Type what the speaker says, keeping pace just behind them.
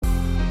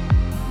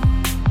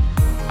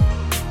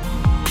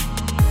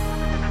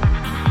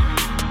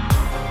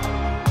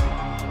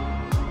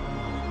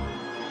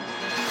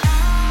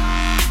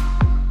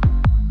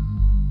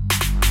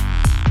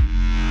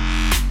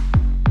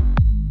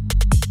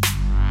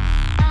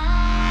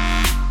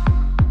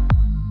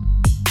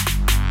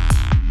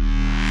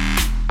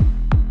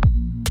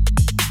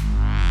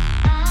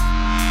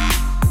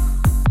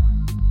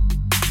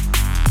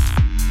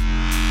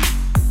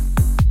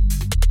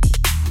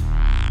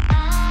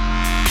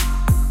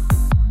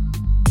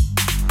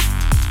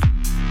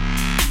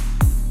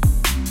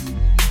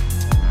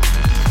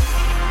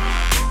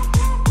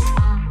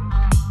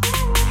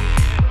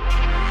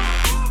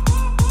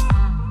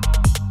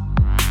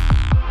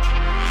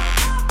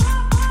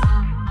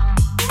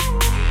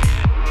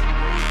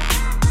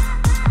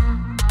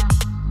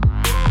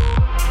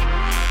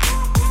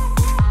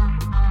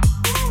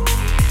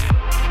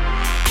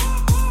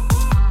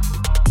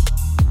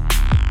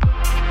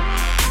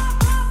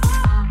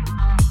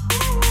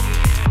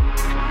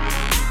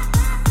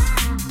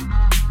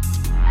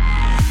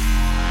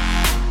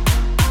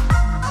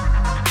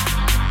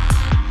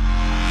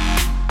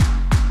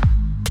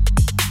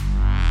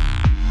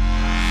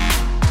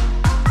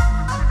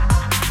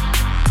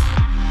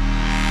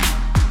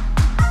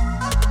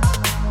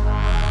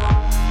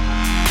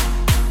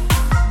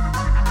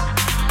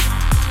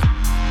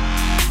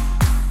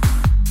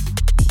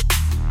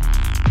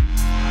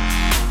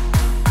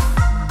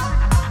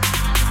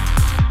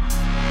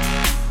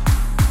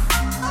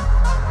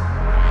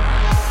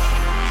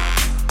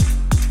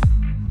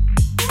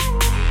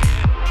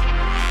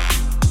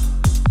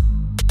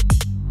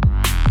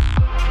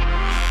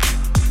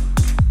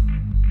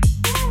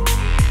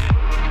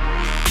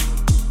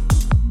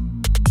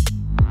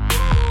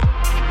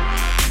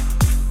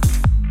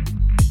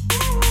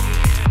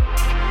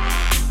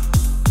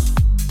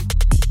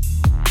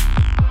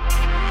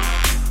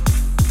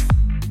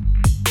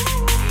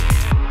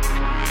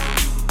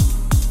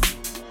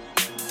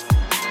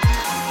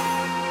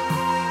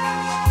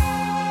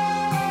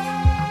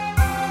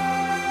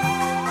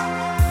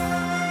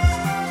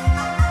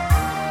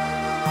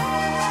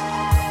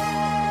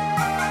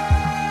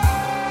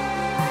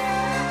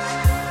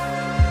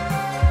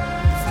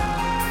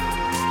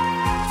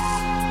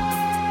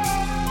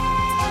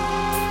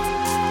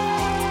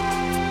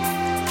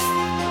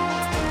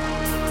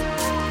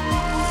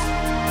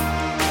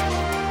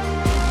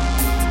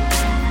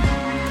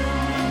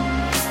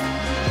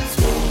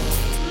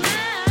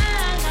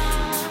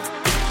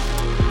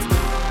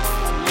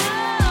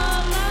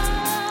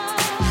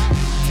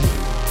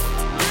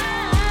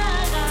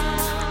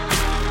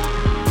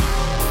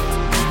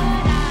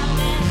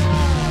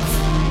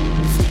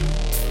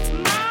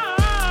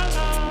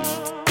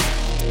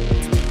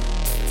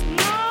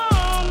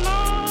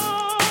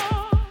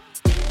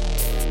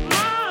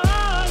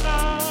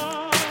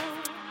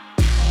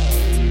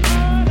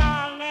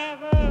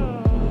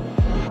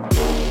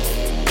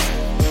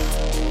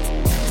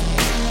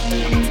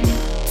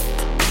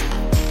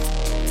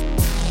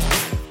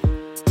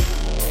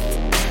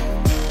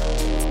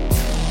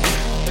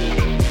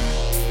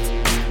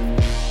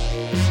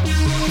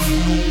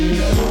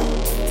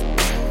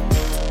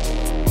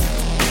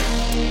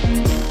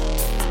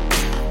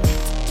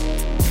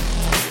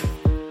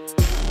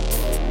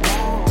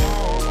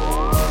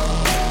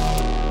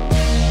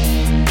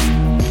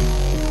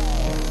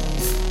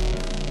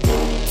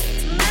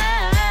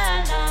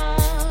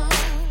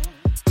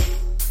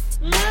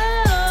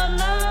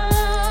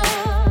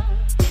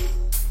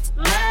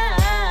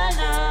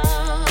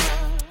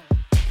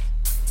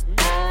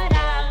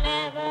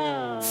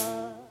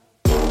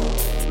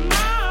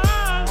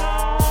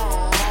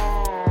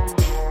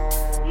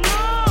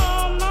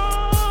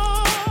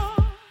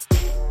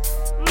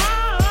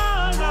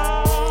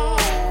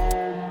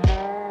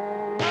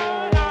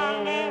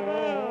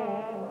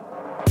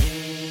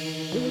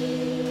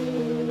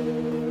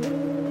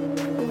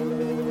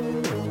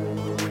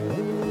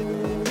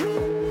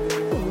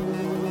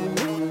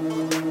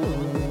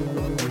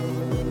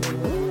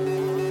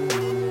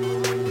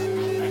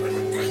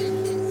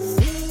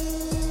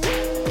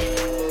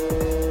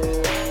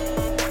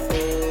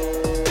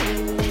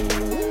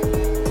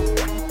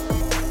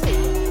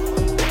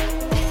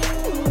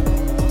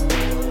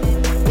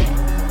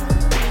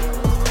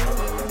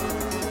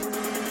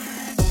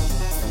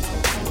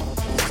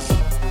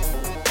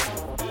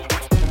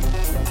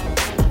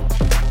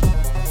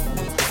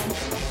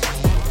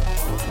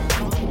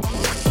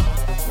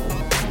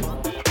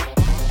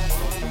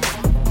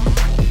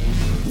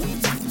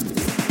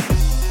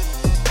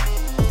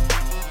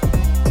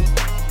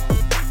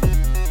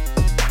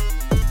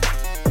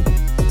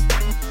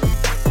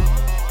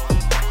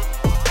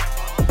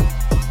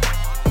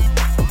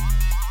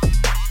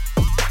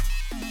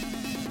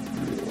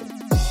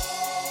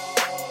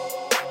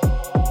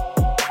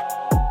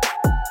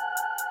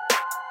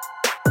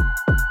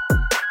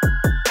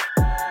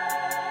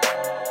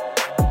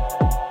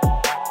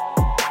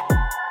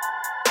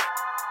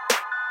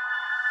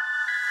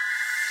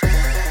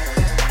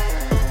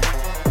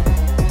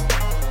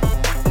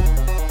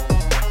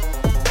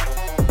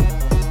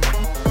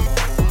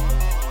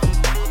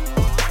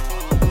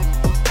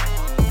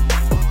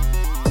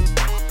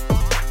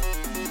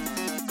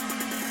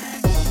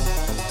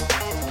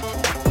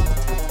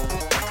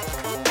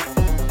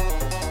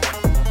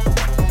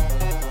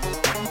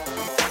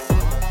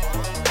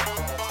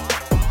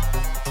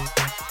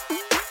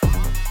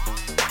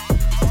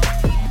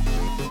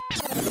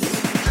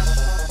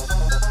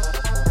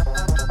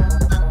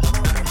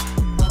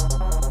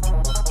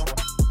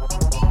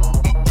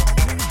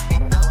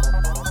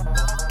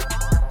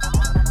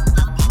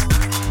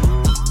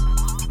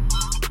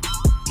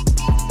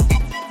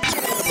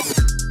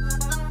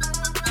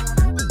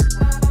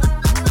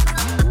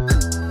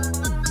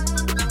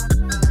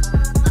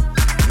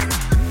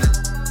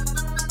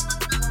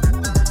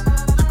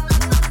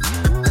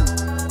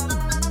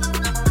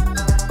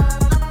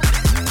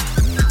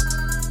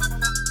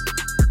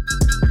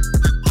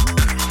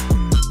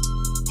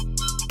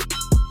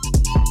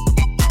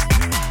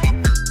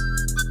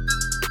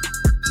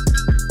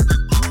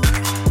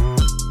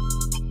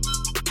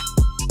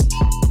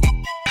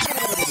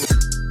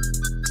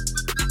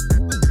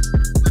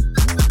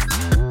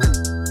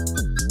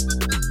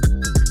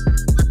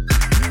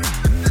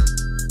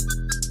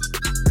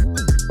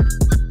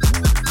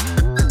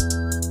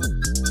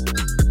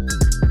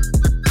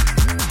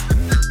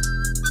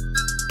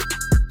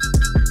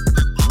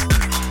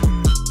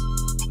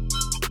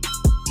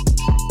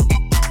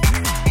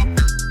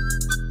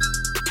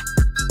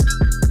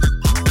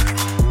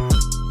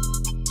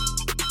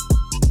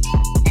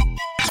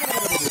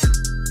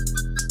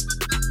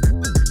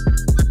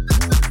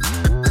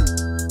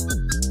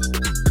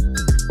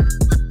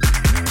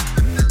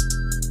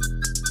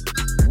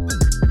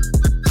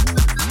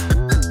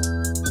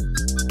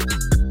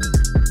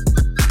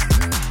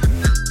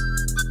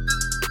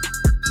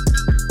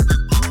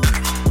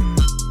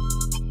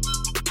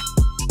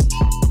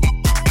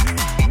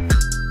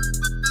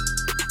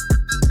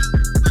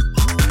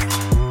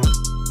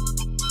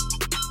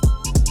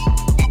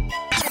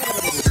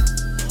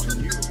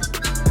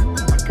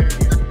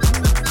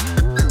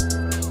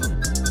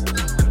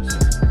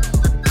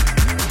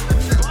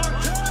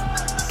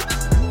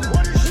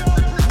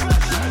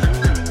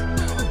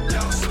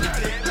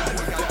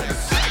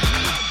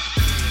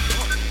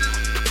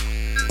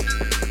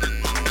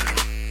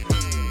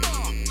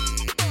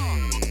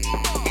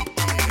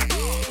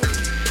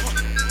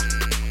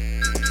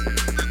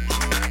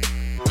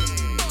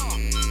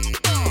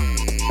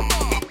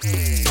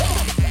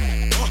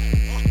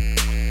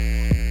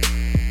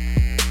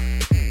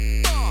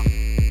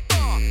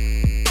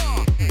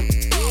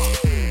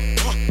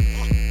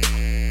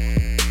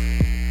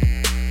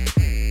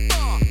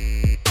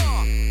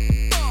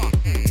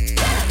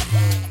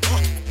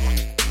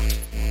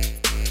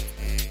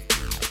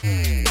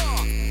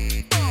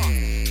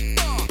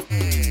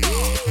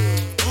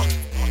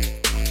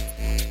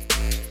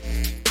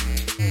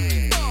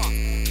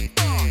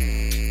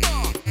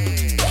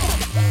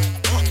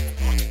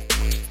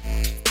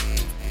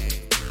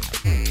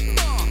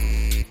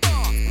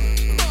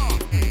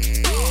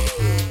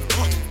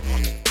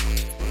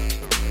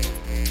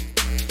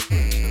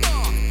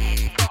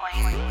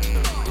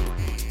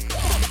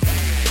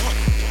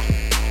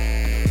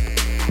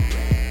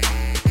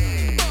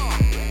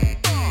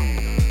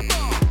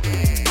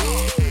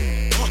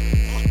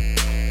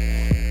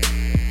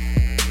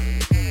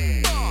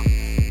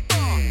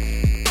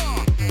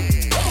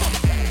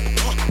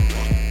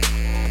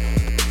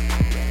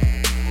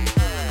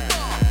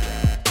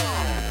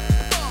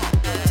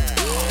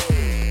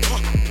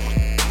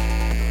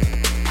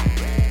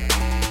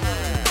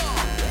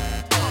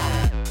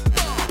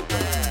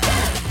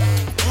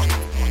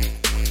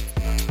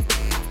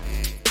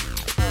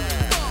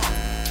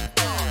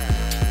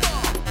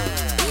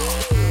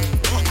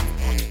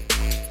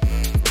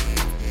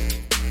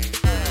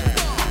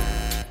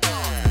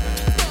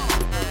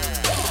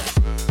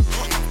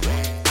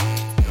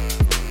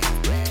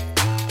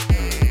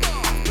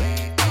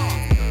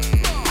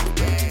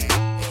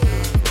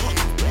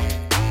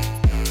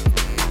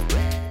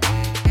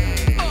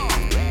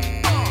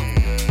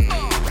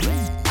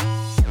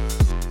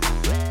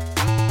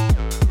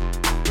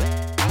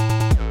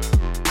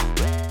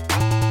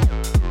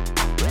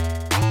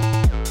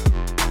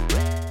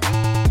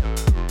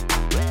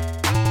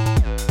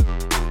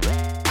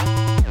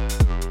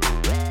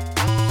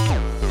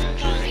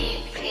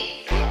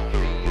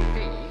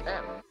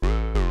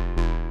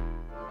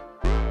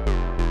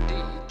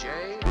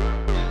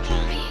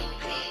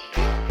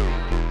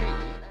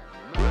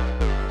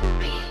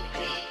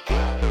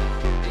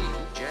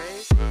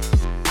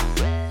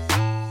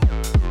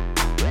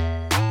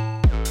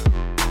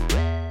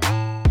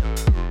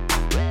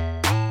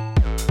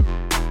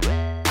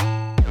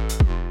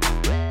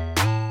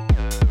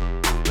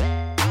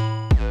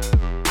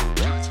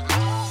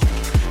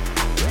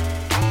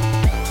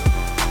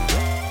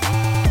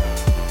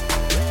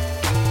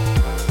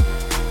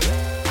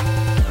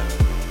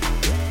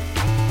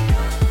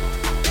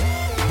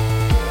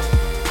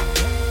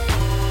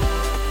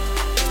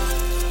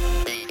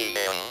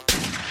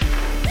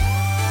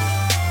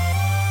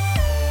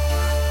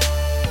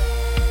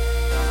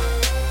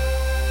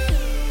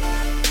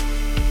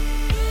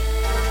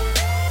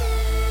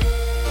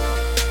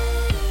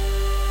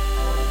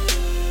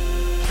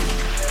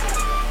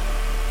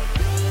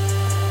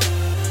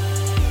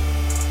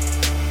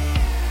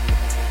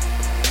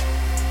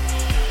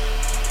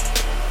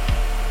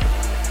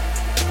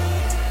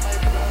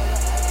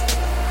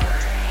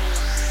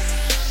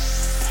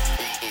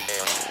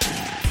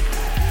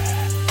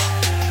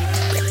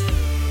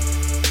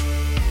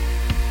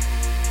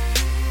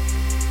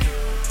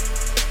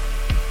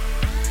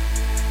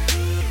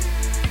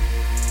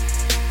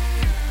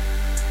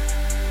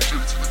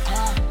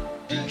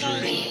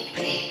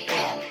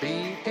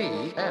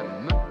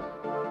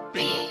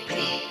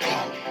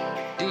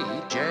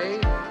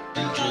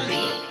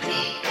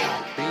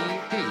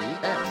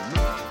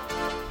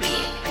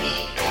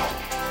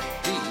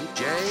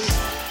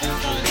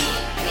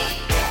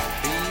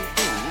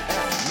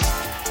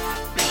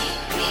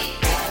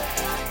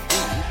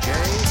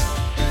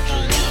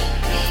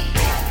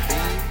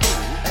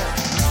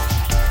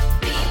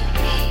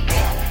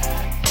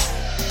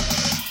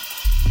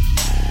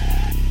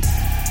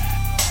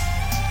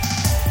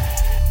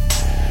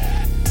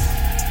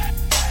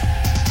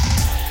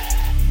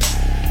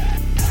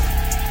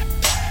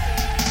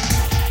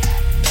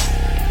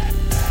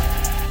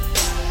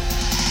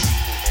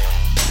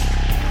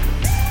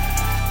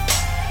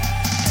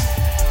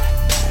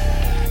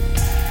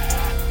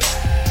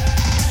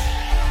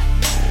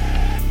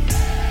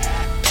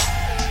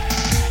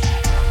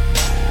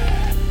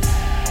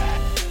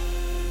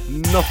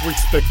enough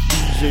respect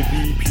DJ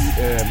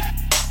BPM.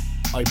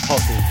 I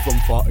popping from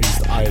Far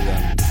East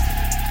Island.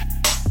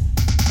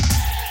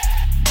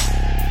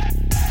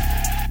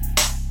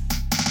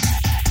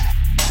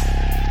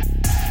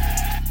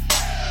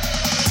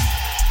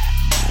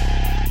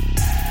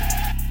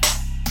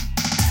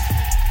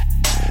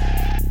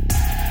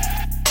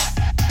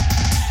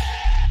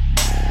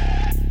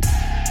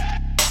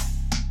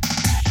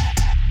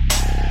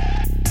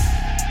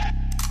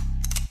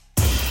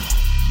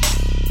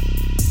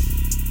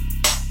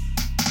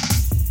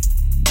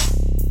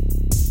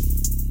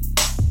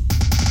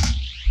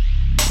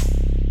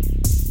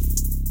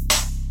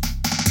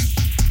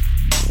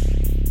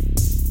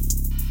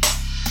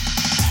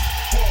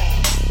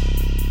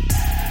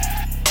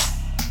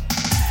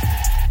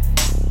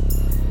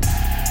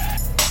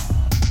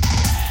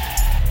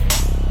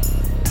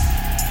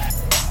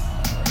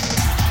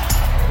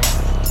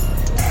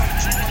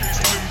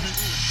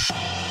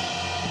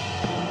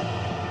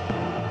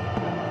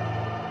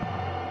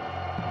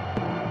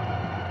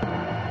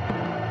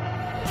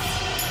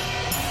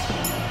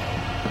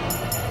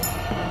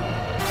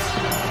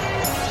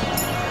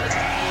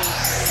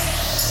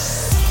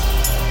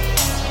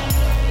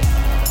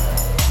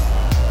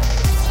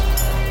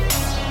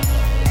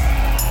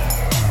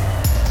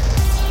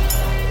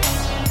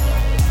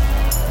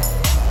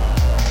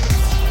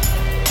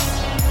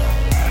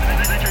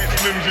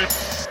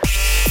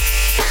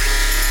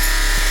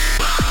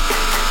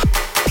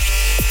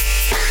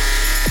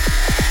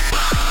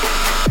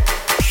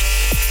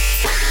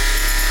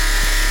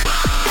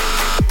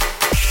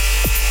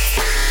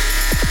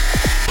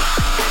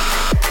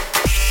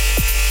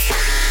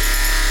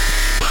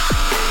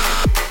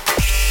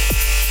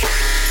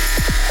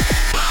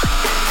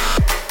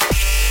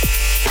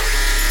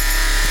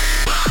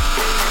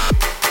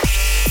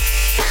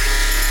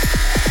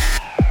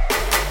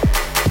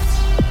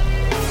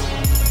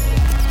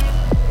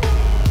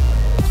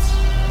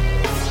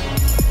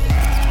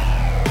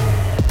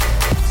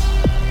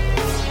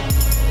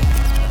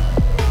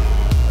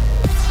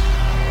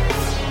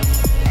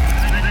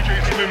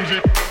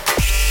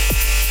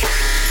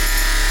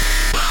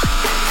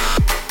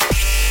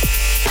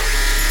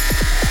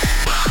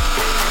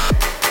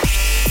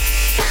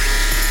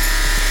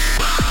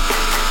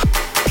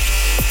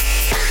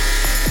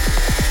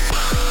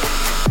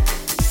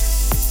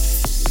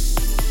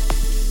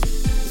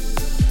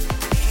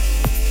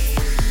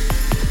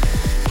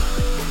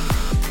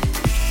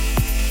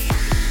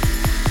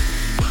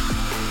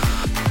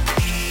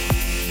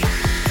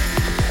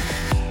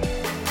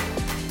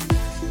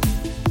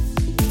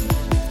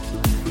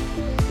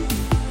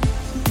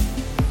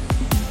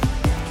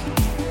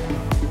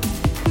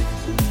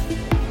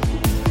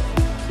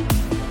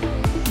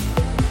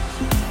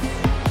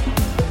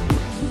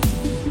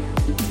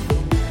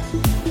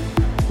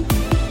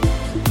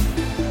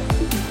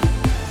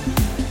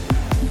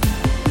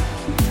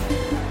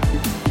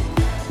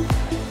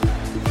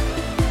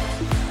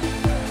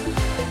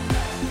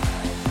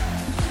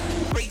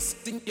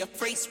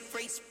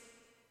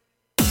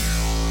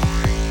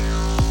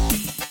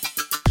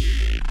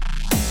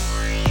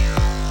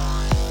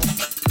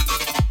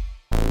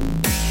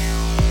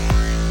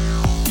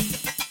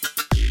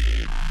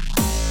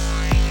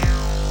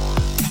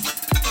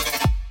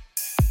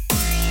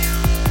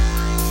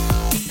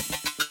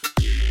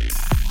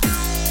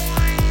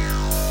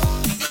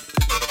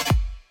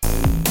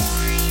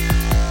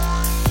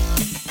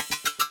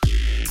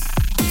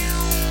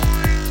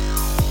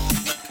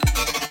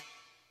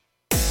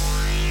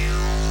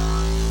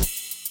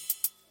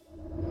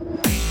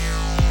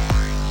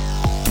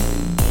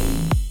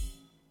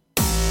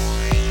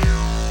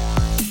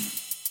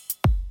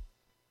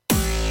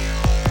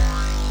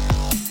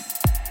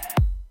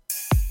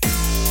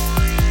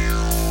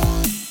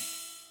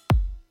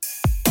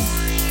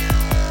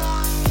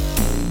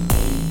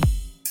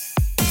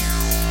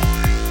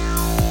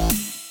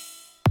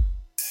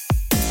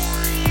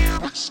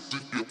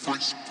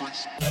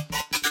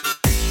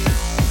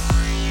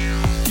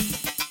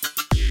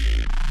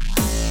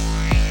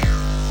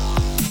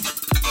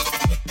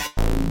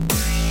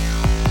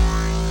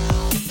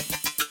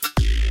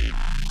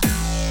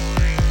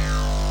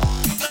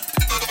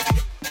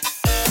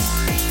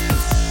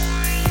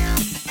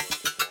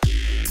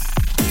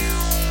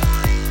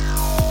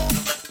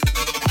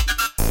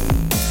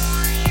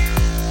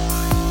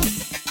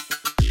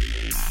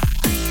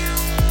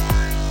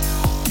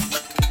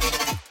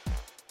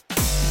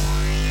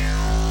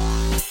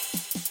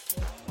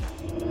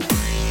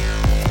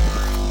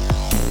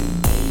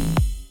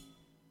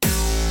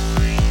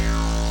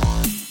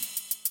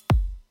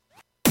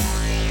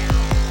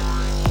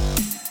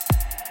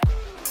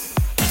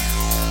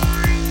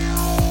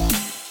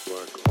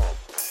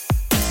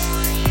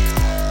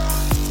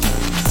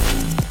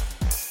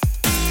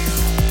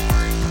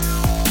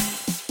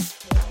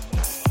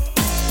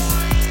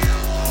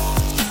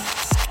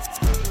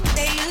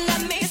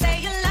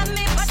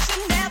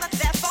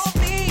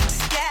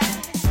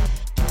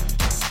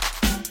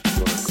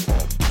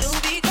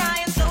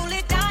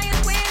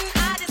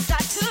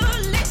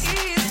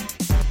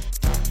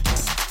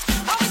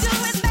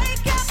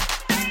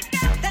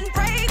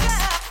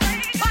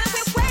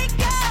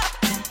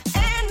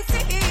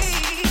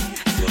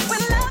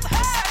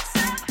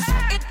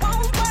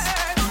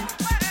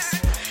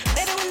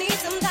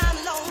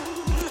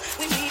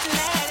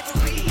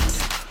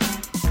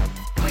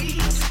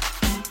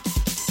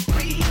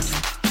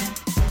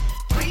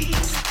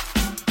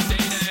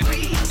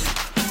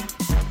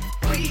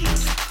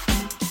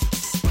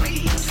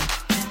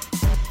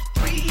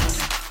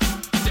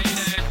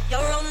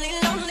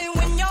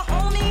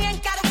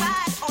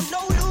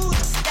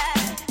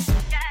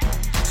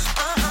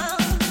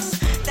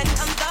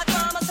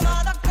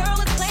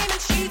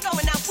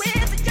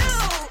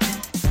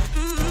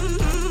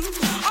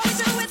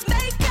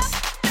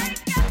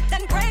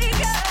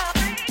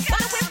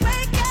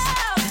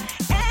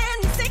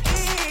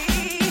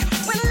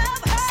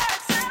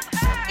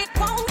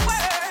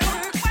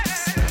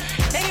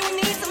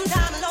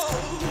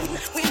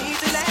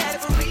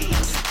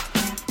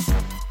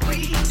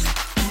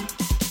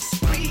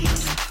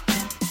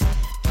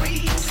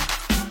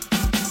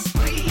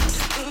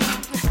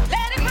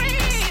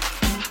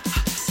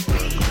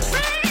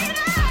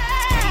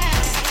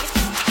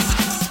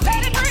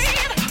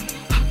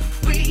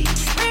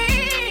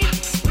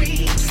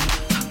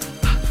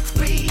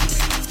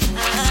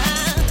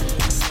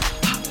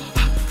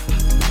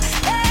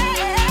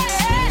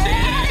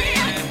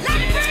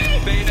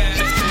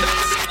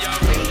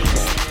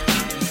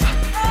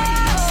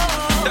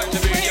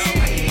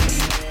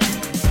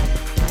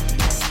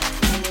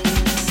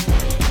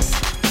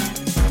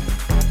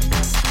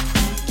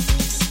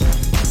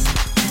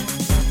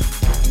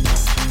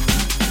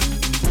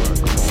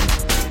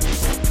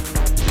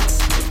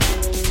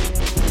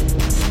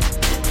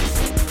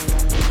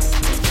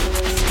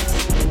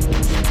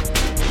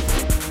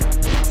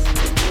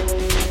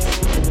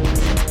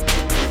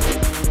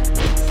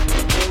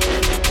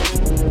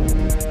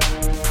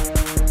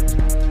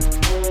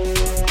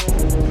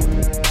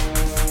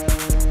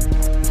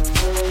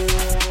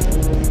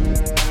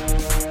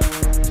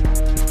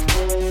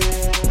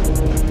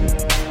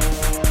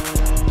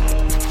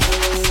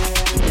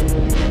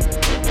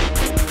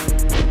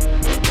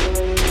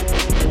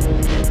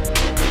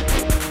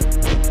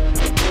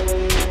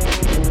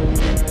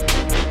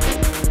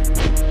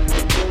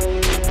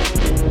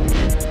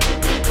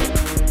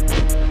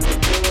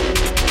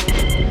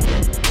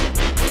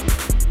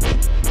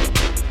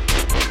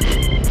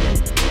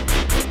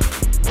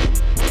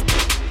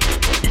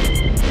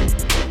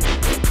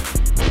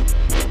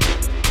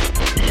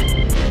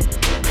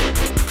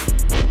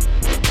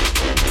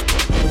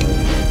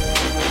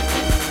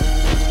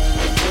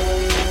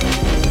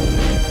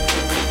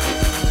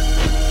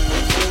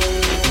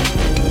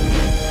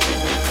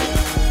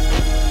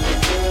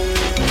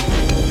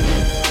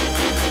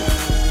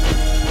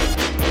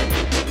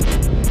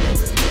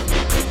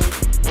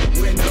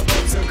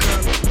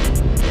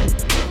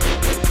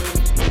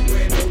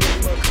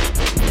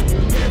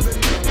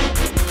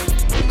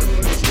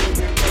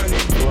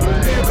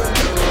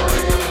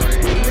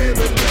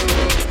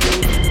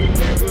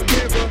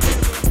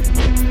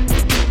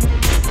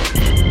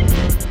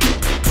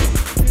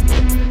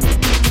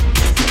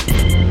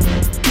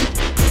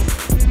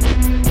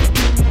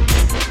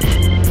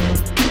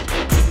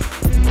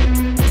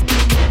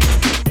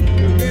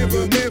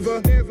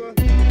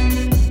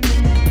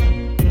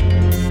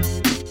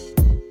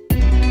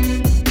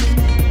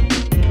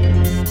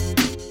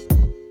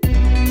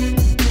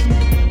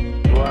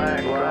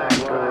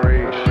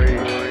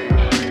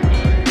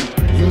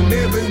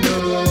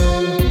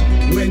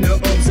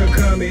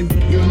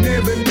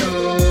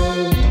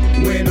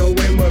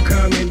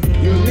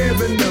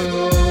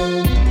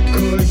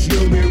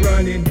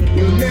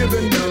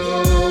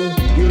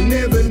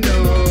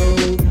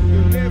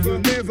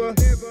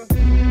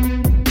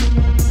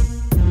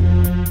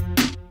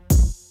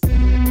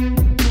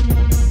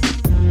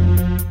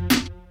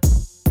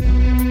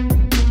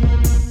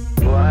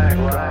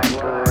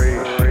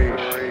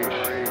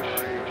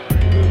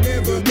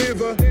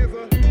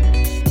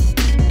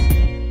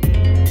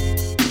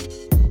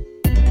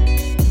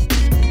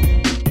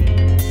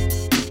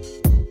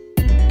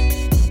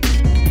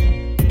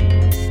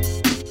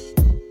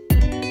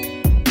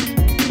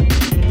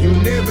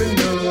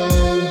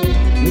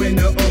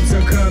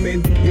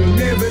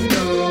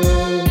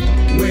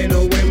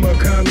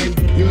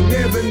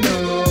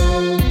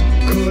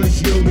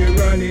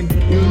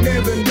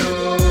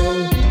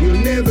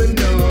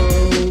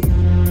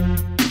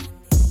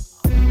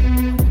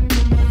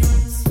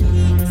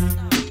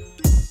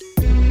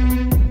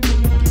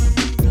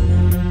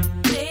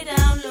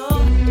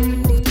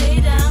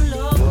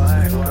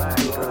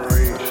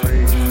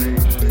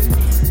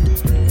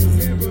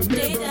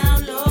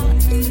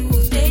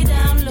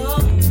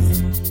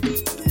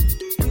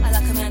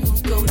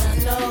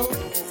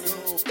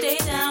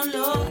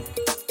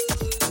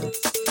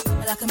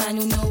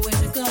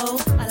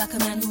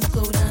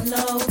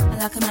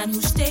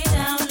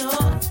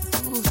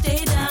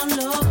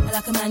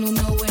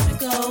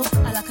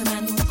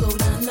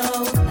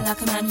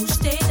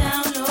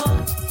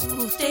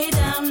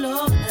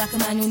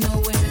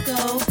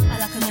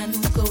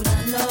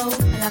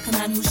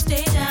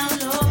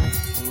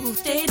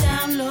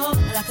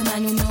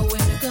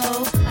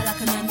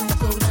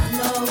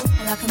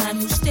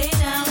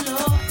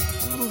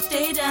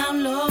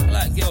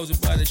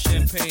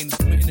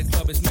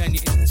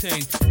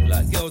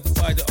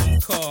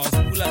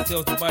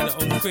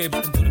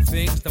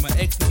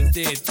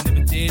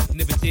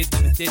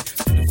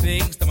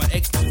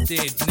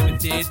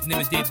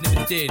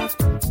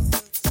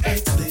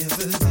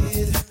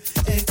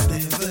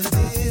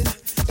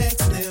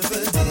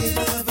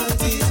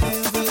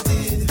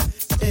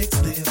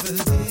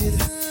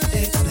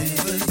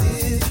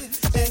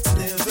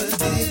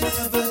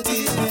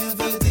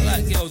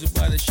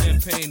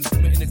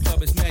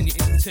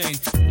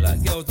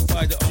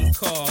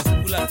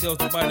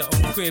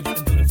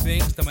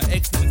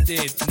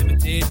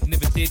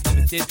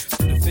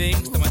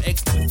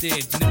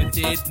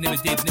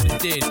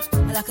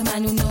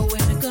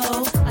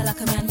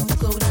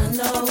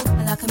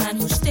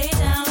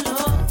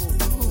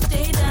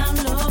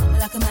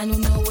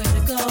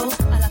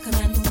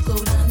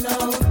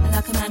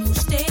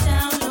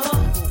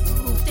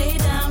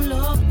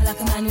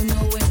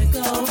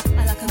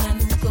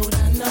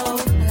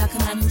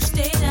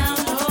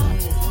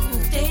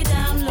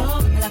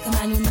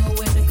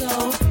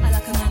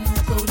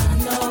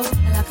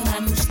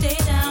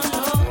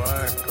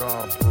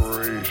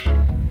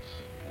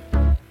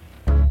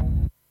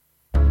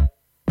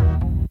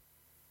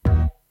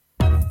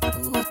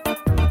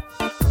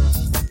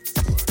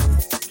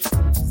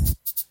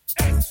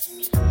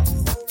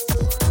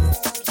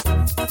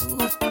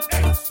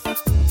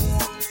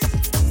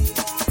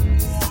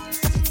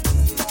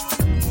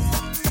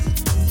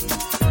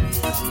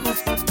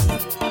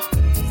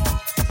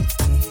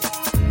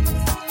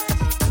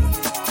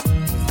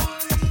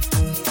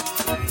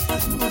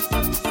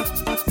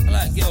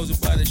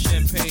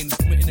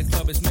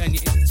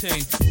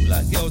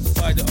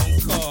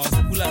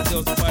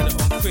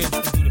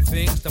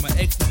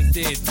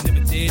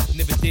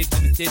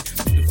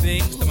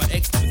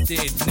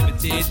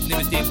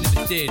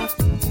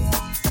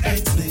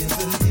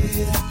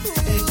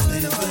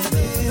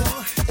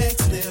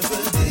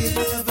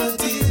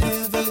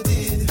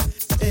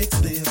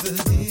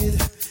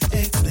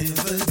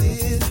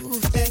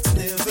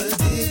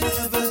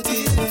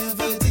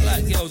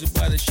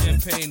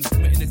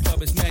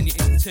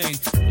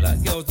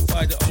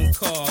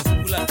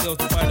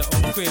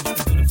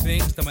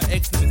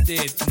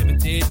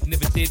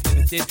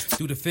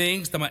 Do the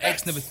things that my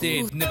ex never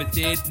did, never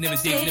did.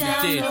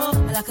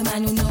 I like a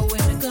man who know where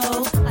to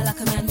go. I like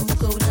a man who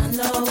go down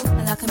low.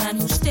 I like a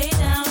man who stay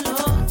down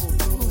low.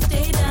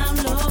 Stay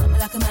down low. I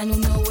like a man who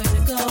know where to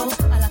go.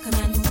 I like a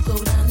man who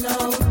go down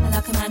low.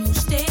 I like a man who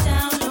stay down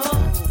low.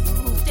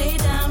 Stay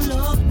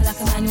down low. I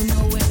like a man who know where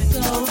to go.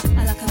 I like a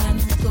man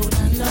who go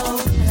down low.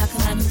 I like a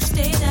man who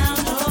stay down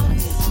low.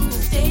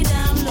 Stay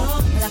down low.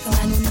 I like a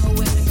man who know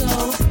where to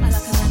go. I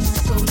like a man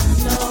who go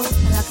down low. I like a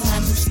man who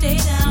stay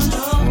down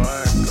low.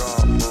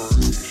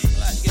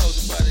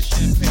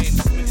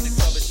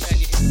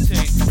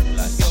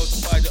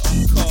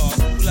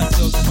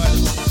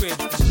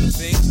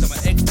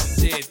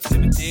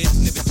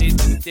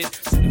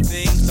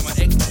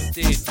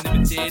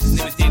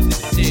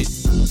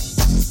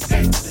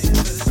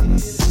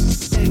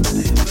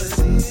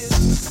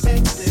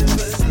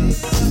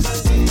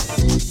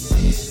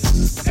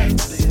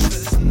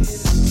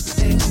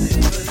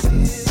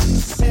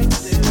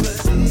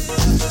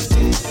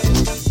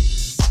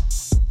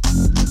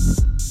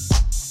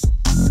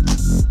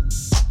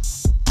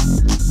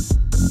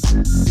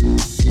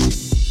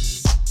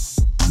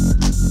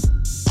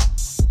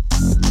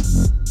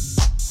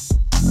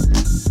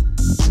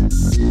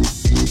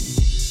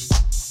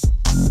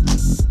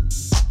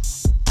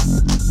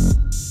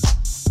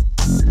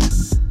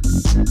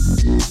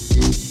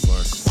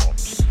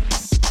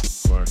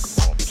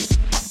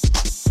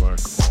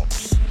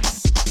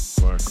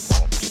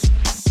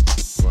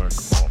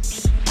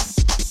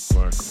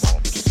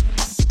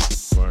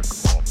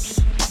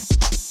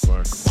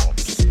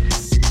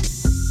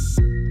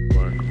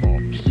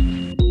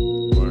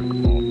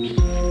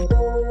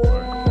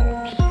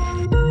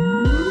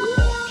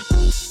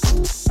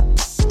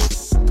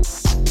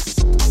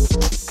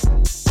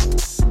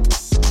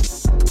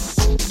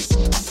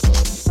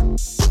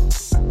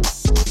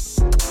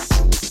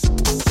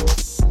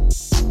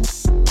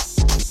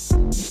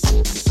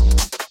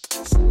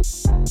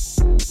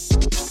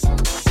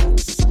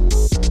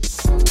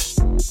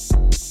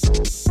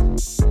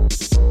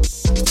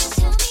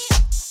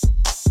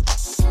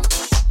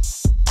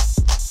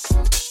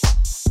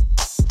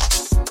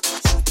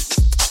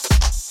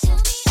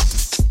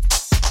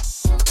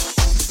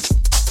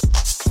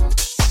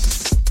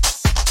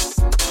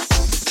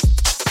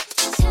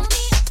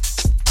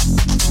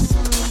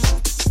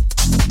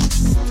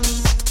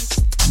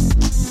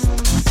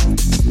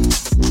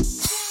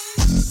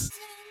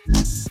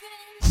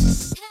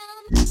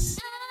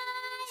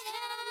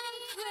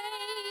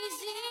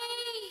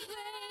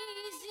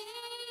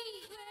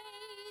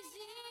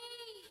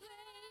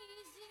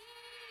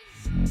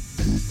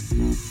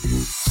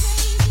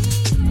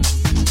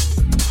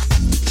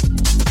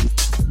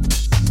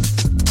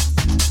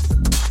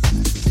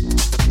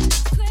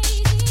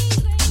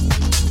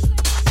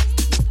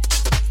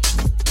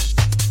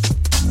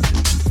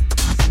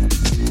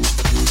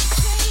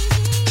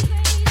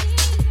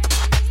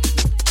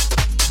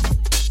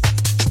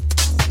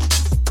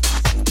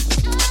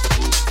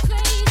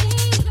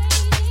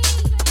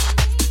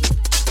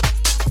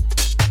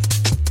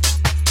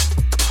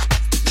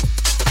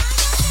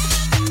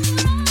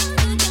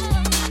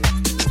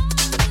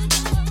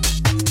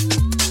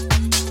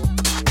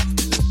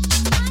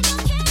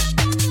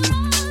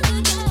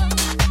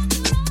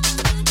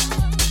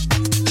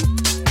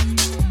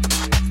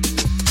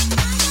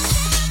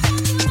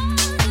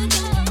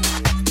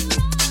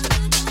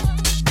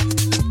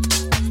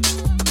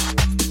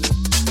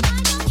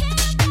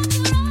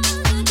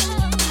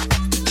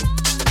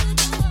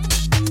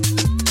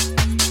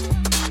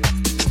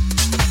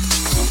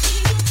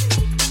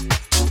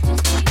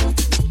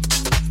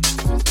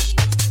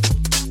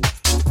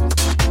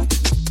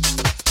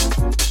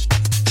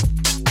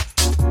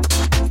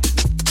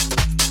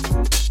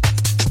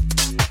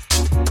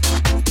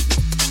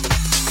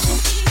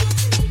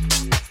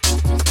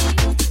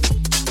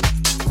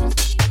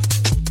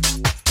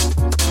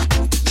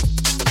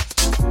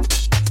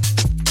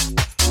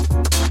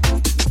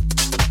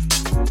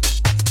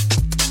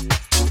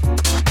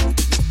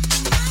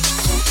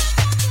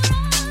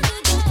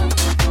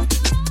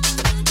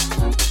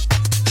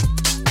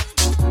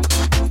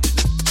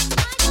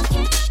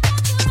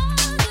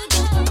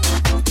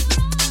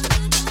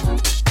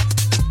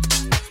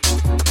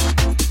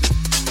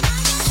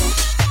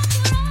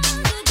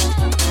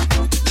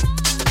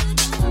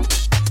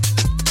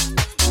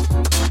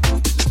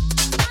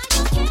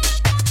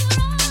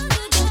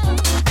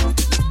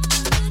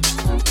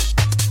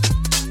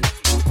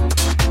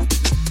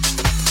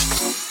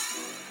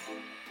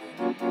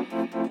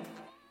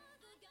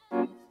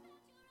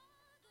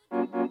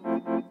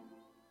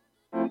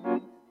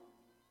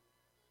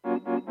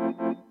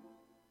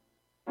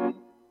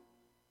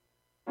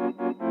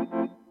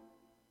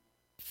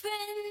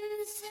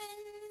 Friends,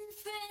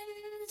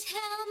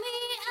 tell me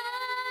I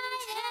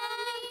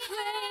am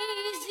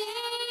crazy,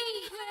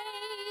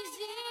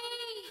 crazy,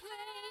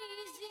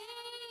 crazy,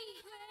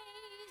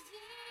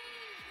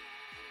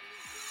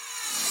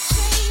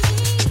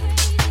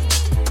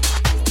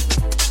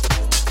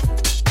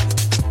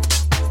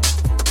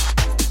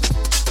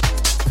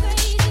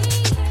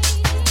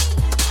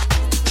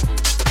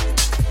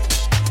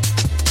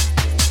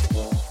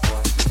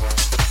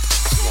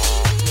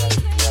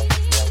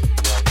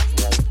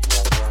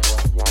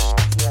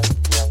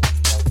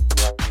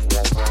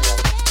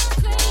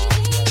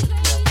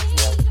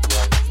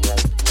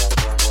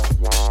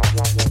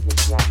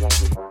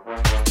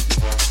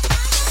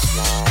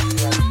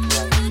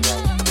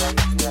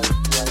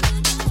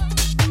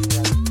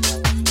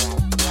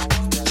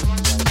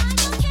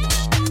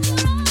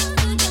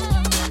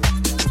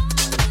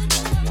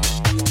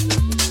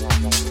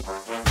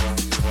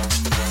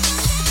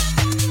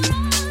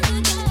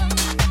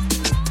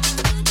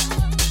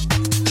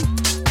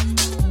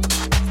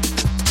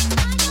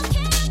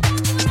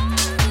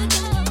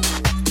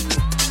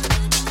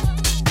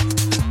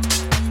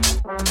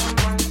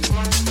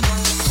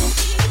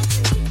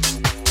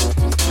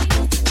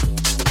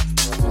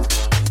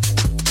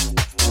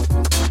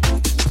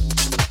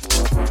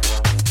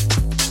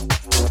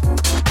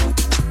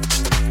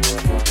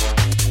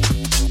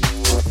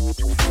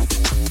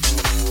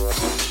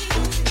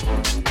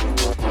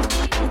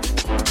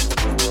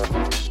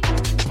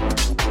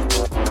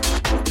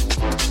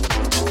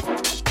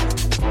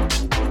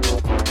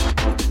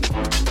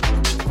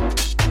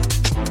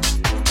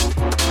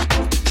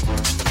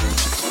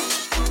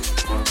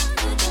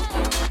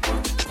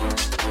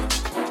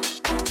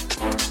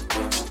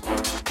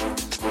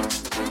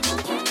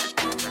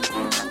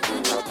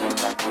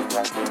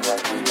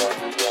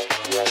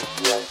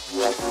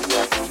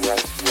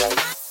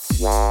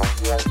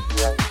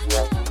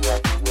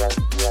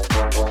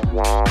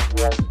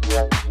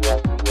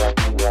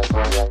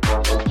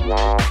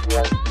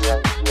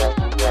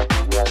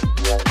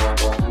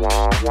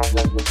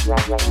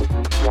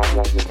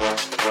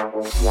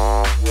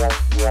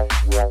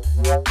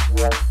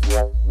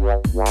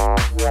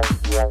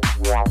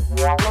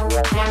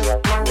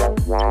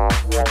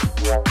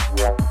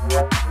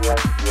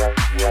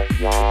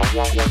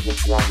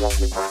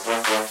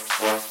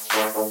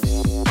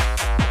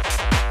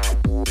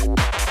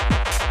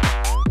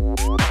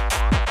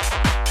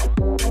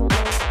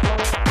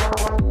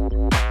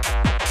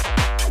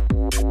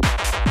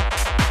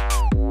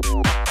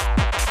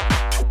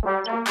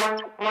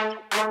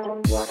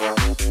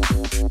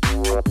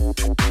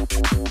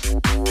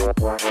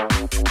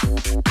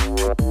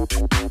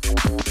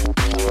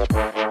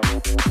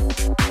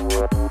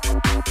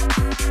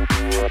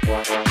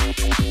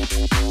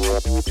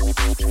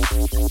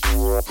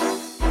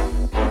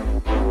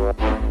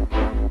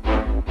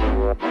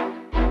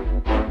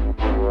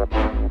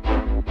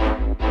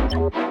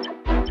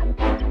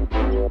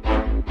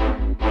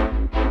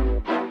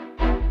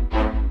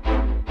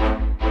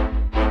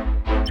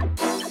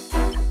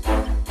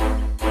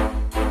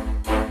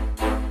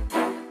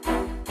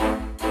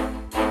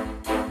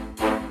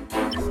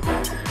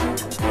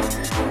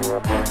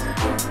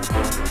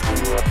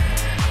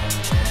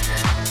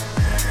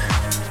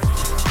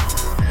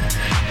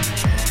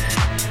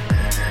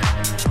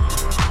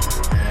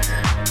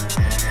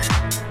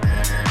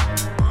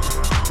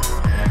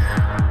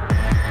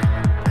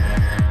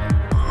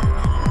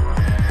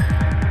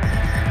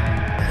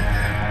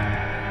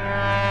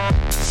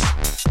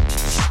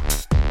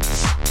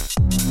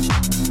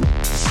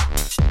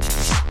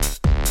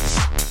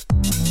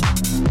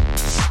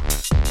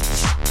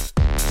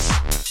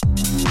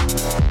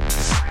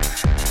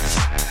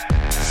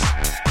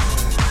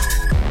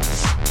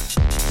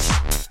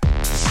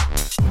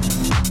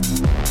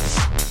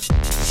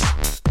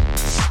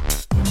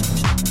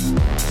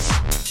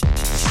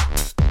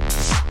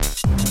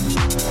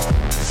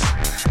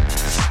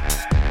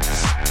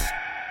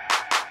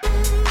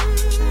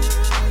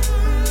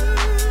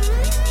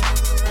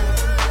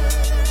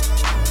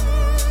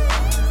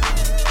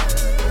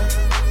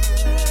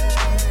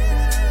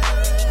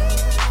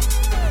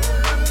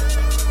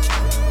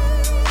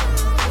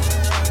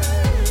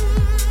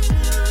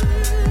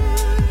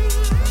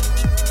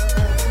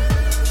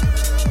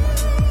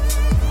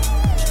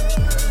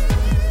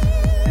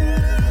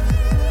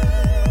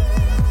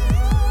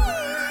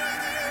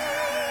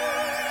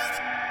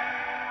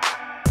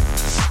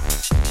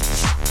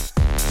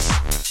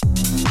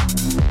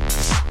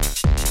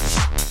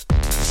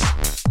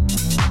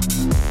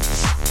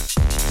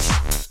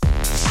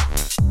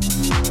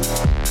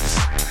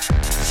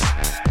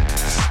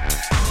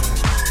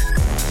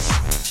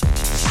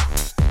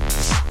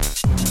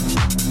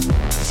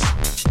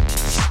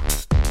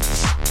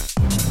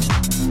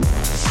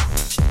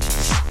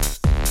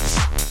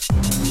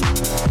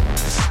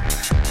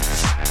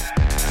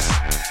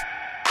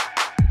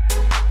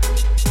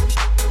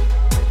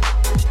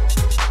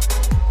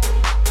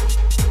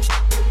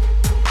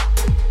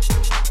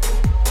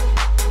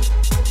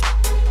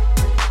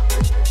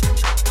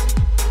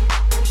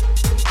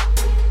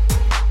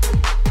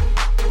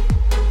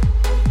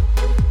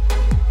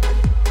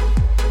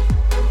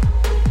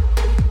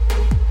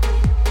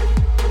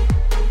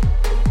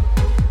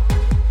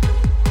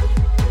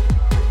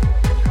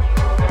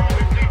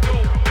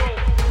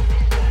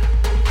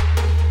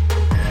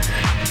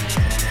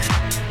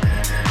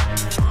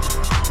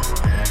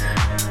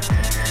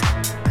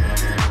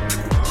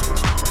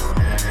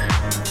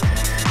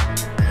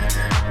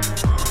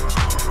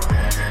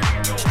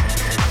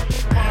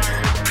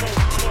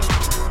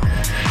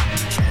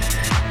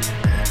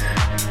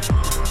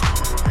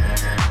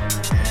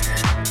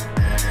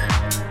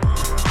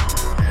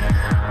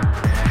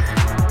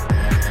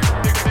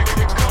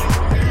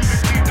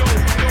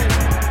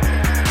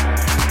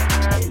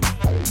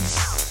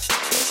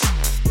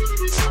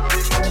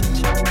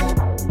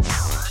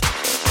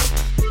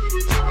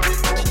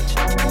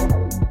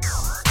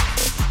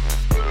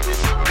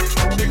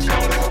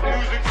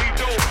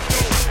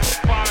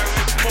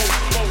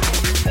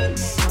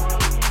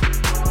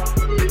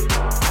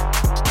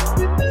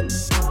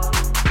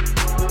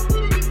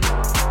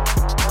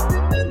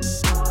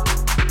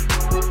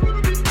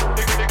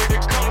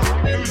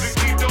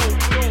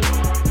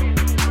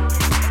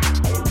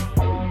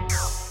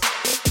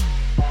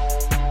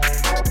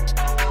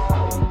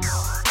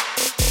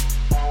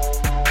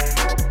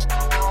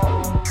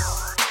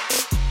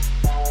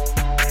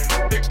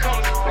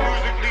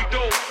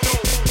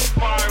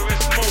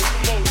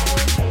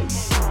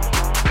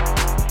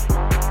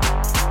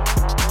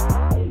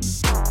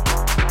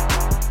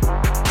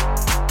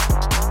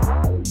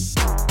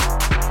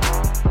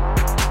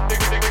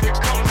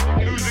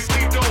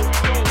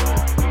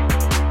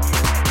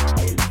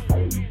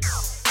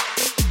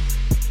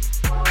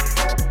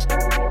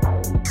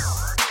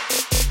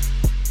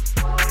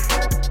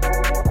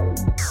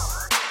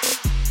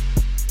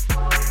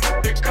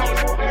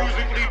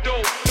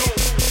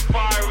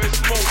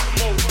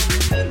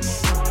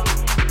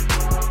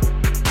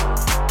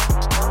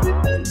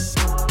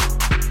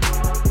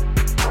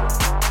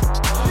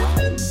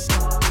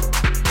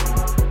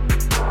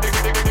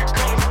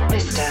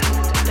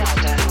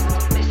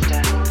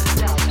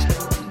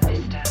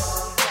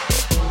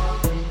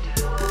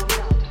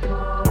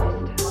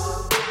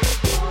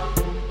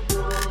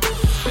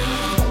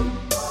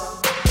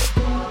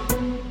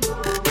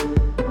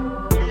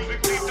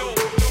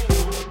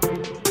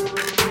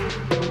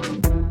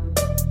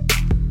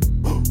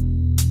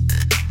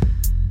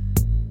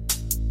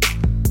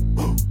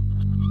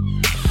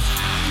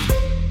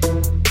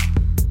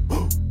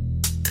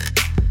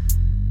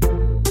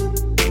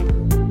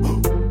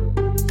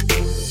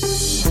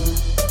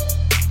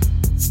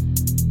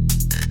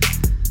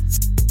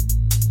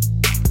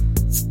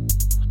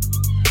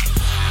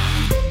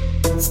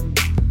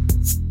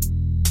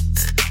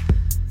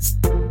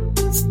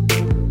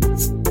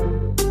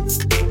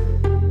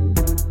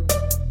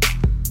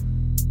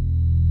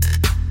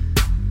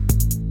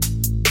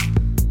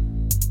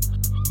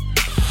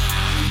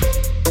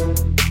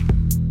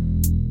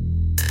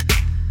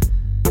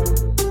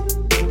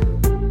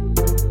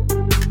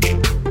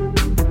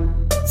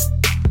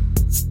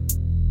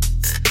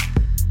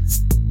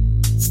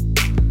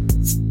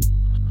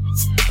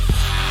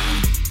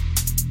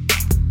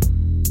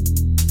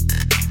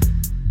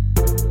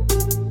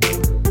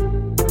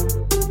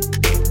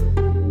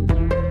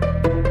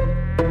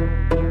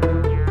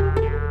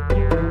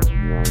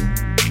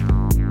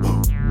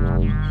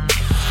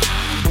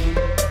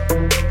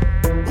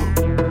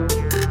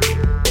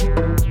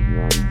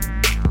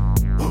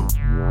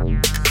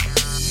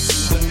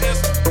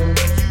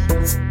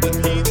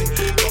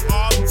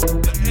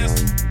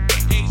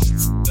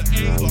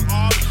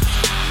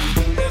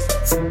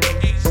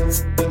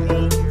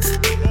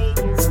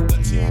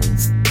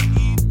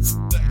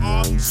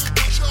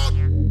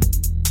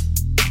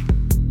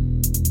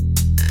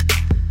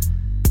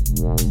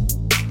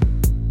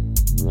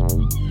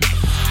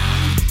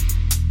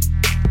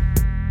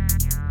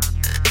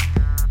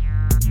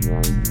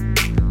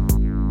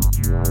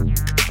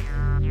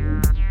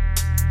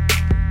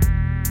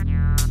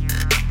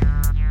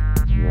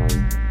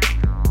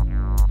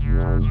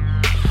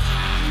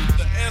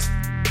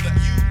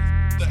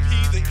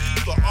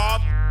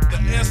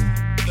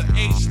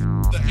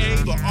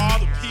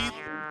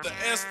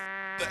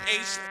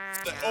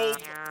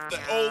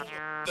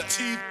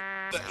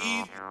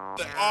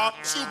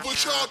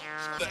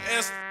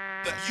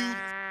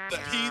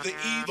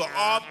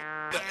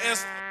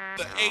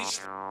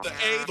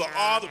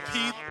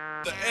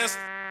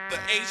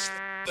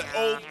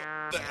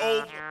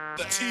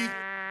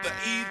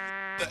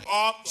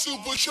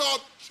 Super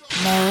sharp.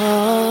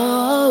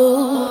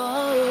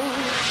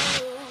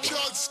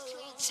 Shots.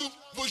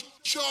 Super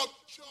sharp.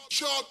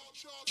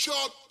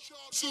 Sharp.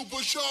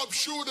 Super sharp.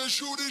 Shooting.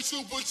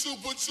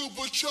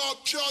 Super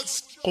sharp.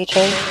 Shots.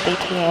 DJ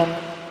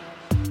BTM.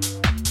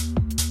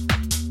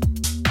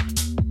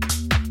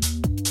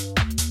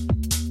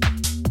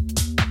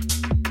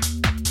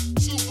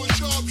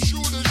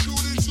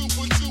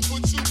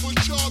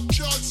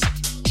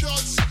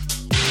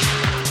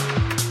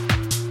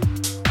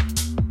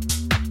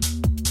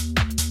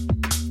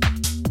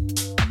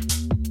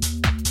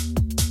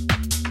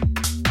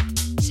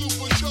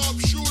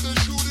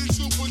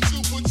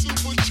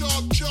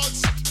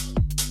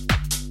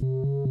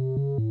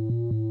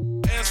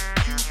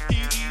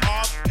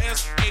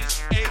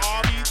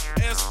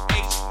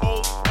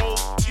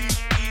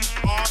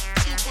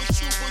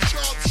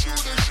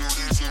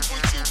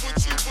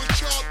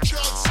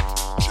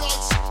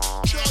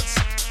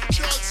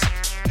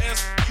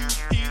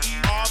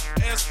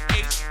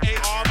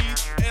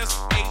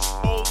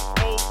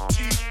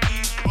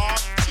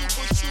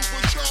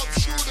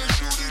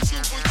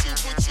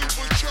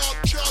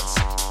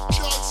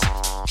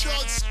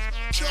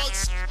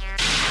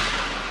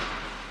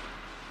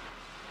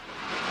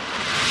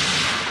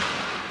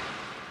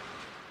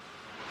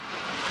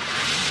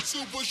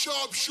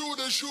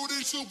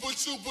 Shooting,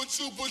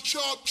 super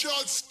sharp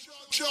shots.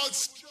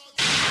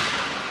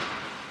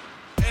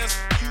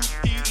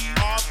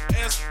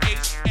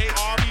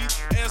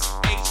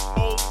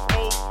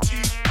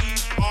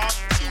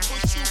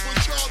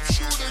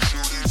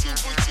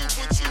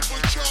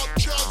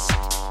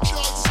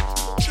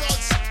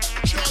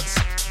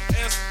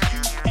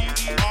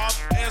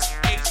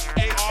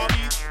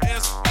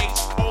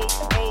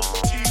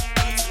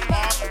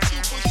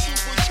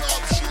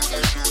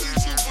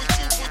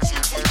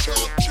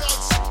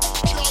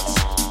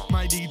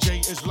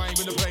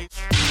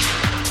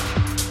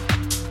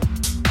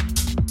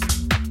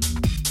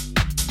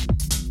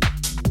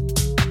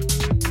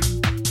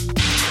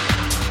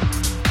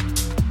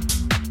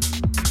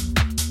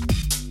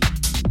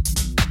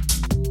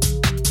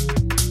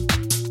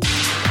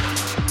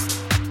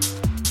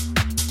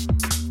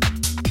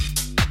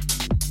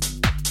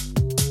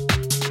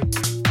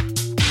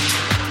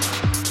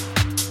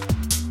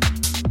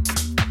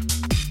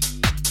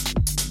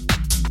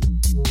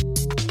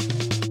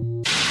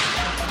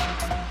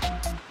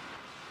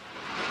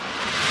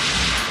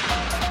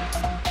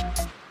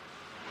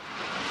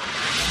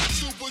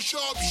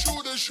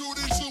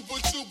 Shooting,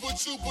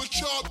 super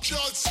sharp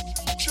shots.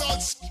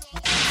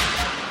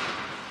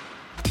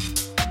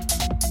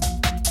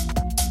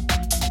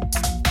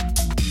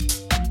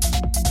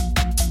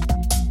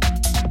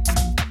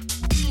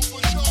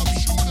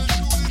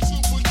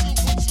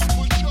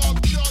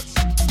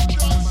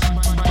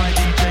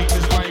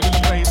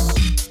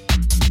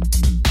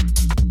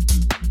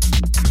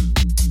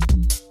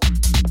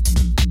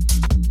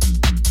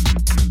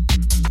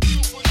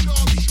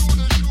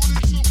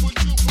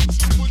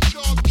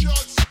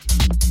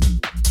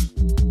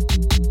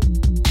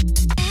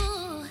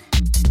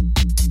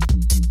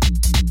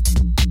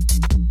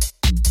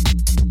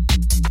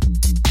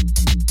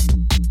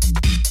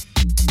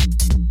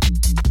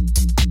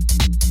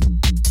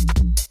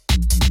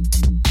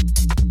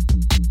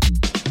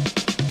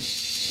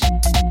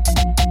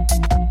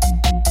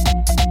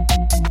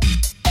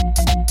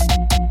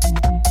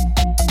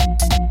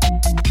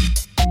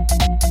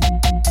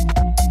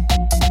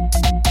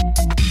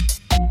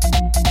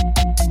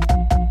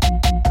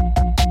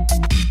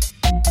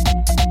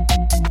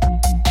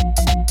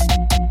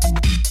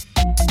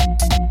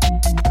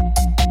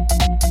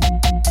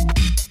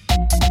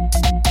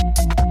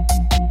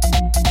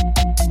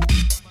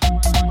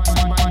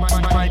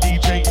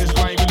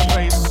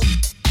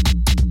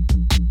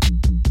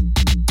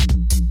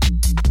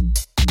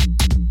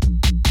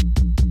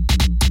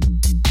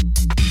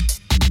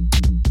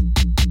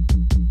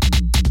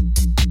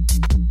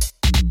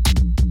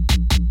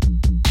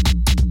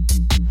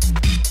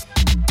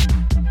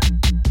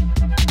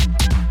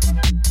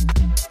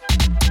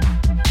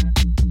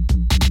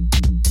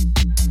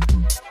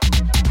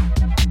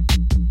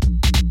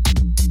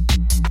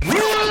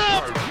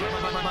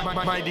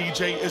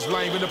 DJ is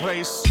live in the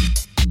place.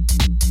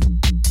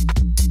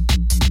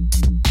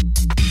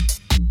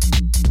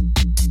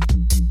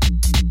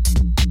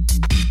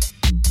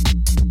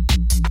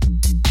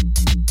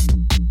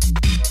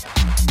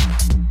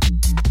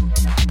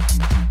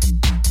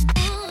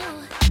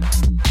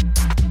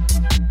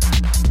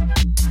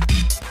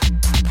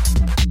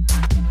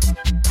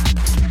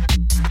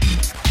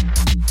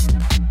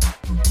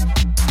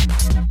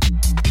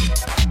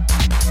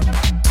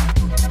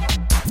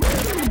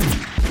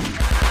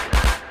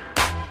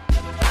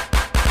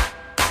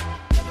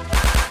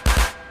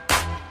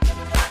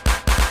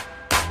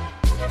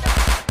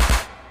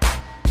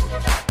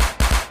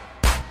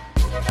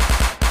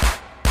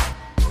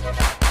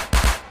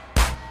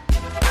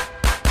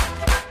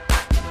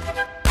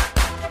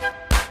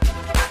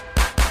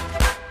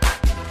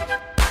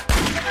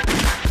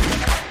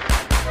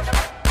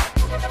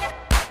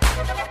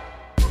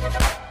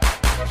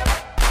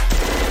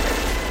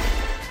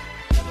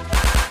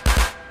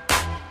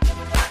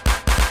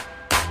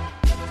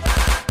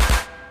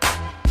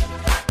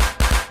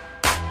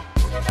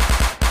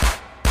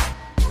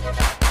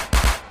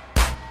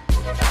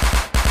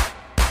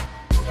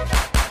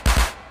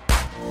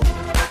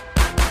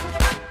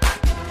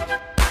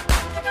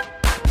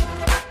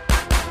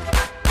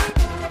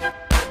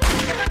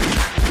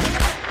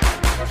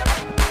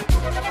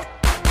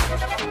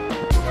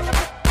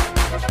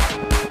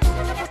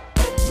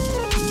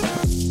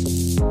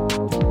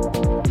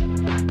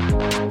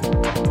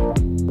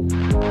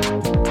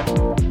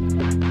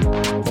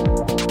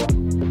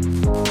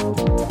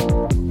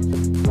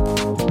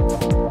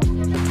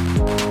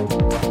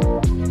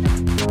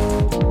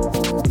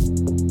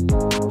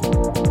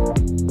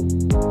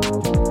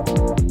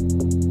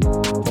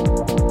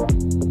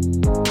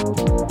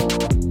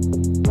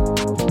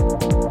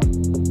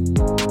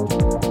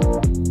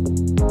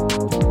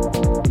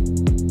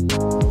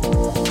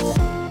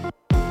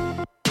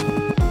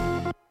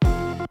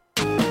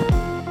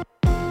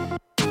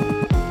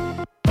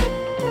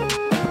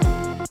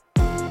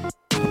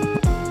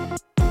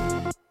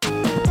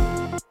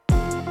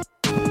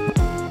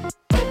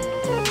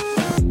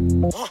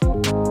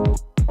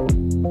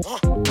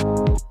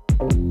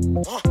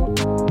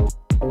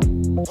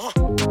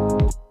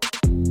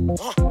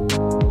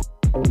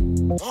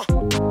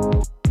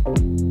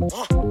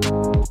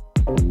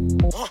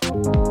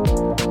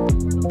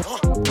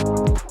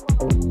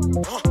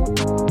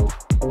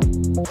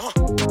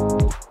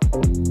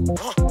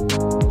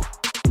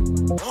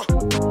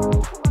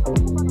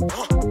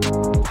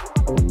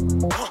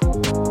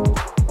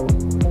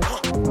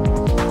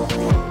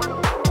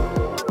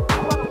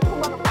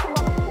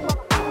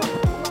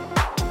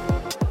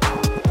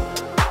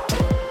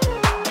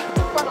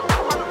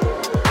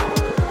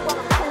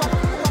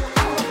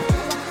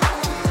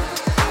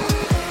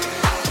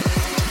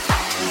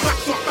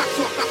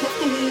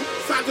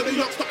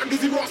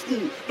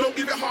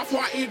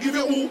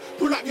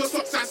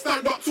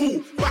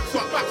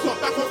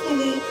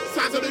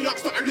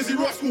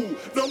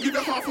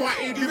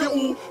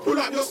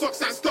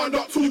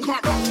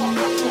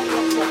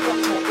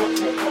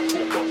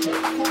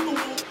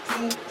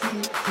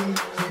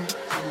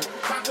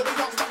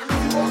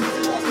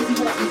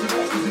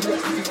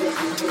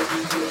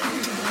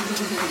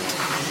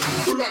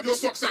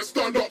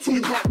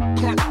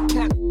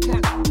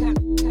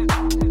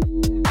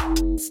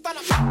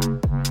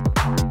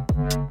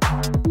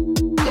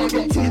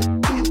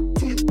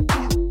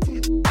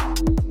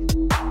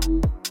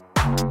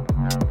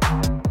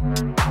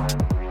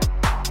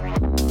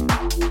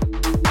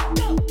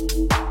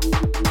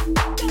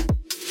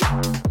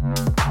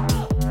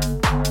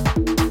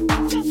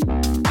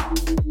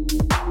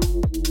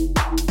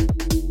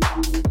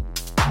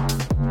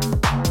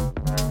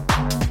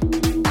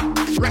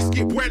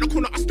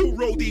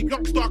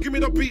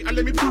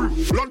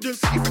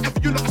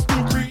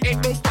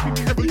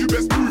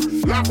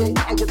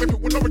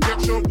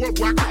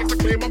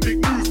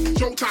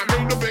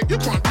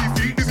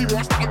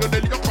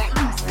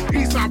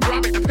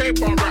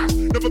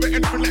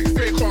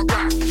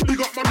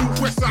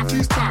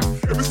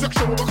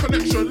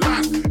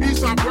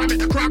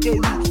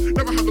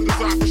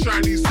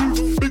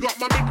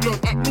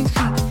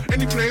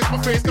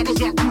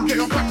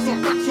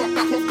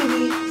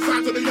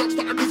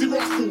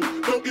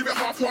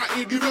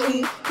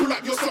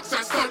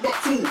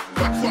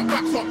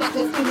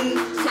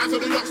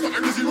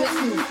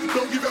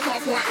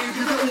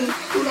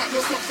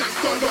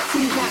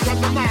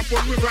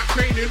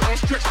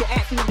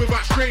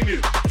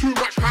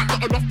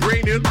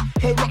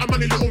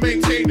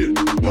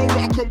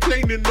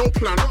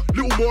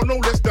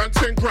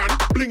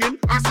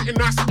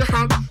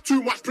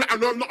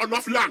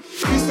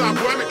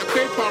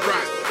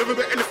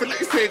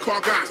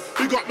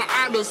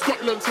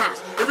 Scotland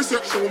tax. Every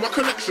section with my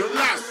connection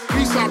lies.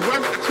 Eastside, where I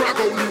make the crowd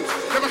go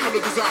loose. Never had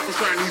a desire for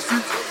shiny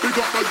suits. Big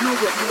up my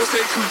Europe, you will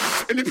stay true.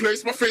 Any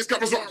place, my face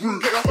cameras up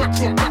rude. Get your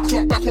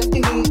back off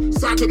the wall.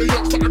 Sign to the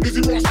yachts like a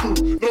Dizzy Rascal.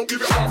 Don't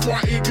give it half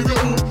right, ain't give it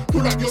all.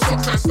 Pull up your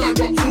socks and stand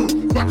up tall.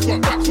 Back off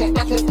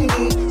the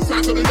wall.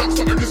 Sign to the yachts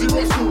like a Dizzy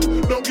Rascal.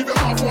 Don't give it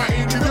half right,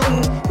 ain't give it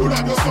all. Pull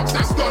up your socks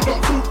and stand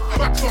up tall.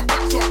 Back off the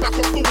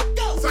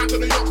wall. Sign to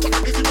the yachts like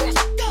a Dizzy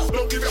Rascal.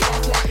 Don't give it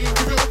half right, ain't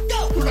give it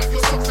all. Pull up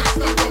your socks and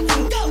stand up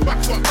tall.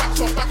 Back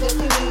off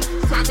the wall.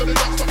 Sign to the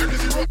yachts like a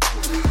Dizzy Rascal.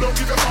 Don't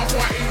give it half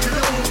right, ain't give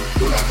it all.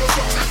 Pull up your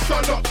socks and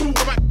stand up tall.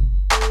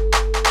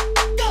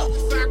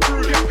 Stand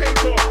crew, get paid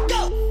for.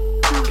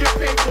 Crew, get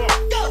paid for.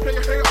 Play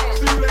your hater off,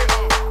 see you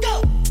later.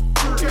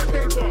 Crew, get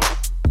paid for.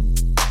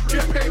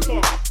 Get paid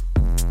for.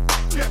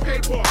 Get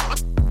paid for.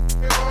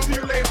 I'll see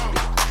you later.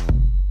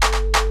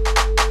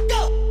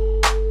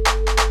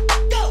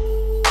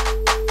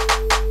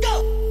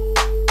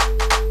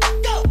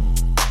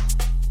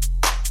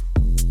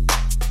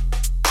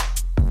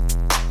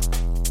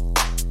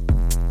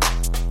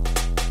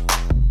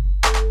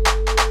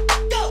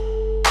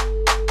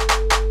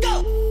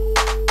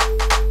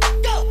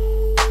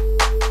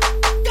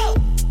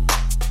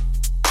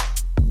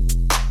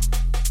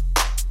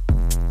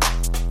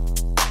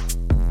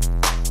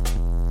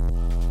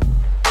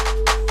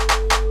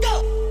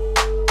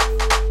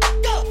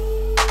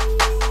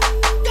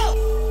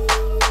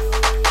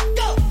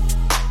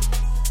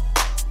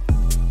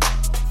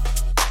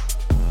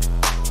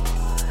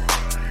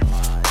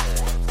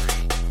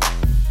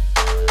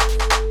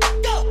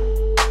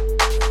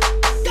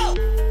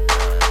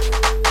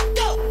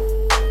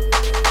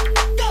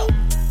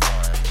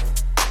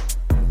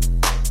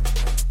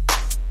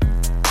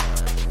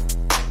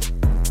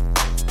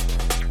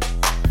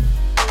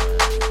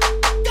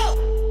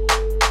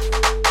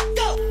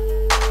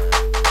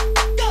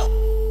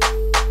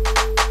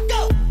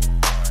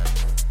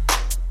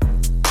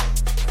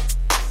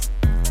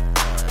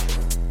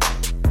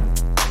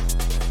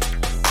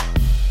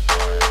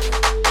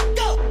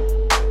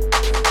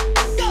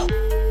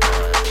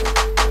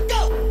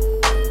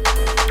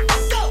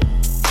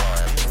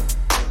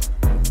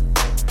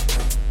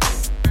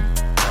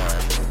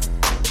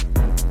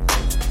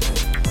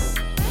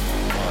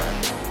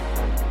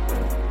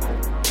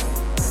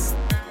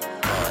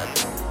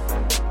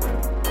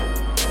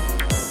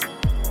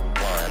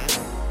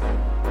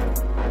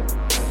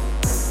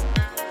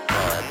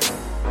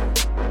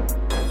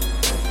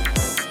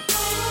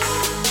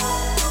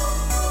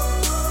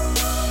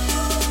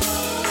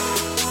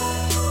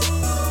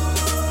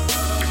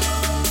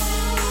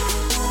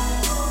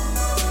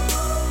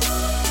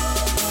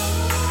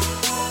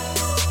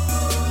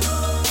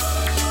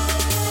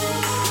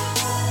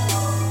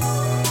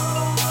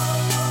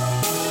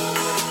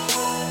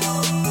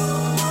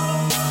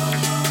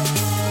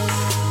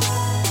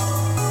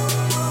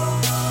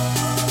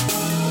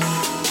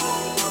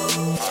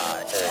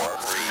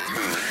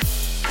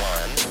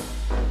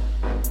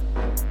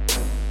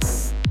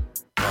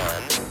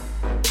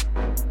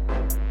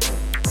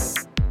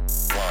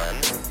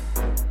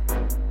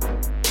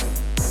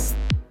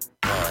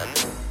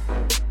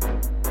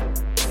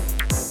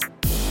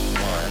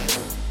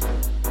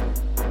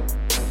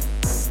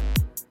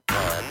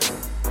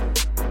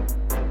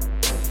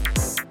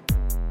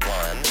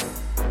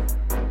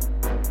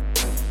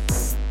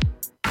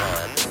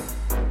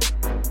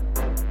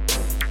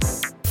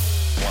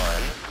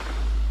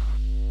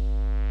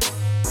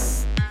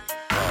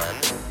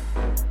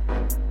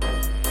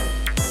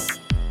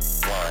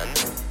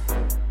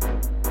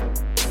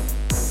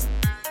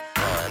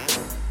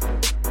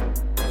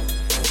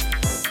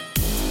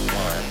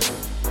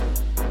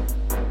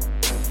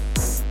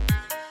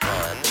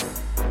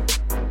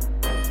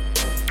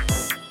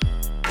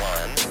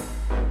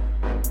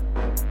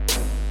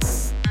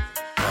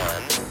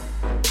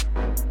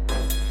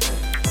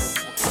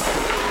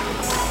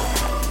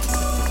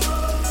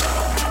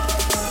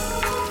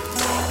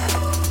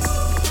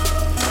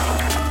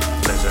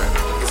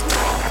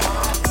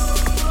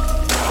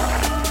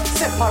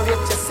 Separate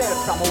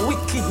yourself from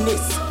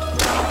wickedness.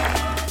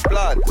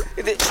 Blood,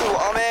 is it true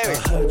I'm hearing?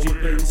 I heard you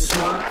been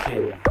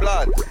smoking.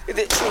 Blood, is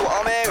it true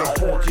I'm hearing? I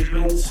heard you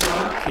been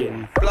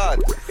smoking. Blood,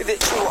 is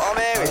it true I'm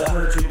hearing? I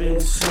heard you been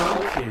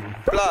smoking.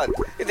 Blood,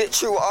 is it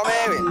true I'm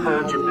hearing? I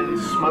heard you been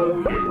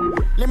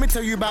smoking. Let me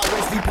tell you about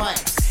Wesley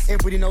Pipes.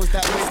 Everybody knows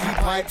that Wesley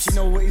Pipes. You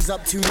know what he's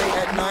up to late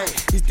at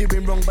night. He's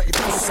doing wrong, but it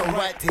feels so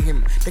right to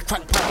him. The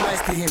crack pipe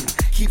lies to him.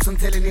 Keeps on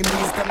telling him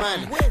he's the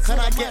man. Can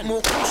I get more?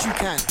 Of course you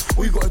can.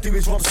 All you gotta do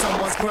is rob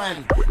someone's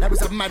grand. That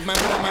was a madman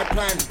with a mad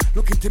plan.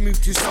 Looking to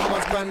move to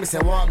someone's grand. We say,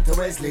 well, I'm to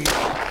Wesley.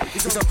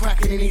 He's on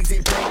crack and he needs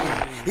it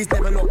plenty. He's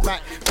never looked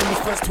back from his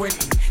first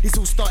 20. This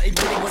all started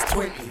when he was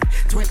 20.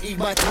 20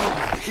 by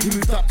 20. He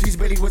moved up to his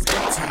belly was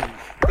empty.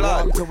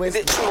 Blood, is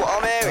it true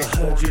I'm hearing? I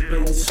heard you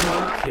been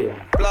smoking.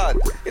 Blood,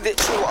 is it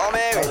true I'm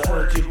hearing? I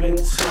heard you been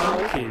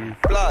smoking.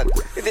 Blood,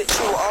 is it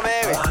true I'm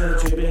hearing? I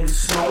heard you been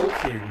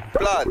smoking.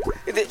 Blood,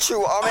 is it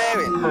true I'm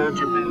hearing? I heard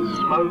you been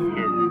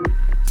smoking.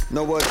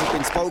 No words have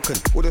been spoken.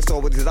 Would have saw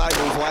with his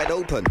eyeballs wide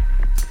open.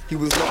 He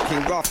was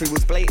looking rough, he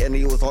was blatant,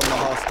 he was on the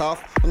hard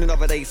stuff. On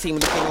another day, see him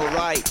looking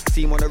alright.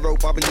 See him on the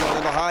road, bubbling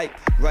on the hype.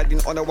 Riding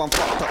on a one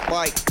fucked up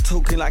bike.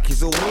 Talking like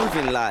he's all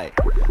moving like.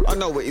 I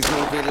know what he's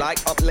moving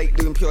like. Up late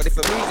doing pure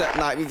different moves at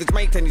night. With his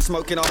mate and he's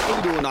smoking our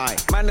food all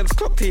night. Man, them's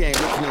clocked he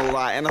ain't looking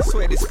alright. And I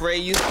swear this spray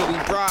used to be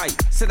bright.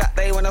 So that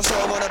day when I saw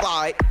him on a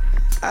bike,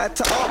 I had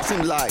to ask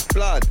him like,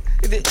 blood,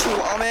 is it true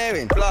what I'm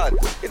hearing? Blood,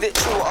 is it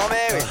true what I'm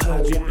hearing? I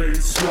heard you've been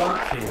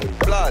smoking.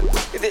 Blood,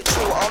 is it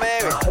true what I'm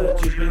hearing? I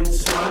heard you've been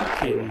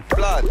smoking.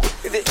 Blood,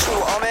 is it true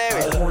what I'm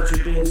hearing? I heard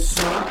you've been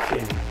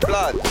smoking.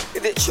 Blood,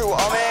 is it true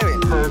what I'm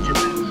hearing? I heard you've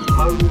been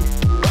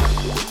smoking.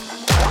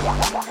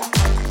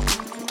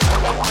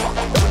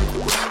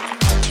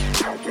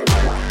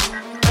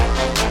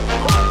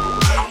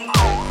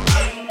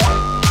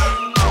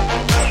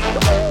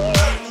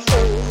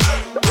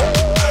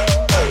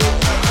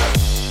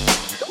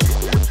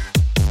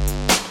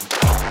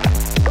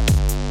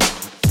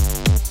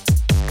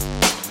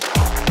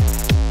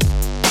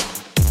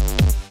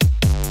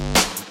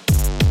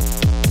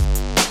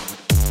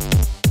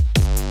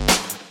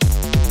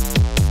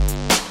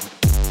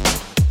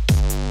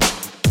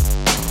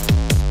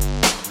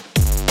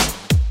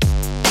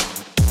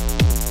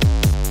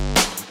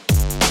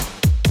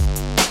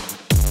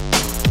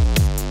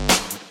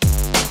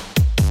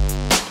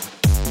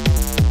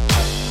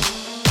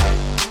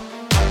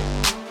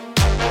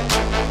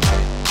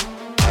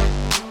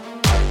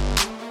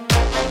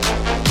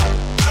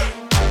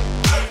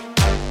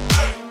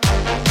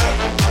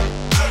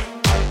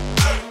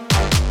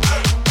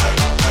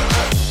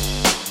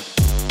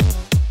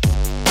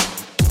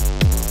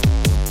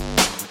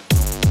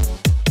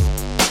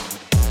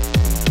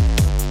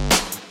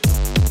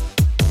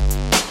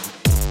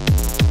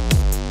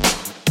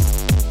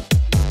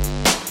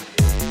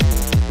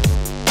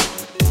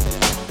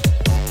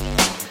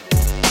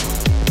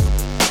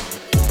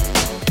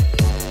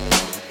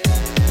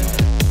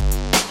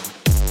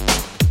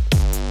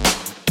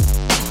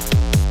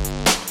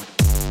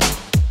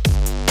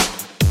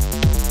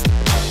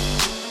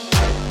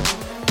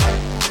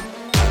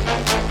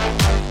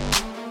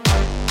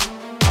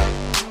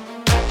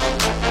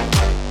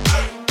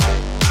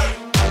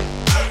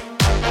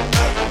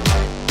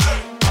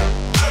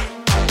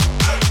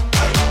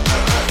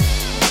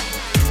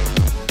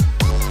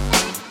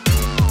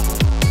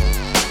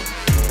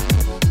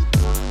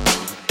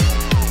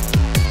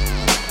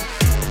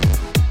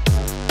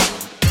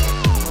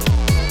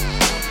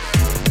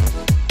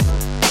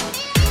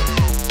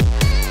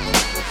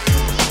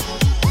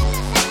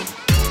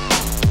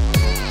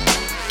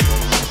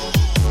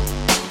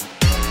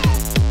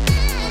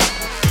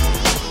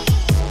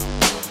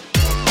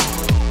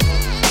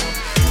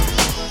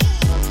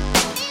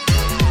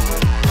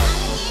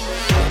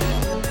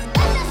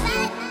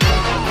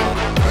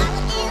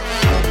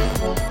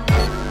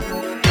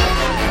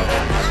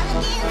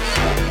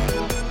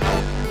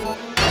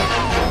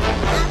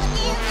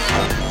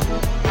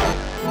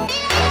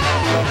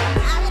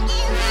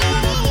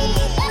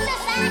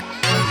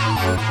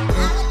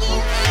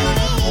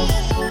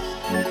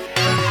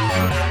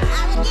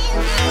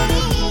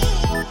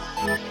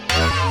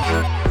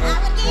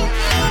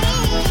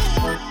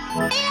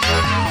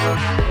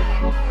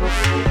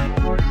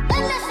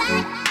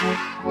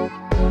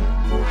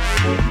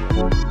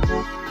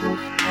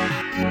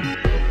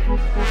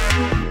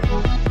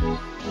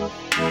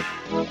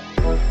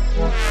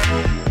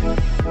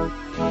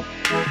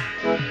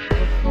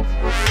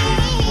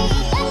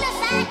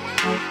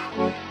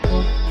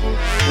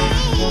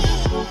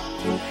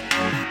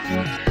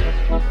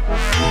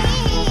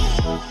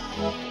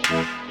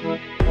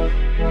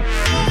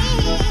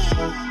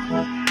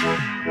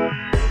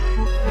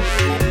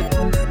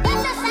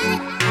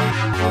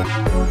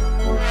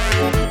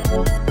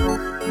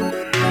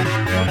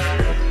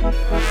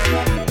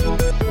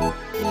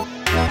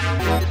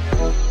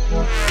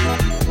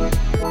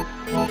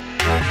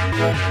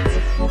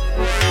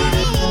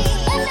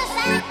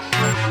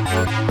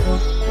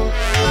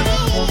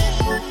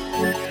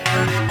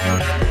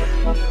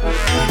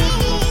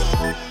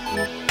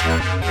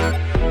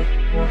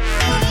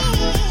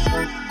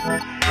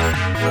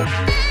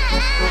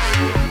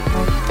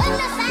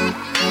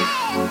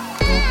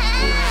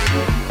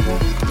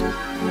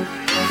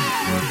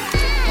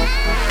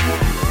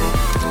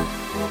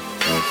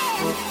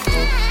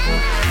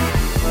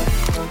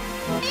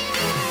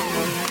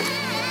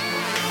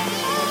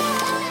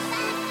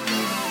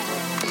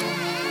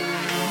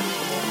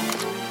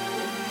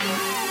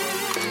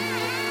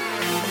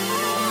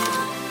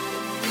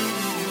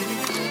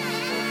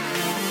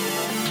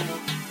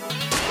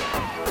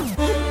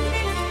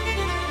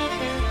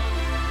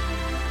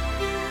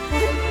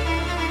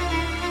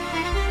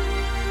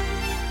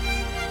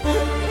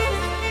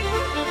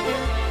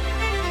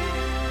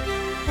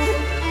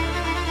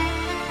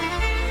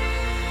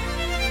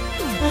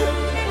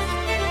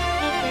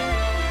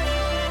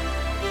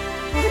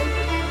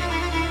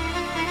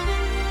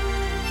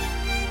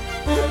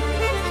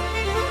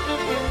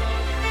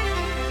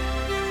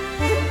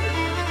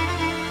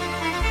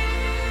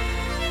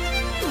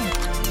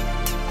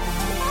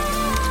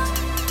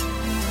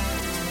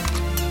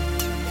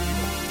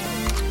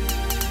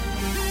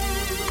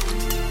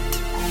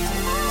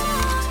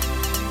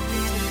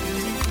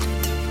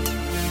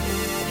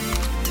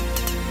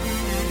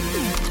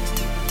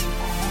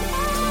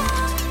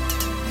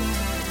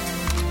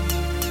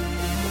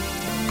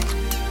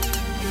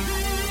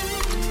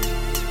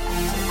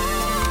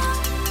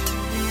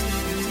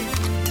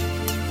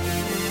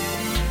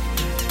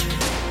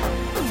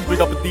 Big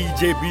up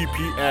DJ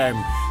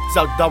BPM.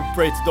 Zag Dub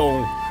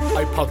Breakdown.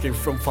 I packing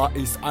from Far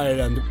East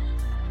Island.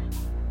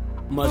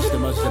 マジで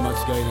間違いない。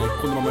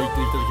このまま行っ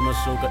ていただきま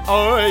しょうか。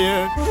Oh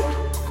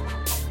yeah.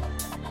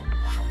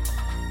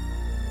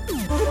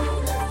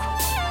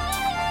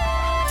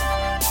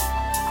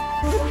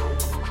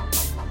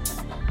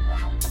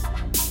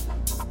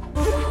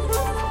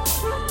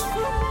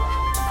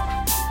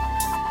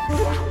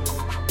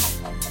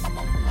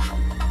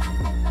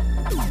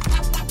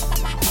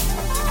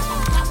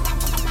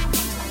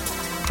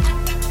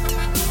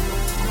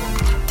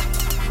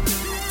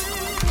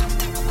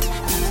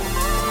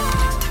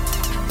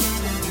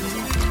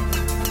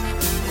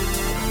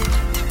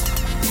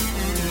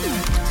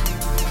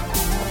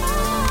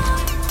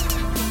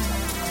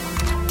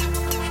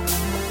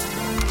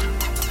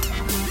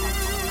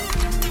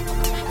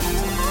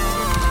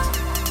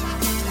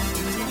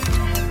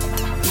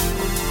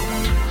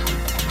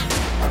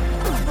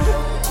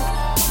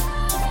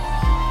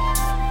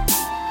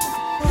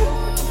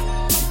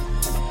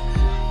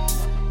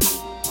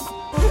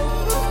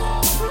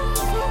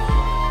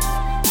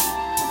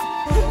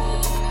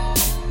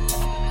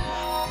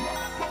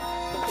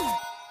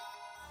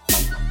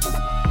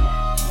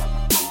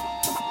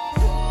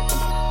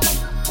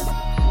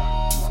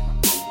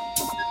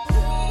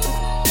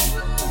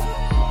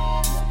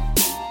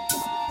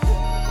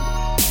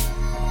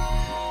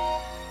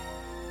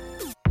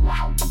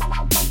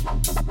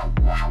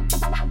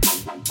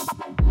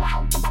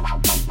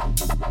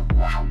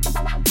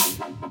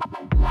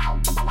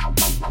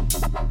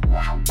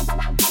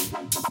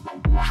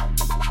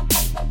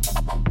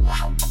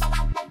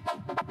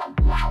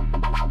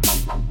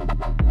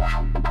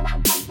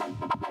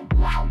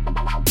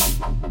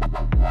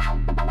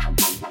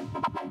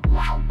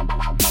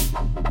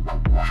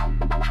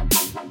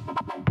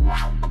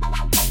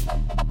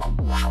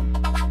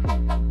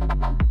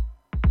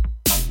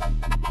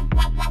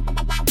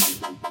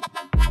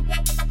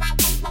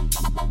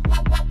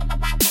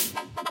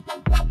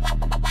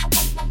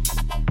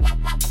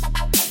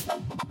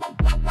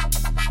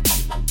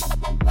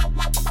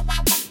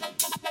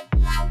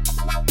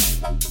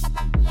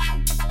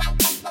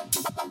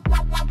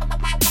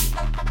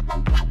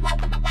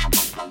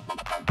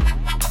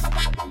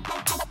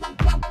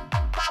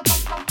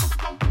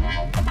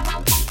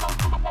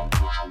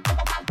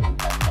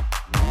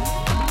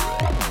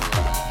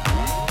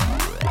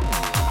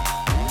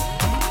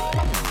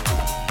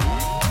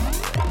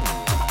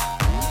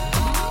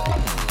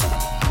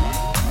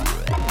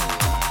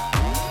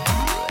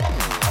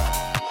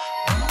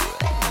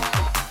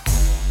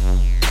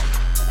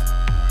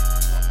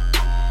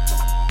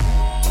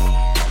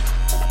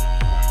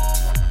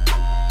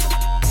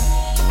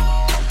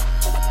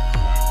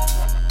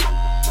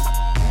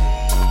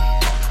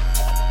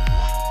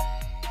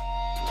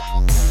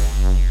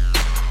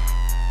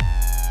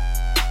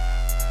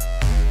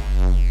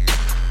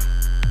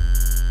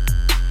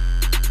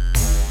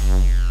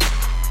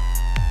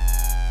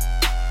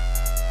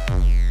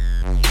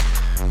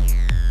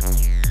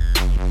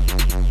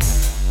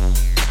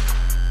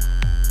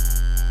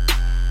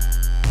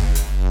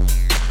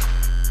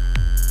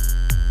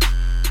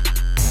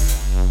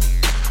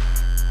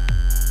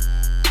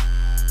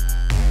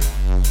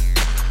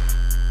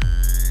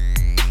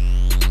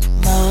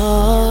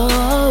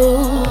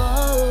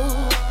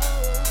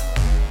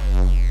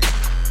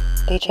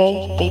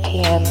 DJ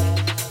BPM.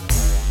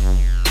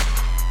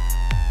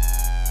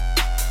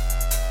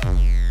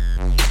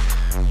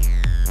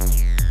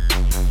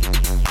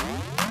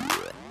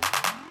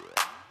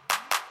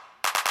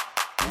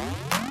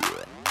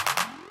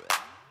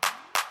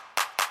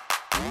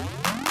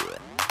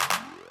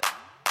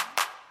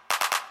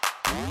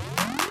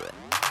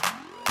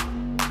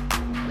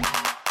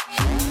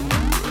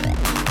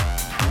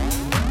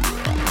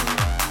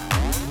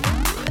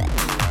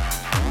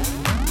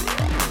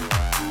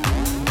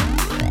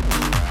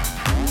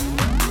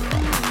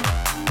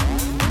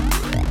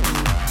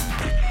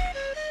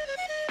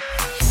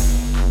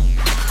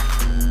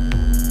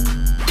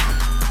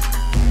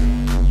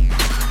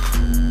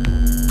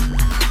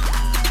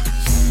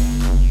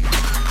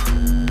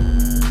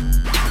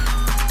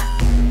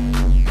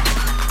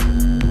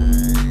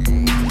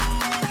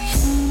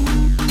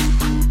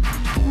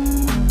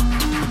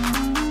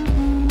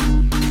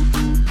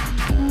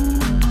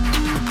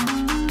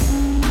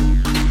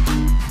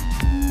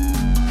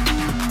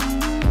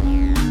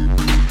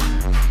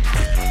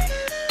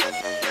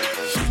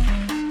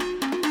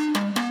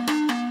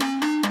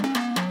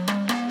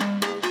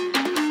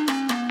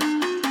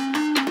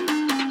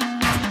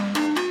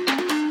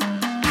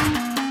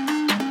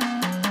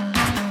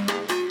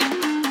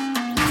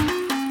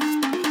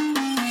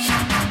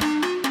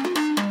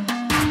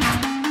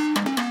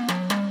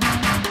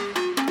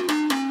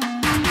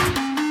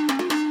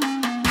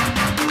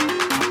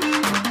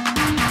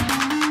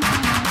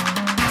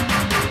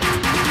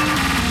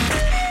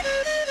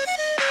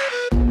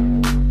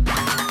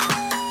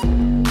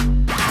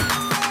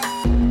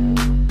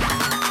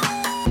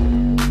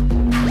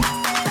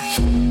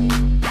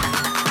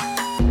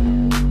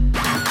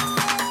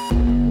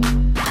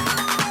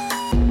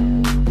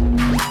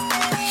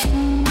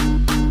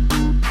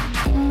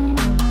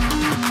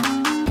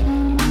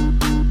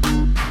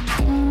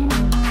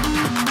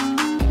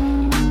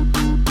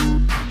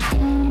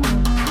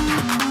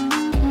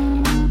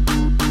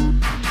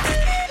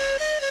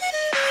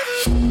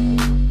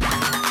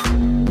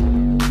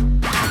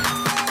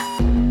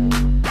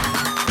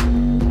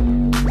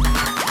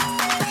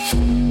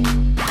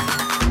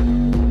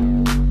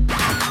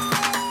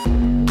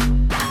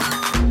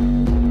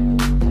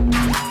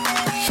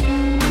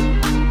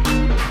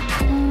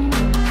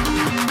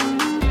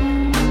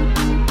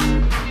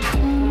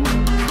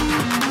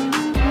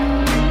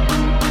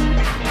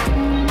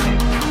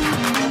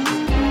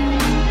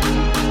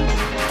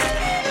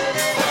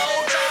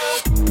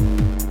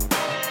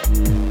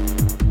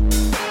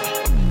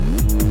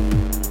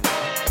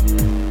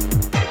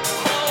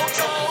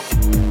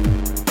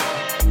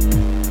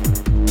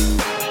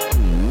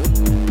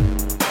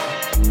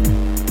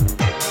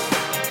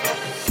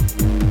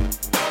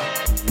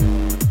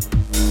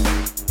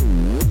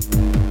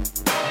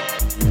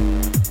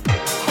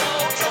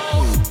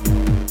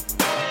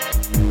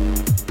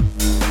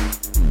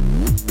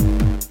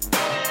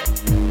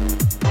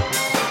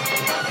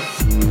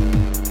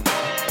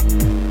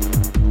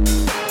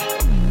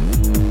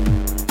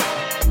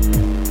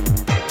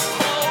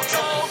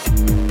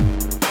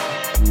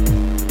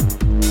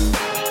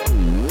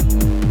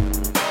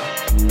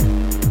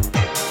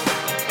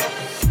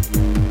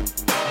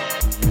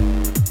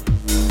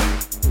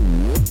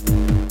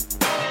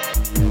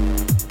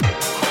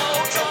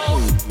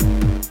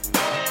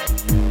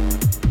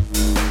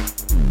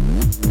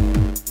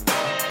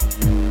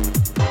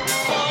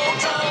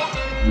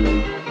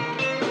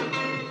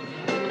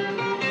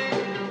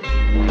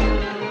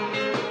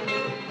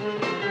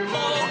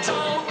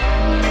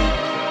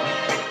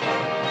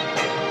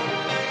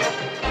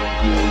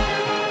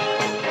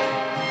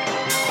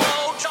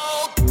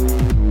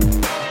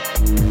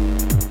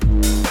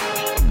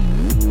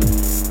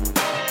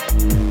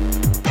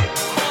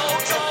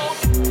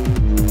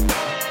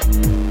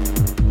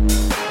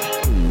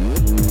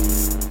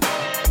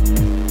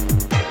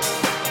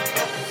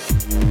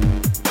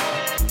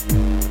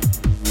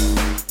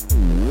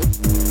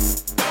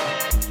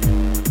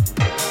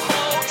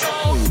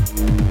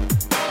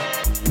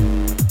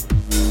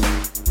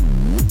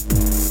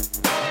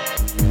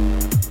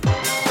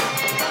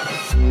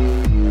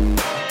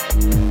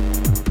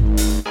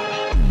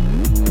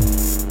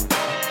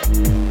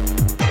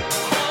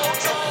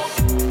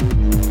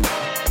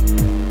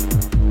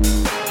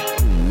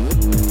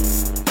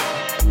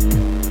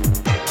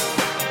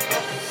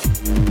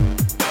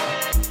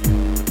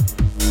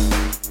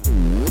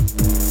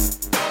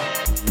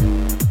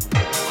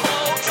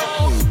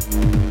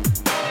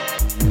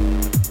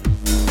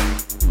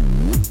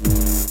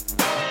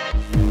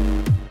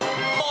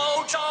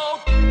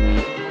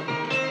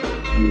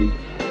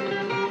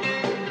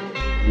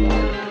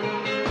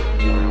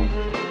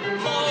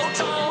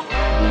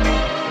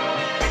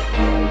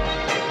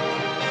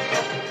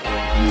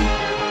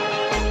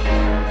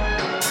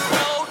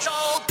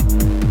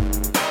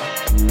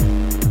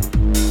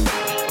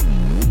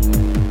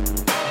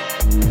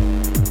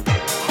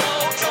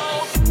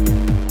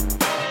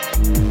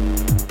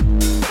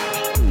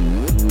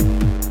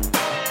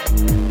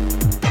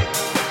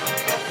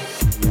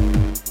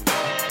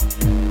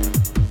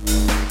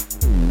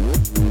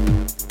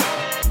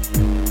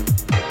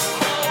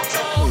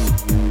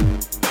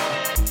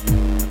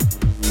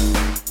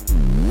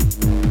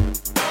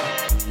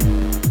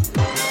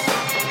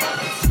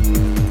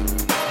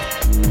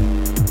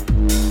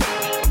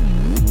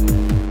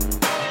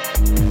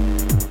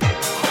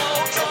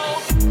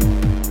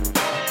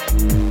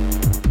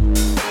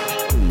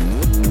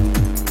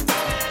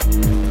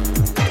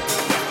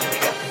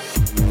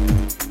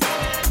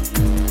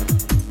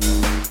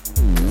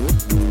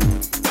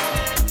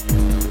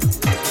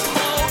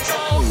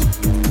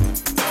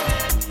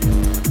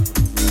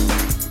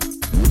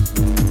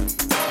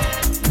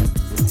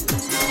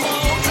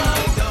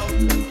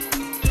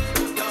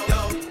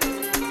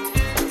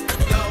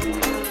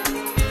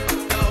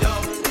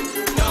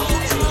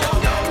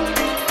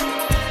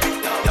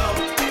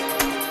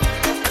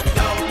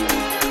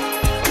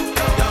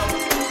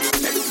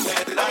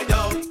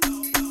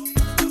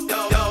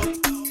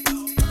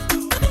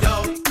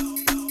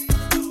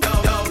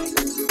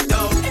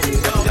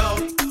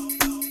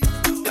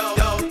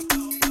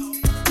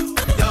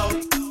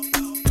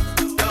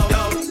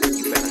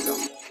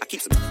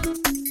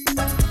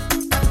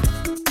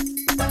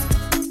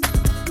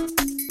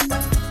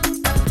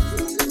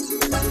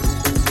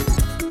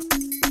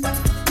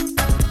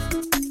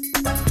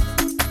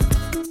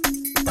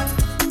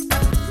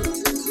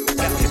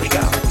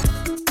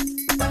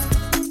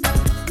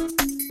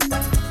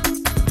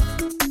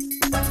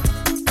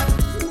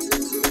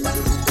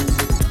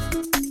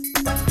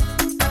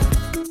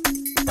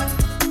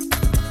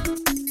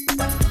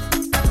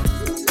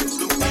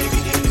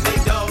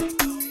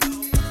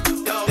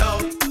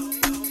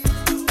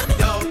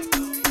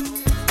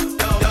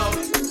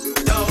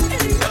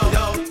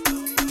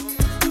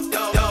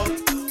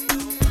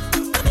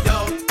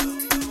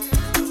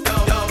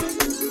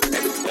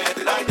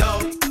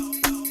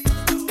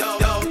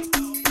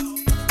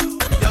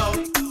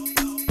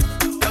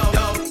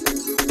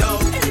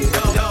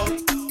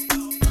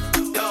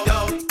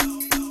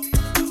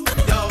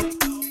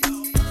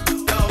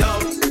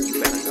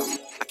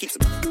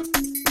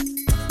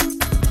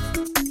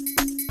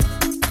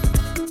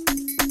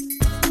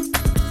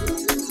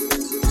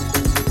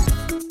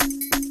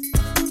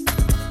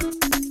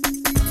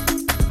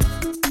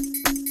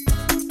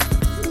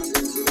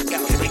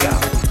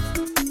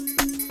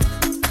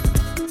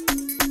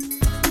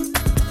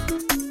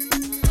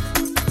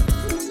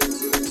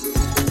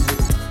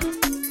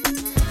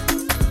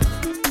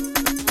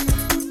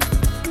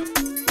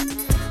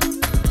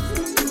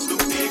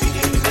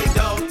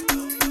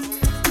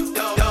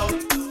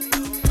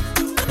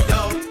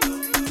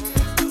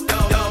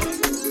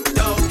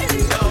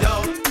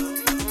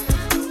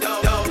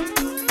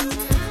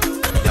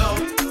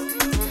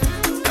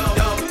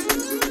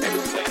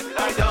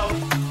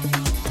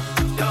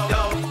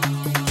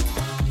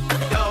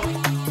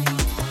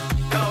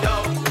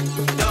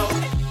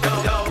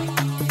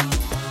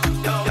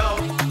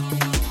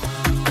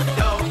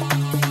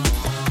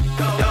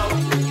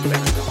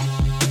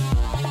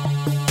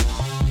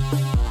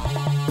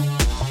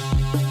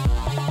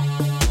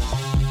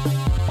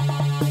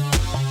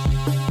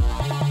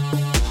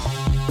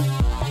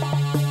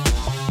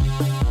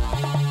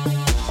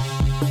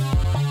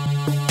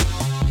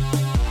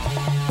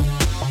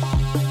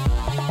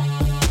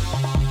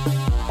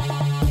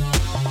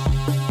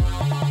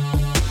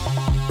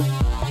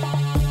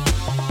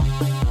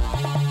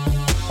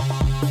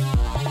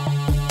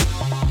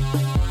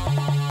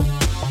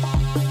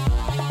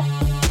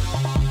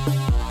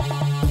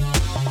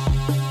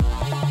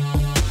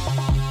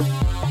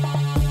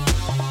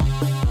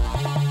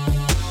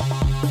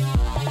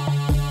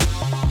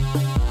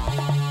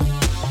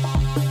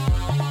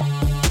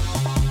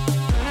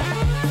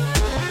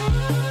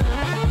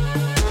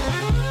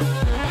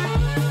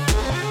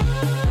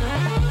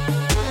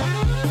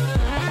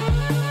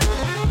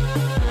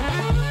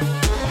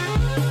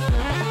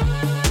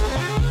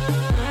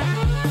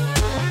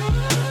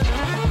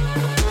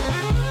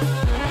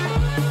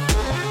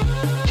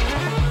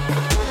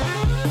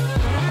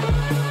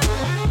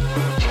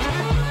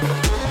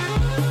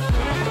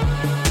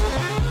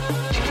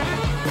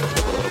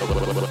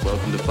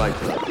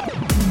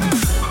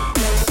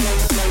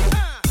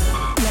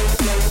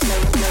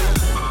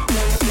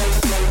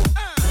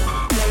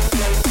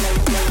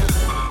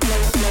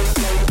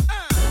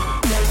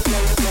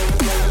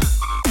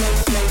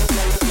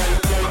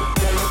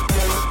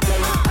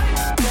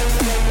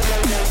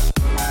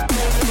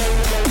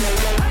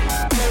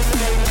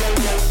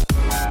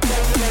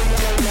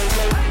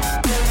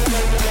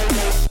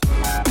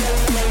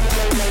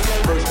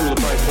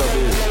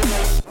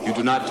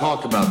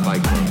 talk about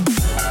Fight Club.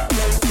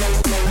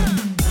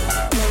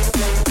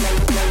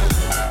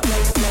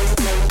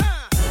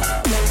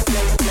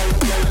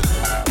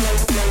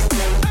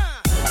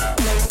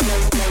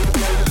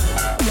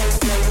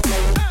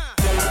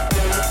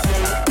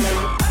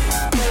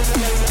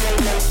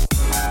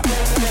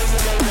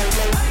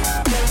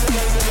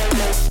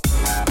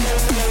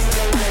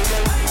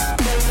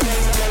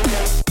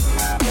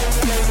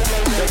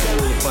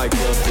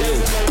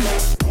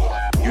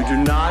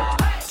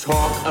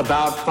 Talk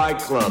about Fight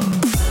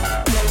Club.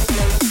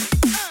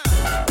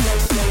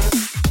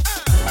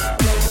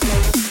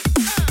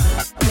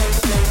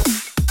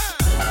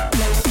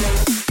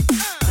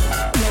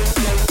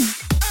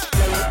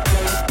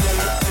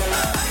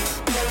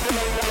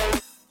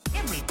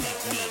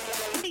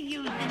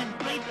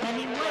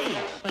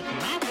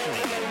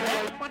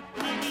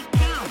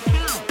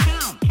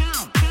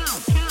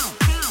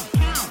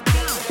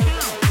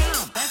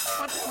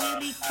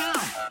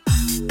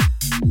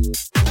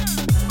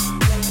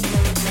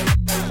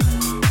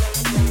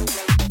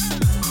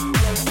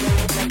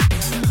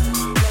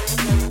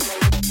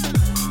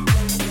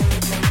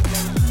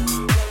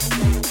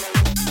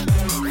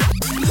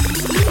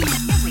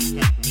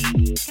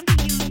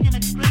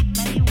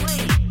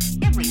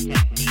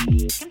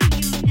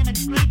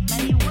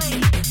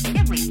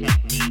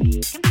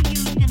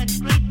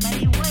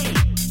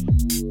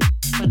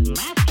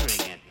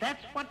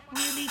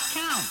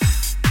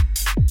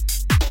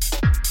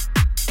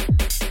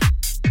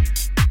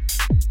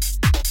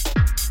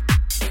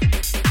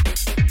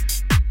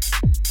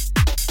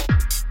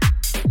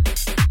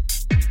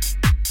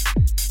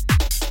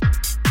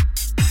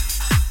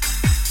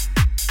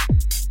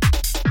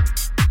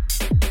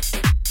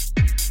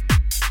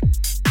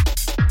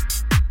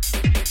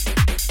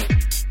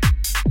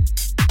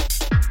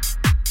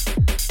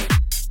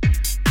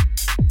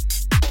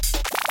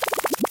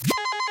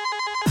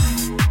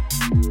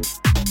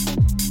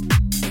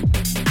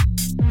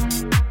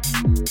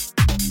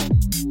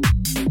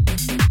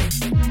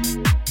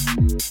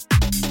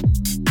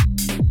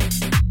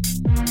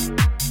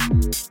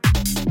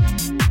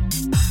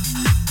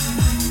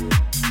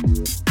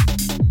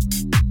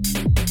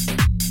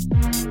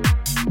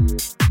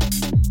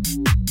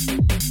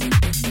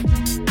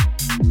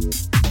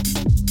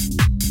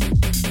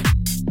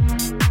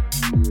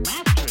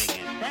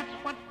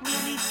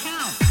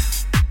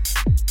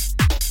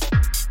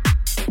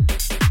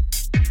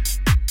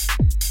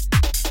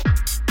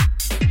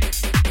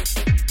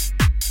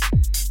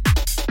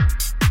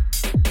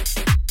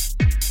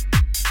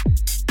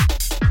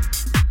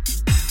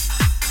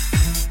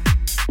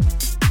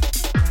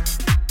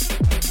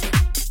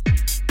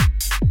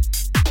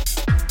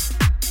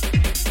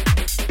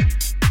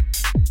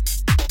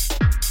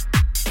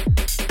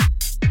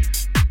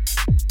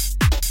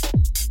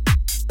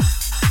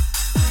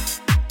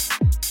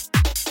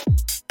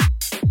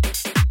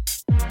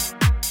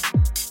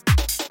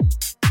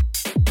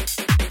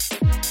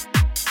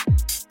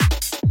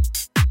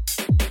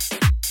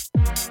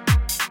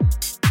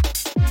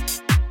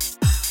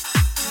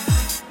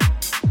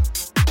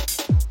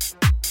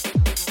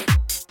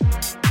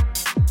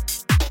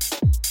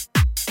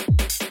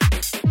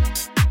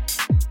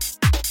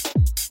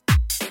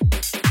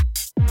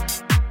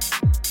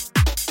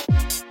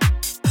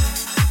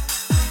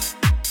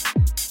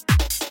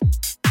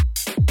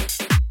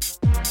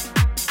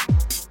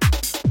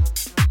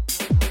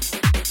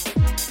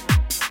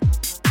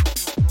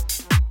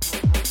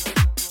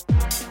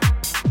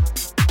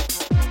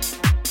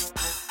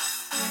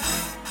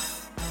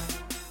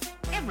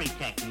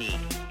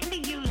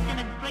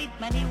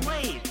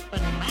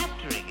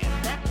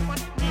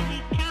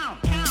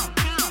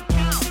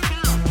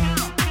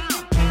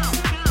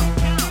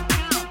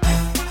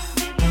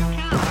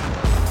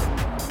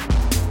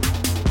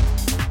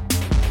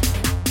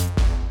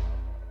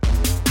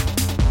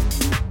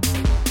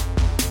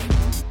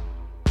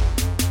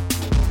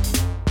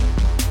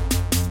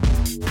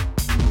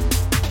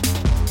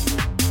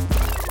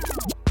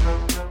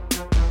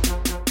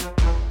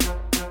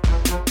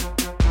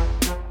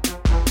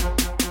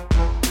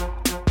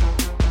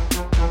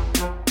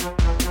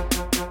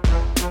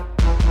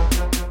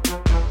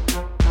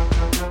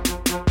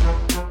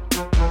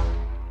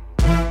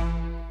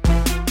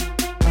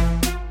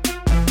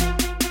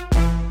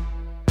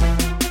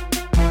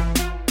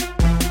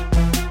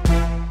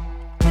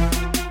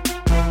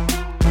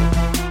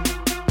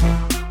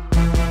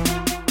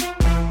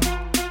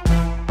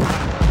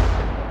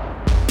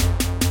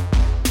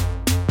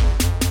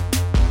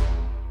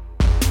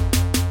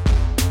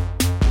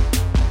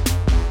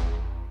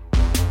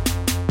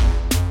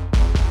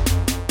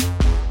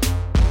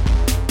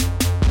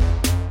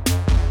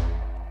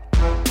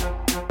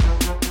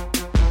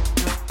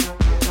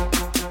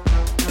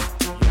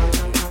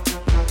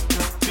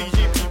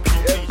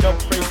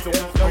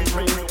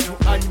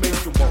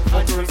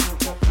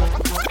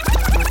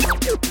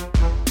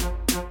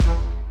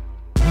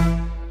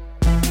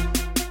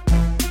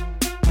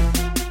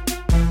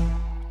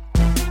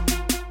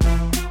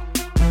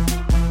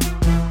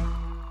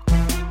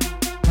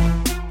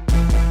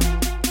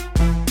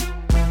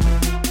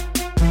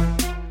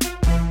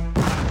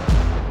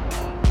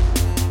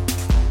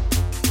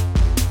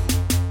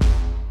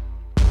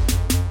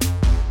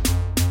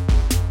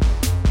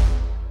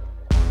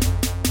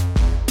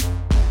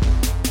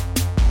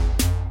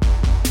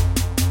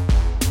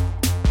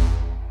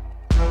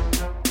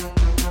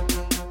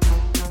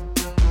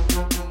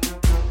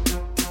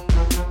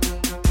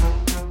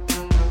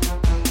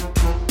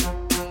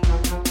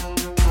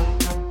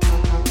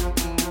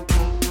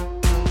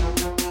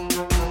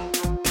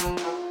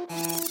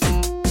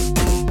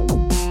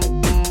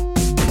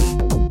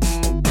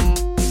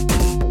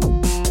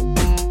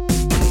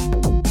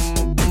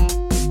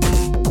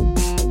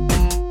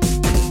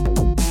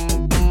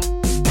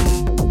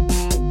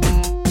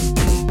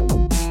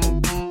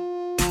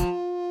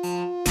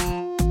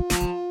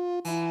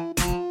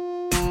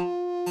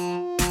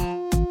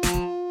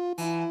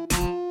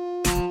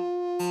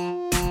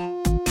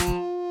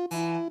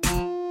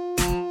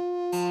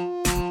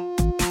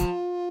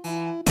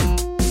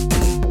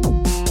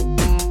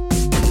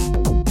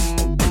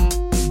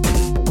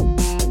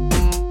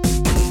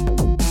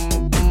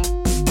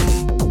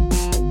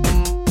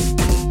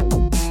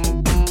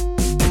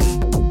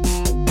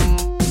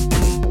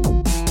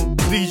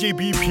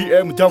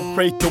 BPM, Dub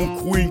Breakdown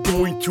Queen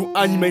going to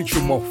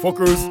animation,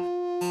 motherfuckers.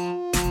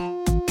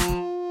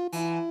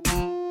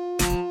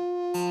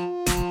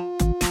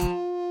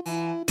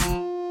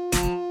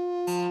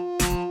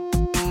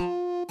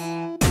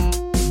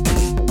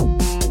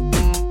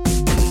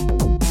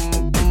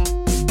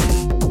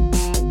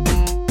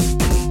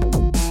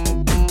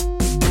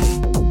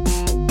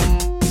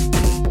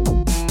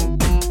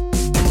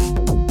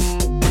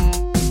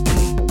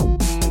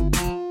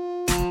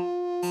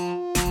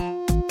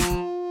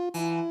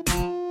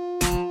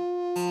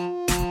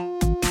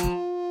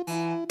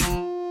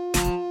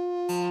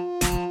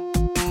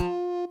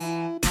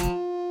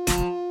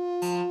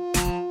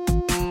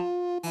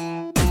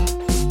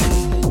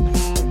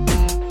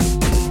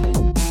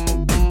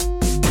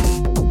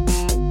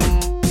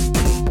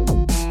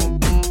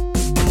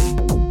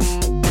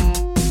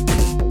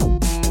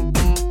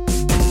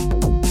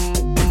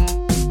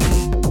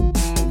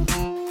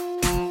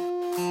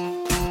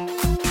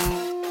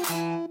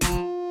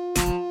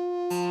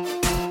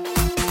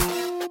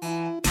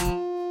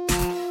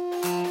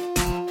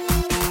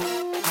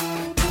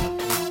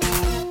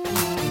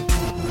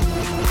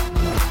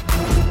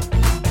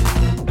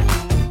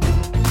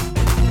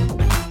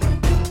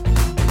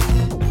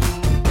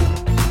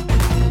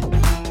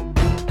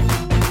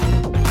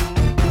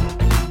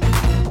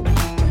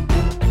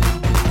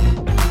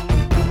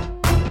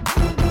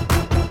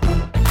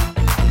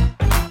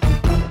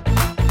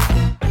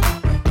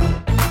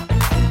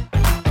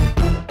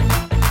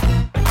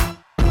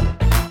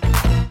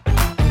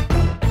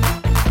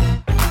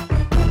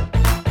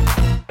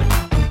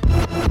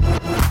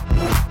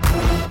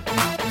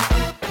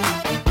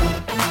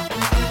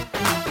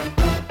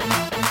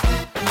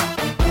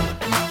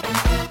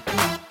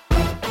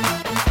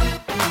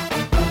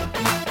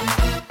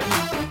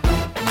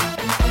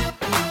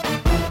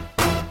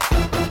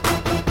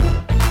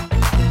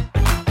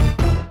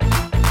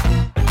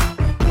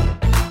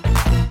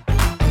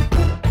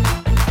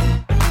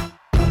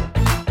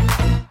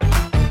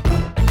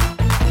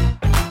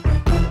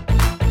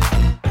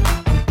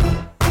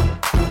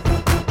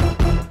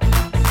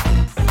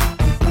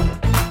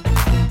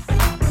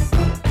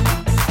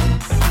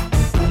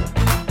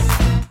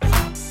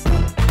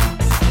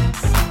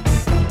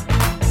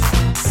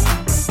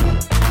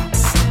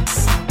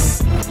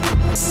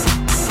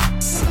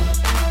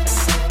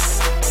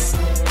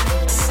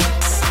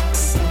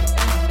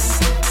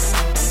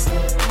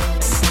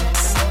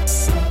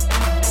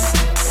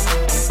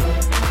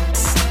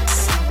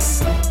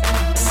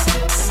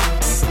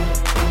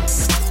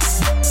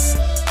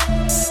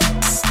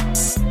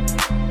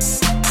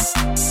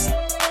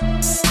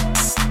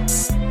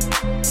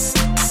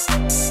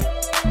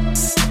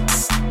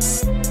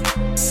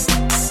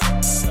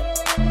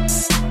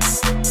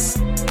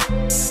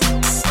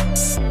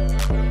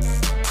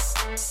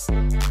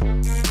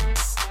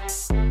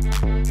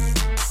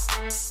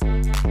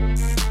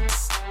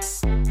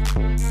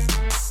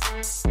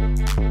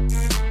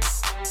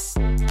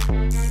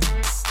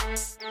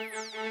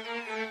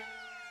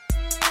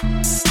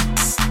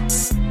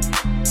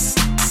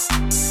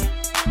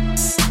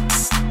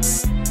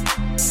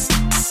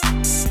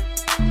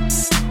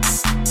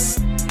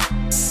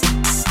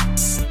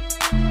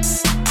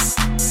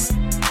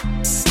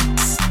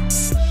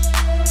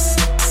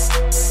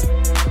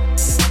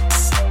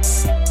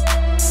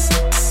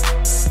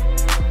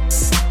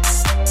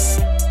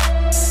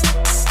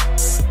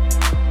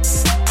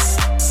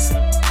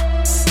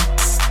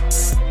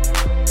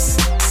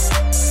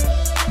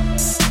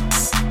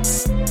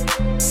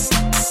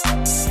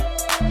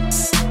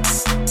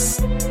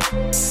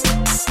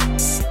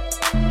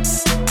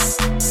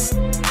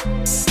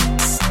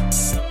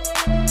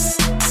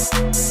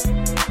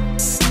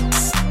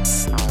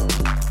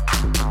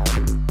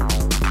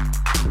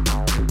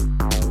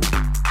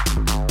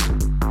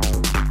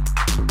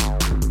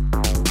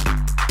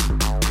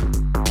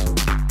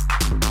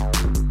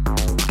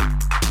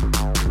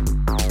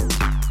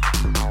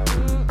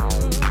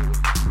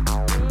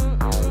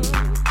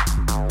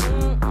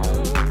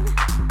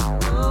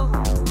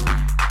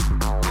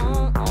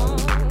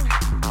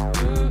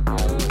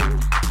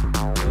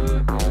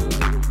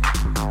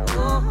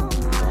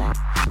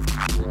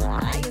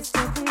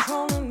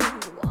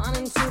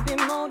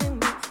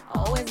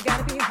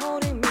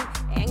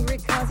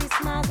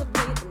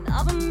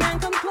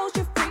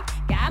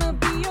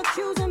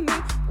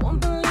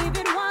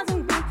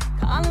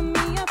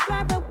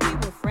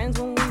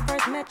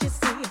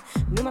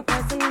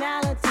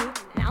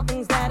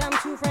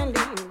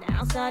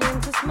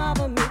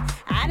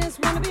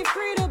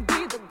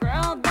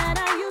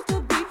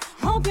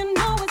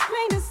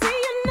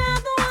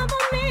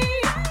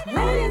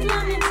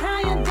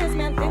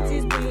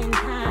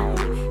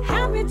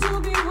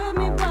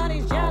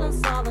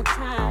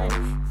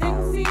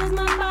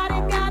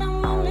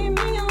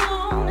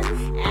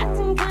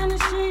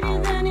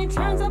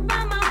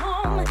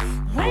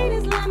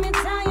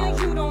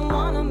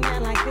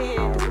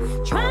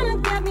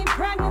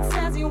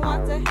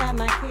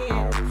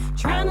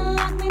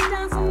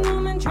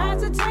 Trying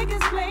to take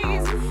his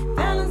place.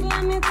 Fellas,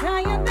 let me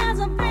tell you, there's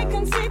a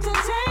vacancy to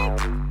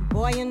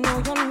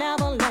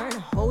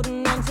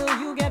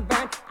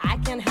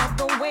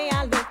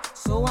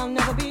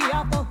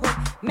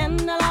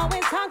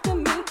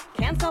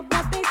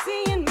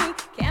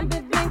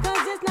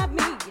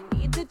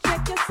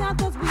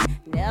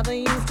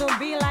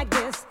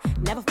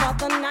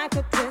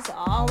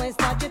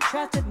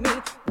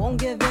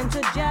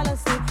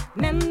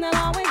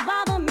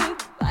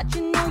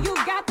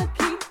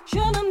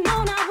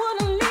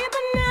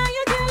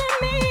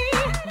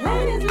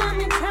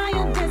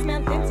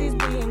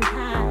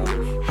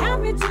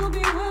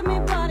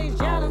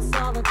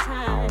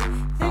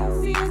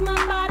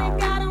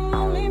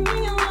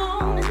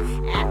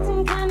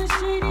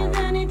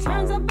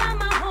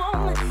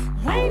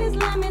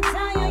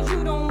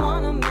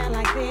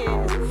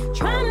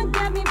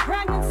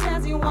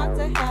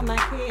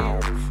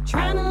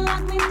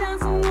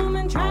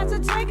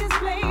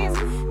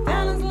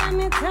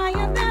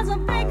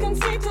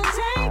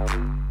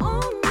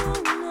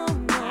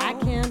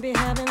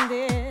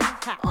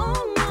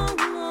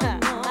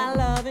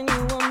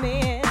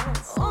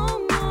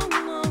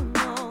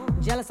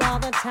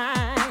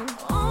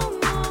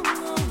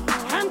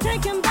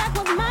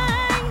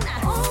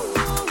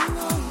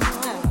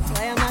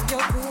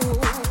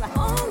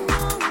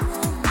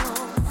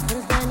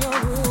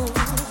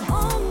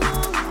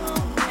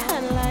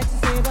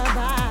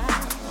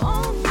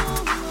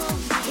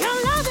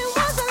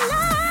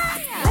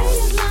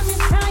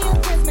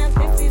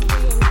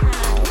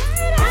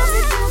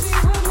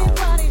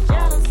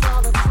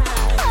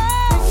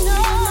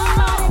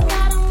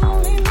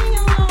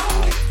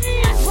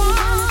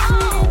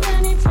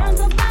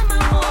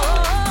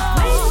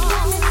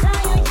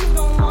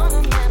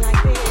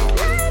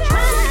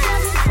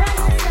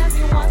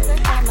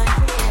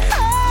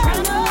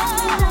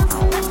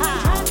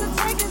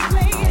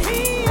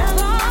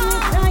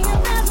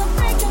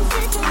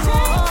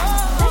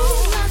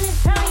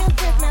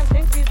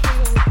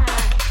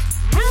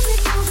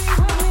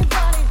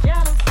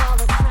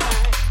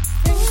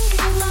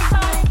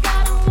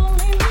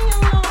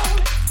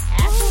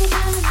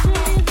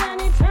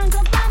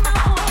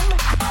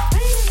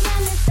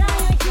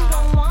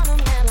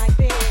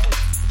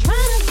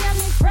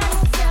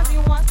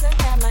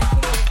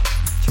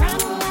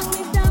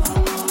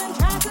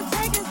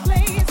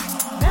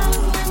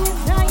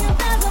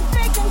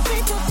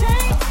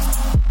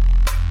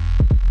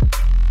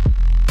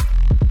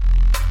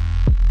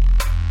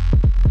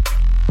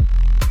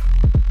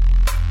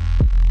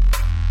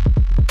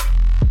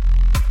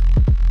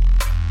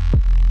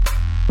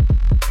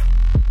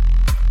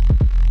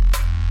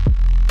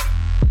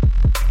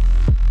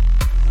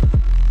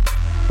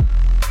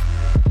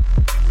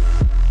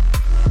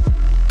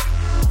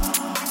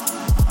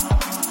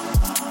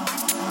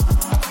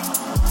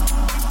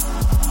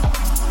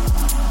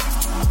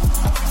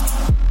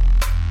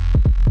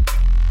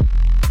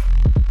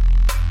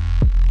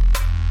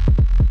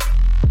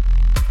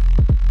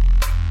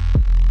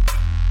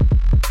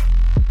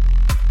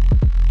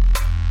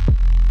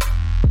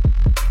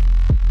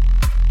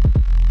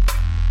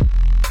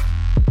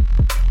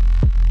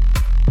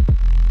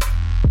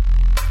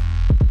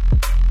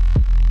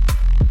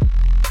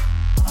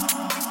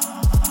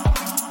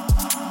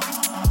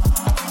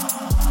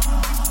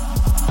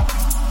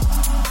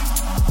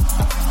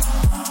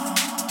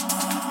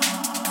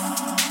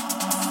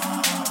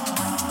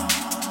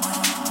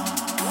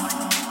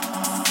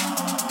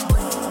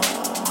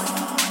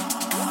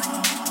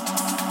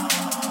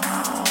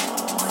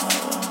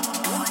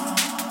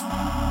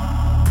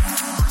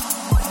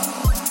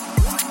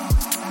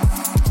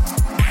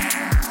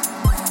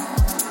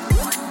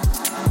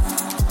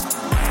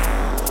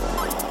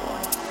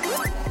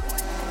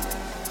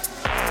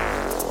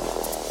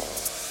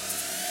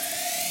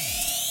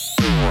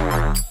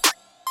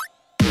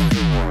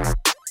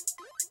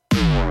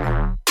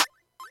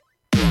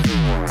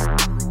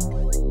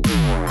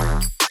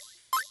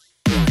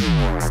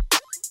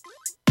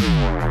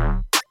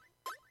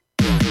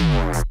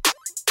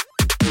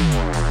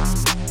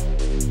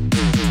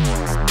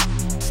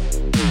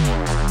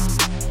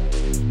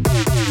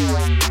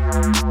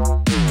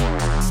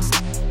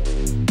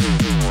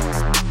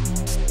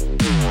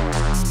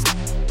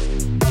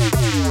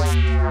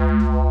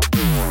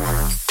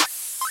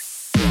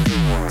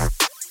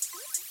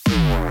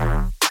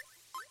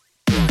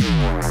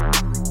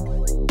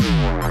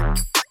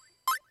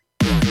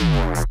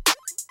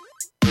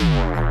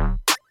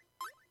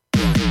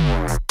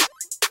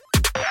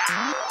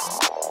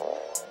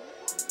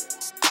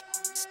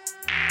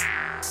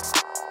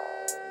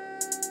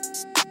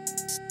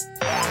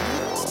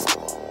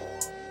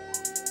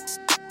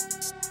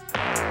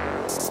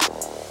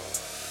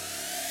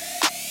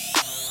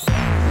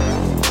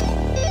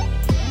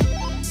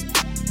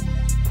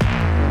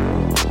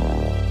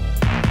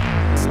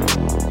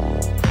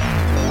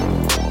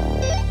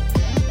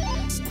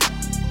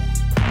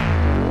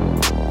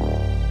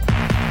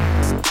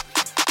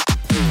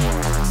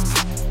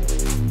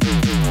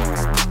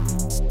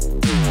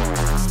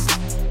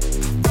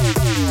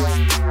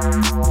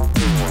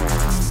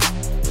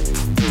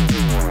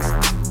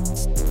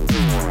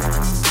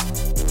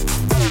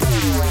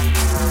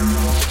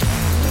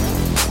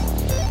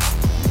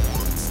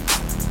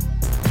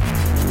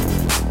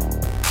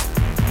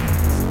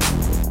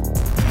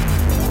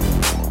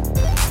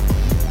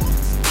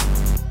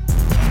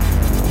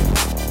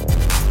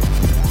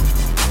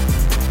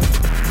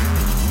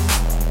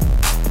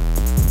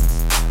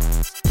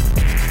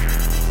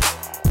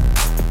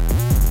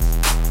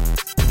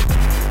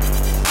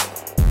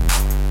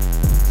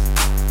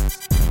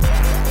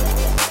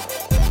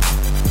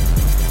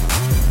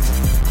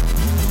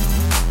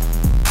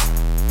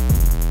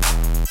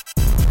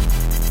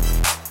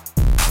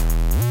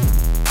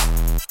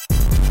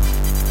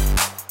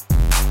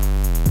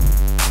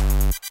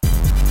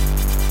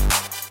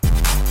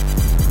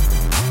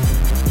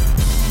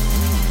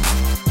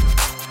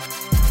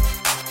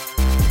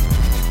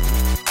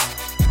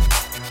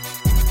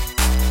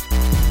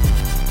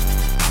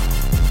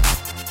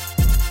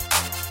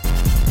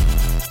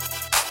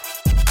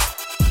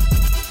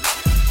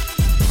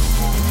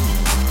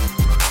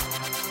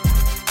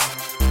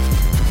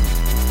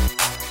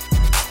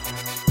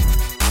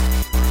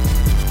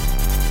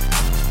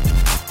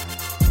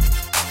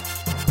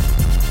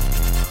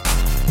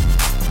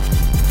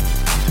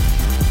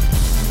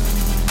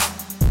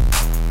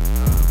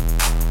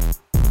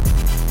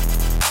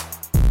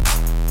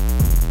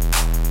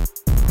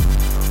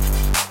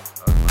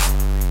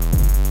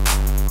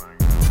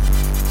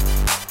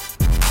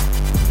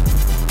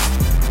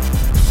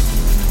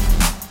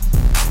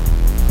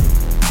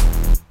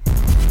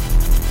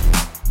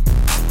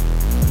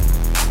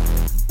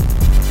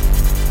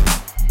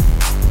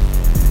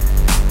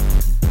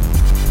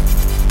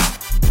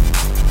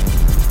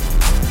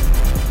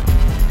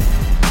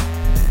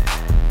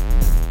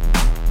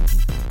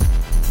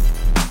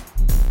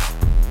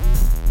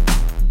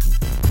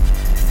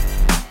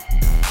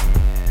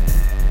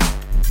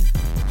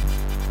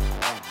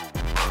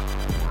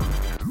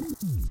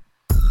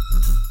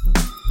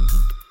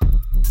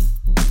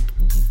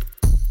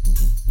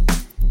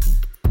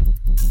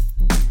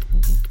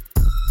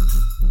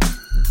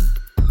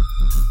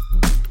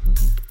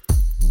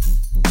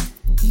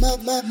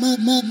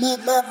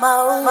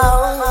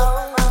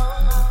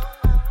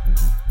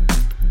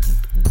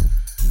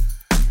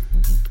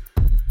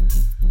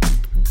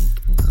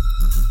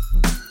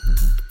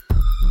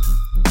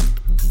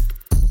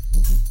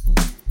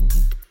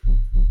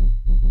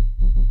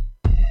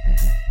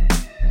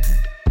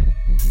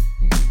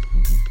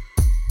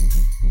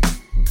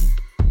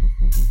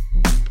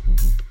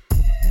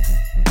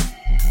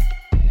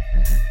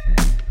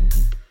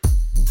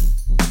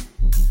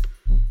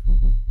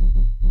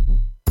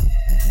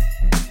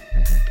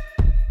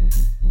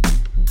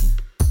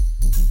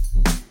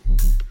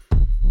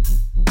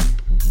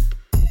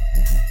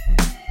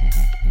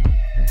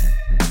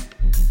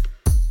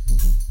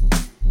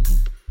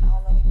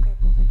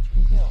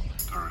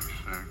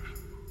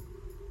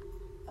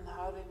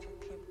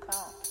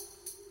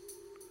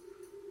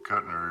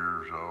cutting their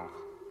ears off.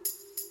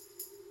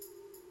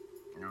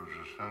 It was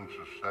a sense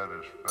of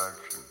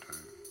satisfaction to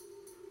you.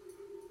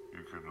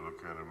 You could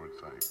look at them and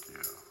think,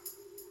 yeah,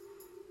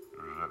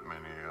 there's that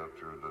many out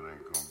there that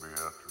ain't gonna be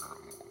out there no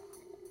more.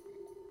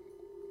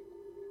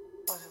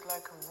 Was it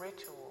like a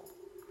ritual?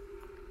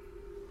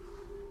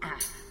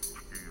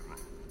 Excuse me.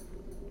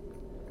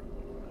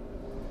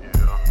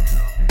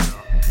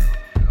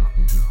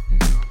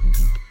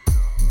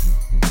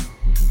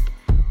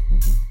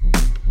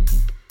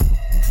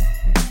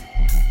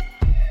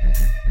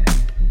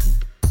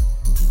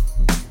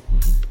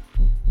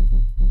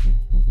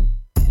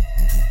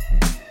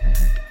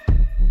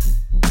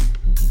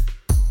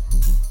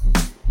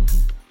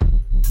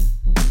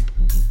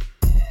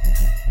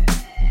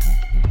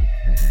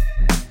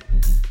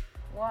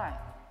 Why?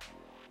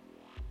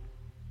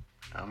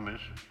 I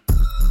miss it.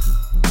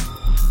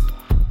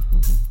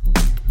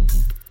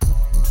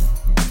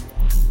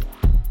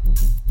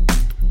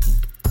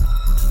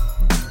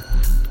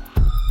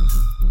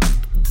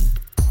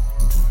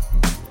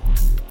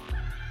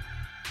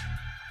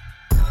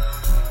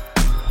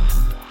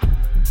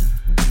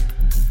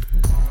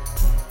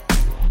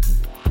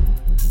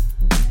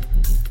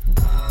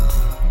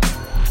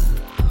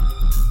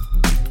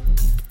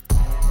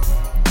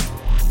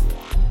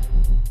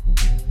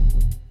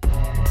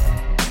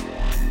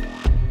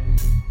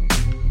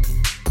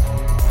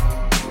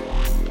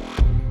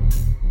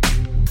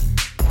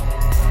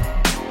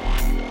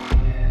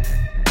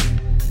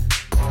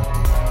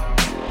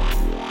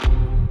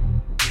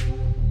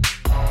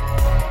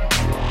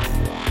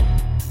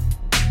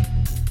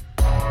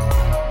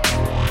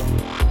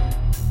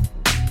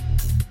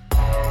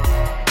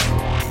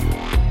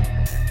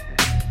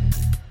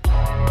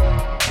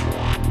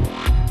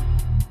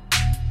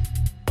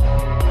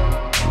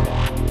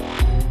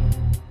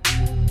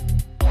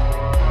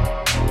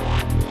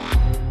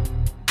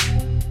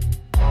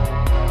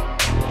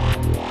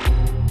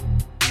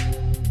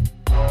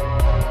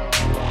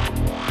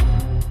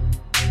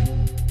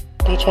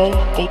 DJ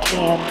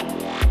BTM.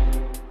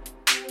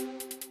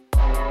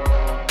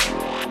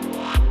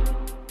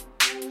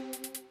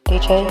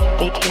 DJ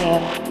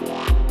BTM.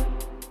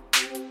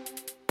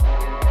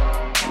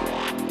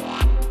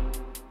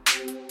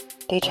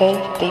 DJ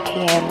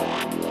BTM.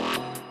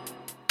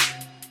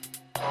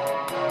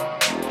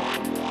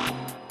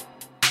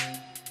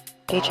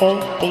 DJ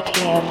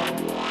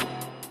BTM.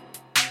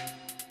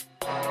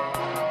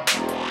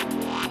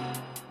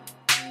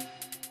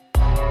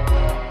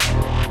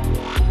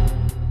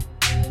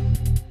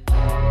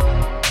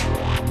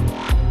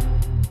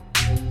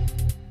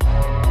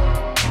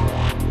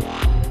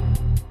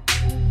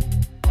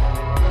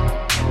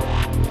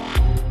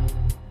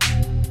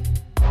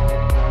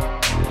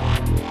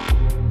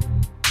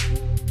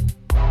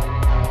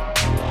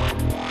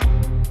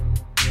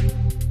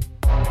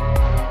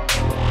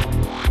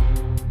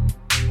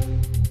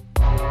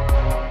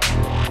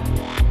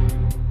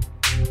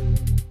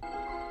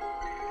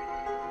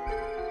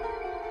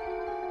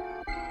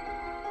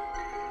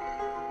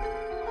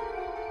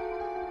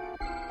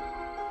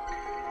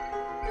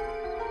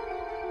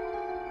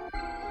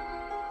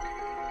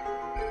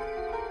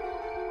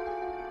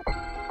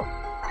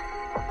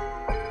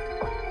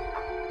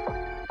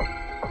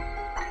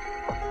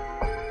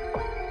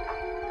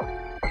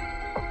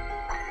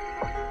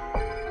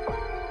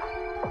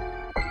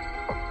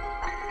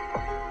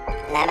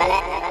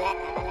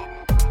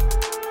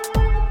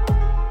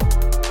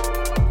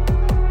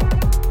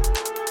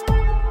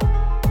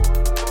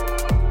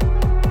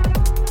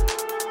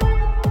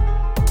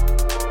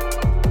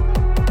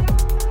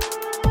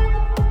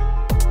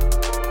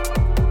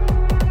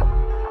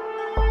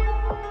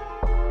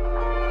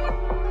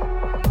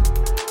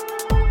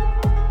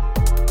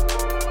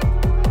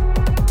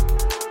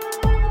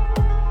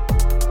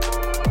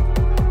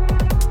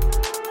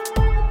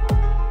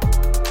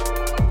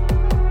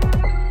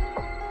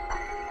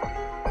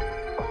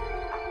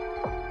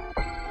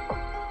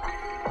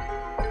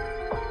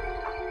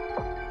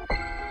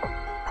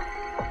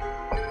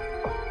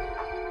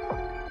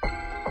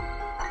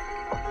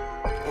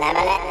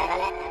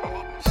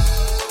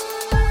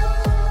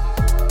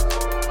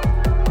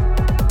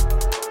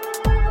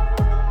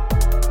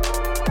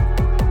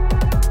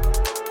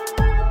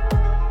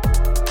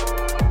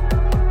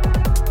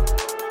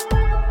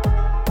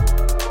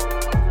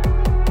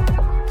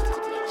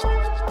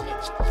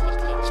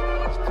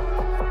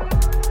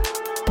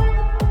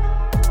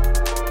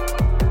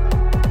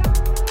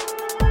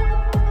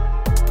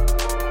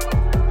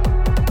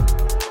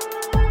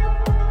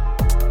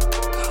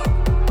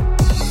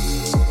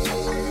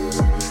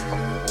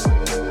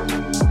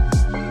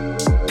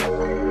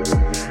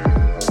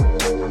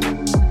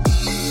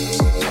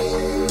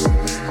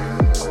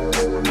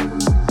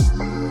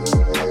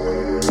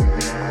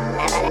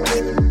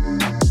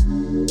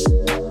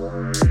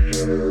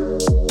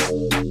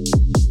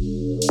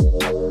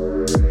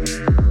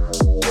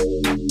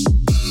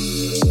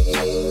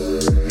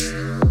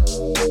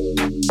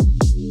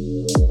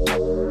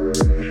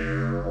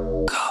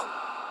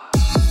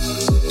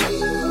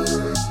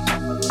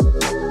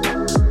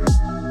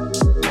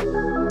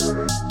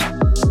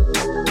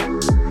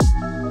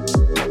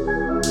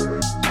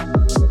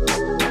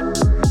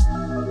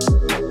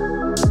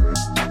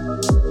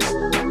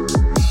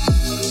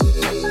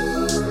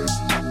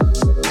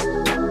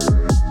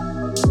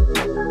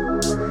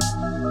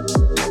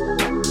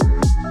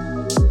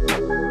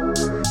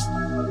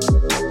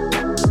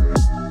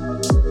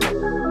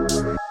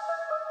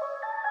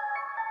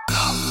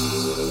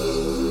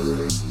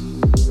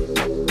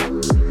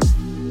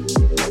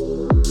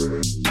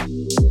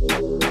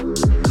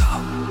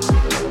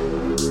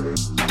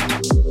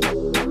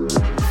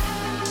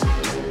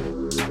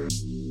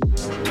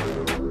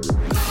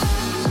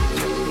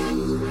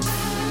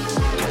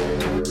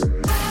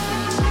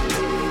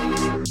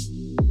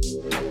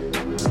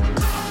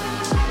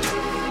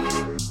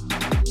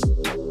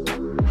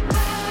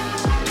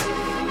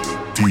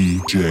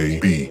 DJ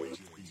B.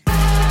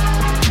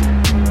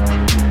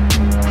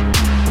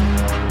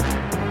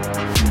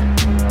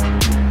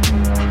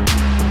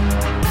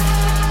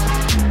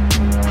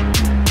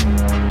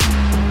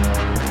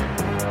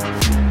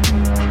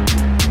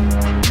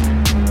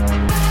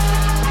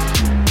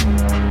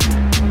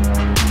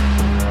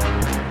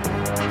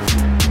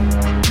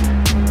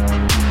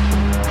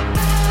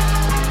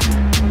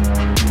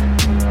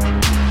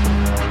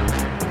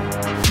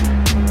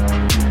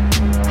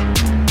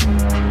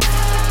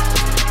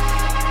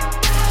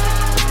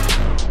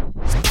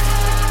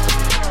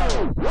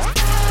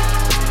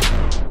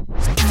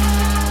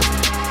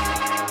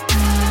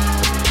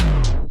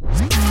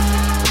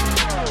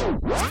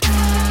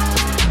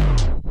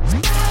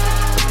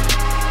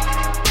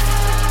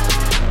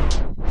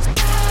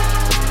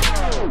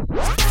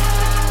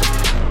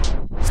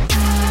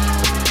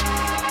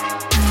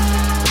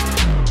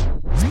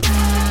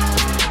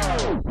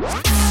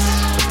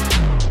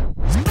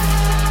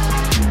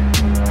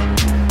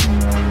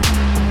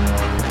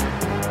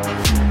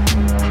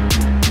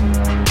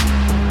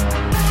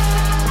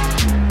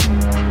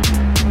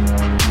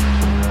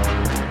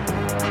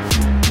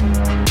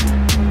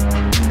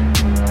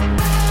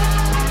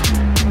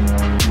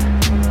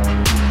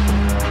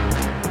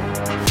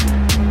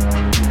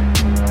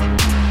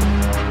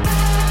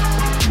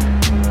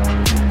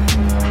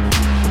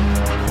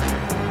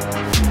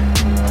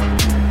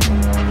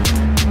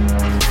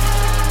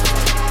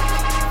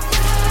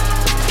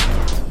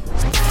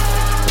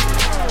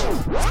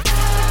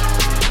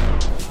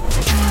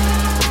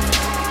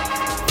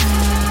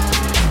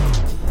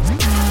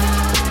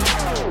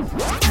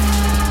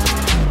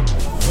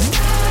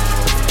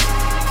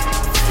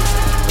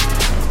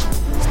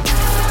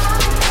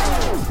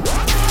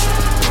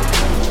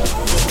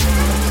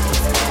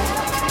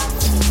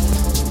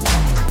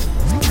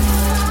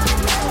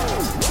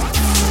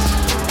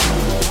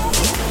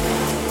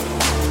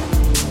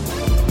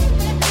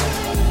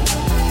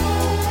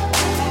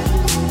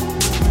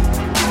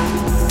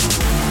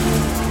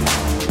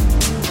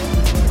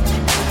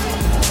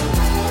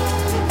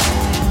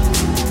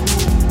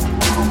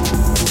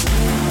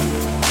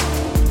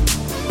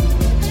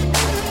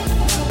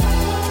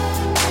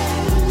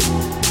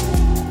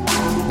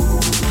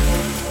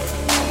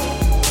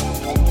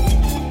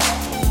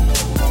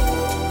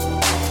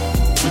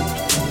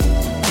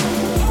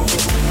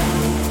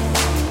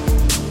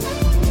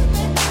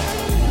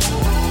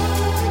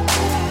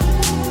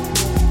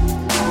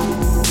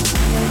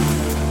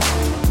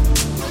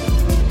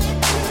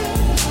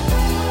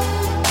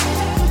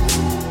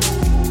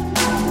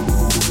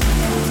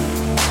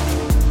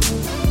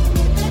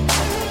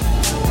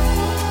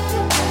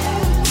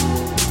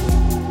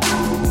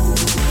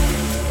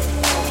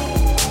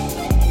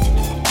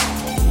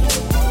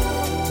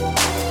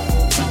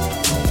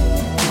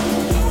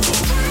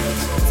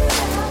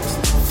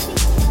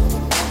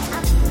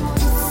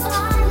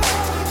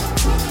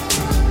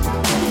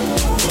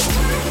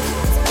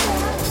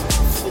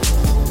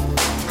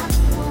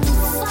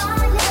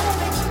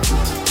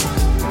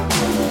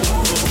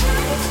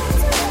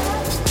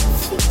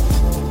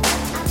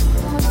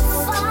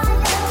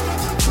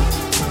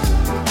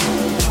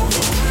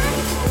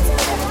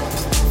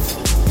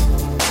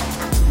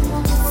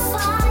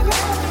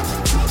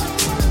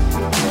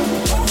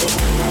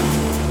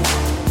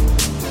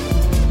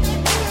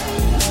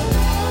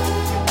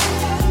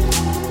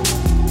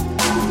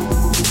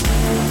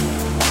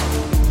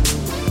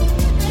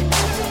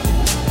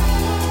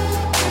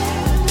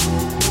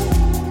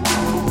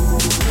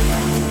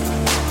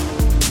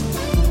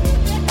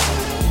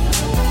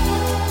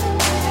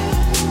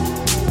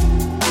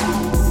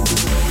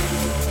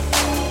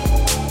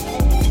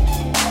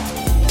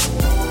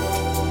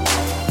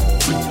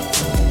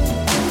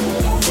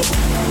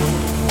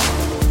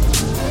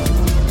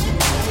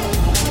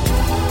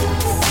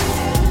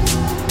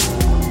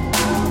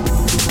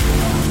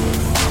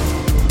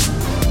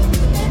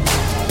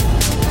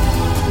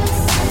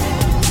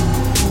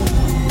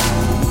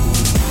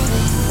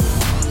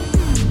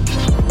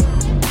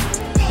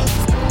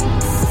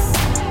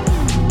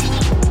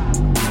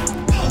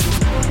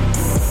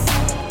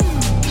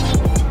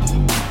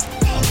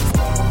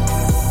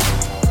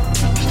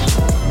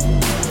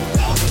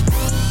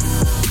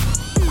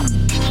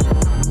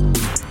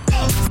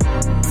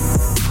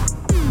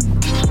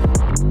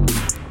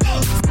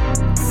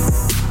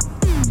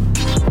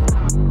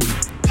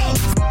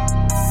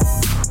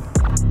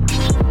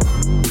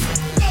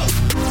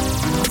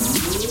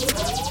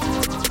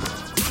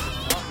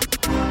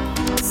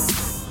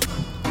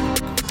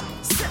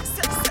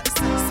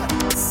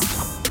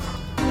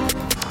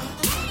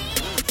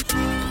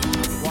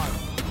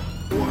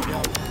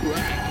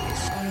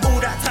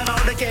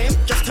 game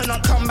just to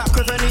not come back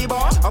with a knee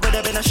bar. I would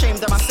have been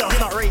ashamed of myself,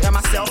 not rating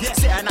myself.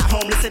 Sitting at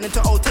home listening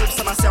to old tapes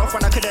of myself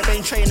when I could have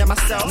been training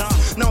myself.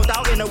 No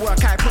doubt in the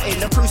work I put in,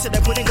 the proofs of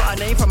the pudding got a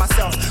name for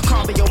myself.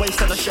 Can't be a waste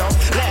of the shelf.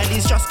 Letting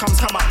these just comes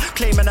come up,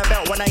 claiming a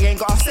belt when I ain't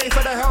got a say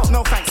for the help.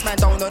 No thanks, man,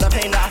 don't know the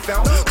pain that I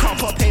felt. Can't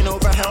put pain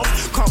over health,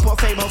 can't put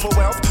fame over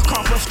wealth,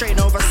 can't put strain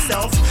over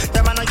self.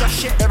 The man are just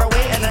shit, they're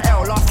waiting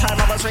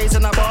was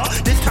raising a bar,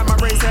 this time I'm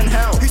raising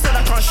hell. Who said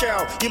I can't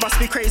shell? You must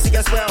be crazy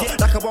as well.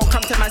 Like I won't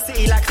come to my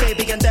city like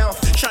Fabi and Delph.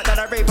 Shut that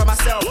I rave by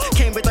myself.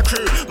 Came with the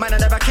crew, man I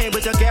never came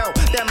with your girl.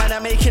 Them man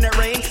are making it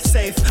rain,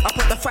 safe. I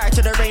put the fire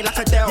to the rain like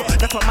Adele.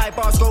 That's what my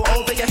bars go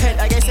over your head.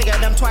 I guess I get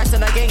them twice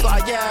and I ain't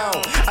gotta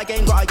yell. I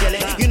ain't gotta yell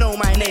it, you know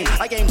my name.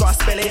 I ain't gotta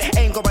spell it,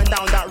 ain't going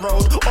down that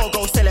road. Or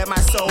go sell it my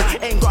soul,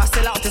 ain't gotta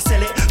sell out to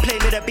sell it. Play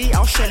me the beat,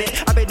 I'll shell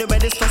it. I've been doing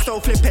this for so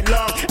flipping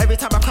long. Every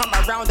time I come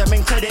around, I'm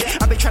in credit.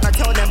 I've been trying to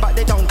tell them, but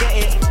they don't get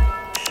it.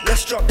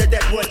 Let's drop the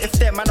dead wood. If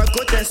them man are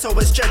good, then so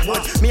is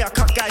Jedwood. Me, I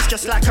cut guys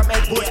just like I'm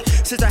Ed Wood.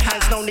 Scissor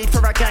hands, no need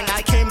for a gang.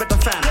 I came with the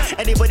fam.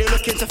 Anybody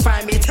looking to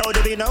find me, tell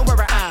them you know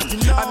where I am.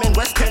 I'm in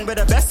West End with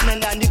the best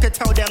men, and you can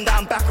tell them that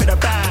I'm back with a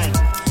bang.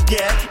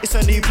 Yeah, it's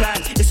a new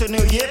plan. It's a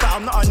new year, but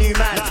I'm not a new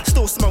man.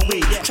 Still smoke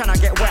weed, tryna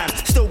get wham.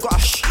 Still got a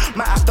shh,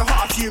 might have to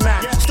hurt a few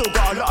man. Still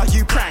got a lot of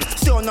you prank.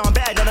 Still know I'm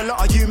better than a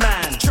lot of you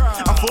man.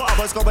 I thought I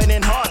was going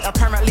in hard,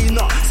 apparently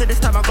not. So this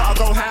time I gotta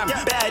go ham.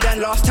 Better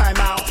than last time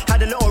out.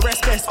 Had a little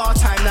rest, but it's our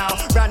time now.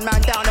 Ran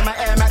man down in my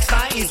Air Max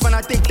 90s. When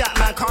I dig that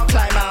man can't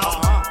climb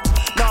out.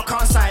 No, I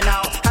can't sign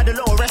out. Had a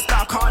little rest, but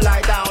I can't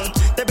lie down.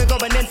 They've been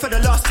going in for the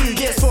last 2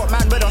 years. Thought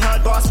man would have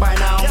heard bars by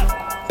now.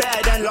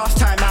 Better than last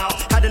time out.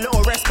 Had a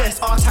little rest, but it's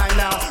our time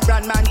now.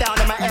 Ran man down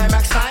in my Air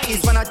Max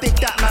 90s. When I dig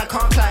that man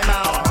can't climb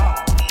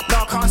out.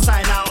 No, I can't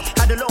sign out.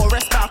 Had a little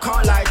rest, but I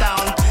can't lie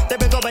down. They've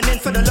been going in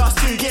for the last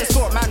 2 years.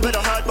 Thought man would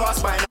have heard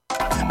bars by now.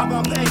 I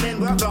got pain in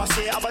work last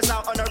year. I was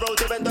out on the road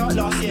doing dirt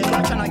last year.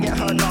 Not trying to get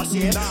hurt last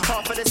year.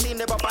 Half of the scene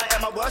they were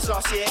biting my words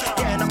last year.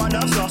 Getting on my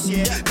nerves last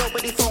year.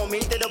 Nobody phoned me,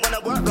 didn't want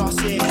to work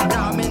last year.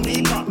 Now I'm in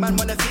deep up, man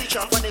wanna feature.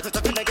 Funny cause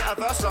I couldn't get a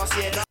verse last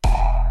year.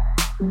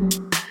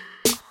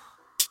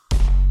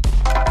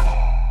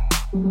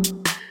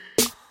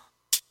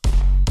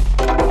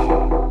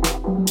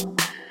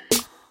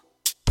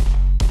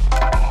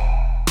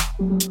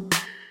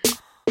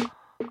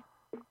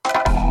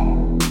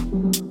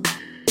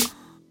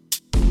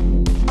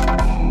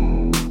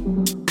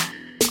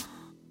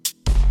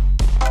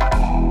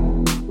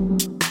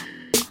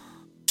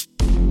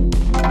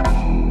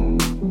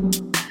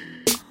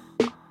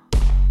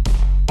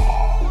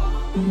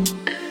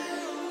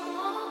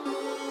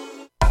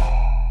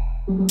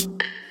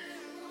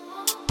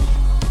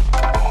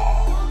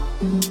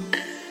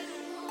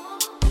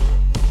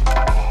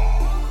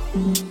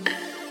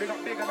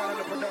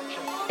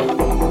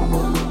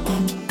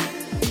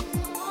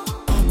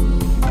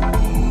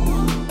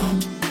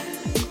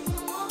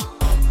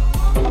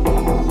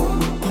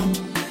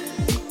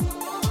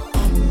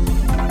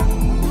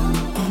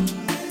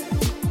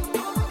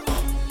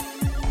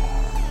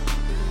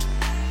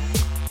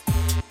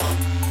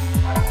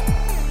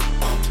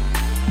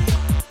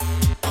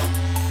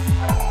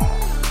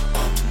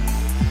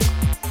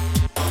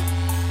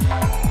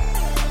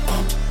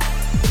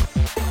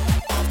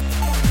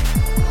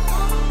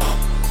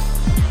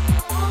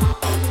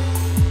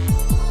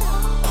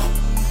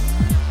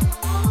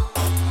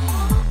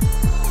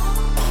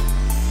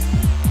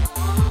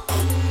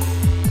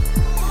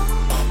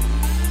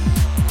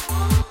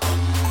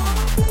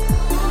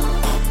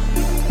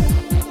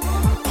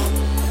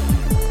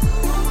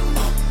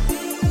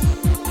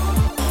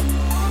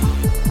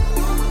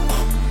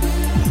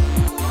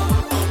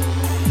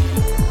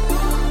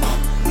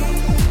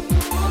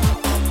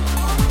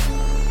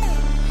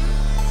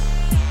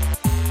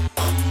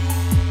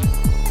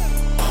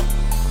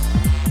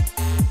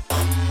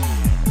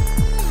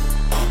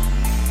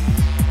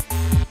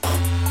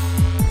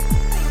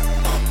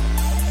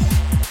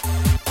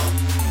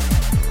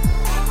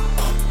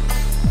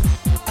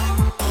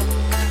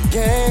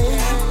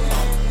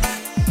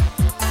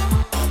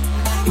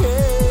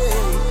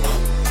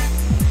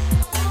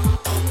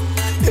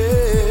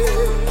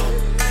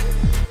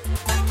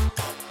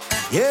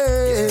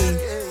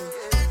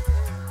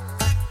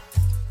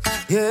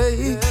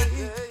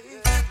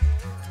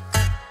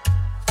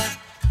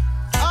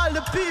 All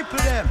the people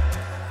them,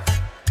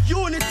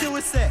 unity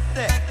we say.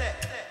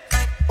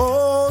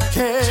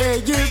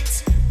 Okay,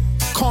 it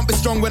can't be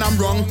strong when I'm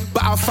wrong,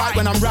 but I'll fight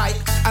when I'm right.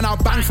 And I'll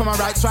bang for my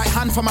rights, right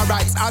hand for my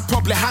rights. I'd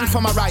probably hang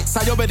for my rights.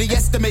 I already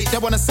estimate they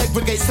wanna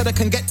segregate so they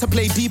can get to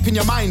play deep in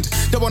your mind.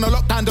 They wanna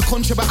lock down the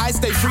country, but I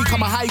stay free,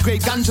 come a high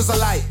grade, ganja's a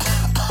light.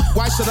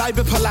 Why should I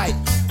be polite?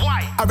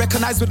 I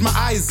recognise with my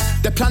eyes.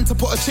 They plan to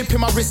put a chip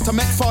in my wrist to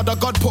make Father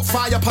God put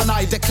fire upon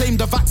I. They claim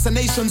the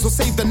vaccinations will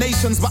save the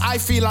nations, but I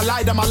feel I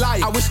lied, I'm a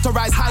lie. I wish to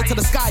rise high to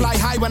the sky, fly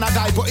high when I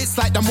die, but it's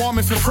like them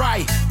warming for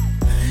fry.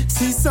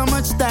 See so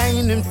much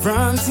dying in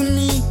front of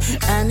me,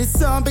 and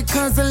it's all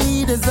because the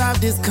leaders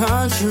of this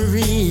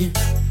country.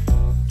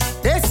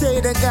 They say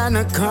they're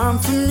gonna come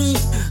for me,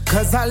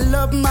 cause I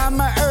love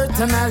Mama Earth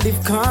and I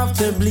live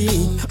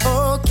comfortably.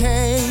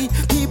 Okay,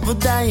 people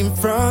die in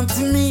front of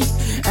me,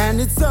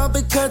 and it's all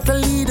because the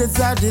leaders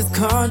of this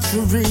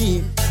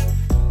country.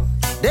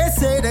 They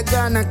say they're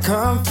gonna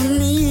come for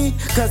me,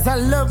 cause I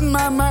love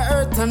Mama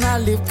Earth and I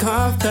live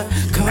comfortably.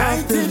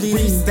 United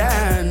we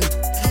stand,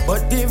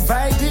 but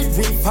divided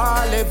we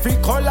fall. Every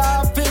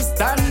color we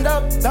stand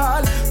up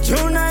tall.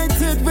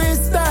 United we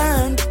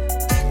stand.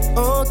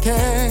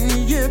 Okay.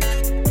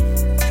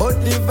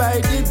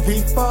 we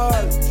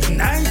fall,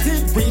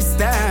 united we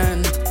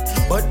stand.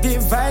 But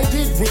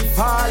divided we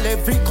fall,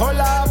 every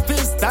color we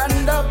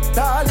stand up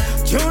tall.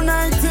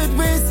 United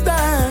we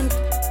stand,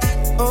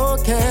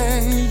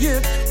 okay,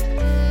 yeah.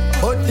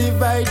 But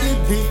divided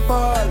we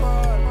fall.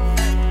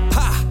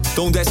 Ha!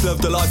 Don't just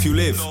love the life you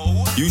live.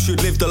 You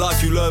should live the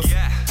life you love.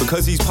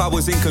 Because these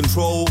powers in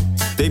control,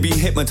 they been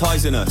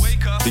hypnotizing us.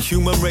 The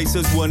human race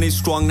as one is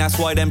strong, that's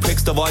why them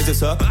pricks divide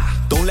us up.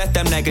 Don't let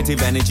them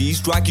negative energies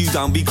drag you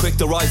down, be quick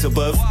to rise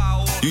above.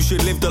 You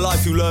should live the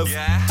life you love.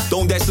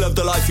 Don't just love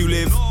the life you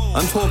live.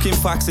 I'm talking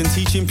facts and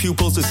teaching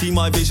pupils to see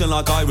my vision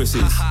like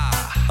irises.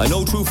 I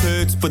know truth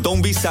hurts, but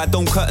don't be sad,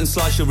 don't cut and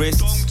slice your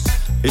wrists.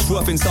 It's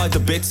rough inside the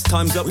bits,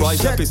 time's up,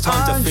 rise up, it's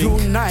time to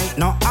think. Unite,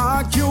 no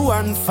argue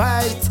and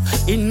fight.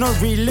 It no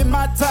really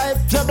matter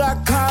if you're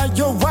black or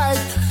you're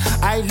white.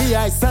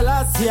 I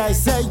Selassie, I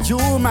say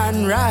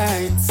human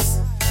rights.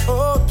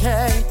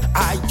 Okay,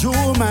 I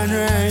human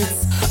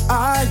rights.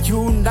 I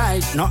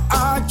unite, no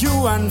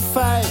argue and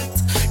fight.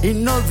 It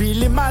no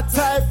really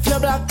matter if you're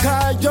black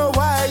or you're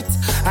white.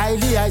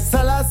 I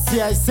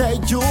Selassie, I say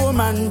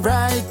human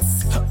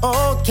rights.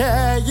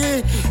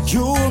 Okay,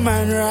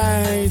 human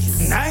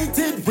rights.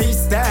 United we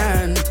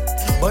stand,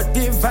 but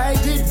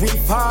divided we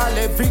fall.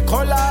 Every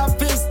color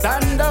we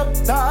stand up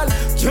tall.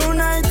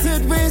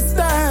 United we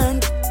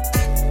stand,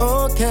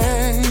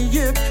 okay,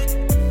 yeah.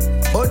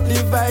 But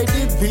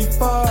divided we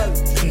fall.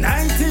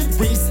 United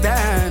we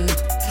stand,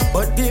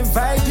 but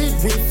divided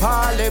we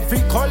fall.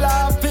 Every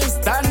color we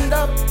stand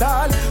up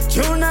tall.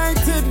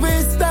 United we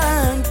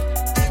stand,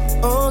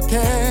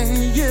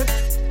 okay, yeah.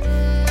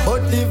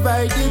 But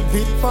divided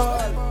we fall.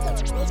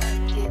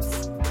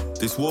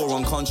 This war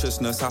on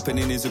consciousness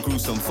happening is a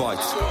gruesome fight.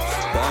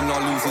 But I'm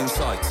not losing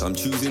sight. I'm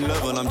choosing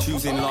love and I'm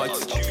choosing light.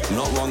 I'm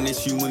not wrong,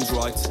 this human's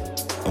right.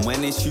 And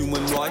when it's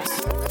human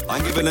rights,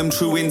 I'm giving them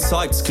true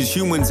insights. Cause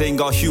humans ain't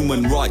got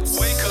human rights.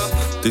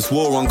 This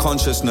war on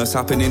consciousness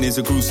happening is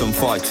a gruesome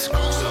fight.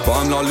 But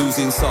I'm not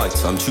losing sight.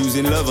 I'm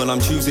choosing love and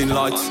I'm choosing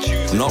light.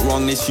 I'm not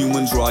wrong, this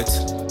human's right.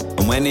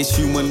 And when it's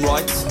human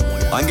rights,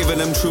 I'm giving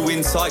them true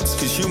insights.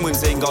 Cause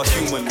humans ain't got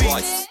human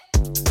rights.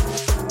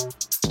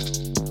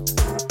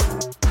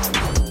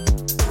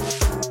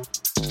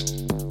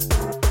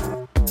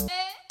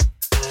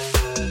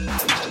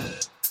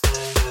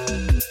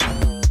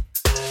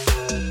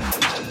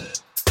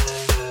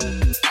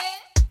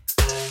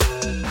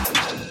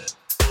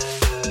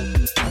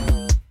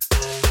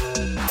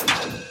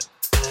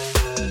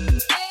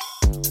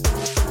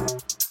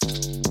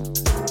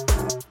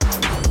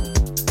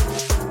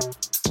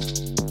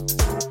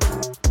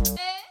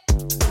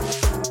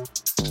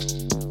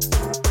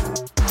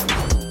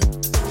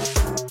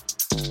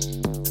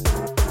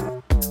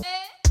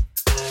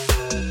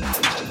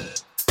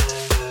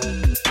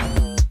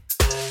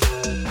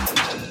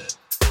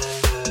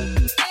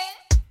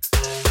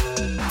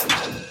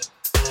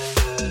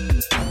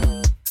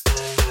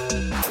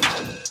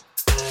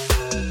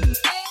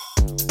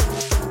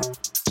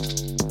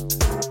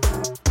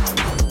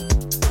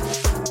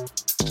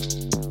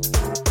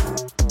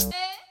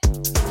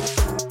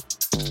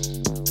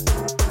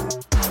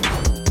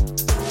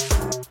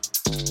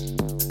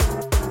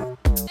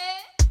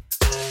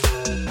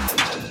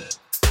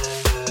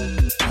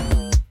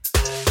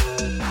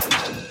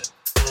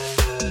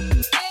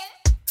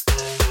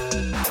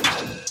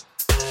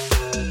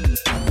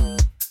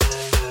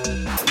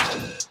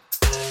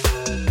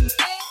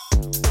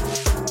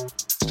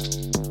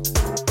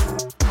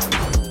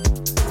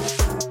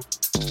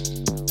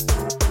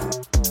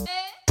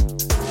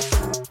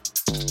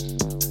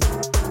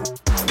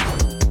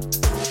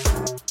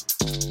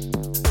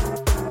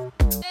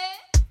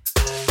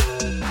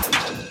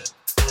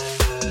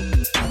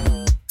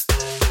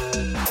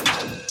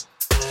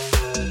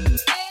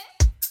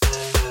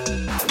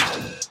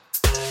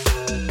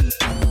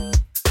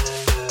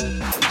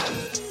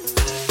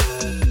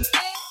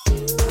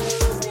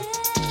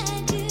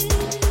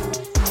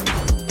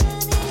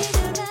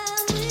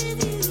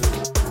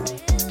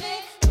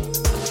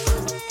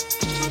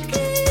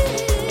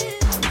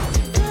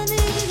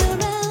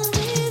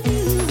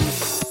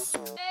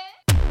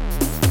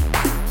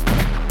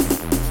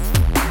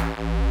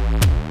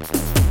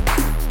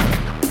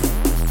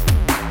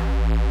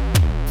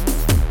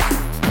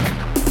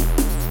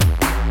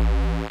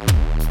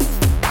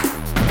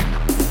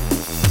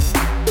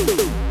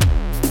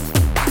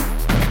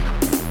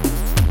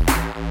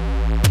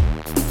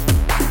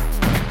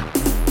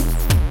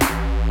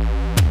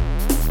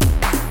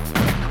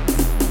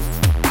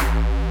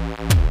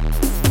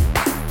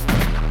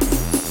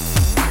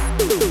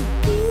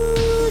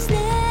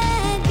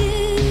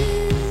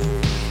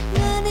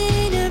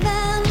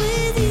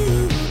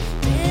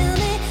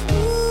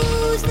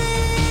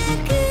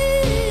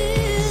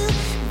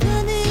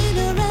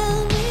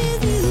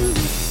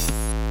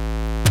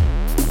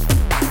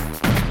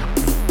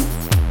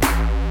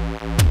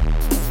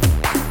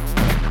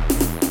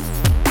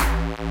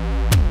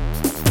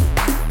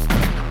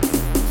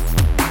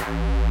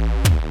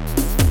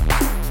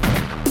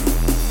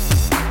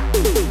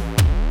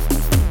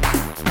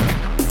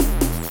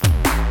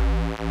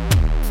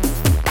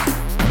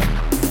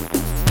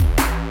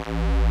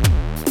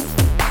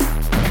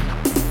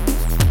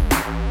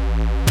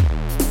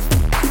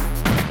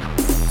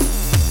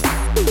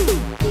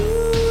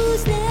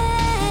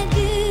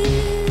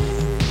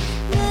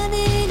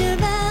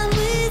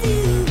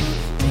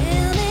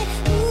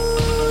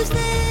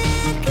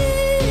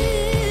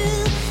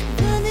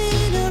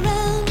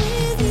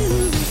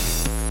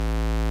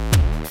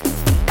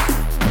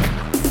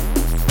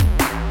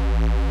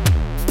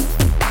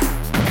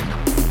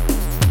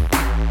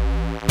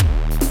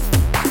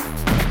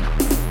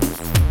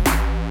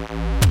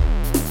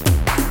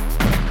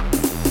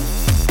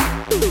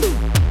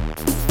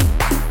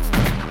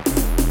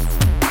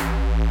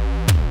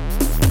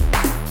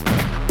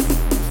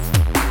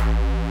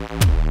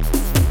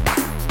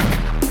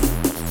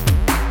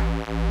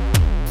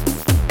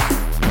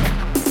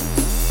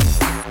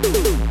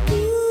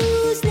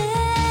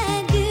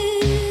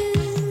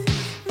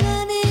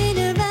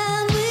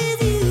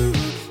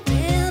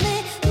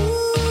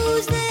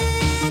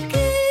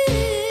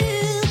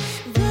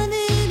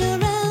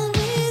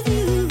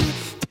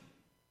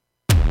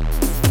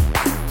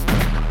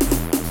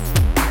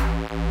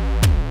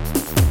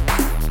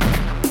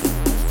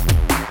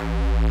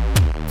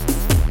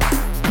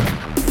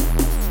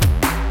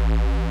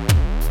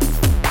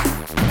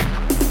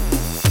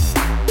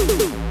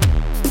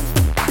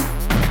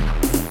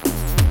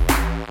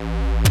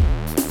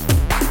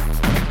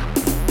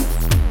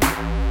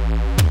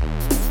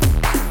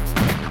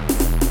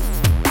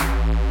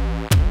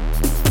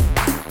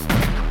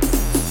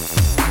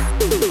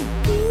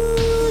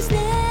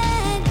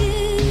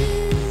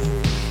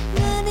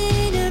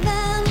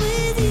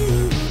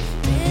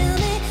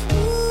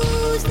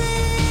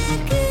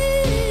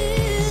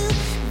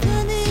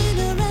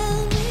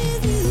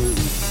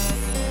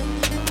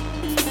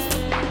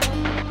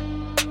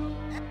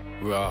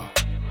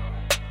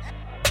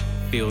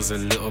 feels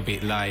a little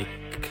bit like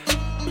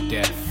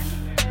death.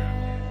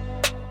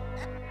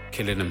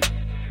 Killing them.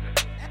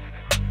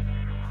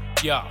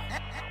 Yeah.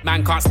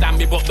 Man can't stand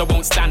me, but they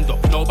won't stand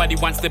up. Nobody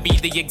wants to be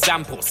the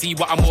example. See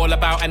what I'm all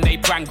about and they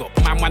prang up.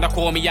 Man wanna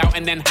call me out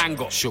and then hang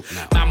up. Shook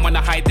now. Man wanna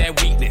hide their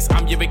weakness.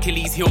 I'm your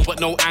Achilles heel, but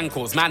no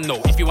ankles. Man,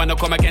 no. If you wanna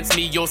come against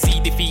me, you'll see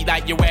defeat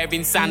like you're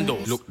wearing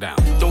sandals. Look down.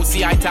 Don't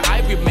see eye to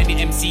eye with many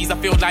MCs. I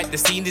feel like the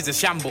scene is a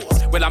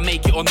shambles. Will I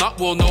make it or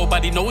not? Well,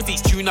 nobody knows.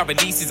 Each tune I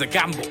release is a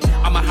gamble.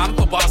 I'm a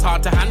hamper, bars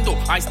hard to handle.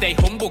 I stay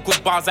humble,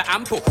 good bars are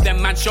ample.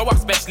 Them man show off,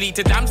 especially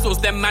to damsels.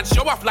 Them man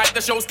show off like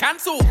the show's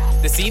cancelled.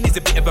 The scene is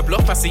a bit of a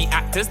bluff. I see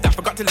actors that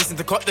forgot to listen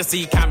to cut the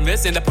C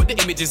cameras and they put the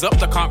images up.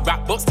 They can't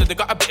rap but still they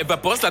got a bit of a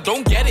buzz. I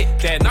don't get it.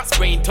 They're not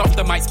spraying tough,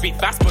 they might speak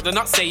fast, but they're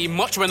not saying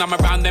much. When I'm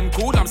around them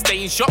cool, I'm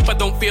staying sharp. I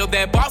don't feel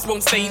their bars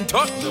won't stay in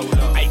touch.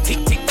 I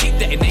tick tick tick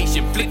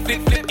detonation, flip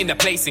flip flip in the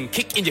place and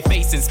kick in your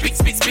face and spit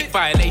spit spit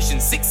violation.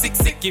 Sick sick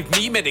sick, give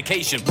me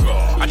medication.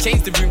 I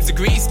change the room's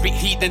degrees, spit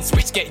heat then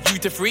switch, get you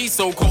to freeze.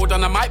 So cold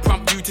on a mic,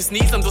 prompt you to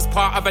sneeze. I'm just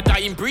part of a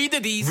dying breed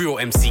of these real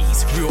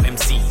MCs.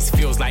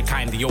 Feels like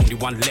I'm the only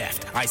one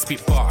left. I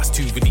spit bars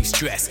to release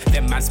stress.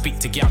 Them man speak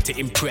to get out to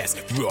impress.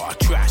 Raw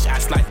trash,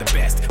 acts like the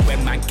best.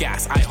 When man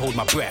gas, I hold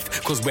my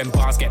breath. Cause when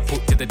bars get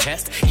put to the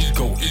test,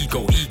 ego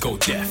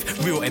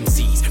death. Real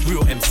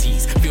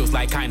MCs. Feels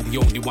like I'm the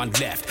only one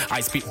left.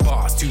 I spit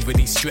bars to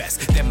release stress.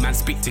 Them man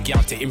speak to get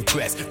out to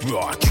impress.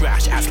 Raw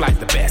trash, acts like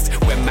the best.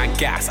 When man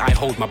gas, I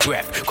hold my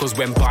breath. Cause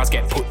when bars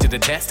get put to the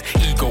test,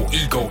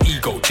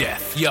 ego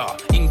death. Yeah,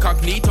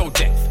 incognito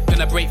death.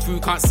 Gonna break through,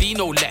 can't see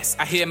no less.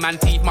 I hear man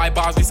teeth my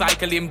bars,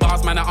 recycling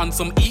bars, man are on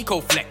some eco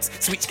flex.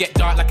 Switch get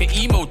dark like an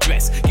emo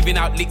dress. Giving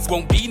out licks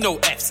won't be no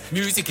F's.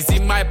 Music is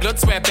in my blood,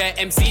 swear bare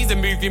MCs are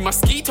moving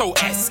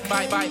mosquito-esque.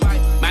 Bye.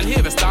 Man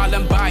hear a style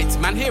and bite,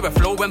 man hear a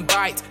flow and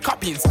bite.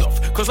 Copying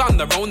stuff, cause on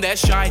their own they're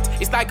shite.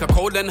 It's like a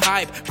cold and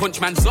hype,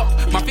 punch man's up.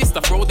 My fist I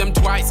throw them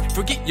twice.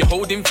 Forget you're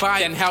holding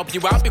fire and help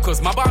you out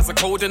because my bars are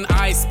cold and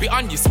ice. Spit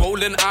on your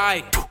swollen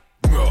eye.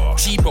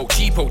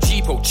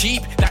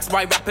 Cheap. That's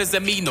why rappers are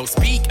me, no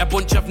speak. A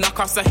bunch of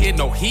knockoffs I hear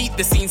no heat.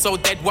 The scene so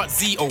dead, what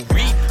Z.O.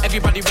 read?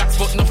 Everybody raps,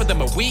 but none of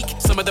them are weak.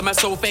 Some of them are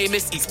so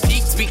famous, it's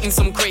peak. Speaking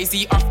some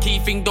crazy off-key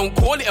thing, don't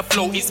call it a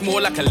flow, it's more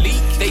like a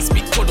leak. They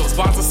spit puddles,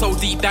 bars are so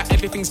deep that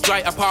everything's dry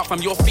apart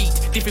from your feet.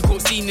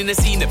 Difficult scene in a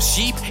scene of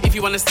sheep. If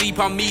you wanna sleep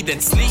on me,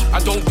 then sleep. I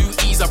don't do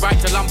ease, I write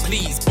till I'm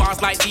pleased.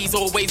 Bars like these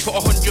always put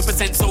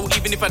 100%, so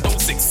even if I don't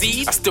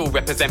succeed, I still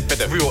represent for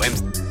the real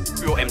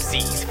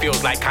MCs.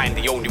 Feels like I'm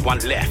the only one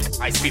left.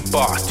 I spit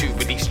bars to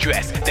release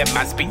stress. Them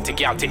man speak to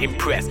get out to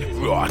impress.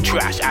 Raw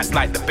trash, acts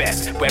like the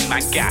best. When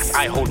man gas,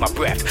 I hold my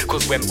breath.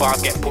 Cause when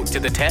bars get put to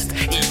the test,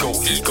 ego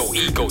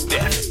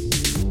death.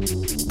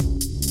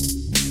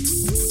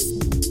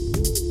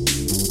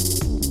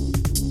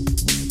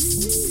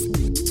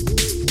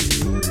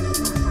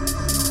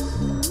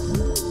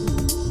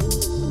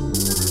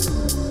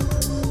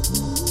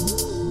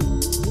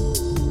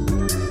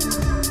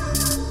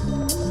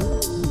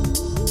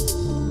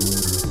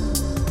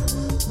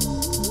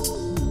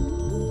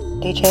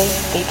 DJ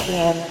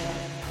DTM.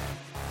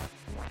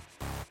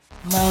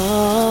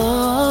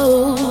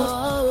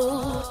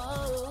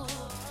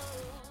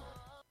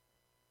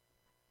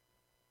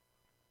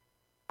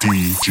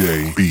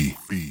 DJ B.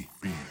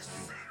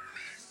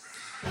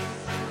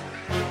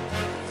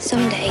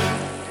 Someday,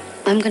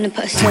 I'm gonna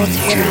put a sword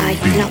through your eye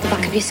and out the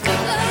back of your skull.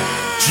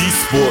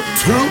 G-Sport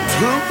 2.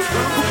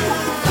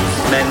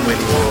 Men with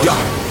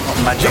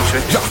magic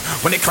tricks.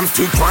 When it comes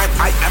to crime,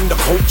 I am the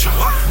culture.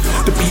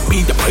 The beat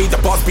be the prey, the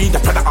boss be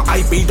the predator,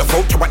 I be the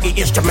vulture. I eat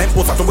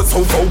instrumentals, I do it so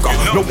vulgar.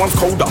 No one's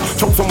colder,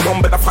 chosen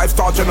one but a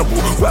 5-star general.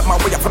 Work my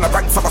way up from the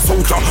ranks of a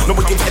soldier. No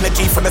one gives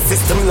energy from the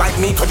system like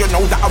me, cause you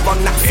know that I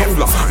run that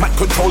solar. Mic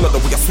controller,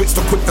 the way I switch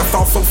to quick, the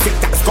star so sick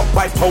that it's got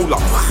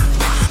bipolar.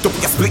 The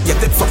way I split your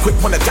lips so quick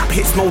when the jab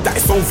hits, know that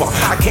it's over.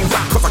 I came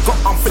back cause I got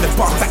unfinished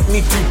bars that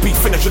need to be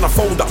finished in a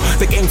folder.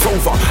 The game's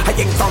over, I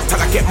ain't done till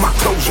I get my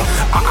closure.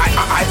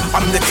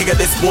 I'm the king of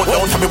this sport,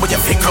 don't tell me what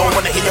you think. I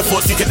wanna hear your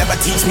thoughts, you can never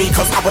teach me,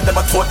 cause I was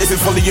never taught. This is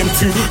volume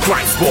 2,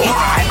 grind sport.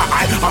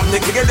 I'm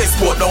the king of this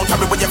sport, don't tell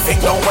me what you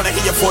think. Don't wanna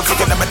hear your thoughts,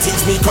 you can never teach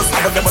me, cause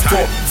I was never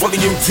taught.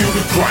 Volume 2,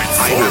 grind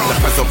sport. I am the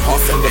present,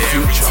 past and the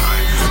future.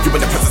 You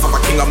in the presence of a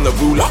king, I'm the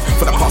ruler.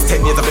 For the past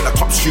 10 years I've been a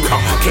top shooter.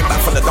 Came back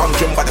from the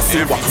dungeon by the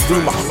sewer.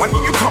 Rumor, when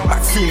will you come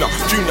back sooner?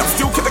 Junior,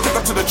 still get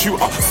to the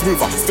tutor.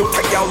 Smoother, still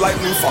take you out like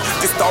Luther.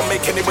 This don't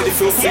make anybody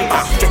feel safer.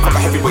 Drink of a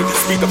heavyweight,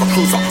 speed of a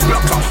cruiser.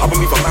 Blocker, I will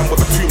leave a man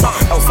with a tumor.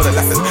 Else for the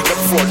lesson, never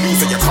for a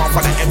loser. You can't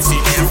find an MC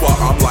trooper.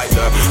 I'm like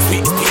the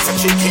piece of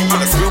chicken on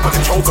the screw. But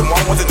the chosen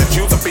one was in the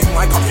Jews. A big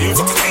mic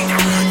abuser.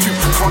 You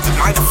can't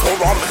deny the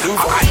forearm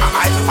maneuver.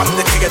 I'm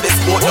the king of this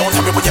sport. Don't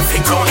tell me what you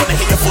think. Don't wanna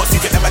hear your thoughts,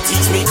 you can never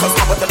teach me, cause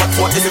I was never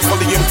taught. This is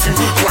volume 2,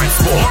 grind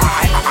sport.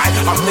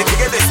 I'm the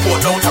king of this sport.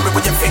 Don't tell me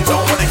what you think.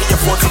 Don't wanna hear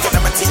your thoughts, you can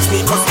never teach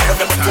me, cause I was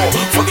never taught.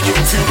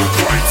 Volume 2,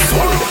 grind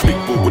sport. The big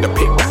bull with a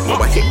pick back. No,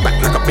 I hit back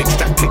like a big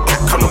strap, click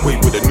clack. Come away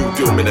with a new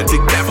deal, man, a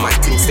dig that. My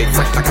team stay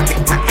fresh like a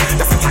tic tac.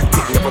 That's a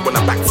tactic. Never when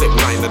I backflip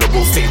 9 and the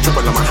roll stay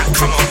triple on my hat.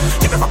 Come on,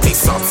 you never play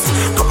subs.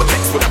 Couple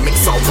decks with a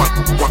mix of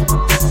one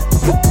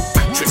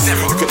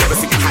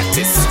never see you had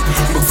this.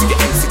 You don't see the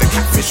MC, the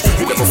catfish.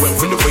 You never went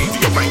for the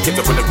radio rankings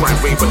up on the grind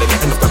wave on the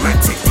letting of the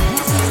mantic.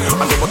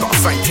 I know I gotta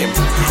thank him,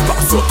 but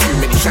I saw too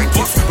many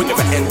shankings. We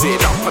never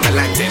ended up on the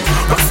landing,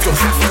 but I still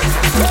have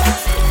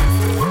it.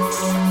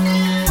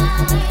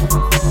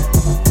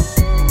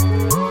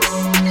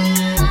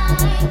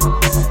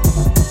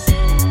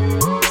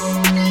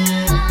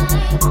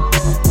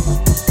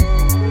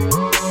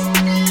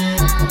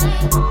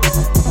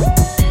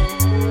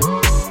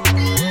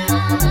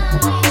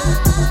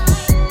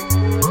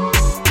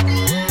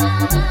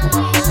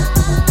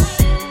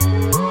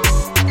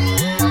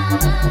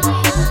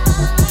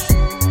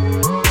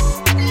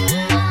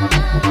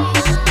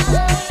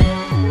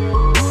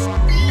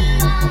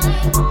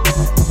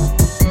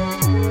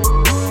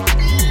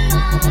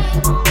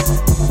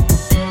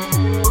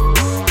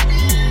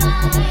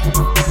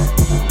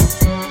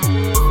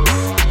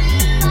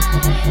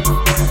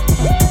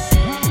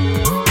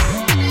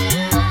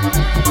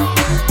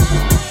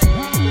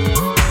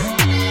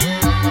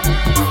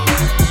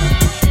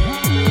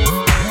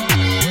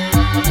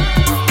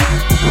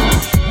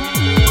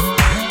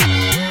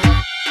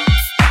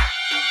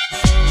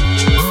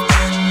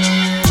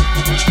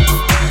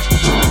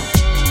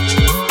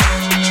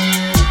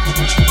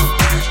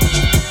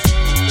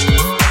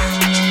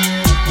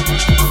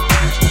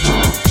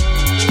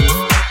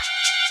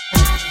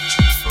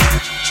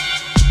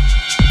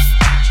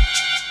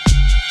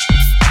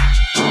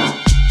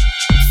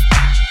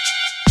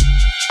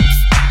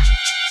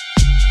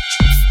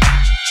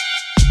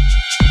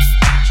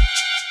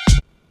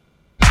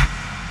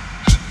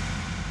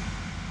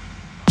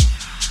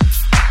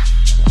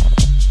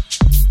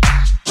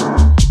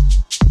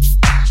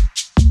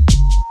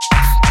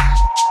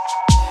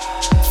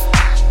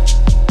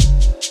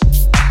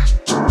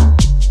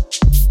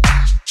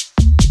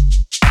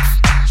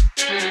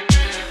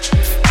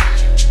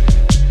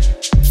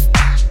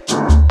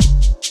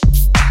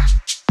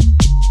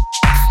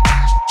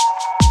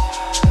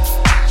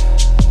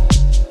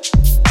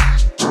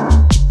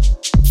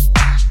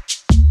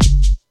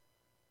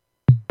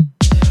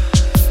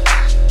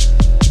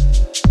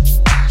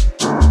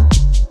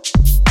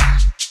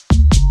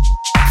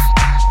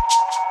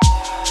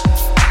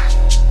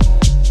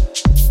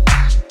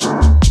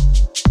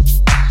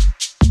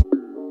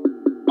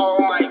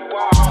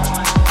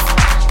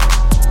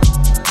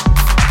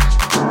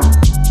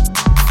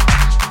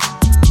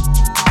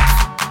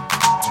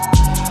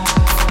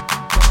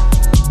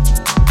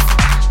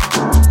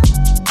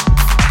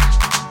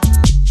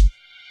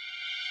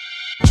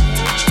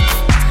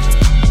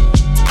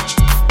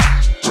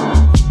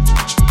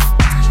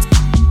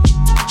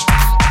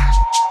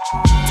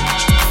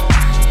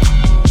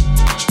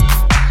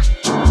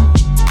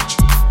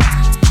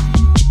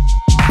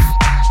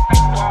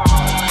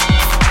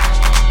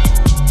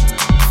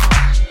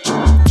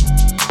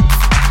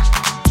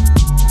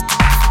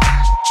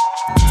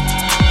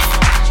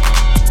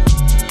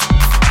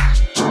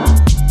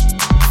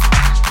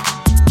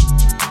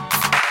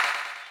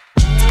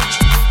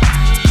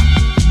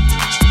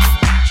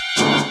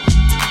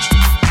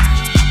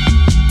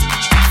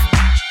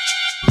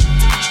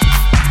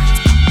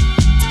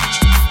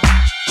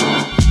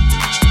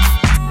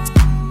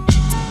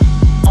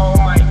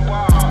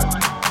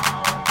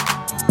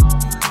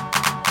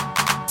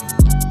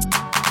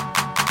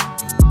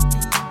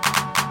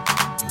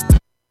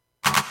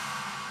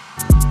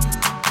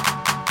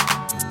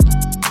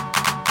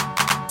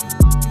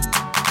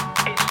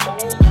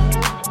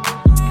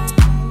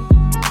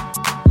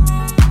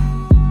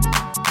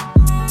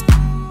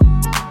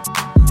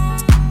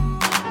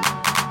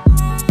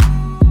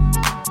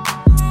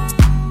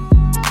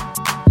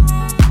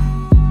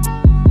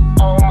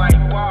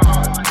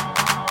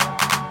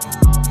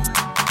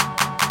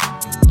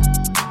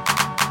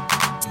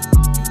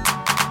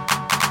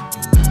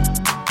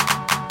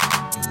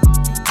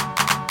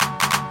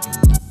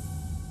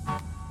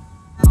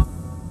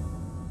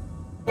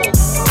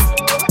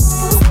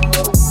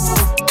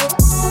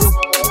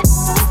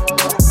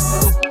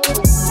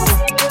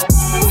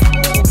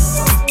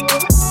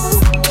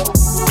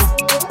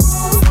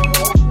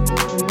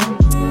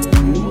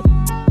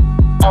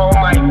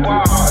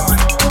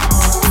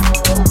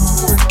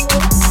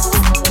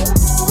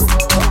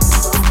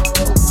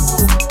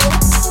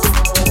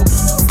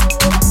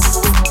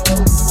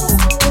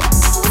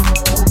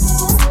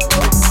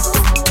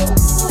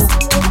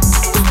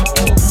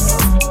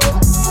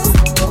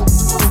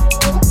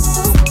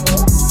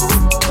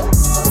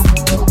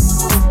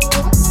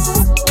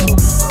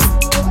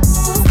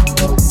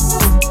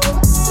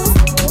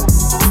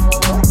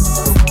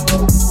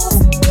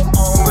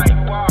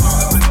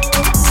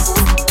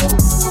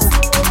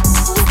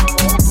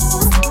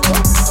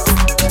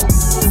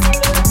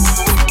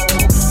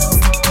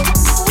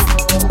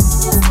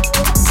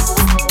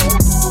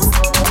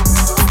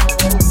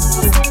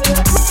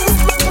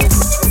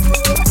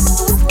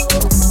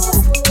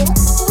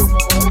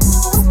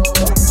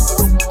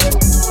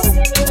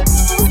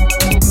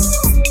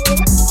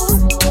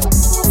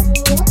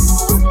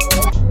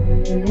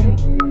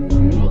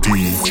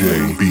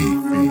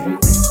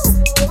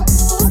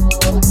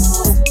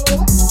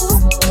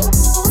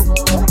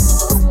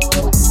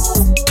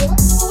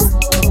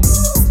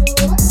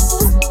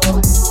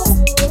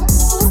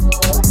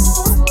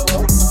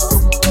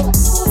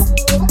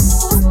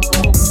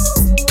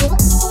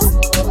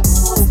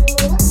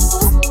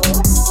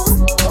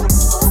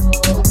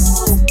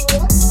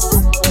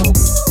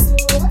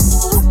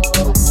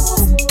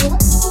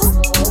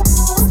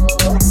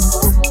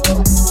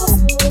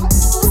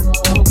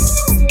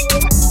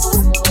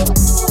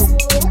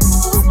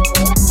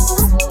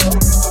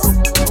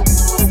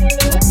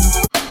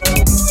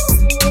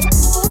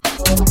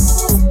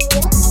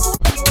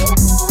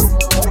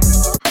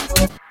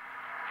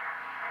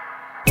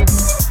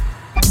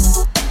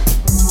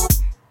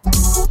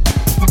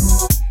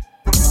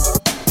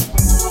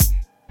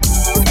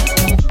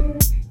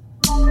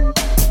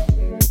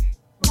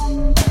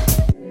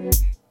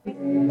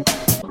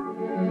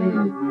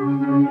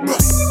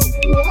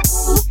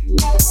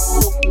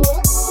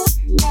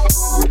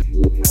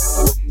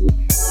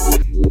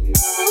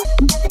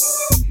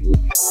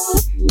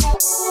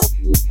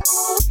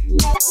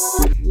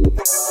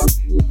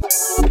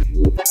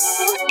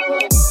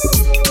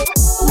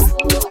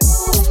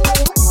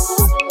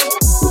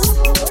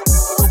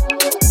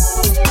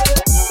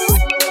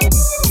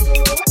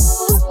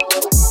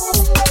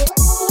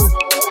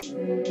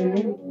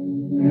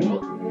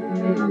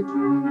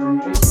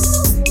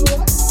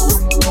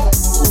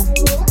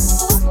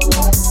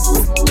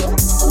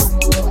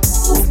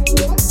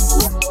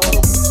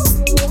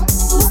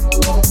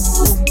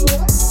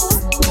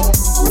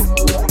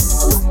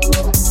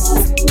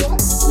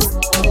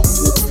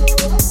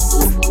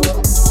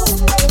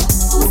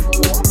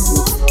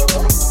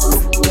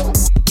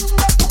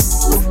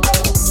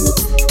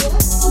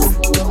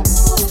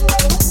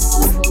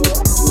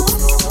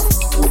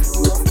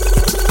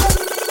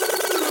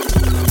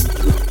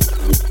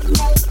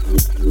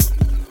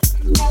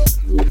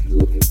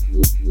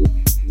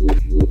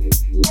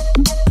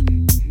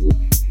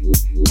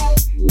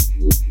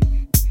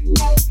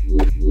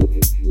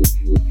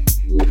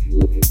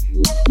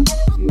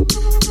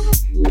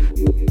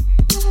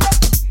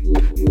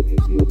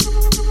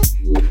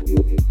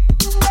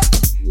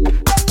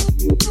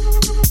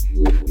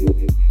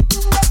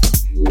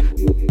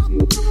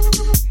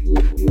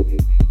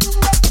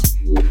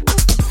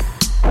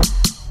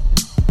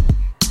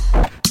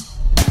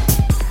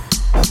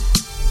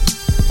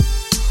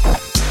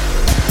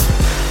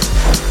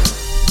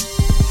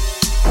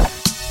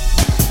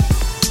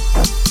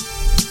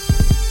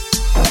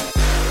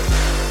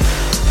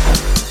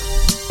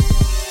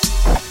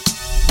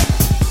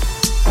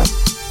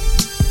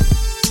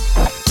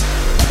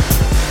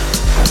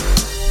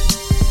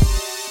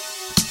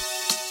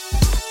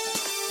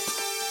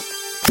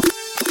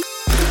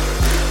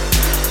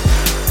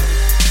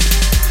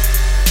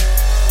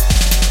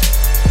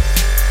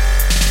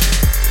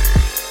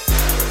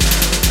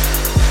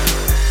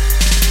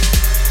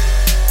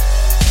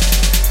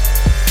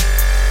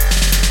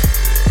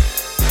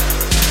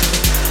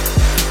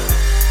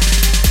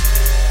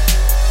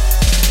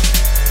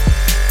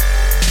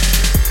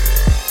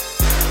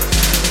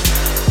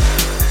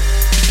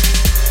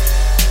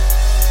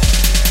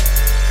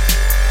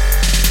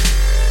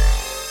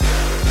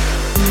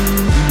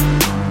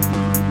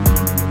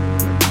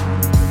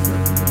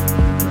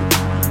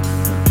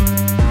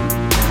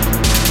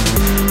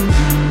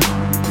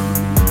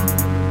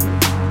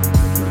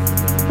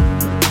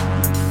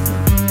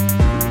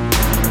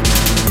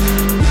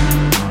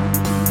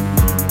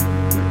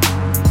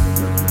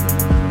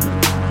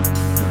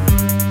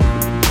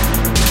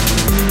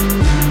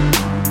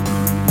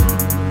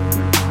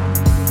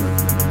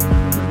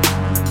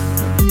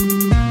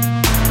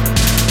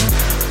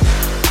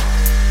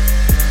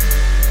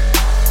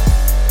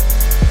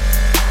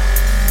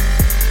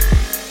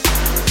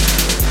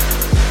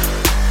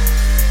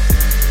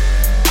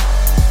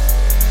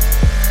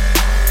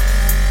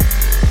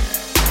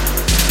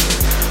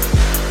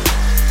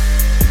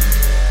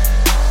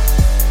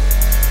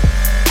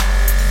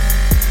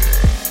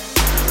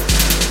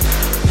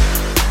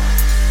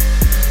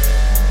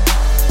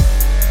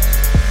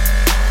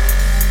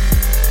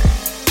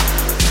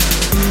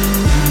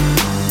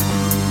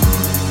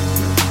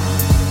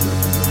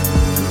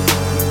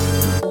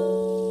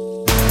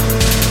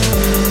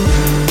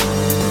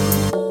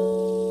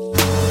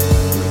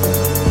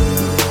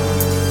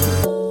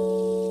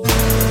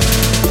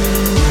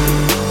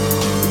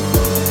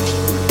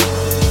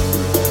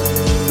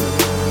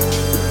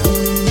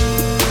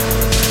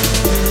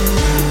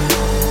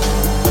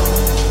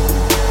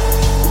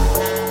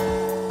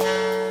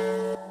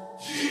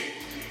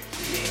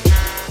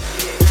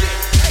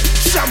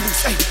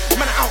 Ay,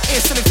 man out here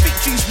selling fake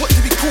G's, what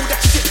do we call that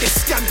shit?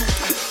 This scandal.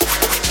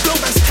 Blow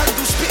man's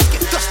candle, spit,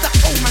 get dust that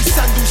old man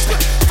sandals.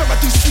 Fam, I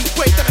do street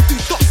way, then I do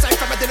dot side,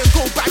 fam, I didn't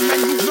go by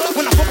manual.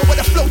 When I pop up with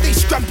the flow, they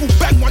scramble,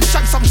 bang one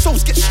shank, some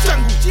souls get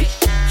strangled.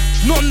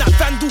 No, I'm that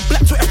vandal,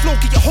 black Twitter flow,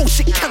 get your whole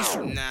shit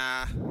cancelled.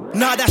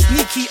 Nah, that's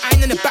sneaky, I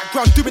ain't in the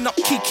background doing up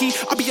Kiki.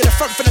 I'll be at the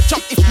front for the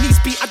jump if needs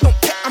be. I don't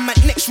care, I'm at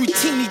next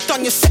routinely.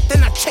 Done your set,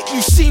 then I check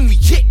new scenery,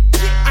 yeah.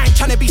 I ain't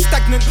tryna be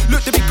stagnant,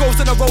 look the big goals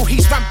in a row,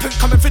 he's rampant.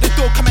 Coming through the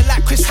door, coming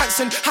like Chris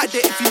Hansen. Hide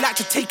there if you like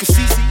to take a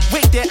seat.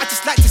 Wait there, I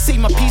just like to say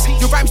my piece.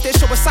 Your rhymes there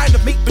show a sign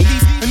of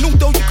make-believe. And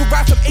although you can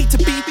ride from A to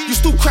B, you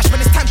still crash when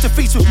it's time to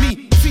face with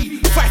me.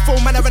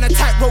 5-4 man, I run a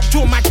tightrope,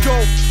 draw my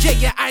goal.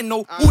 Yeah, I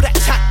know, all that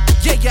chat.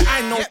 Yeah,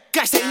 I know.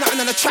 Guys, there ain't nothing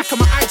on the track of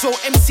my eyes roll.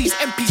 MCs,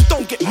 MPs,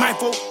 don't get my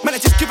vote. Man, I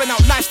just giving out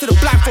lives to the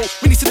blindfold.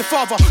 Really to the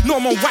father, no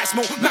I'm on white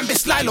smoke. Man,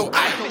 bitch Lilo,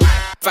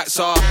 facts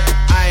are,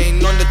 I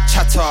ain't on the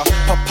chatter.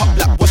 Pop up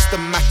like what's the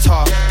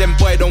matter? Them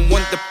boy don't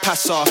want the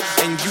passer,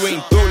 and you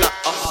ain't bro like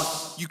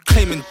us. You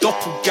claiming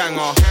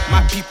doppelganger,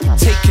 my people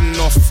taking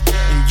off,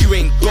 and you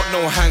ain't got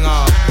no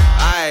hanger.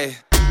 Aye,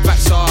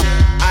 facts are,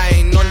 I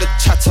ain't on the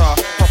chatter.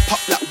 Pop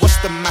up like what's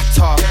the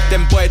matter?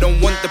 Them boy don't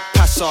want the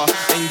passer,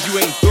 and you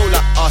ain't bro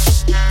like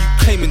us. You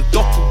claiming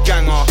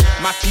doppelganger,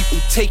 my people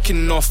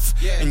taking off,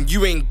 and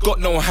you ain't got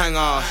no hanger.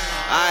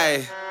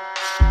 Aye.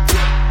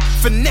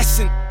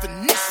 Finessing,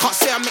 can't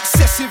say I'm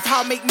excessive.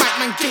 How I make my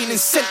man gain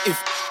incentive.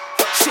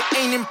 Shit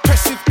ain't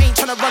impressive, ain't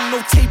tryna run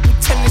no table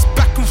tennis.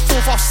 Back and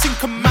forth, I'll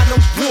sink a man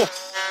of war.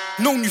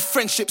 No new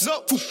friendships,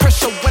 full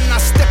pressure when I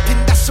step in.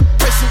 That's a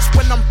presence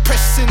when I'm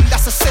pressing.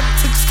 That's a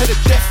sentence to the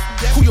death.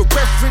 Call your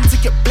reverend to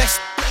get blessed.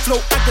 Flow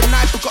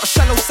agonized, but got a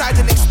shallow side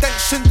and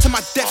extension to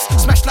my depths.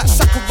 Smash like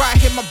Sakurai,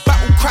 hear my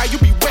battle cry.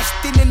 You'll be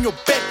resting in your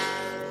bed.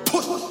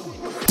 Put.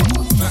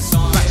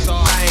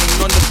 I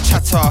ain't on the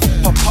chatter.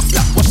 Pop up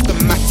like what's the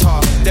matter?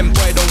 Them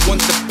boy don't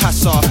want the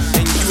passer,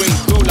 and you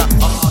ain't real like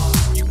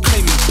us. You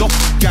claiming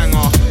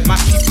doppelganger, my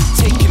people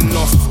taking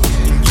off,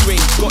 and you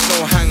ain't got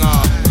no hanger.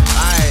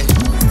 Aye,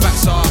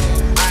 facts are,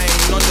 I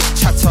ain't on the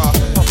chatter.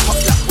 Pop up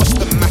like what's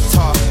the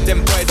matter?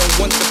 Them boy don't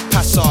want the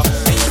passer,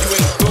 and you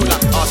ain't real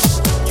like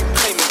us. You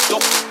claiming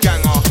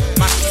doppelganger,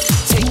 my people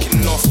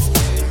taking off,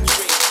 and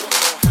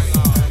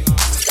you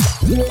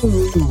ain't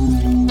got no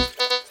hanger.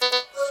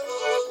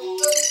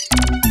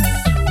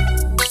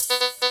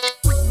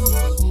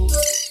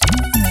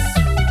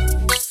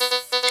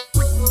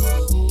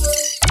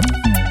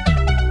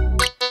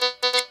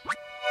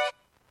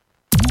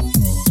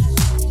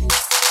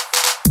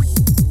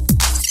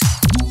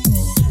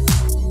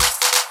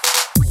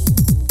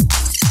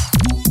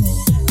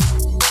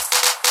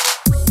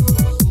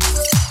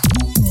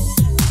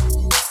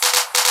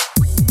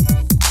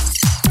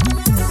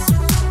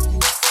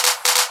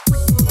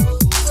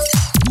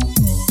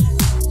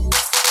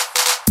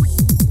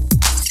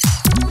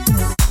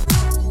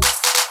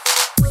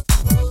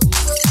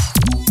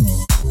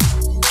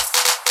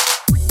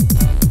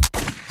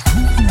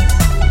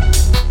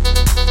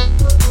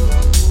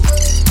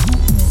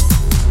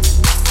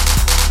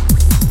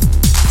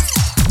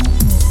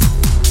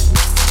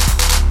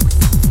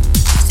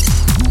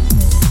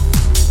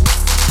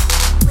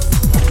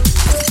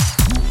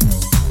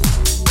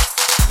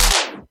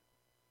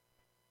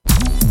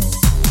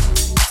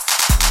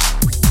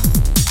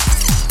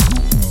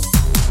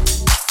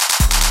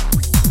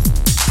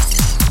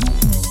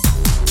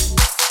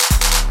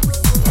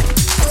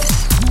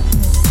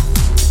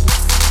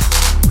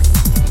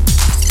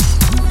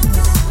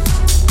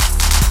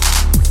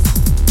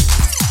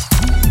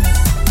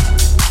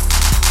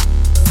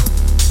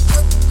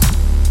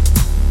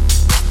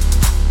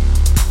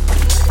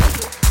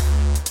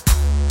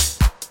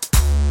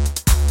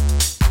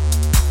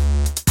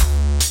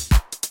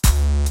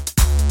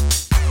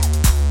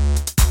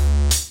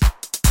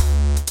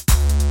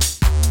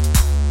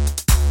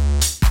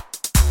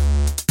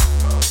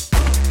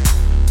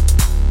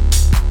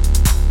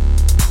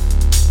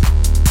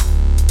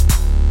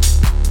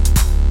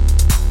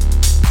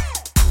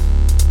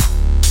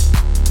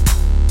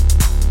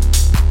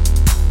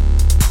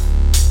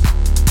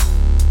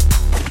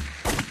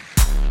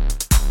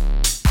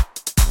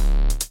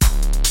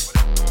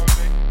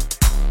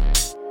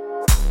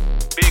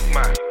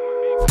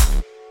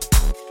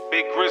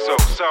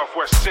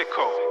 Southwest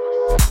Sicko.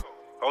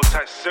 Hold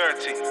tight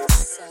 30.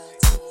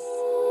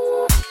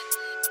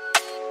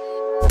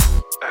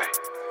 Hey,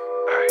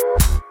 hey.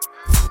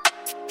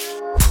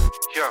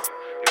 Yo,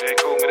 if they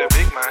call me the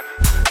big man,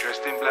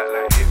 dressed in black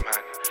like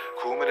Hitman.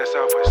 Call me the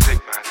Southwest Sick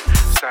man,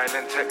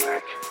 silent tech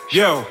like.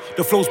 Yo,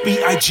 the flow's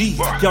B.I.G.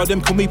 Yo, them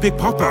call me Big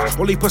Papa.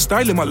 Only put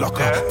style in my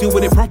locker. Deal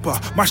with it proper.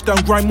 Mash down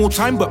grind more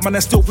time, but man,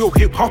 I'm still real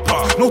hip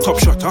hopper. No top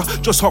shutter,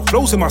 just hot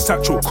flows in my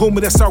satchel. Call me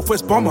the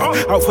Southwest Bomber.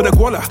 Out for the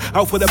guala,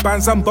 out for the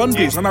bands and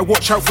bundles. And I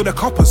watch out for the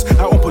coppers,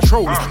 out on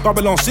patrol.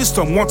 Babylon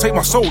system, won't take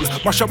my soul.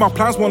 Mash up my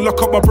plans, won't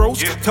lock up my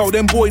bros. Tell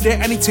them, boy,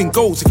 there anything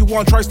goes. If you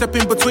want to try step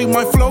in between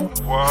my flow,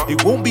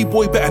 it won't be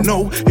boy better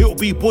know. It'll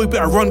be boy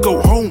better run,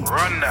 go home.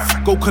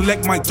 Go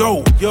collect my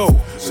dough, yo.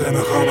 So let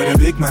me call me the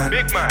big big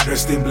man.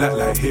 Dressed in black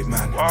like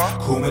Hitman.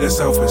 Call me the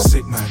Southwest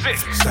sick man.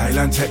 Style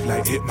and tech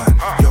like Hitman.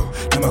 Yo,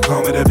 them I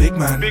call me the big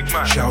man.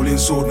 Shaolin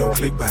sword, no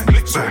click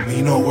bang. So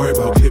me no worry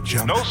about clip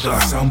jam. Tell a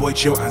soundboy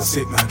chill and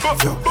sit man.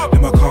 Yo,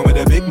 them I call me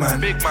the big man.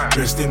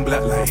 Dressed in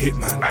black like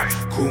Hitman.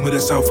 Call me the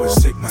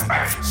Southwest sick man.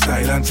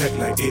 Style and tech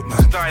like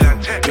Hitman.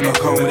 Them I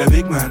call me the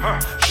big man.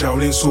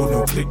 Shaolin sword,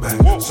 no click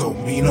bang. So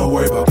me no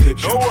worry about clip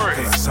jam. Tell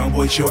a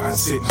soundboy chill and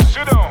sit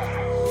man.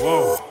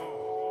 Whoa.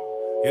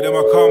 Yeah, them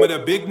I call me the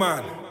big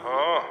man.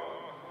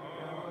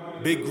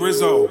 Big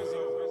Rizzo.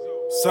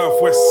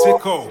 Southwest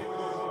Sicko.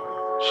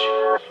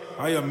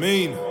 I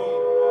mean.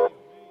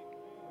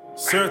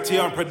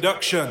 Certi on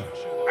production.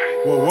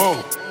 Whoa, whoa.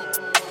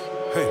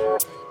 Hey.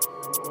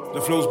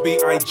 The flow's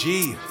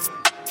B.I.G.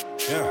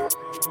 Yeah.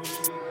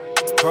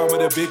 Call me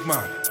the big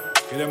man.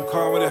 Yeah, them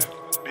call me the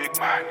big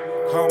man.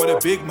 Call me the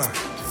big man.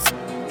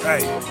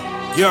 Hey.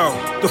 Yo,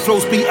 the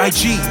flow's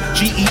B.I.G.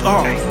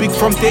 G.E.R. Big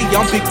from day,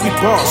 I'm big with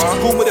bars.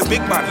 Born with a big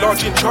man,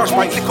 large in charge.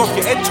 Might lick off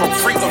your head top,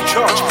 free of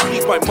charge.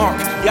 Leave my mark,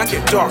 yeah, I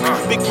get dark.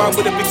 Big man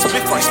with a big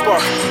spliff, I spark.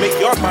 Make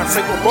yard man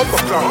say, well,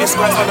 bumper clown. This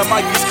guy on the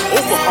mic is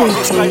overhard.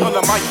 This guy on the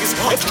mic is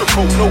extra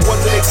cold. No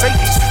wonder they say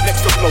he's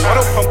next to blow. I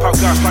don't pump out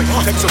gas like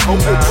Texaco.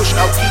 Or push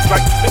out keys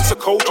like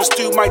Mexico. Just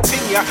do my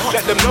thing, yeah,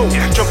 let them know.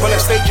 Jump on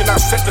that stage and I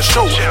set the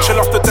show. Chill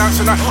off the dance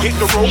and I hit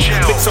the road.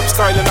 Mix up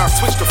style and I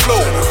switch the flow.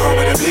 Call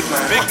me the big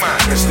man.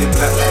 Dressed in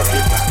black like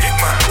Hitman.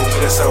 Call me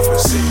the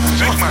Southwest sick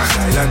man.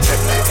 Style and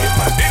tech like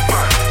Hitman.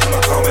 I'ma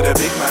call me the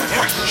big man.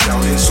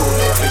 Shaolin sword,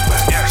 no click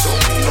back. So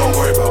me no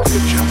worry about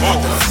clip jam.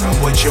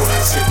 Soundboy chill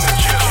and sit.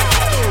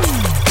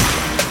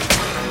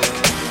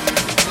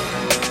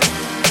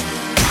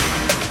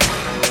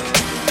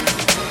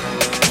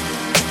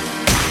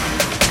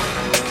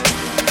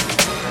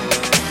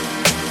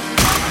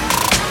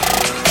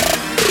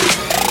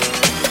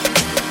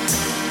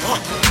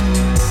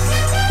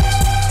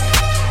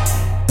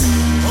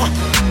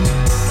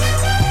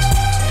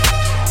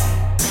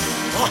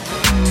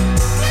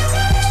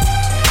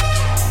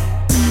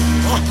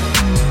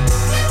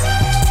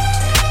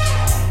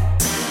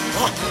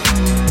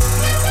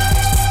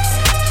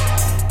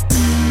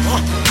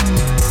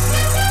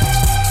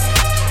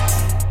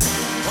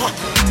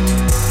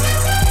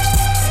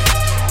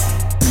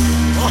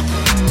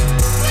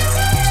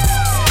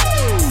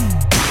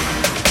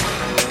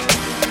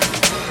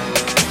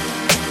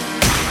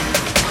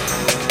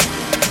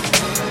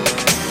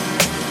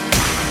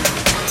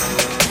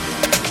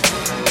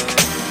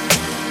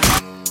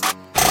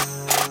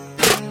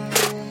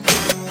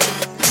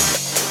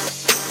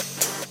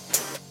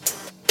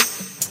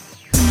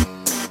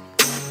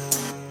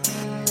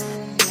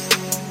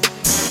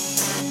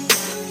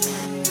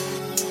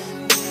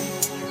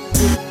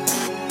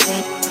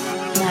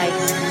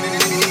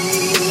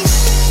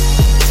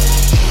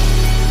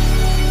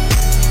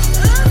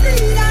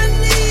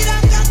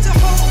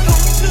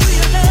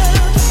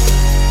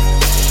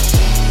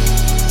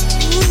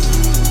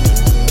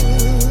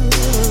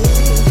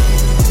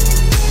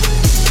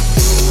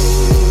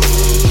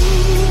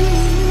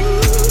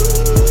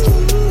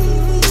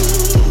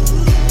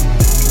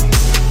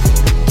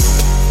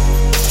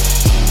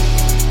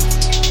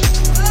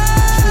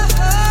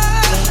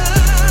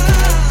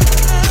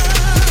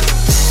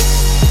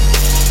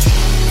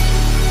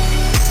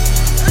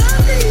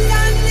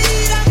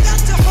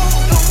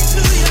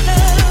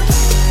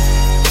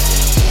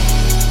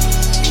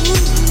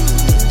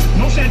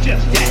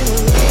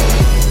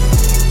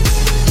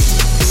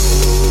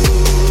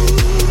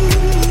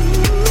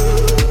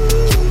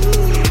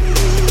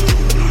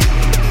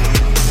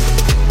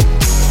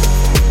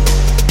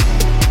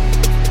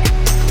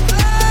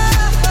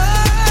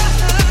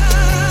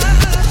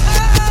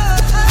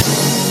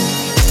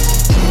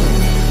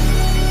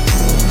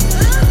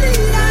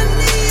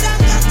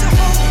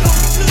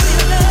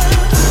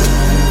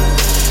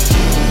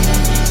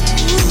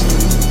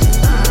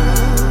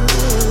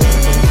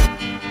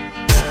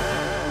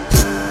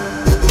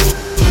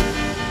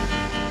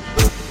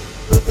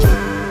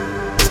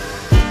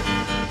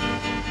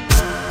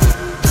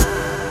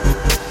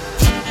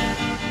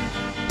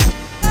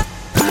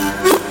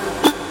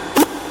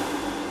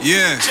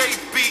 Yeah.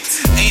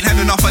 Ain't had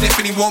enough, I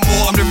definitely want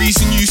more. I'm the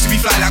reason you used to be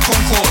fly like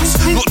Concords.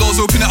 Lock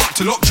doors, open it up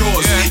to lock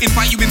jaws.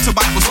 Invite you into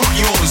bike was not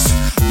yours.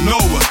 No,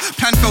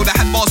 plan failed, I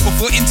had bars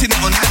before internet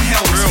on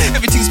handhelds.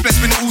 Everything's blessed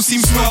when it all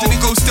seems swell.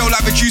 Didn't go stale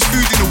like reduced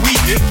food in a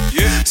week.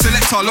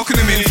 Selector, locking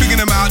them in, flinging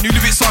them out. New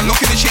lyrics are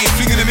locking the chain,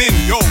 flinging them in.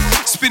 Yo,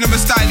 spin them a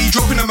styly,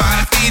 dropping them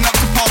out. If they ain't up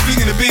to par,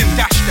 flinging the bin.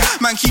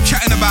 Man, keep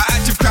chatting about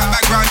active crowd,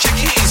 background check,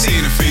 he ain't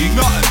saying a thing.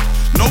 Nothing.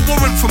 No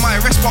warrant for my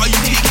arrest, but are you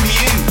taking me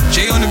in?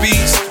 Jay on the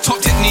beats, top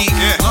technique.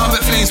 Nothing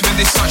but flames when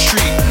this such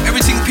street.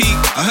 Everything peak,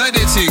 I heard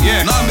it ting.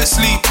 Nothing but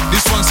sleep,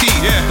 this one's heat.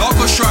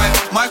 Largo Stripe,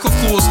 Mike of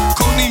course,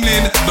 codename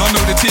Lynn, don't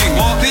know the ting.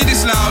 Play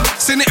this loud,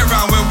 send it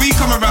around. When we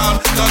come around,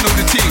 don't know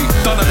the ting.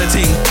 Don't know the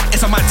ting,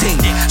 it's a mad ting.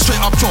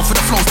 Straight up jaw for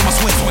the flows to my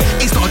swing.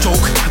 It's not a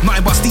joke,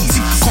 nothing but steez.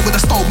 Come with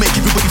a style, make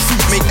everybody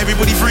freeze. Make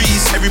everybody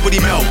freeze, everybody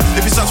melt.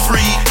 If it sounds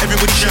free,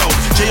 everybody shell.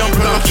 Jay on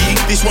Blanky,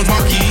 this one's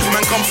monkey.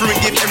 Man come through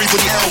and give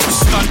everybody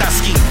else. Done that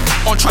scheme.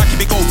 On track, if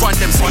it go run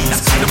them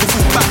schemes. Never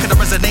fall back and I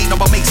resonate.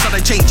 Now I make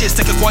sudden changes,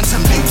 take a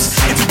quantum leaps.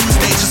 If you do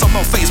stages on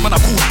my face, man, I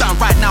cool down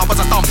right now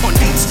as I dump on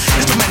beats.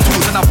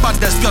 Instrumentals and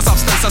abundance, pure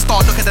substance. I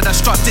start looking at the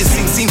structures,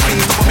 sing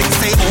things that will make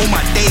say all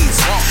my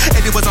days.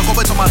 Anyways, I go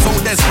into my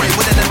zone, then spray.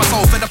 Within my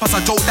soul, fed up as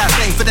I joke that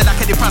flame. Feeling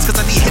like any price, cause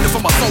I need hidden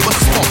from my soul on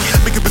the spot.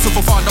 Make a business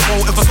for fun, I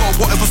won't ever stop.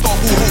 Whatever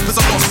start, all hope is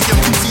a loss. The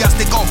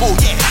enthusiastic, go, oh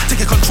yeah.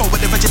 Taking control,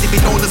 but eventually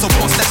be known as a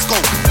boss. Let's go.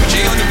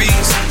 J on the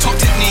beats, top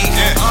technique,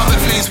 yeah. I'm in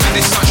flames when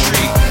they start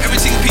street.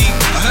 Everything peak,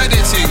 I heard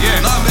it ting, yeah.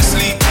 Now I'm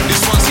asleep,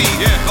 this one's heat,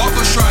 yeah. Lark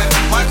on strike,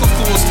 Mike of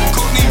course,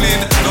 code name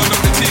Lynn, don't know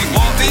the ting.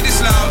 Play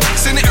this loud,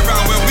 send it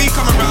around when we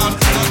come around,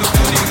 don't know the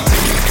ting.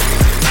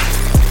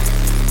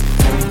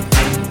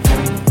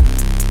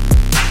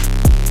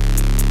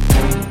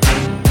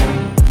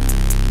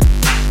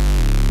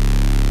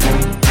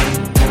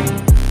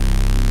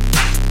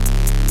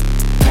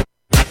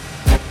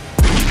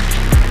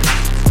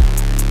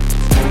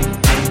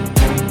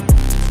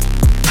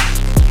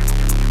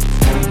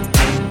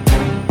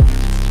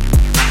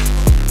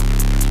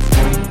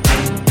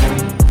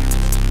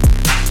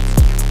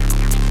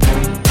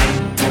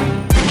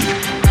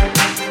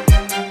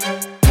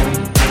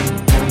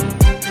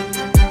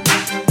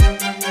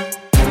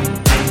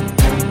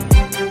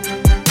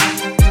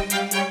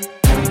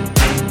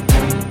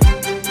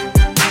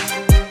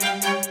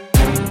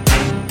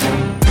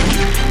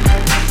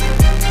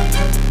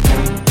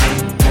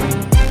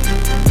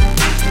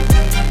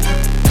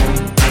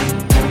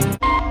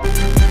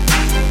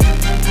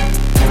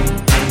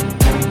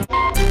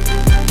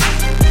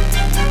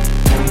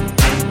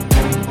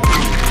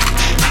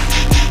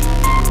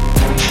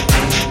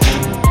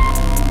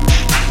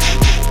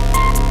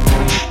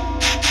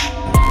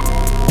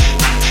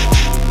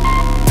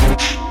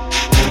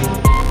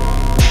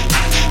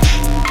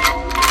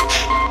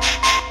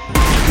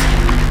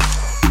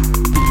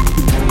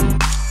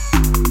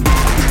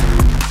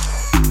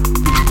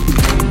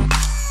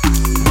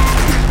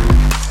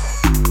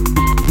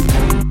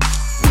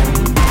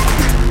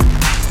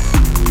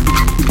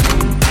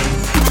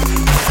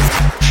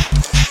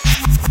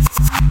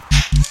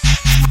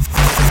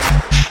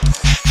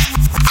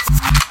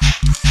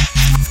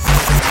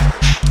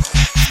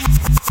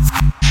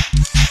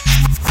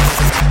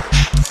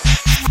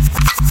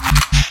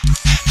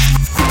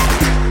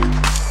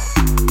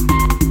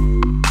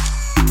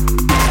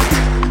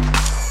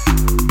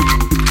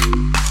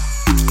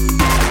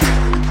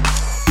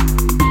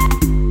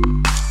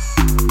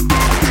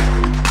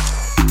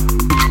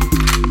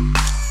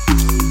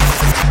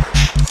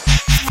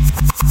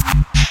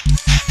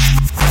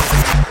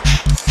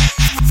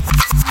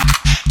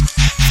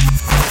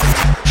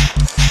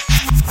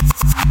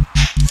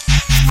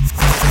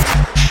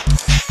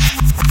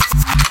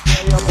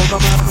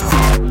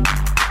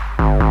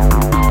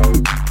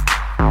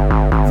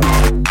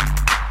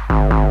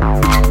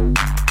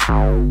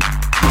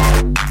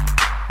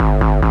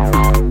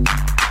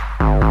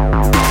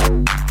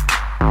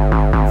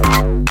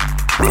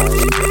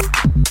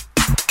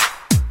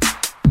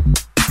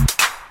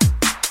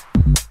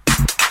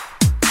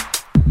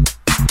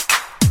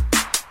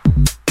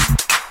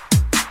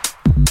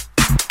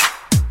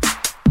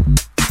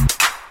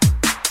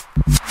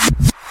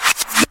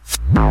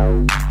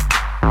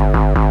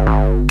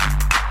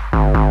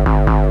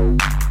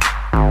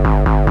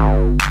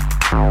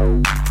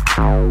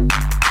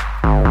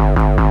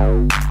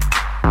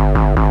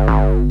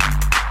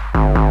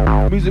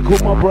 Music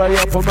my brain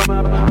up on the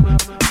map.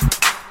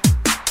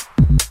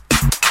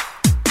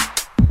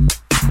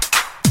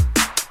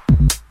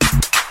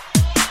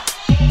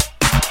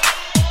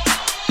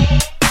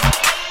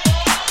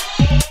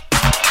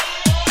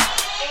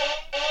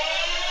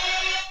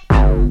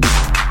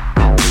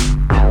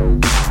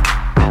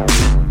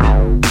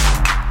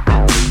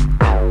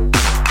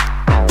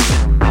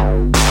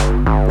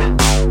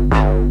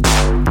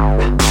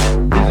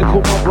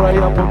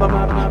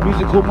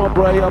 Music my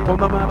brain up on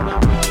the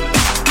map.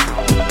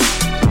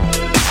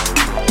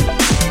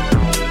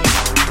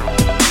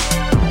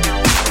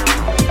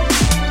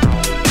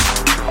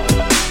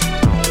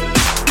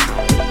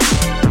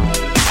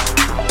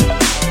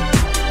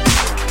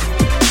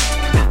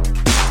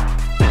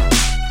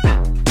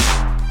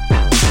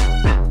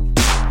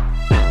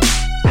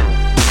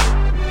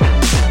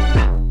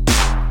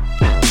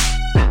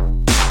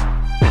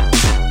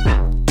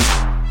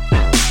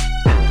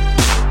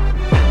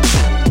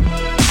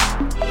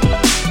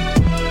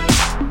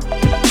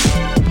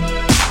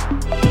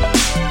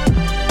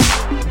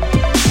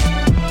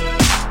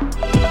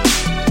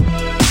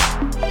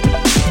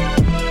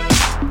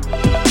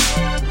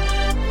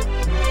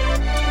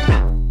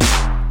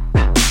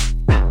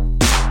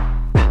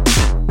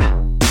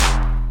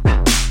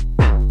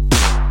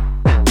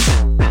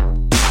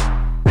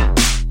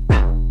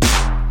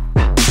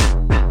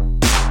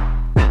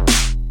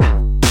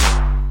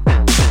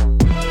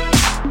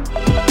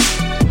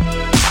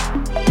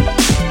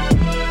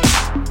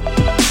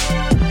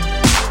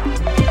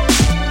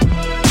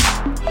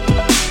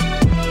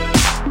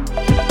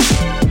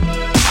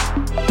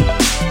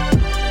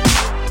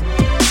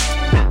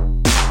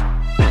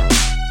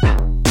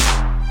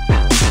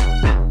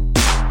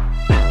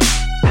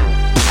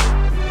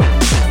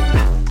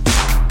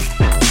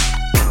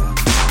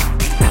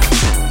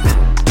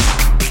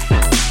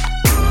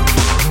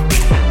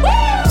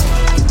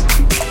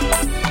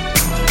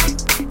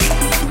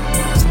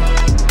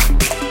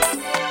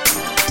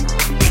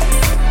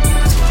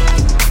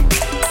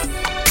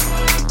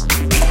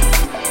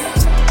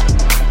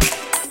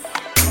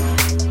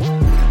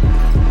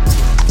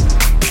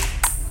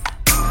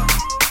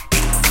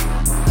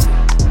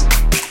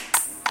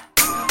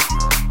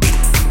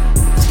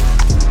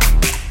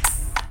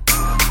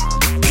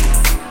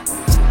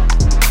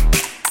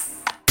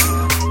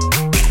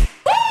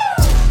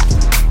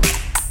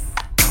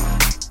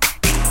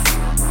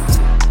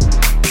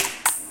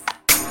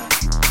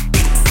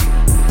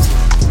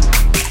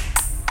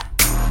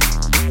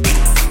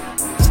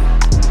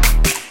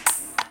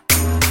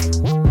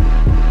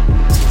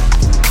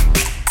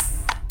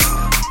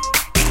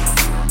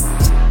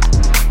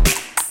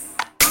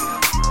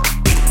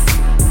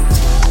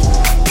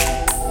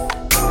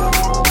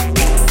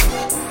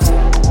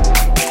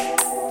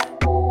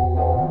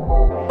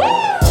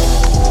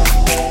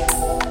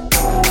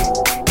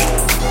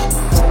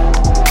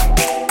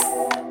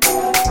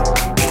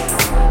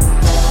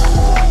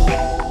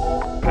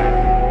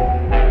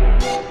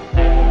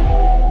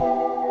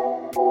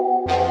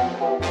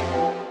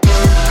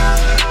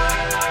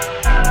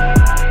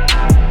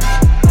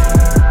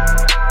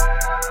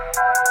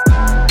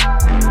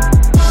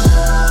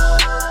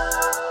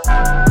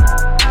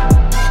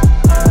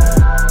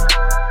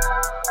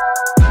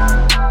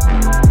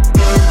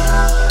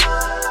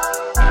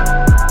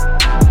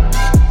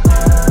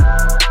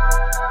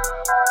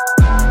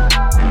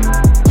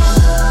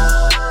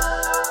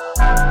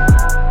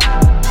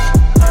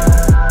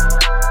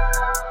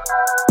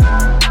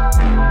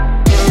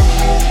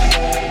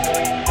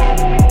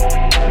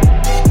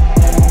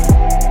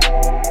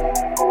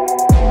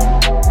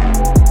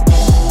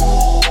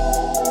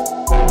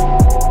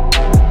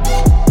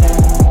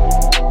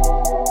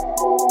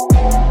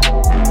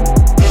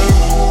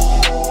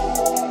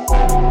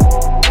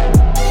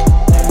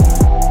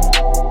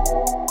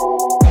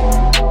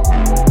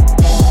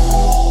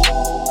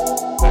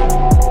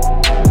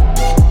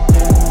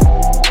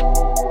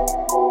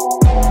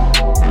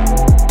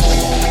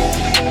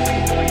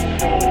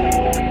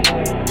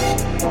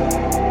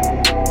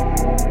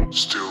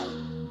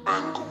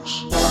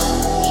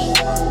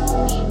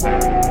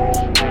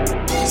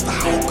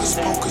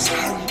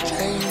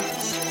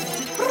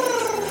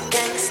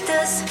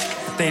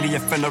 Daily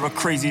offender, a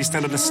crazy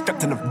extender that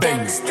stepped in the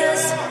bends.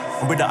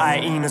 And with the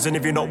hyenas, and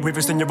if you're not with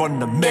us, then you're on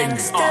the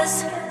mends.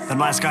 The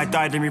nice guy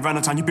died and we ran out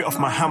of time, you bit off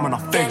my hand when I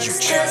fed you.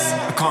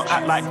 I can't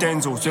act like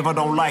Denzel, so if I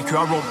don't like you,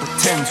 I won't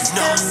pretend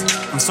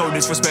to. I'm so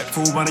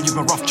disrespectful when I use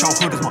my rough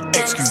childhood as my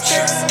excuse.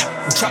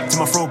 I'm trapped in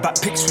my throwback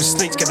pics with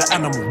snakes, get the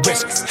animal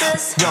rescue.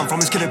 Where I'm from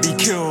is gonna be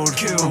killed,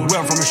 and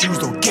where I'm from is shoes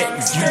don't get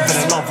you. You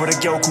fell in love with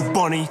a girl called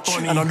Bonnie,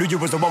 and I knew you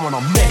was the one when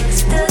I met.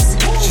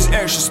 She's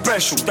extra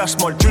special,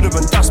 that's my Judah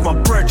and that's my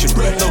brethren.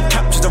 No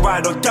captures, the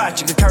ride or die,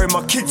 she can carry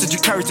my kids and you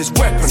carry this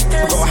weapon.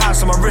 I got a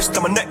house on my wrist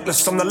and my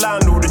necklace, I'm the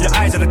landlord and your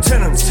eyes are the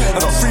tenants. I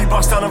got 3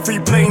 bars down and 3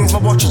 planes, my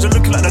watches are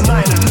looking like the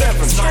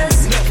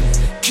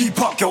 9/11.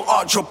 Keep up, yo,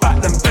 arch your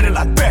back, then bend it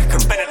like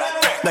Beckham.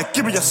 Now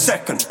give me a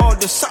second, all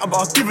this something, but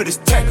I'll give it this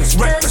tech. It's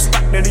reckless,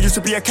 back then it used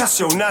to be a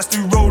Casio, now it's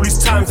through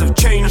Rollies, times have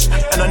changed.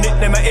 And I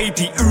nickname it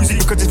AP Uzi,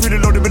 because it's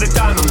really loaded with a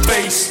diamond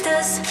base.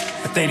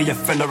 A daily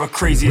offender, a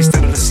crazy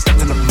extender that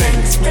stepped in the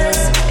bends.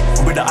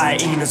 And with the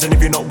hyenas, and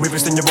if you're not with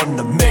us, then you're on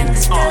the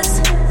mends.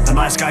 The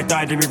nice guy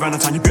died and we ran out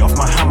of time, you bit off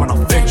my hand when I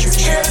fed you.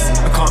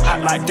 I can't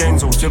act like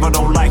Denzel, so if I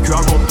don't like you,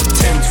 I won't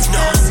pretend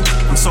to.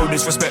 I'm so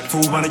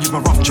disrespectful when I use my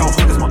rough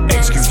childhood as my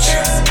excuse.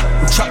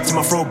 I'm trapped in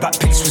my throwback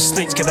pics with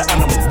snakes, get the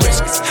animal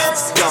risk.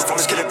 Where I'm from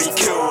is gonna be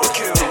killed,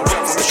 where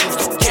I'm from the shoes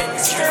don't get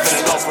you. Fell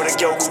in love with a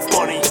girl called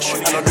Bonnie,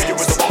 and I knew you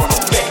was the one when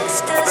I met.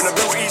 I've been a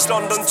real East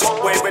London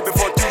top way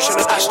before douching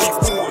and Ashley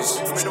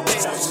Wars.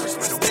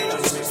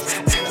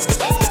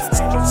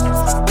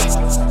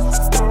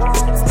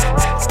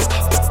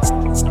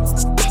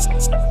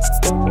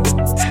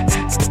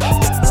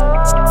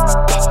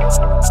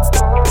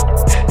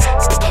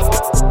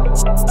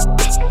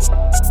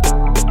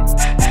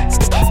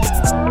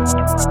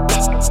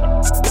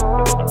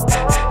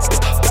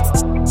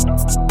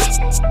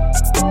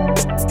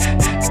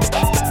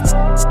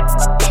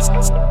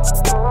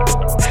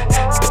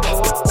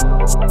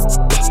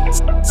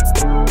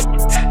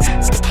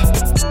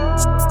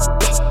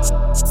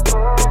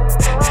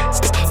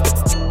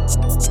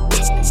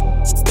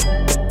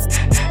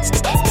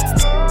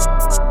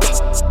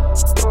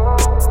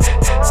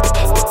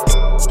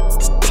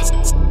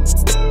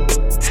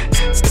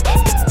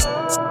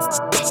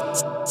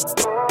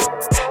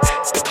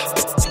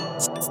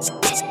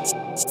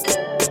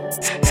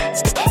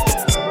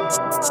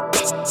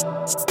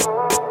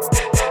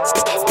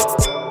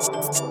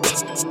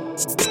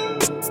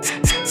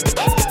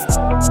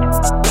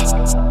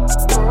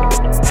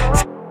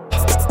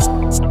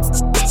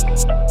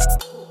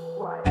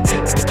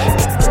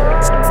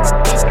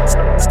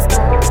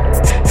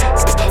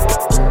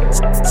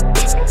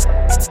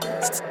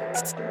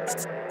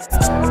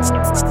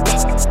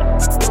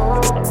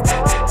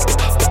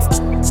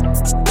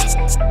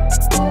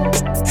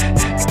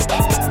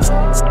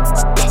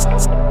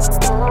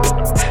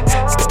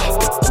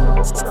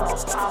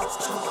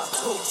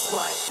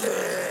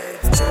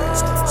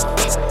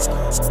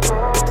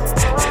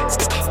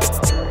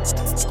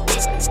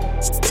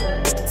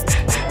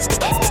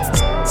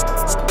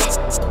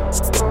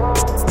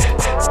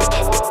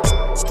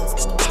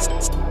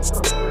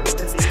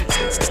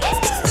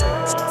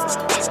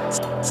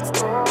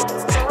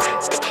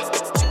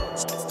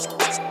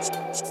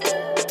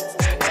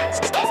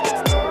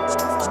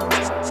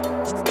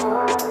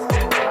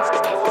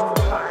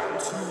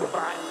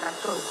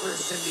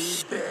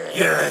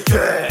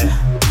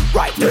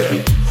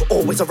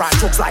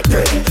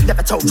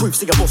 Truth,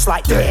 see a boss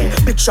like there.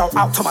 Big shout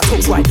out to my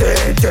talks right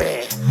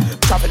there.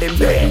 Travelling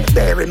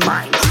bear in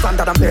mind. Found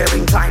that I'm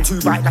bearing time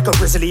to bite like a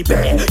grizzly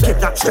bear.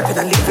 Kidnap, stripping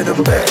and leaving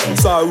them bare.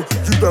 So,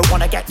 you don't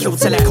wanna get killed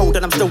till they're cold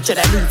and I'm still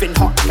chillin'. Moving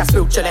hot like I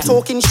spilled chillin'.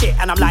 Talking shit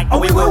and I'm like, oh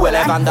we will it.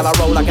 Vandal I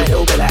roll like a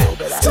hillbilly.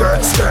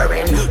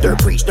 Stirring, don't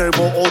preach no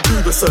more or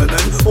do the sermon.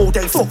 All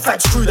day fuck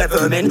fed, screw their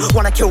vermin.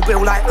 Wanna kill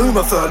Bill like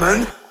Uma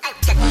Thurman.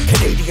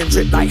 Canadian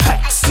drip like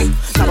Hex.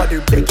 Now I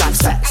do big like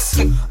sex.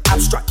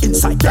 Abstract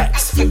inside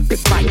decks.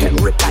 Big mind get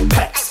ripped like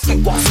pecs.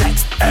 What's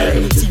next?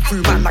 Ay, see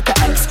through man like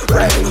an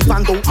X-ray.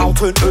 Vandal, I'll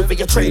turn over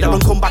your trailer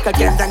and come back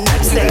again the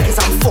next day. Cause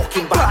I'm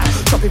fucking back.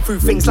 Chopping through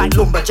things like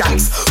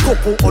lumberjacks.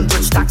 Couple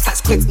 100 stacks,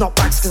 that's quids not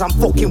backs. Cause I'm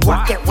fucking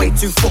whack, get way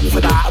too fucked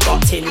for that. I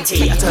got tin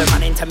tea, I turn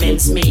man into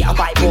mincemeat. I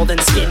bite more than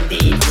skin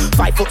deep.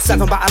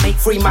 5'7" but I make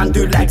 3 man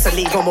do legs and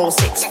leave them all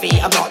 6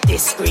 feet. I'm not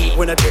discreet,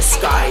 we're in a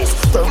disguise.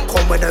 Don't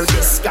come with no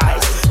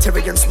disguise.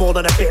 Tyrion small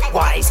and a bit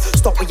wise.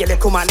 Stop with your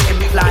little man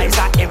implies.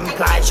 That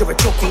implies you're a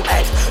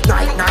chucklehead.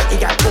 Night, you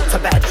get put to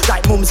bed.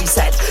 Like Mumsy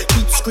said,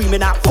 keep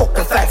screaming out fuck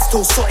the feds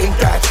till something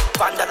dead.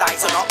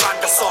 Vandalize and not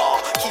Vandersaw.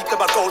 Keep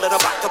them a goal and a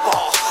back to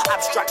bar.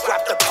 Abstract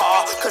grab the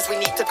car, cause we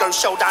need to go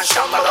showdown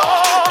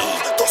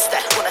Shambhala. Dust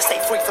there, wanna stay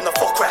free from the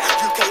fuck rep.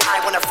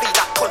 UKI wanna flee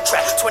that country.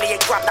 28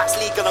 gram, that's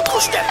legal and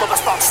push them. Mother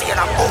start seeing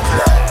I'm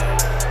ugly.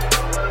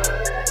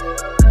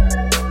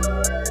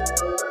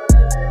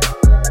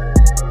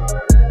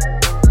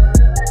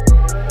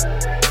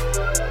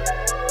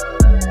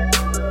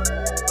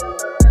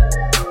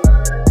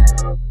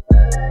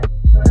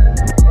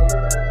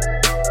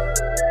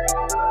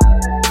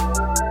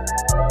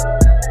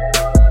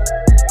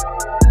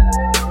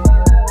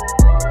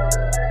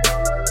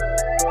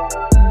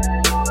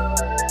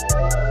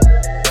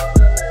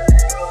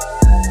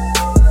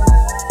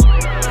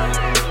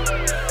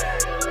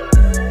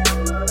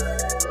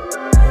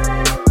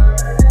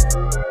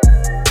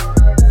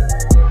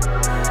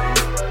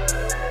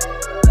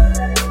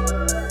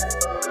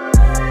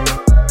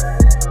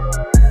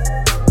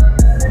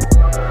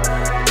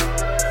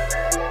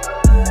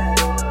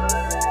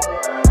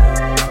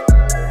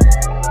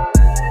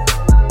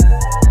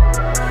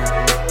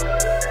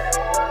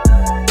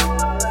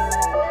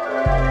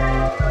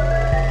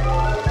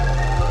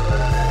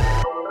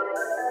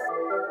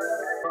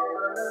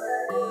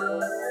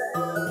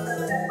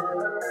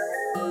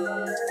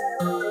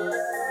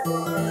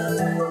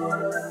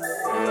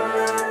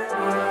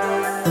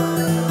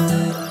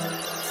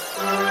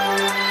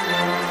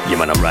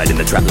 man, I'm riding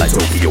the track like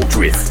Tokyo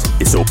Drift.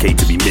 It's okay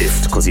to be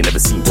miffed, cause you never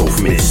seen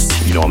Toph miss.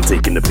 You know I'm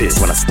taking the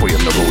piss when I spray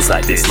on the roads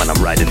like this. Man, I'm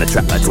riding the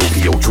track like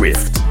Tokyo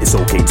Drift. It's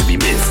okay to be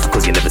miffed,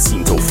 cause you never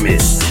seen Toph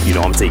miss. You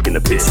know I'm taking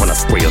the piss when I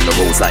spray on the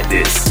roads like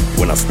this.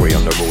 When I spray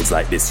on the roads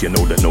like this, you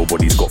know that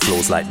nobody's got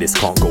flows like this.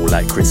 Can't go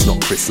like Chris,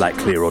 not Chris like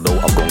Clear. Although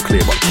I've gone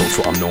clear, but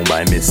close, what I'm known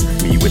by miss.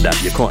 Me with that,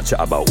 you can't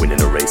chat about winning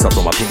a race. I'll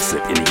throw my pink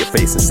slip into your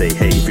face and say,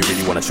 hey, if you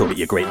really wanna show that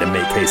you're great, then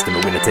make haste. And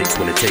the winner takes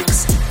when it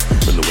takes.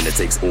 When the winner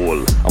takes all,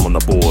 I'm on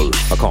the ball,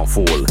 I can't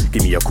fall.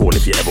 Give me a call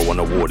if you ever want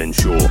a war, then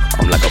sure.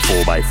 I'm like a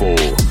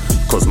 4x4.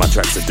 Cause my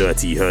tracks are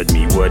dirty, heard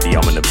me wordy,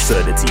 I'm an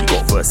absurdity.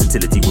 Got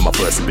versatility with my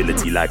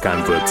versatility like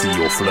I'm Verb T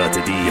or Fleur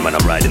to D. Man,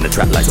 I'm riding the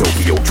track like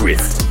Tokyo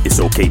Drift. It's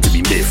okay to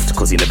be miffed,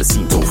 cause you never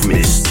seen Toph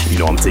miss. You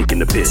know I'm taking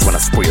the piss when I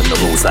spray on the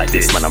roads like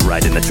this. Man, I'm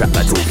riding the track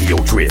like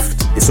Tokyo Drift.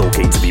 It's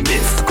okay to be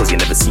miffed, cause you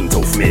never seen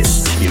Toph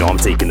miss. You know I'm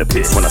taking the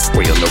piss when I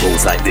spray on the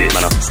roads like this.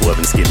 Man, I'm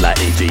swerving skid like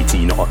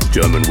AJT, not a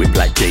German whip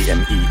like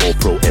JME or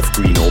Pro F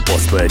Green or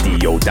Boss Birdie.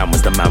 Yo, Dan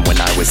was the man when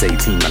I was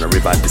 18, man, I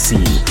revived the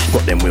scene.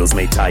 Got them wheels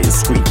made tires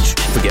screech.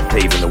 Forget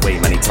paving the way,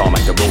 man, he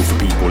tarmac the road for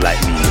people like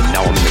me. And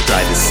now I'm in the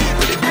driver's seat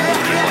with it.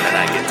 Only on and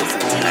I get to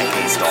 40 like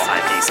A-star.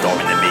 I'm A-star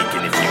in the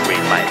making. If you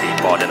rate my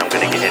A-bar, then I'm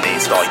gonna get an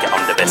A-star. Yeah,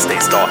 I'm the best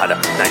A-star. Had a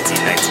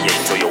 1998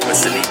 Toyota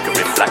Celica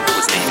in black that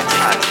was made in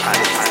Japan.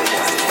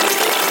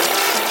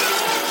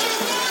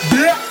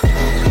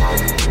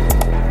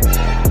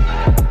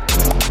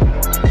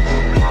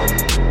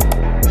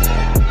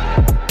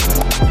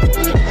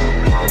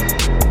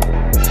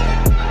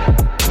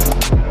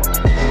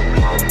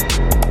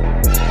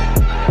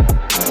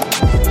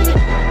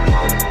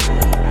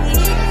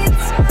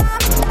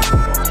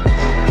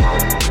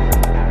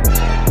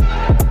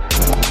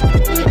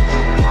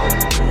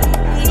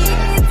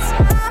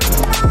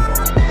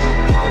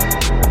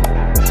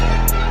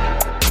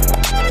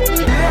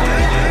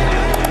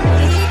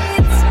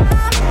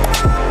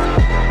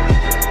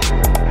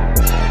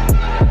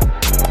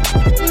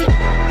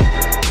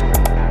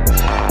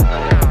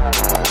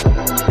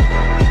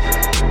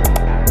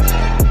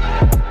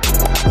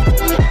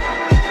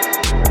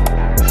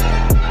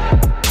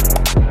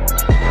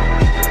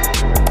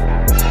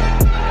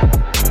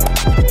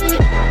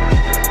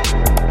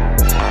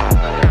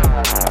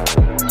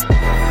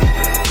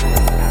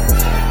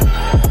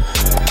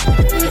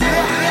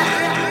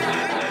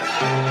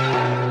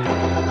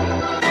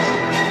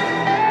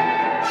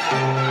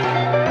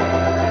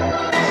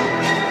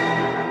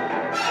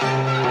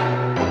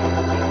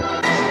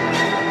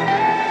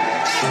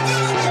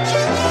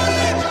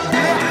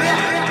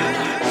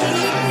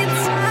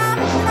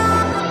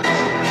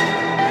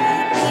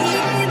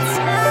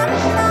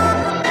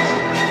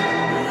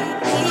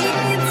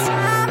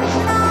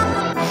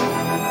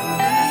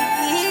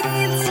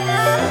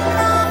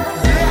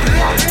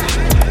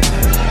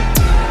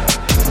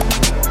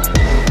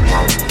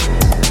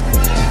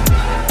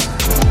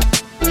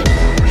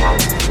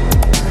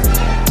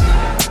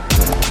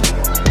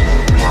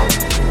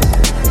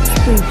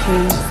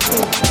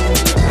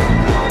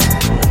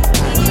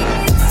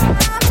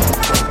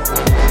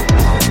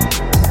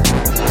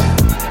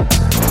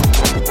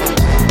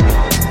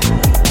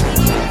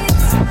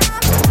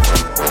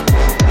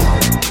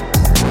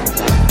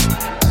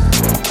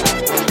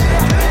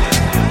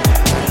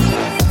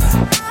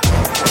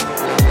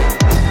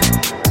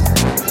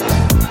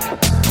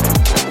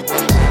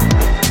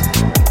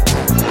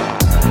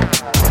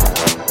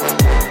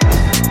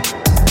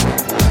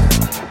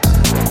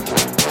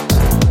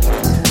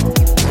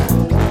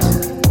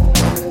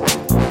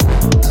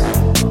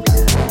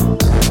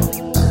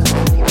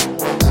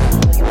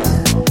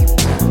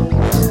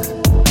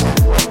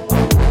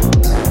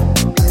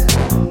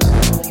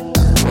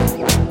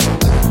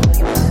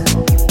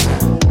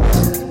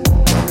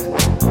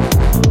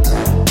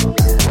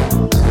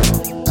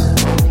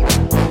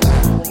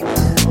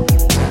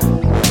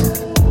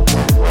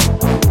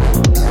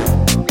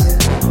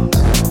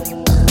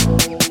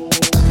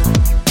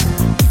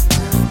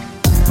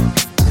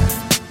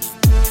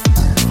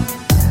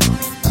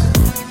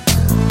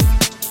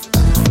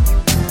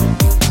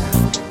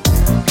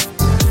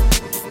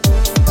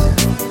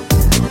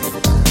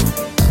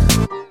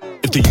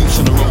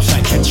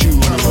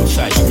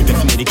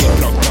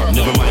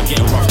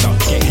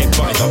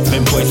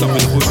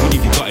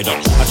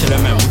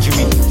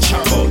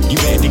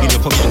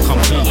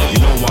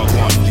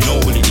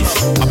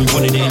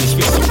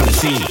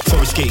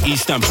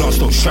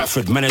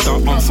 Stratford, man,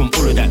 I'm from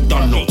all of that,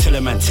 done no. Tell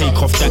a man, take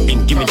off that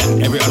and give me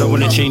that. Every other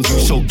wanna change you,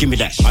 so give me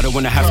that. I don't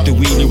wanna have to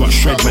wheelie rock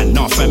shred, man.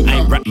 Nah, fam,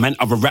 I ain't rap, man,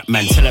 I'm a rap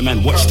man. Tell a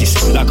man, watch this,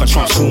 like a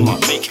transformer.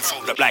 Make it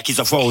fold up like he's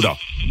a folder.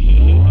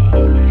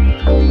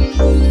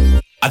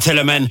 I tell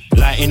a man,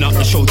 lighting up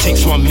the show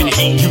takes 1 minute.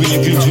 You and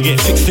your goons will get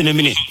fixed in a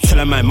minute. Tell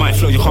a man, my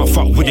flow, you can't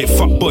fuck with it.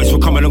 Fuck boys,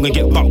 we'll come along and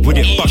get bucked with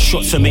it. Bust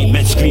shots and make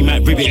men scream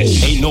at ribbit.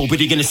 Ain't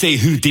nobody gonna say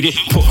who did it.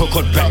 Put her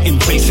cod back in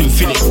place and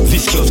fill it.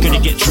 This girl's gonna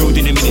get drilled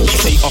in a minute.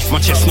 Say off my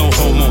chest, no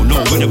homo, no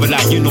whatever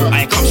lie. You know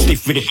I come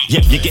stiff with it.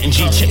 Yep, you're getting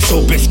G-check,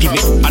 so best give it.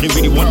 I don't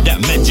really want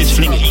that man, just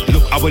fling it.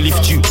 Look, I will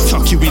lift you,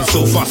 tuck you in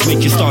so fast, make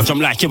you star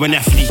jump like you're an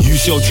athlete.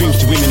 Use your dreams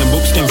to women and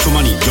books them for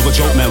money. You're a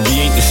joke, man,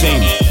 we ain't the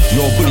same.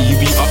 You're a bully,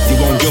 you beat up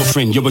your own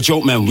girlfriend. You're a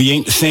joke, man, we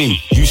ain't the same.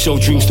 You sell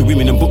dreams to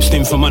women and books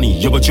them for money.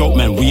 You're a joke,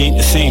 man, we ain't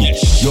the same.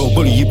 You're a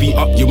bully, you beat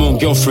up your own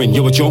girlfriend.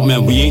 You're a joke,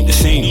 man, we ain't the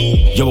same.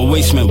 You're a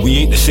waste man, we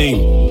ain't the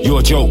same. You're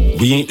a joke,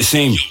 we ain't the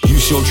same. You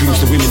sell dreams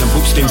to women and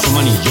books them for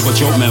money. You're a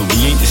joke, man,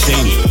 we ain't the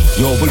same.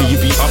 You're a bully, you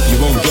beat up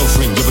your own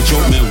girlfriend. You're a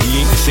joke, man,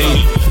 we ain't the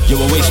same. You're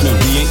a waste man,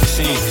 we ain't the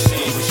same.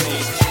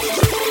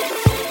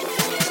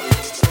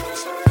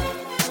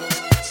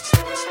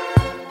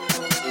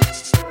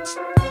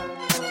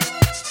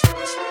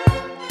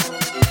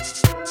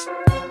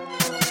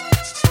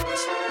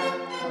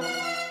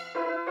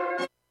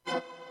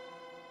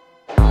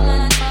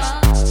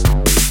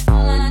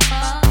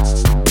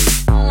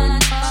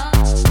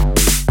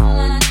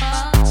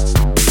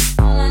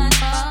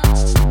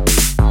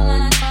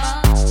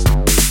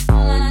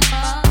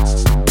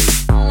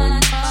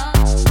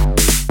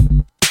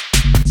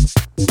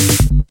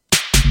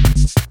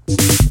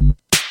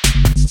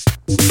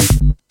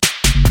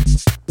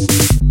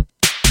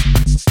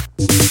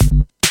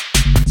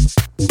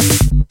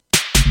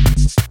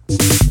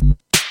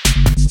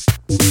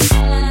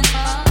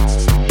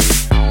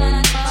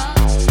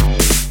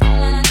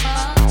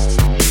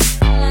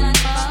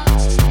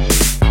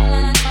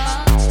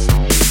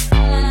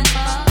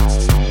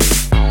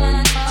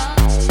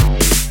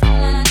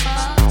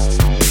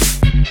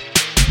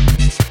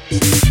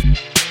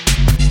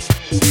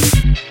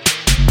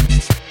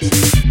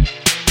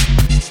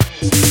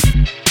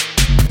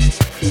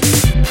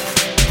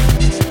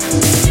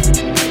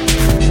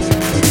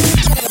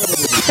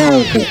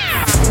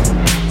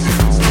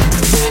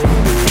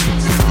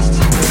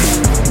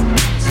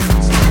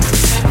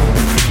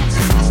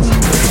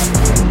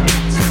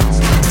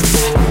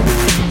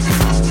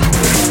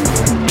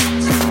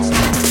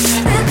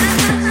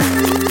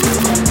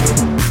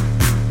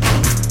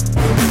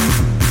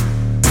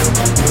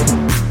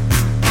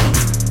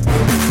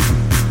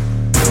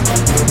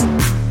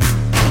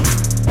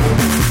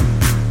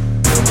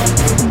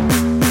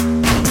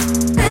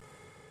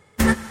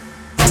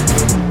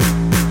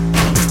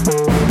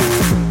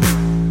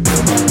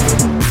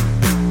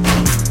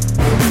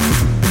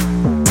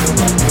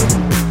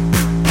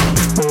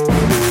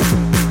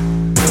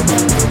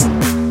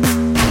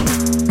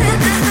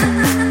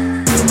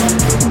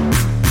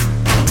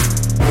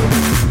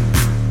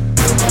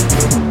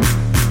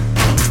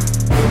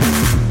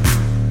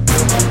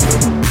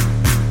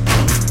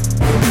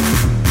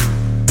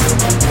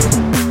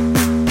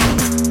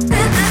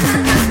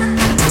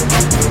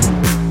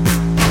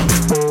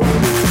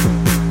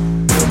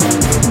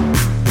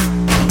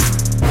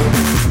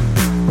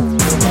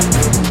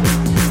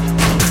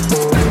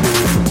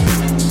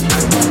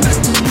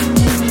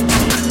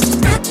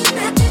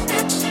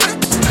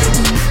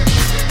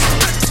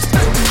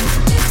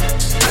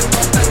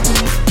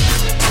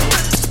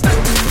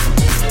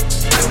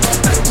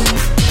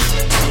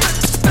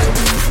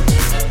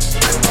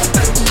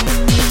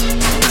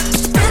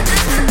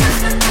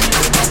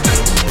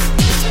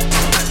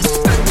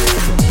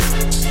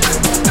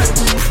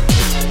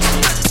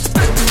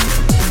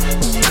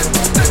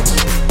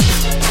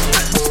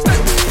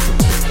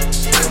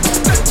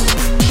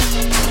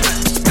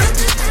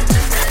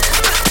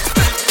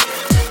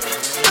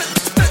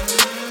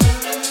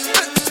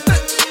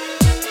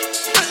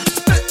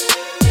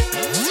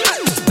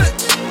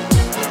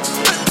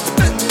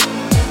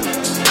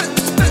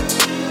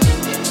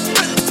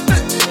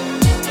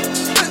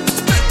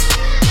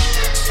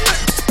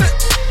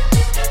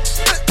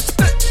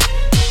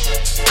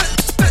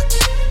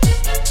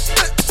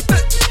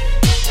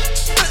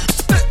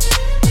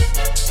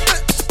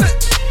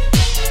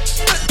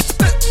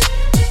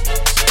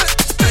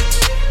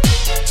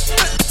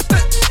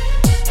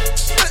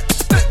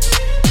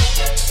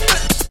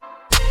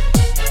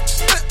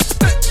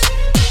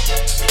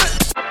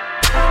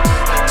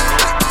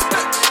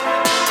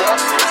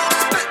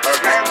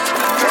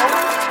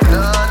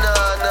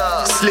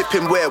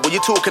 Slipping where? What you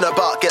talking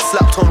about? Get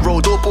slapped on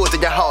road or bored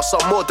in your house.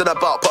 I'm more than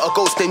about. Put a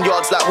ghost in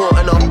yards like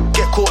haunting her.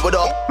 Get caught with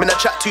her. Man, I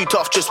chat too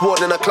tough. Just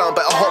warning a clown.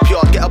 Better hop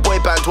yard. Get a boy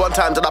band one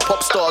time, then I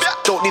pop stars.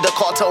 Don't need a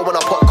cartel when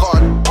I pop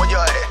can.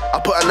 I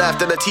put a knife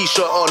then a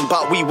t-shirt on,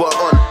 but we weren't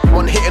on.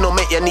 One hitting will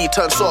make your knee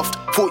turn soft.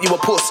 Thought you were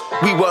puss,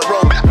 we weren't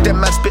wrong. Them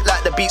man spit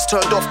like the beats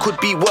turned off. Could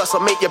be worse, I'll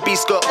make your beat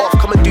skirt off.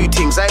 Come and do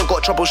things, I ain't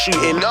got trouble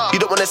shooting. You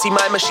don't wanna see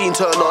my machine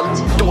turn on.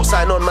 Don't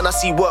sign on, man, I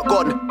see work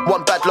gone.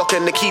 One bad lock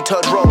and the key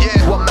turned wrong.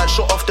 One man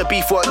shot off the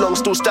beef weren't long.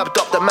 Still stabbed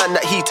up the man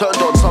that he turned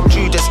on. Some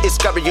Judas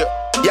Iscariot.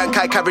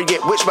 Yankai carry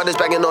it, which man is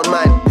banging on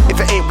mine? If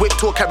it ain't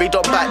whipped or carried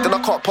on back, then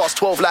I can't pass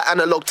 12 like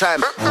analog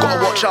time.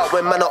 Gotta watch out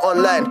when man are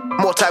online.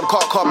 More time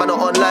can't call man are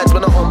on lines.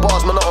 Man are on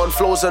bars, man are on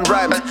flows and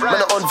rhymes.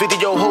 Man are on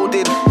video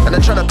holding, and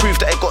I'm trying to prove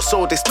that it got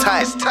sold this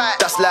tight.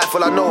 That's life,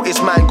 all I know is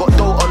mine. Got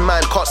dough on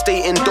mine, can't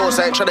stay indoors.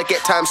 I ain't trying to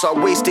get time, so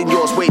I'm wasting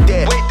yours. Wait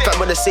there, fam,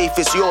 when the safe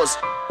is yours.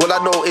 All I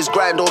know is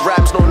grind or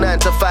rhymes, no 9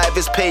 to 5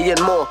 is paying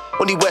more.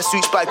 Only wear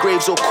suits by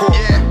Graves or Court.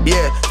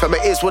 Yeah, fam,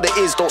 it is what it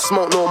is, don't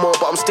smoke no more,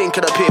 but I'm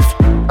stinking a piff.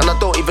 And I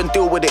don't even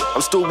deal with it, I'm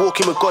still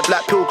walking with God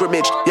like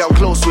pilgrimage. Yeah, I'm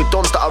close with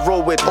dons that I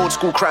roll with, old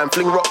school crime,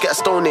 fling rock, get a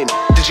stone in.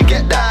 Did you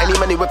get that? Any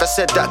man who ever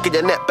said that, get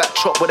your neck back,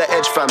 chop with an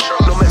edge, fam.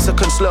 No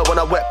Mexican slur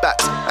when I wet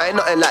backs, I ain't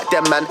nothing like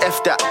them, man,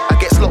 F that. I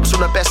get slops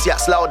from the best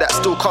yaks, loud that,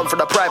 still come from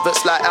the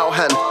privates like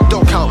Alhan.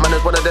 Don't count, man,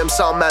 as one of them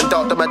sound, man,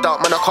 doubt them, I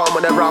doubt, man, I calm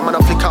when they're round, man,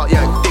 I flick out,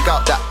 yeah, dig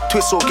out that.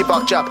 Twist or give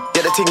out jab,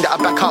 yeah, the thing that I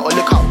back out or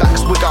lick out back,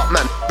 swig out,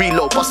 man,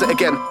 reload, bust it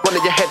again. One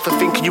in your head for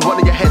thinking you one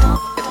in your head.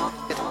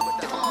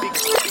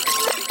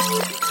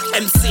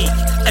 MC,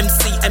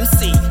 MC,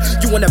 MC.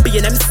 You wanna be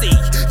an MC?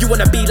 You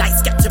wanna be like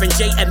Skepta and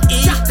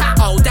JME?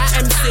 Oh, that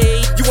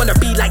MC. You wanna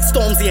be like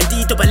Stormzy and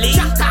DWE?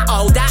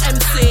 Oh, that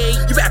MC.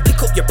 You better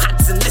pick up your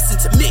pads and listen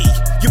to me.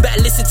 You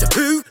better listen to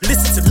who?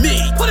 Listen to me.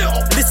 Put it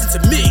up. Listen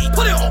to me.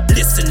 Put it up.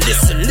 Listen,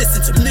 listen,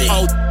 listen to me.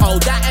 Oh,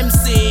 that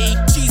MC.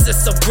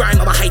 Jesus of grime,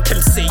 I'm a hype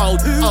MC. Oh,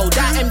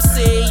 that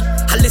MC.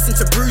 I listen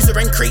to Bruiser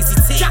and Crazy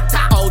T.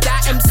 Oh,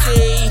 that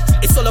MC.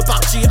 It's all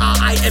about GRIME.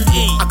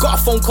 I got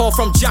a phone call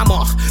from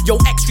Jammer. Yo,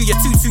 extra, you're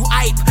too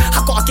hype.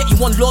 I gotta get you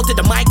on Lord of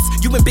the mics.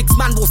 You and Biggs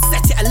man will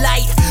set it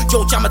alight.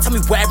 Yo, Jammer, tell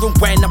me where and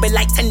when. I've been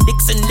like 10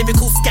 Dixon,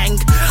 lyrical skank.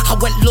 I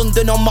went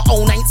London on my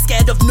own, I ain't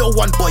scared of no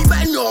one. Boy,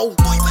 better know.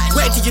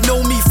 Where do you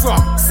know me from?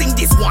 Sing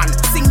this one,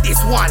 sing this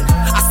one.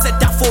 I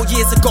said that 4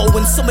 years ago,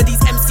 and some of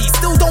these MCs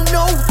still don't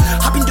know.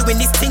 I've been doing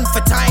this thing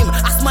for time.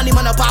 Ask money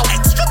man about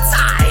extra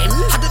time.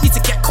 I don't need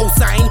to get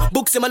cosign.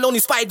 Books in Malone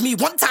inspired me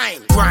one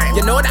time. Grime.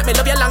 You know that me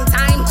love you a long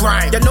time.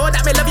 Grime. You know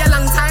that me love you a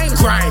long time.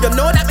 Grime. You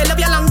know that me love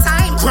you a long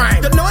time.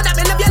 Grime. You know that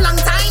me love you a long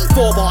time.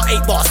 4 bar,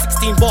 8 bar,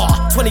 16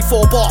 bar,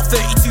 24 bar,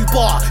 32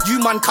 bar.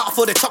 You man cut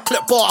for the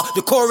chocolate bar.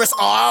 The chorus,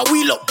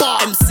 we look bar.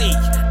 MC,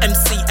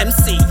 MC,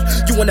 MC.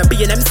 You wanna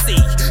be an MC?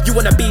 You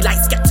wanna be like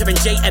Skepta and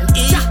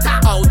JME?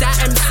 Oh, that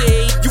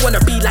MC. You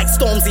wanna be like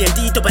Stormzy and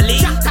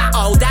DWE?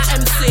 Oh, that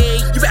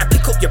MC. You better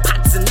pick up your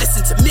pads and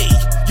listen to me.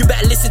 You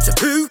better listen to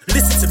who?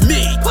 Listen to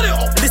me. Put it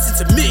up. Listen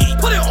to me.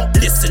 Put it up.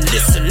 Listen,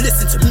 listen,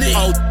 listen to me.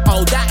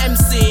 Oh, that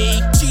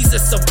MC.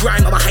 Jesus of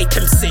grime, I'm a hype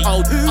MC.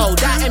 Oh,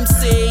 that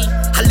MC.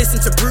 I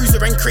listen to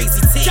Bruiser and Crazy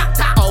T.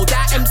 Oh,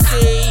 that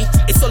MC.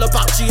 It's all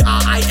about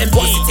GRIME.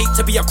 What's it take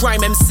to be a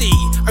grime MC?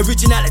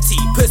 Originality,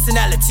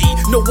 personality.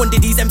 No wonder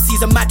these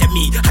MCs are mad at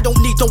me. I don't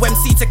need no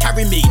MC to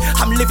carry me.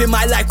 I'm living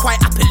my life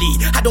quite happily.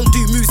 I don't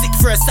do music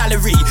for a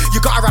salary.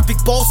 You gotta have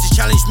big balls to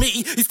challenge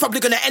me. He's probably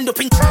gonna end up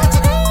in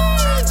tragedy.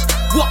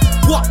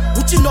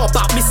 What you know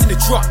about missing a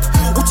drop?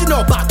 What you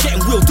know about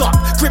getting wheeled up?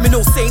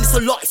 Criminals saying it's a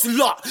lot, it's a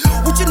lot.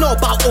 What you know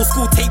about old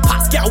school tape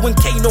packs, ghetto and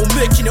Kano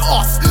merching it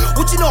off?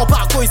 What you know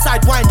about going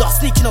sidewind off,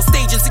 sneaking on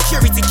stage and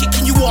security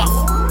kicking you off?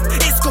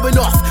 It's going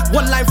off.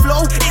 One line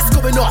flow, it's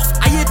going off.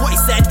 I heard what he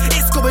said,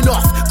 it's going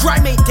off.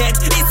 Grime ain't dead,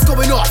 it's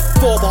going off.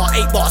 4 bar,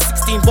 8 bar,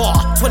 16 bar,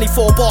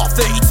 24 bar,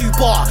 32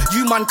 bar.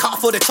 You man cut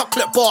for the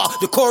chocolate bar.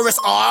 The chorus,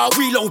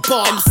 reload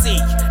bar. MC,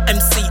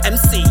 MC,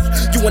 MC.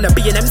 You wanna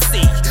be an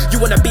MC? You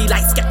wanna be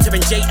like Skepta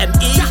and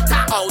JME?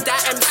 Oh,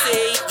 that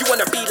MC. You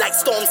wanna be like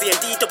Stormzy and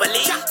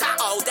DWE?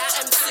 Oh, that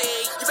MC.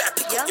 You better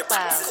pick up your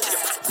bags.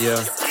 Yeah,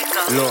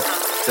 look,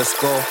 let's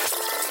go.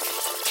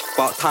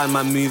 About time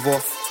man move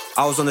off.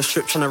 I was on the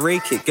strip trying to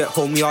rake it. Get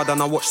home yard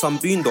and I watched some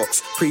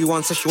Boondocks. Pretty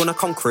one says she wanna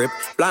come crib.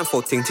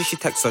 Blindfold thing till she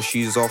takes her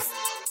shoes off.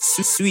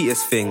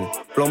 Sweetest thing.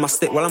 Blow my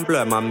stick while I'm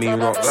blurring my mean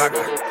rocks.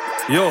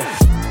 Yo,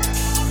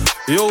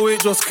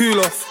 wait, just cool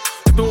off.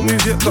 Don't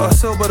move yet, got a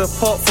cell by the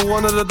park for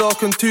one of the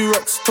dark and 2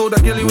 rocks. Told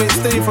that girl he ain't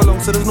staying for long,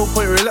 so there's no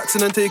point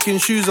relaxing and taking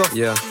shoes off.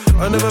 Yeah.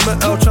 I never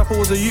met El Chapo,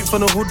 was a youth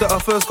from the hood that I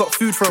first got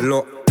food from.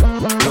 Look.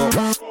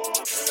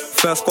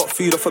 First got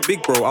food off a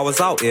big bro, I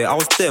was out here, I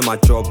was doing my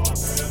job.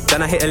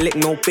 Then I hit a lick,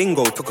 no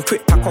bingo, took a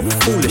quick pack off a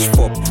foolish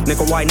fob.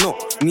 Nigga, why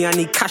not? Me, I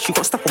need cash, you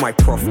got stuck on my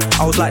prof.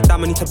 I was like,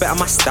 damn, I need to better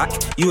my stack.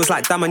 You was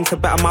like, damn, I need to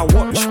better my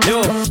watch.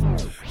 Yo,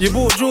 you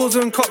bought jaws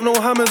and cup, no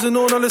hammers and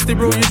all honesty,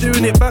 bro, you're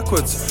doing it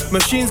backwards.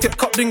 Machines get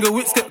cut, dingo,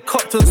 wits get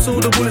cut and so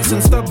the bullets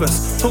and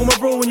stabbers. Told my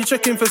bro when you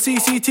check in for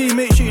CCT,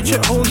 make sure you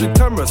check holes with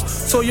cameras.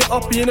 So you're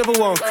up and you never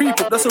want creep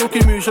up, that's a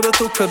rookie move, should've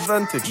took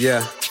advantage.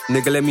 Yeah,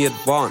 nigga, let me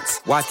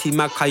advance. YT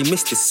Mag, how you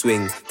missed his swing?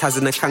 Taz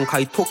in the can, how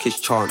he took his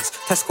chance.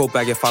 Tesco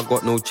bag if I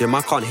got no gym,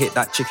 I can't hit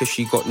that chick if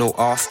she got no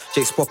ass.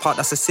 Jake's pop out,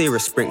 that's a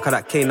serious sprint, cause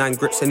that K9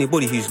 grips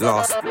anybody who's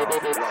last.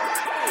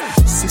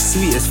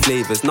 Sweetest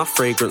flavours, enough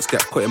fragrance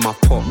get put in my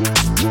pot.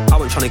 I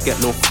wasn't trying to get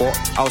no pot,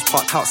 I was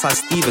parked outside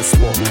Steven's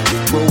spot.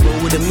 Roll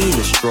with the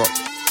meanest drop.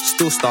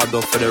 Still starred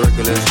off for the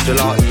regulars.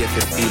 Gelati if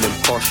you're feeling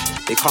posh.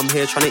 They come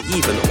here trying to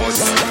even odds.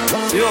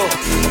 Yo,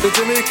 the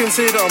Jamaicans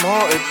say that I'm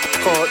hearted.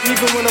 Car,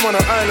 even when I'm on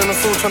an island, I'm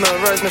still trying to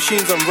rise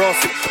machines and rough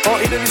it.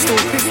 Auntie Debbie still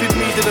pissed with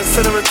me, didn't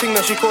send her a thing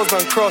that she calls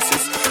man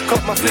crosses.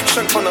 Cut my flick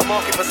shank on the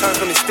market for times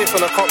when it's stiff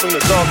and I can't bring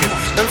the dog in.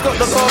 Them's got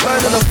the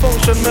carbine and the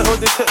function, metal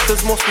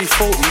detectors must be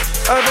faulty.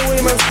 Either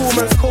way, man's cool,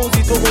 man's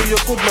cozy, double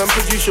your good man,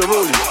 produce your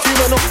rolling. Two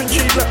men up in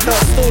tree, black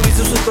out stories,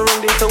 this was the wrong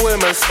day to wear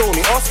man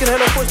stony. Asking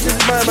hella questions,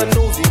 my man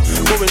nosy.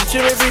 Going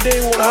gym every day,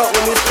 won't help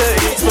when it's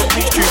 30, it's not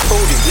bleach tree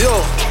folding. Yo,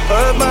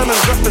 I heard my man's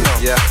rapping now.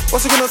 Yeah.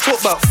 What's he gonna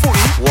talk about?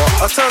 Footy? What?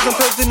 1,000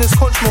 pegs in this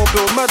conch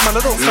mobile, madman,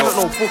 I don't feel like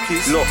no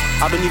bookies. Look,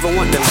 I don't even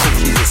want them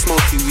cookies. It's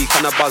smoky week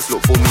and a buzz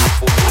look for me.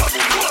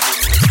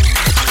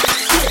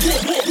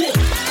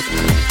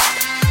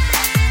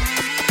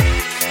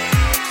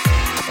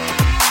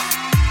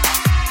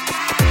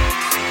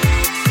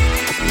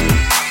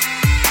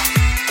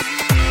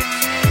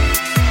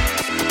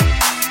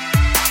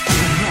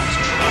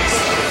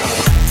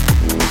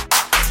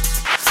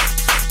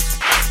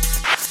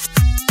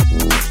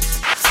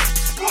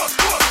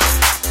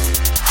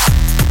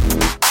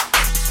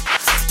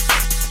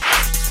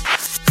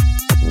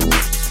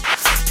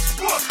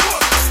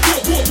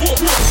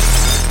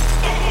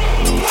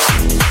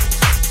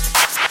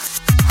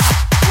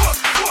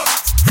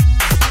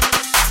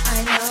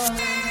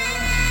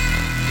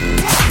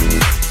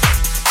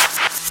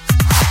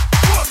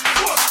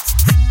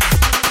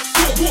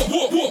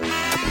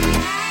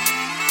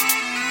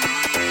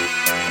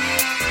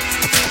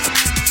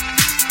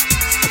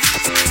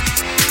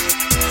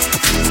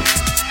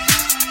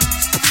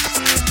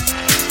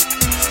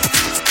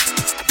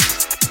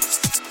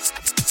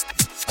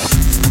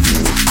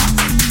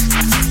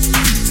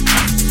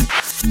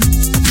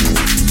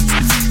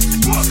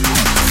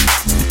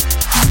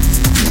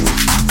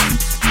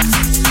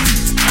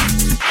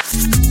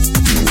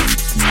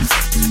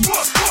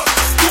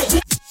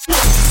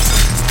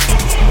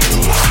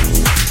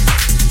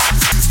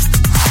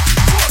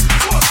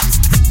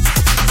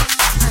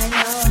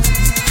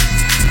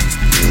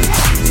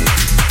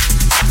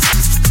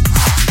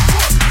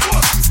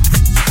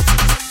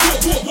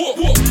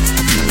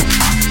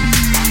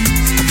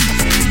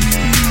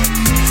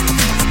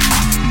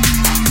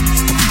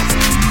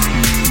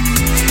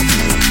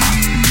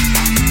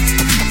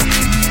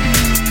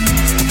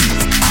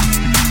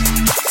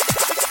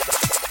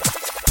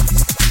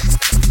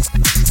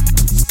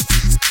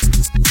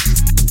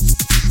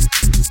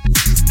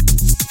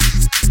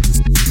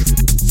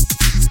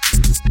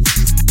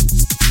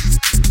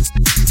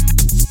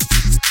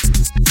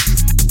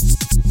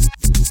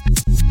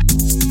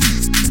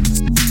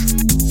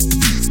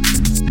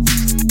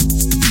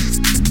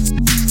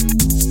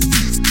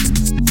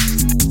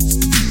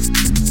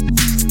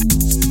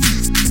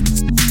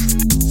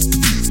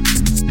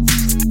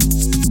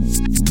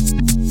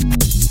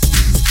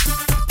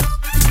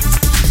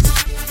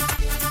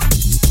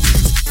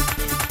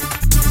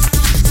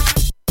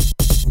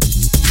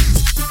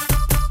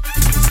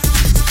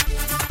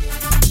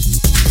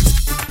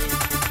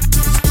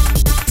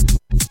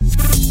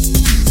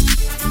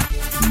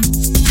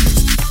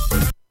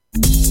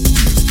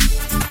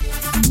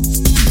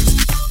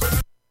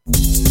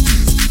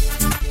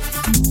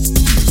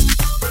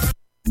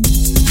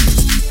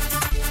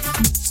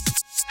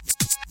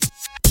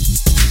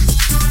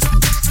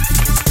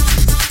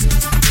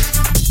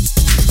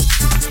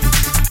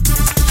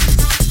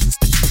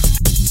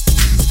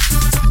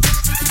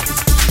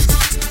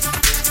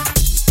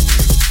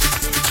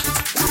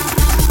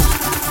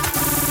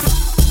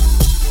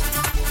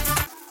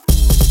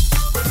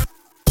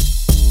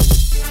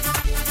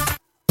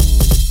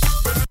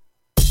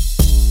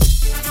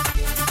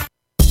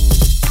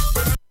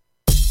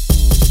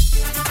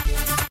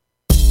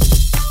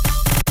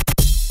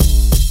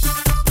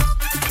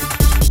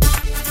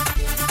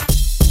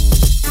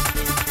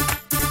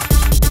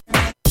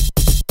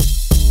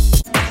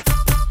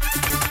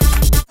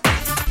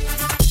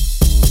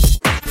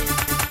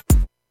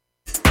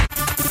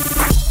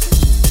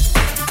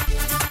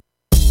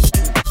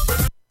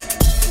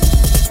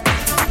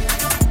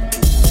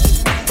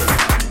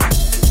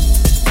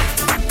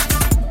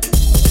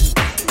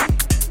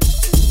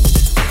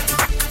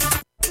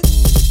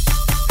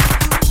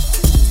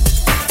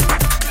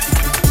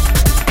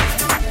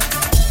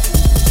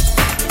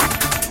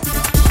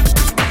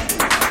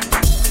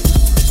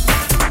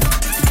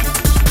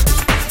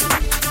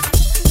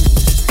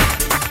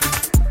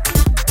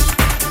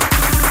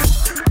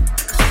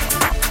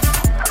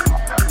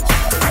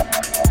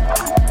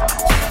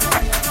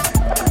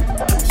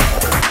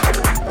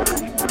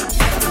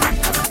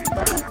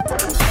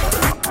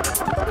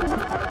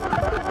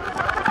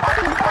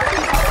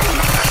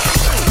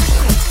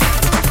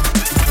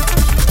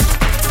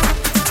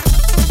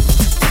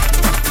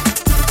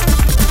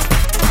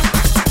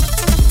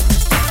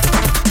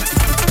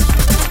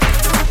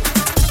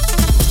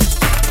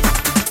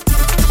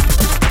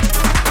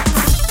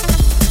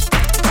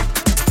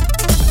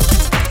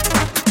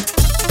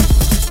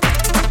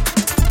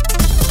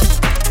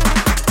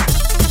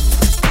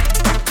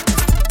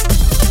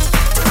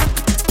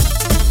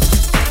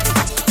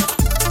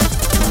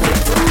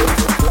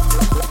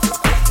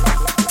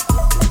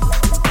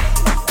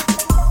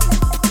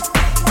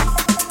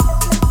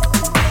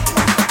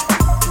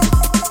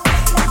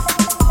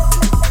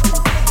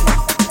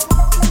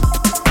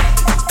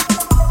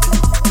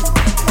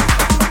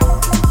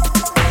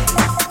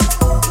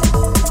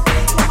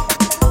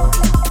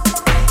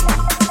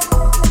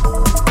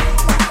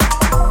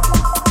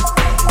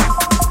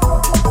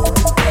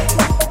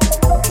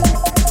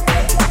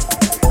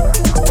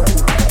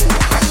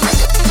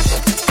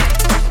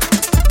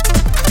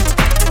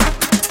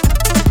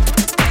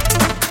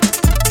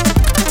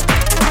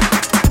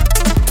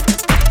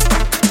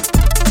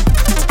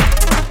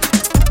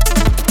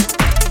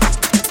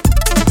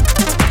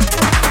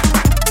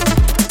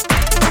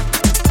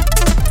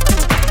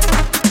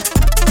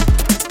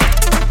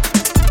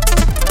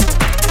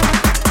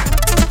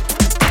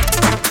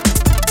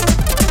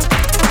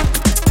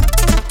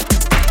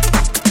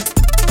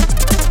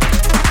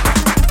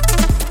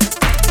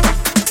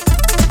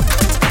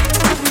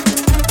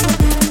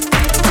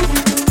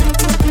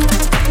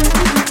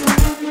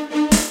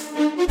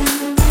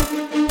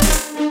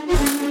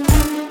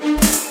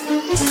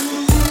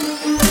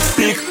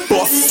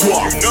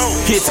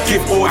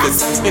 give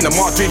orders. In the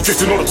margin,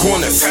 drifting all the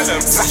corners.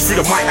 Slash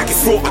through the mic like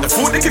it's raw. I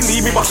thought they can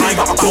leave me behind,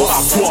 but I thought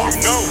I swore.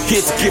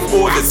 Here to give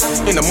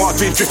orders. In the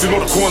margin, drifting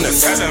all the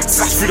corners.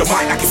 Slash through the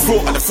mic like it's raw.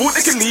 I thought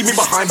they can leave me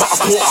behind, but I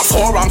thought I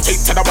swore. I'm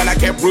taped to the when I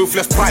get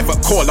ruthless. Private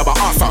call of an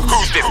answer.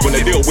 Who's this? When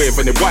they deal with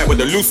and they why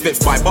with the loose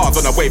lips by bars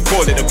on the wave,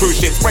 calling the cruise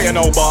ship, spraying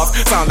old bars.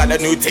 Sound like the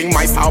new thing.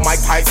 My style,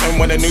 Mike Tyson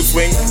when a new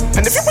swing.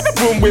 And if you're in the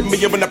room with me,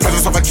 you're in the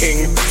presence of a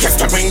king.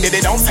 Kiss the ring, they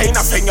don't say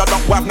nothing. You're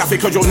not worth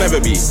nothing cause you'll never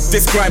be.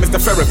 This crime is the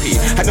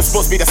therapy, and it's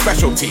supposed to be the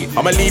specialty.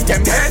 I'ma leave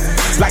them dead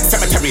like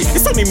cemetery.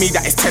 It's only me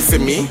that is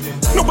testing me.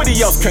 Nobody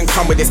else can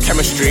come with this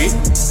chemistry.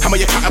 How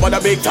you chatting about a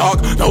big dog?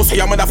 Don't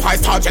say I'm in a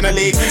 5-star general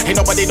league. Ain't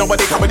nobody come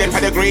with this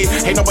pedigree.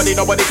 Ain't nobody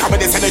come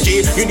with this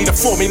energy. You need a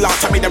formula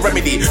to make the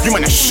remedy. You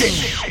man a shit.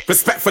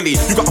 Respectfully,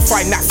 you gotta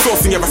find that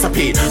sauce in your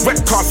recipe.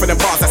 Red card for the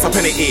bars, that's a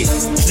penalty.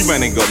 You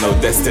man ain't got no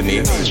destiny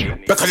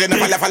because you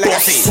never left a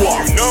legacy.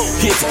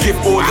 Here to give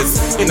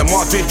orders. In the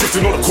margin,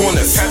 drifting all the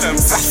corners.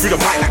 Slash through the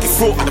mic like it's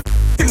raw.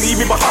 Leave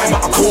me behind,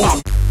 but I call.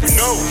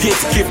 Here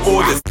to give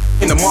orders.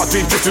 In the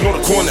margin, drifting all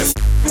the corners.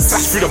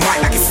 Slash through the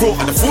mic like it's raw.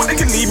 I thought they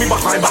can leave me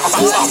behind, but I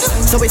call.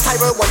 So it's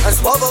Tyro, one and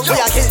Swallow. We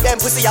I kill them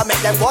pussy, I make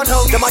them one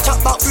home. Them I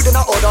chat about food and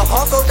I order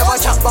half-go. Them I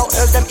chat about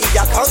herbs, them eat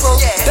their cargo.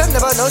 Them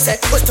never know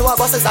set, push to our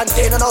bosses and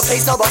stay on our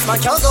face, no boss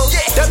man can't go.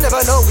 Them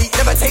never know we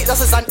never take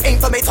losses and aim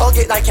for me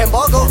target like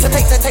embargo. So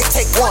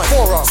take one,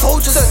 four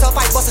soldiers,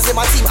 certified bosses in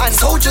my team and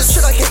soldiers.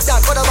 Should I kick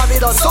that for the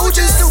Babylon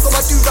soldiers? Still got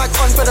my do-rag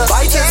on for the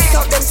fighters. Kick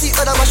out them teeth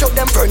for them, I show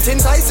them burnt in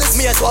sizes.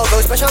 Me and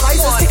Swallow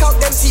specializers. Kick out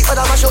them teeth for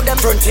them, I show them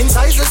burnt in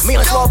sizes. Me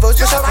and Swallow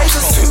specializers.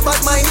 Too bad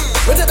mind.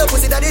 When to the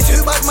pussy that is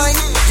too bad mind.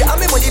 Yeah, I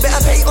mean when you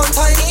better pay on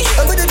time.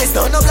 And with this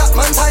none of black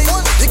man time.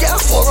 You get a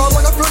forearm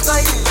on the front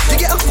line. You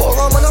get a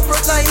forearm on the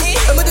front line.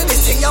 And with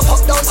this thing you pop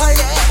down time.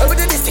 And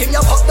with this thing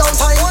you pop down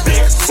time.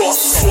 Big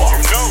boss swap.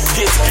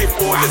 Here to give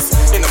orders.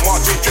 In the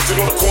margin, drifting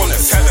all the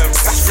corners.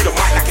 Slash through the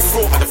mic like it's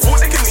raw. I thought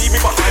they can leave me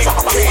behind, but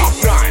I call.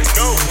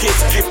 Here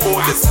to give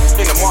orders.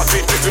 In the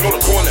margin, drifting all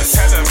the corners.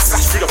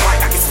 Slash through the mic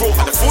like it's raw.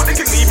 I thought they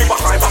can leave me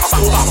behind, but I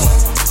call.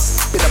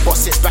 Been a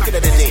boss since back in the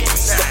day.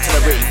 Step to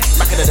the ring,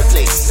 back into the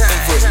place. Aim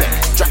for his neck,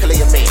 Dracula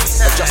your main.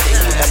 Adjust it,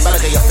 and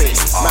malagate your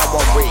face. Man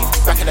one rave,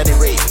 back in the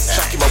rave.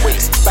 Shack in my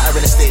waist, batter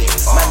in the stage.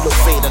 Man look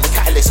fade and the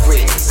catalyst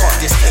spray. Can't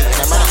discade,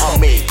 and a man I'm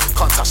made.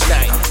 Can't touch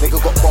nine,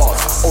 nigga got bars.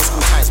 Old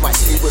school times might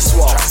see me with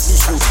suave. New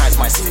school times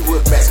might see me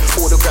with mess.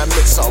 All the grand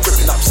mixer,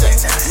 ripping up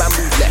sets. Man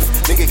move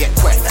left, nigga get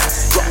wet.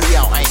 Drop me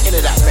out, I ain't into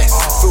that mess.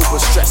 Filled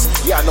with stress,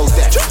 yeah I know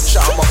that.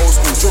 Shout out my old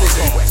school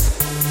drillers in West.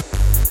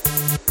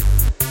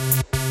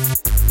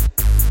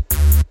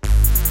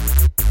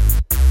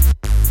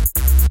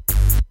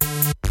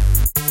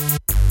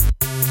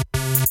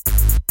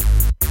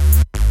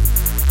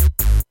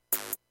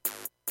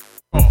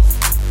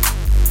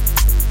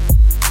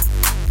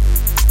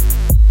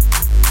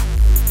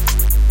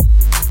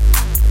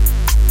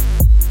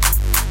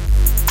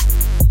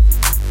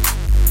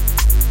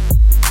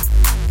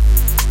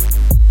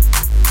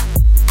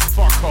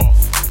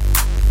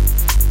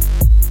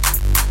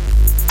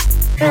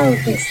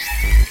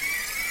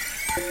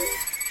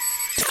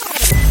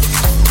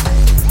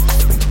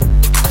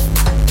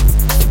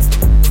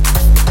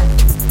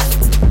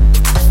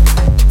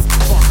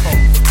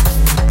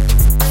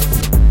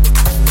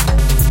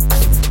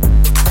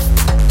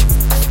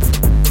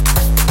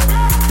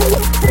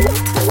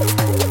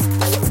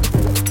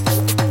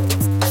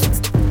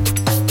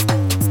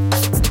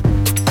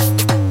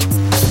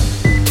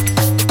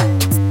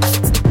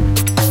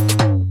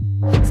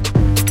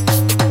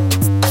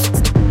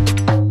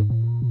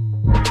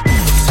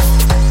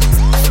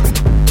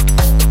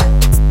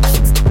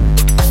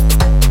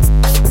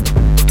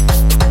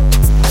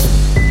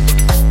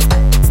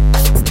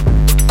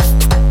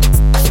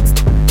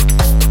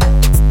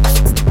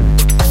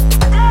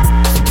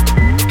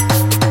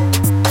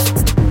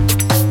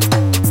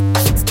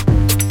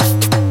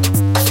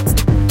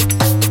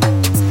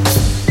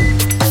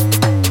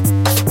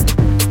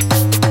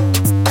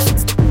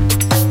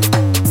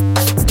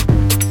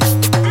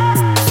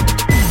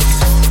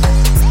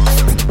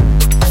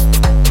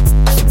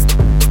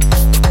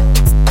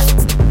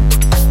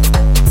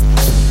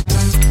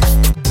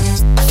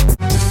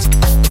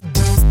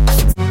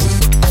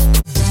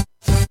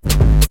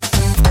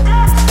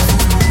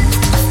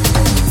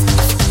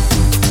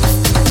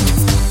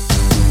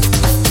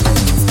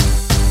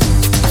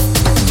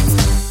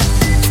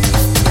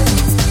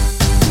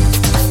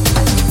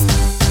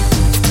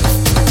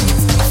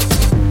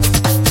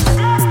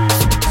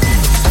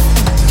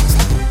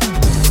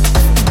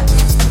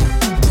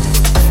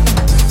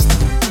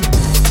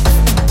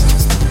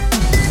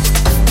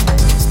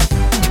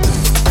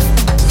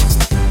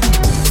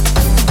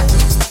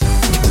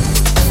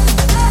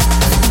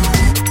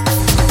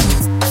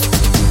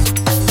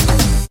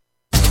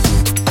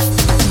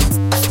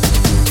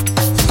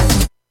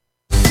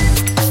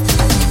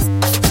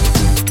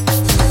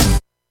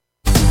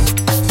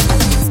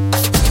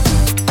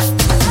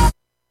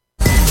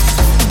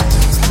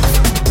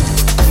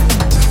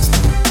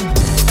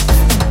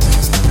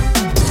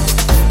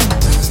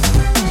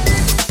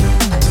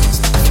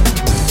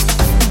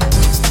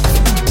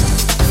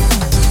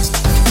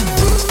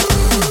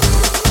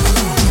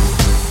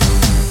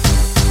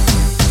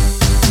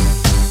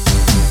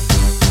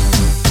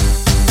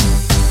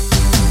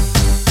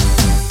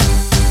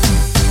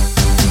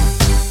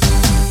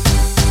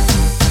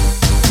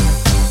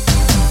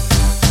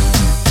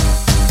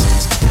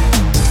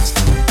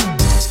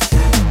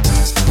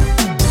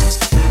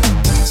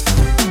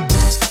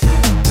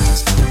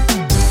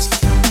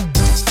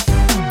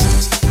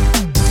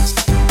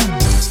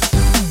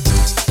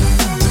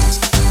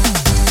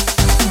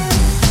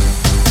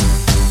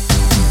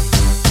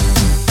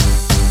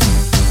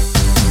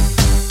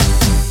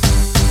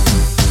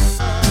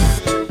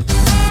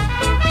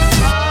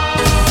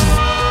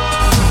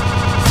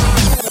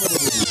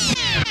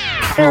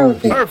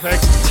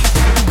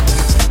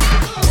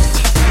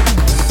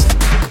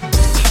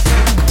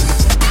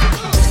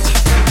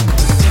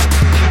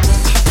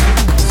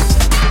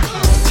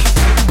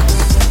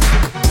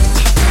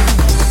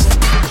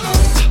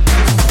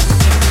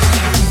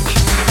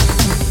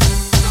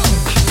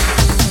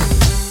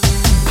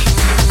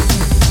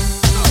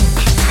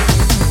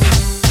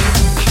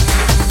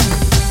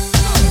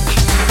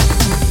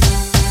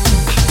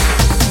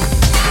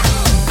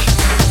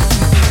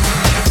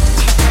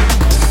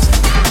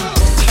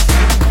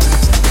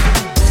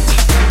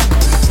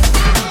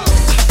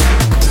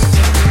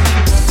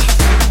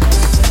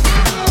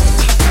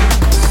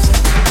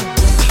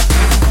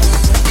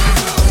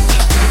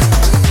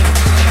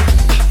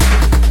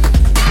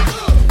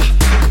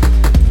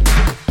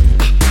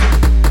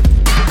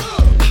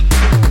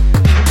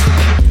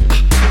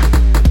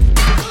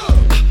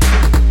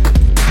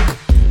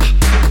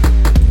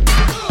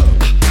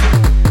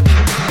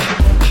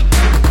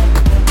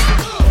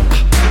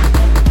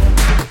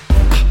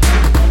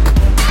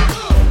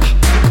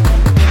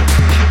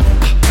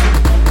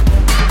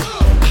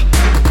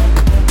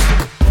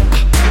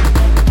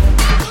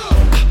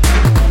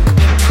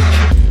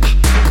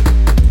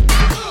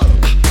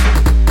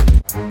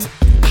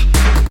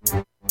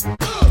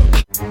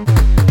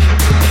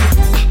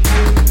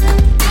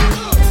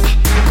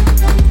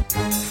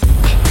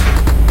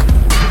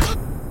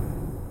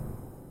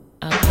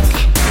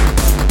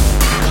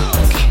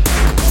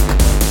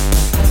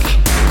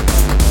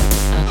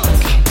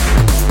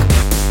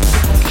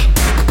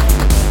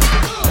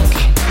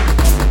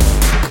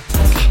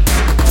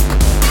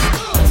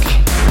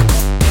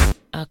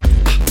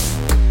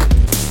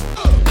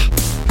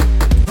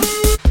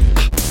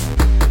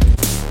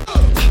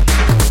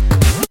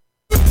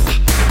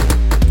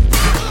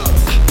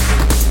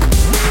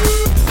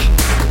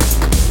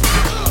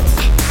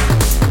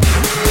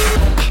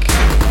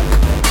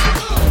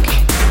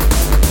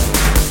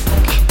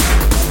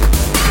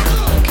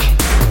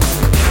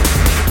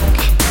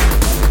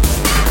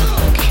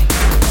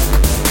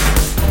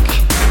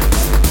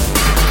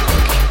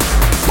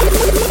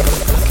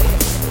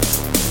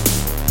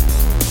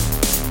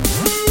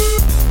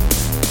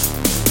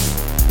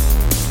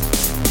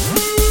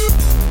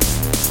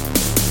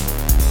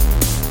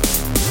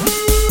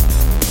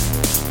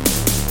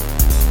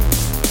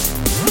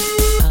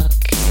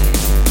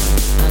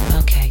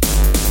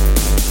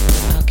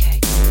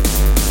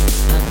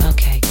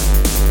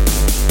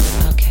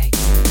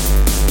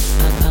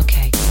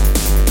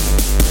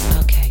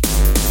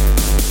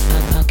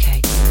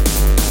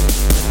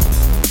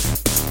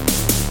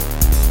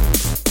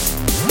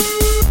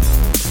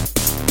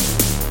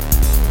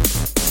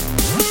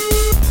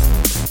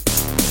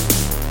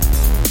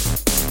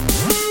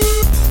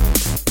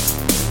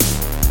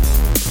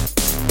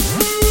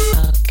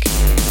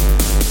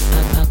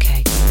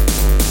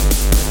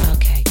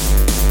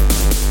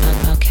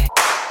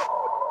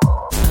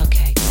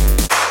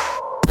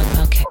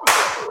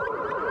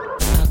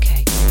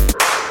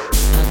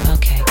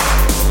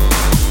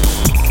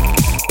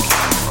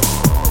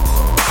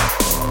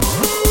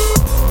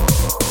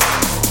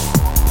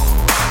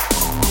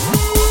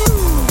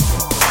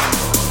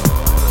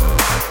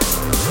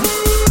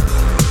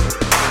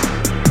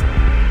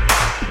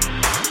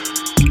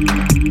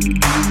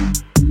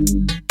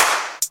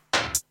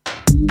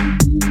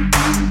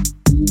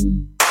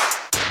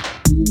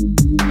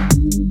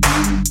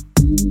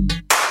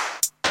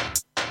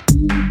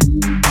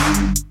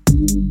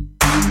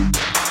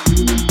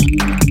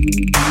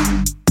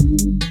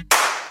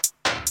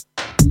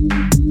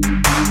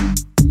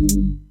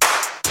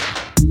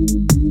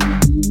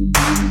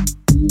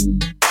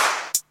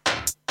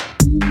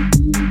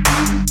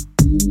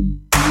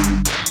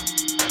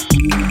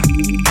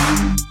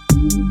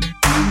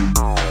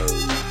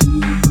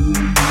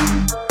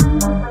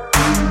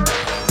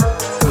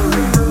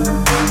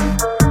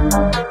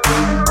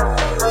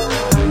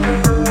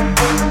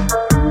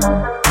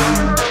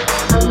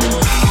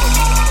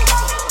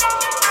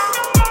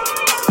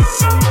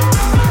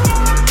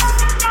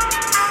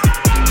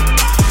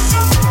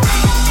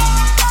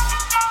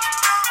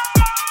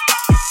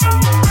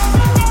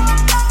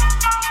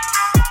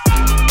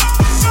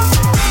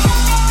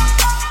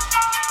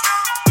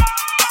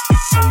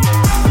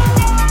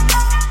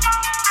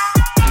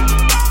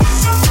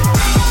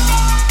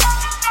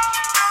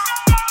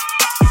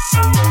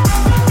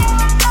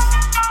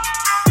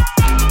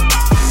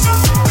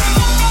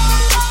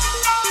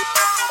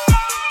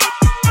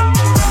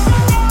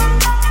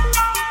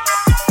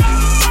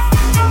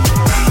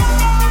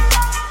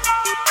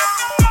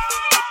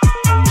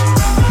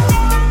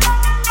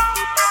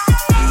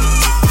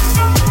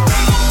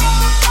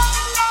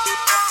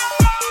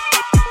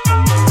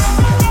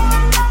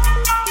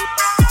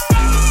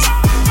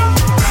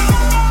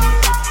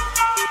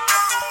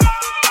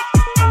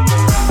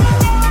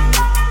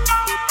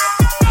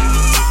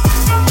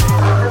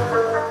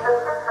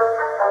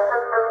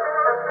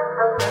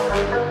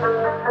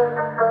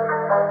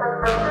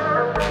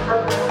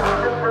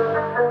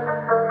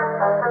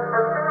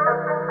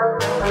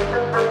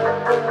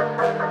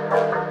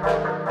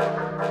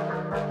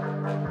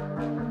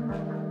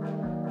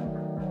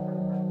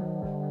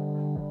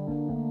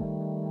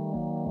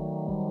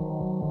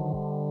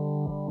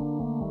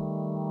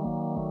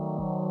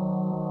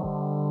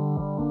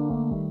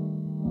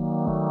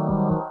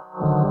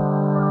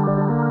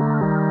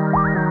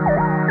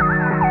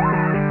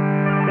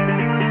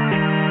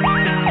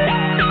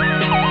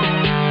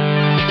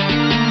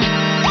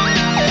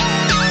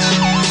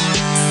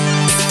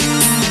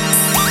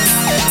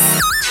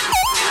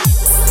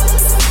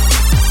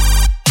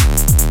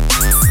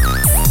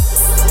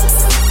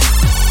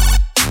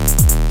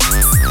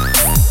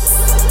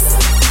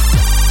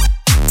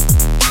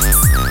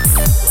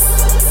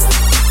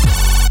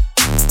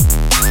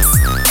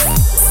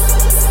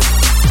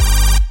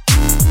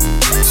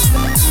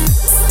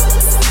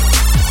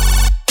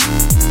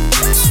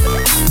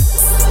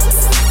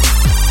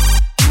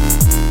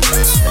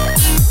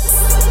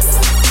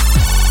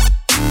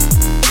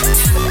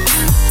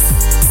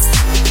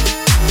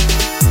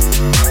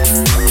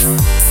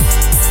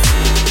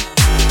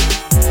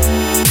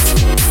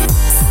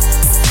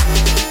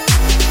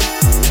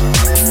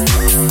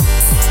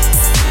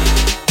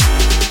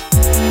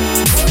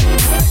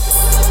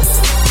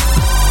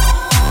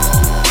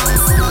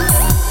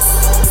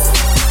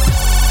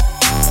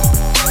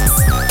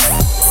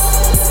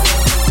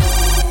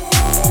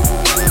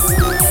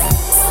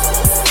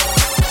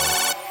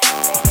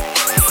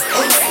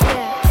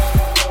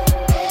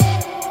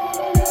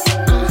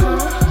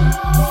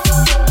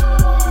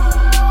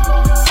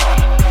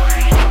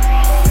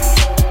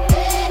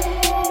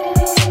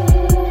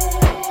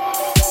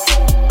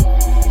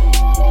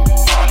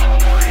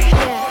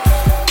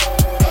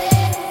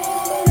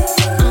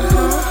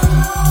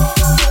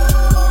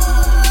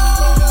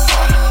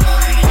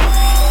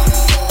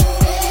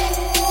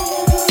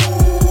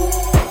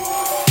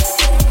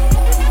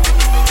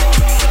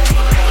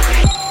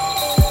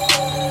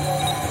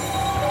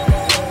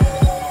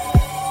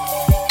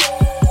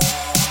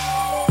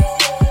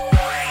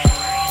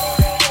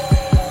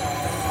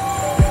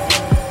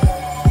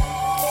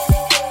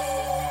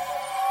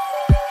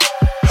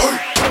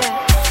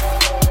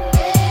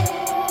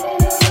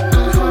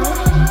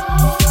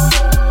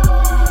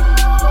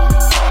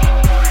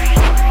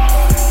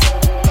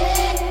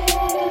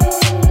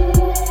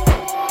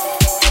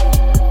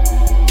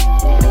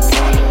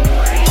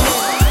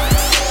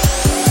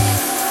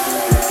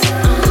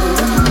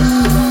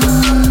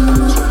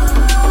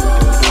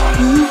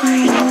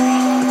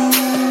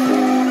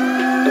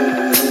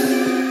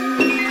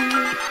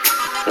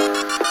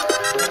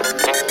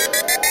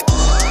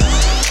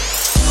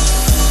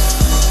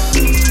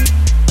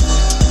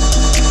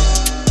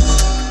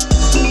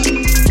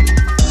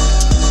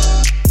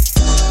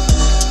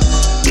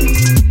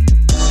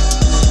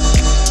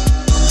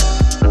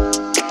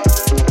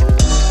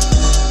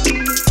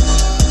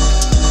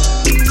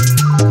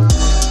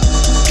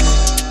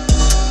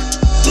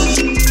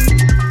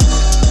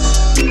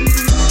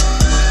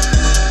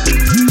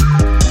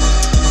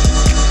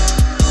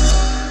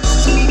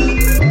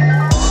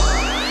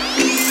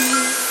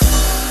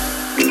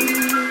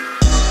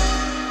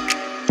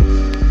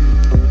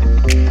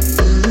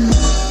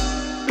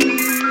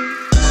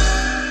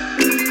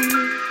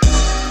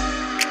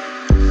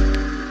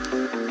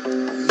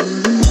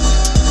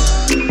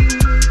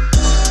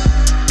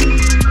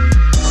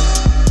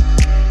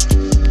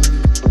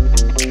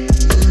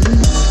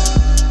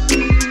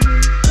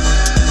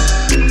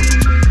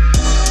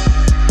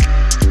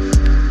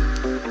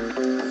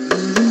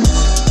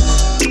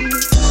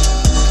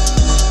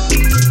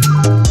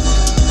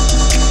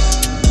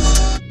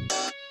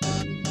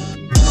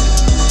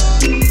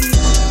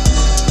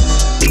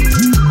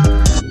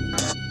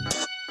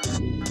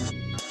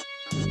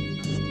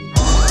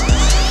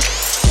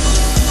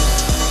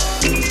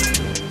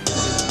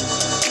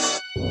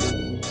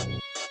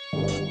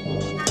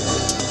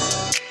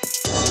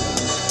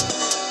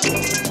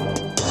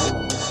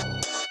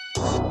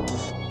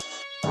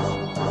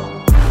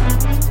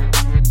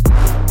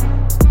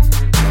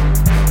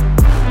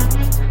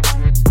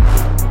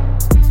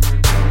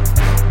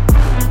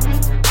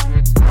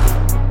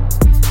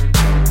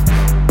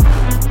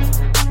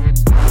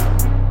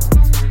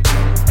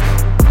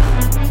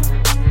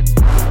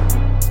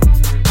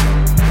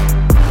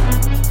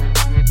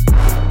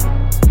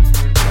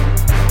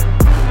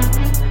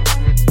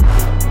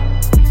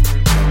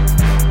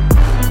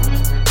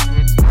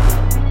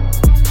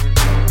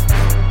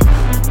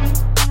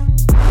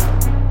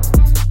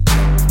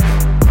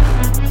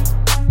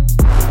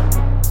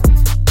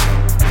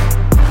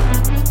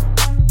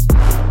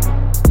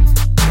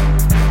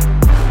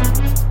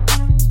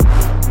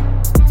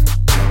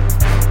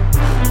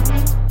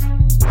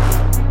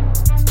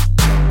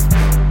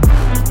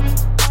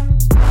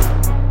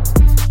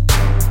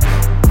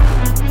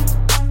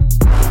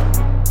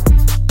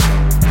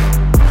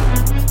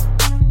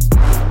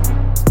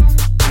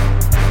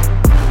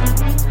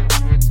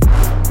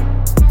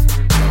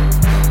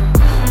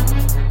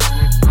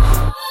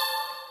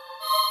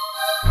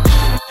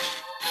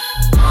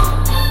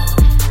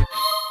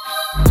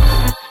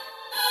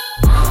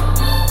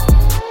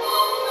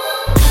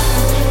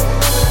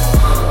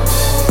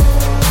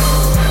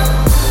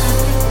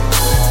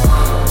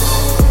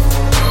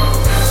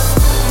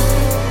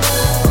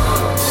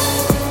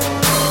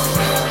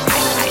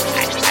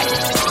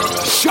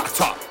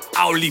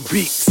 Harley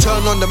beats.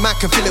 Turn on the Mac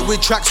and fill it with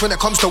tracks. When it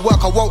comes to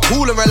work, I won't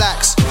cool and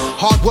relax.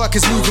 Hard work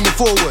is moving me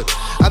forward,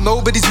 and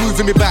nobody's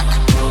moving me back.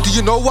 Do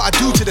you know what I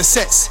do to the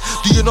sets?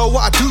 Do you know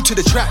what I do to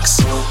the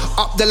tracks?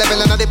 Up the level,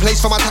 another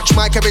place for my touch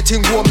mic, everything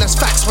warm, that's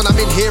facts. When I'm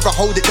in here, I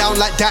hold it down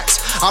like Dax.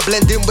 I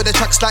blend in with the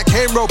tracks like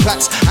Hero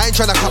Plats. I ain't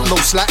tryna cut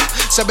no slack.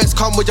 So best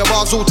come with your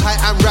bars all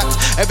tight and wrapped.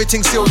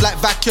 Everything sealed like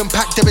vacuum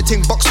packed.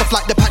 Everything boxed off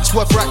like the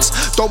Patchworth racks.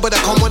 Don't bother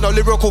come with no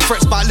lyrical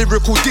threats, but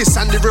lyrical this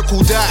and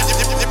lyrical that.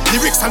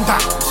 Lyrics and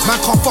that, man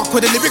can't fuck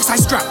with the lyrics I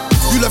strap.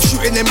 You love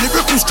shooting them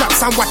lyrical straps.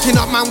 I'm whacking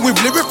up man with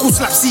lyrical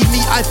slaps. See me,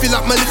 I fill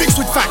up my lyrics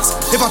with facts.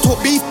 If I talk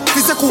beef,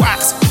 physical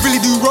acts.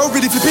 Really do roll,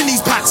 really flipping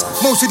these packs.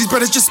 Most of these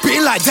brothers just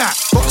spitting like that.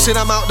 Boxing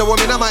I'm out, the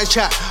woman I might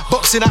chat.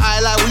 Boxing the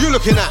eye like what you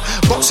looking at.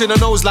 Boxing the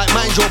nose like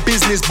mind your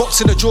business.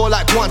 Boxing the jaw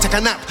like go on take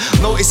a nap.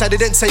 Notice I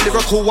didn't say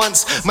lyrical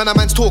once. Man, a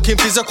man's talking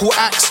physical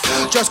acts.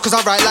 Just cause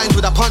I write lines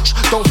with a punch,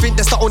 don't think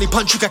that's the only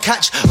punch you can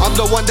catch. I'm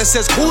the one that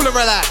says cool and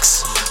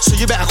relax. So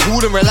you better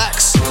cool and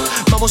relax.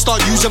 Man will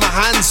start using my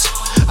hands.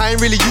 I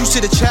ain't really used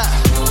to the chat.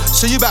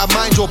 So you better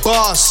mind your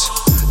bars.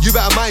 You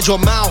better mind your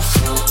mouth.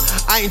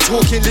 I ain't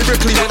talking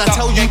lyrically when I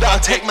tell you that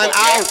I'll take man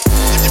out.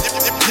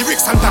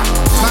 Lyrics and that,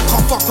 man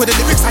can't fuck with the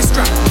lyrics I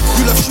strap.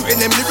 You love shooting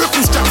them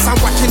lyrical straps. I'm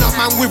whacking up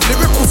man with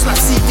lyrical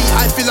slaps. See me,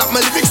 I fill up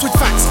my lyrics with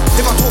facts.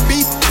 If I talk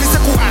beef,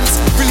 physical acts.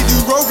 Really do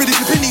roll, really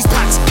flipping these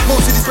packs.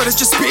 Most of these brothers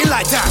just spitting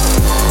like that.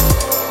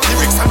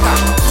 Lyrics and that,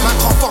 man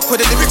can't fuck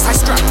with the lyrics I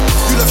strap.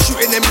 You love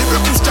shooting them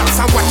lyrical straps.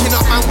 I'm whacking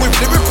up man with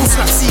lyrical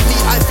slaps. See me,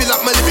 I fill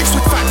up my lyrics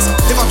with facts.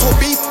 If I talk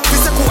beef,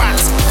 physical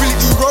acts. Really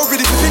do roll,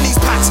 really flipping these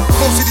packs.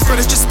 Most of these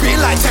brothers just spitting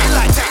like that,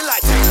 like that,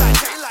 like that, like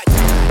that.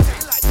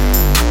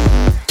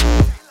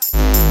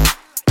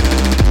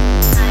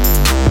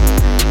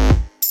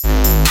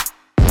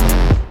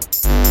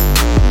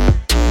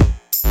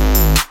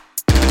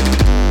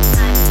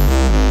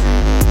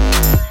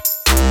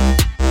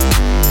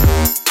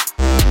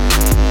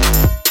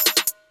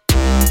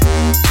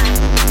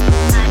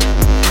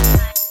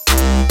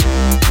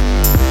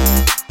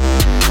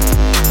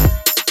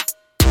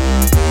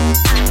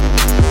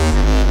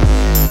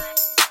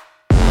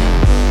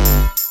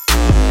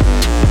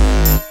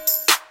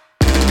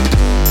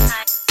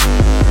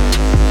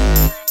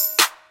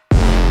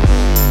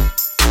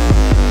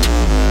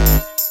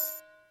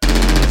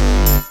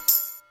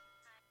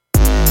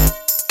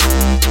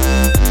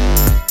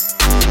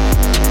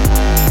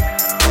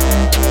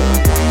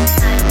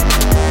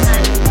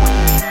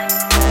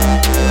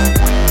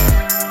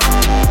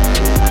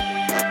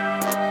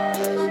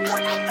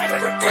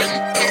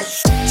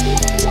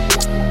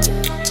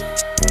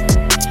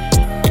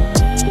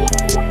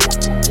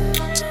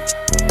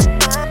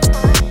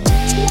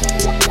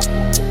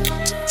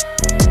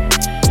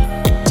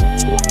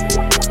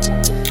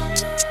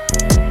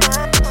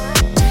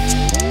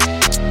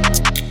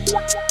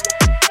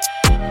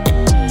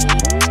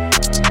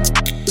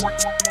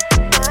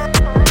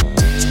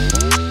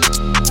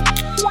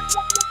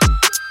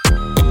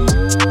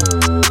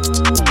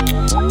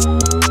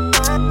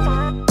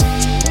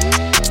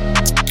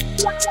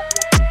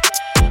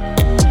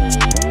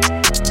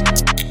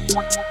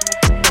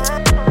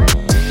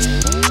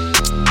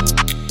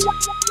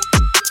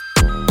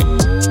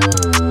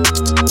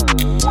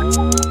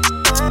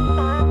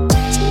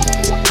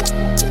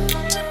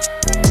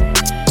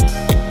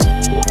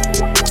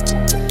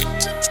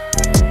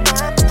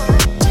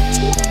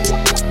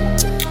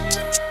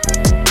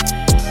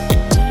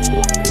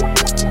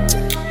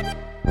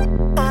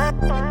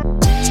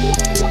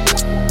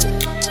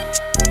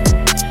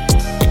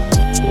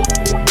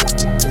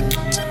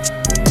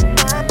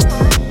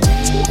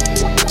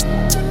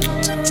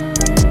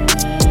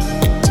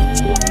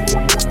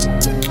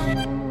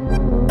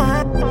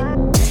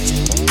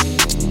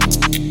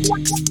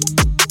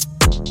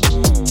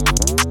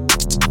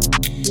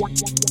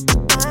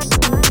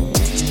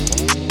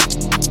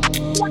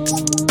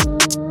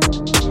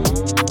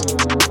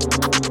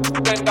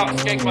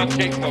 Skate man,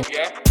 shake up,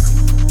 yeah?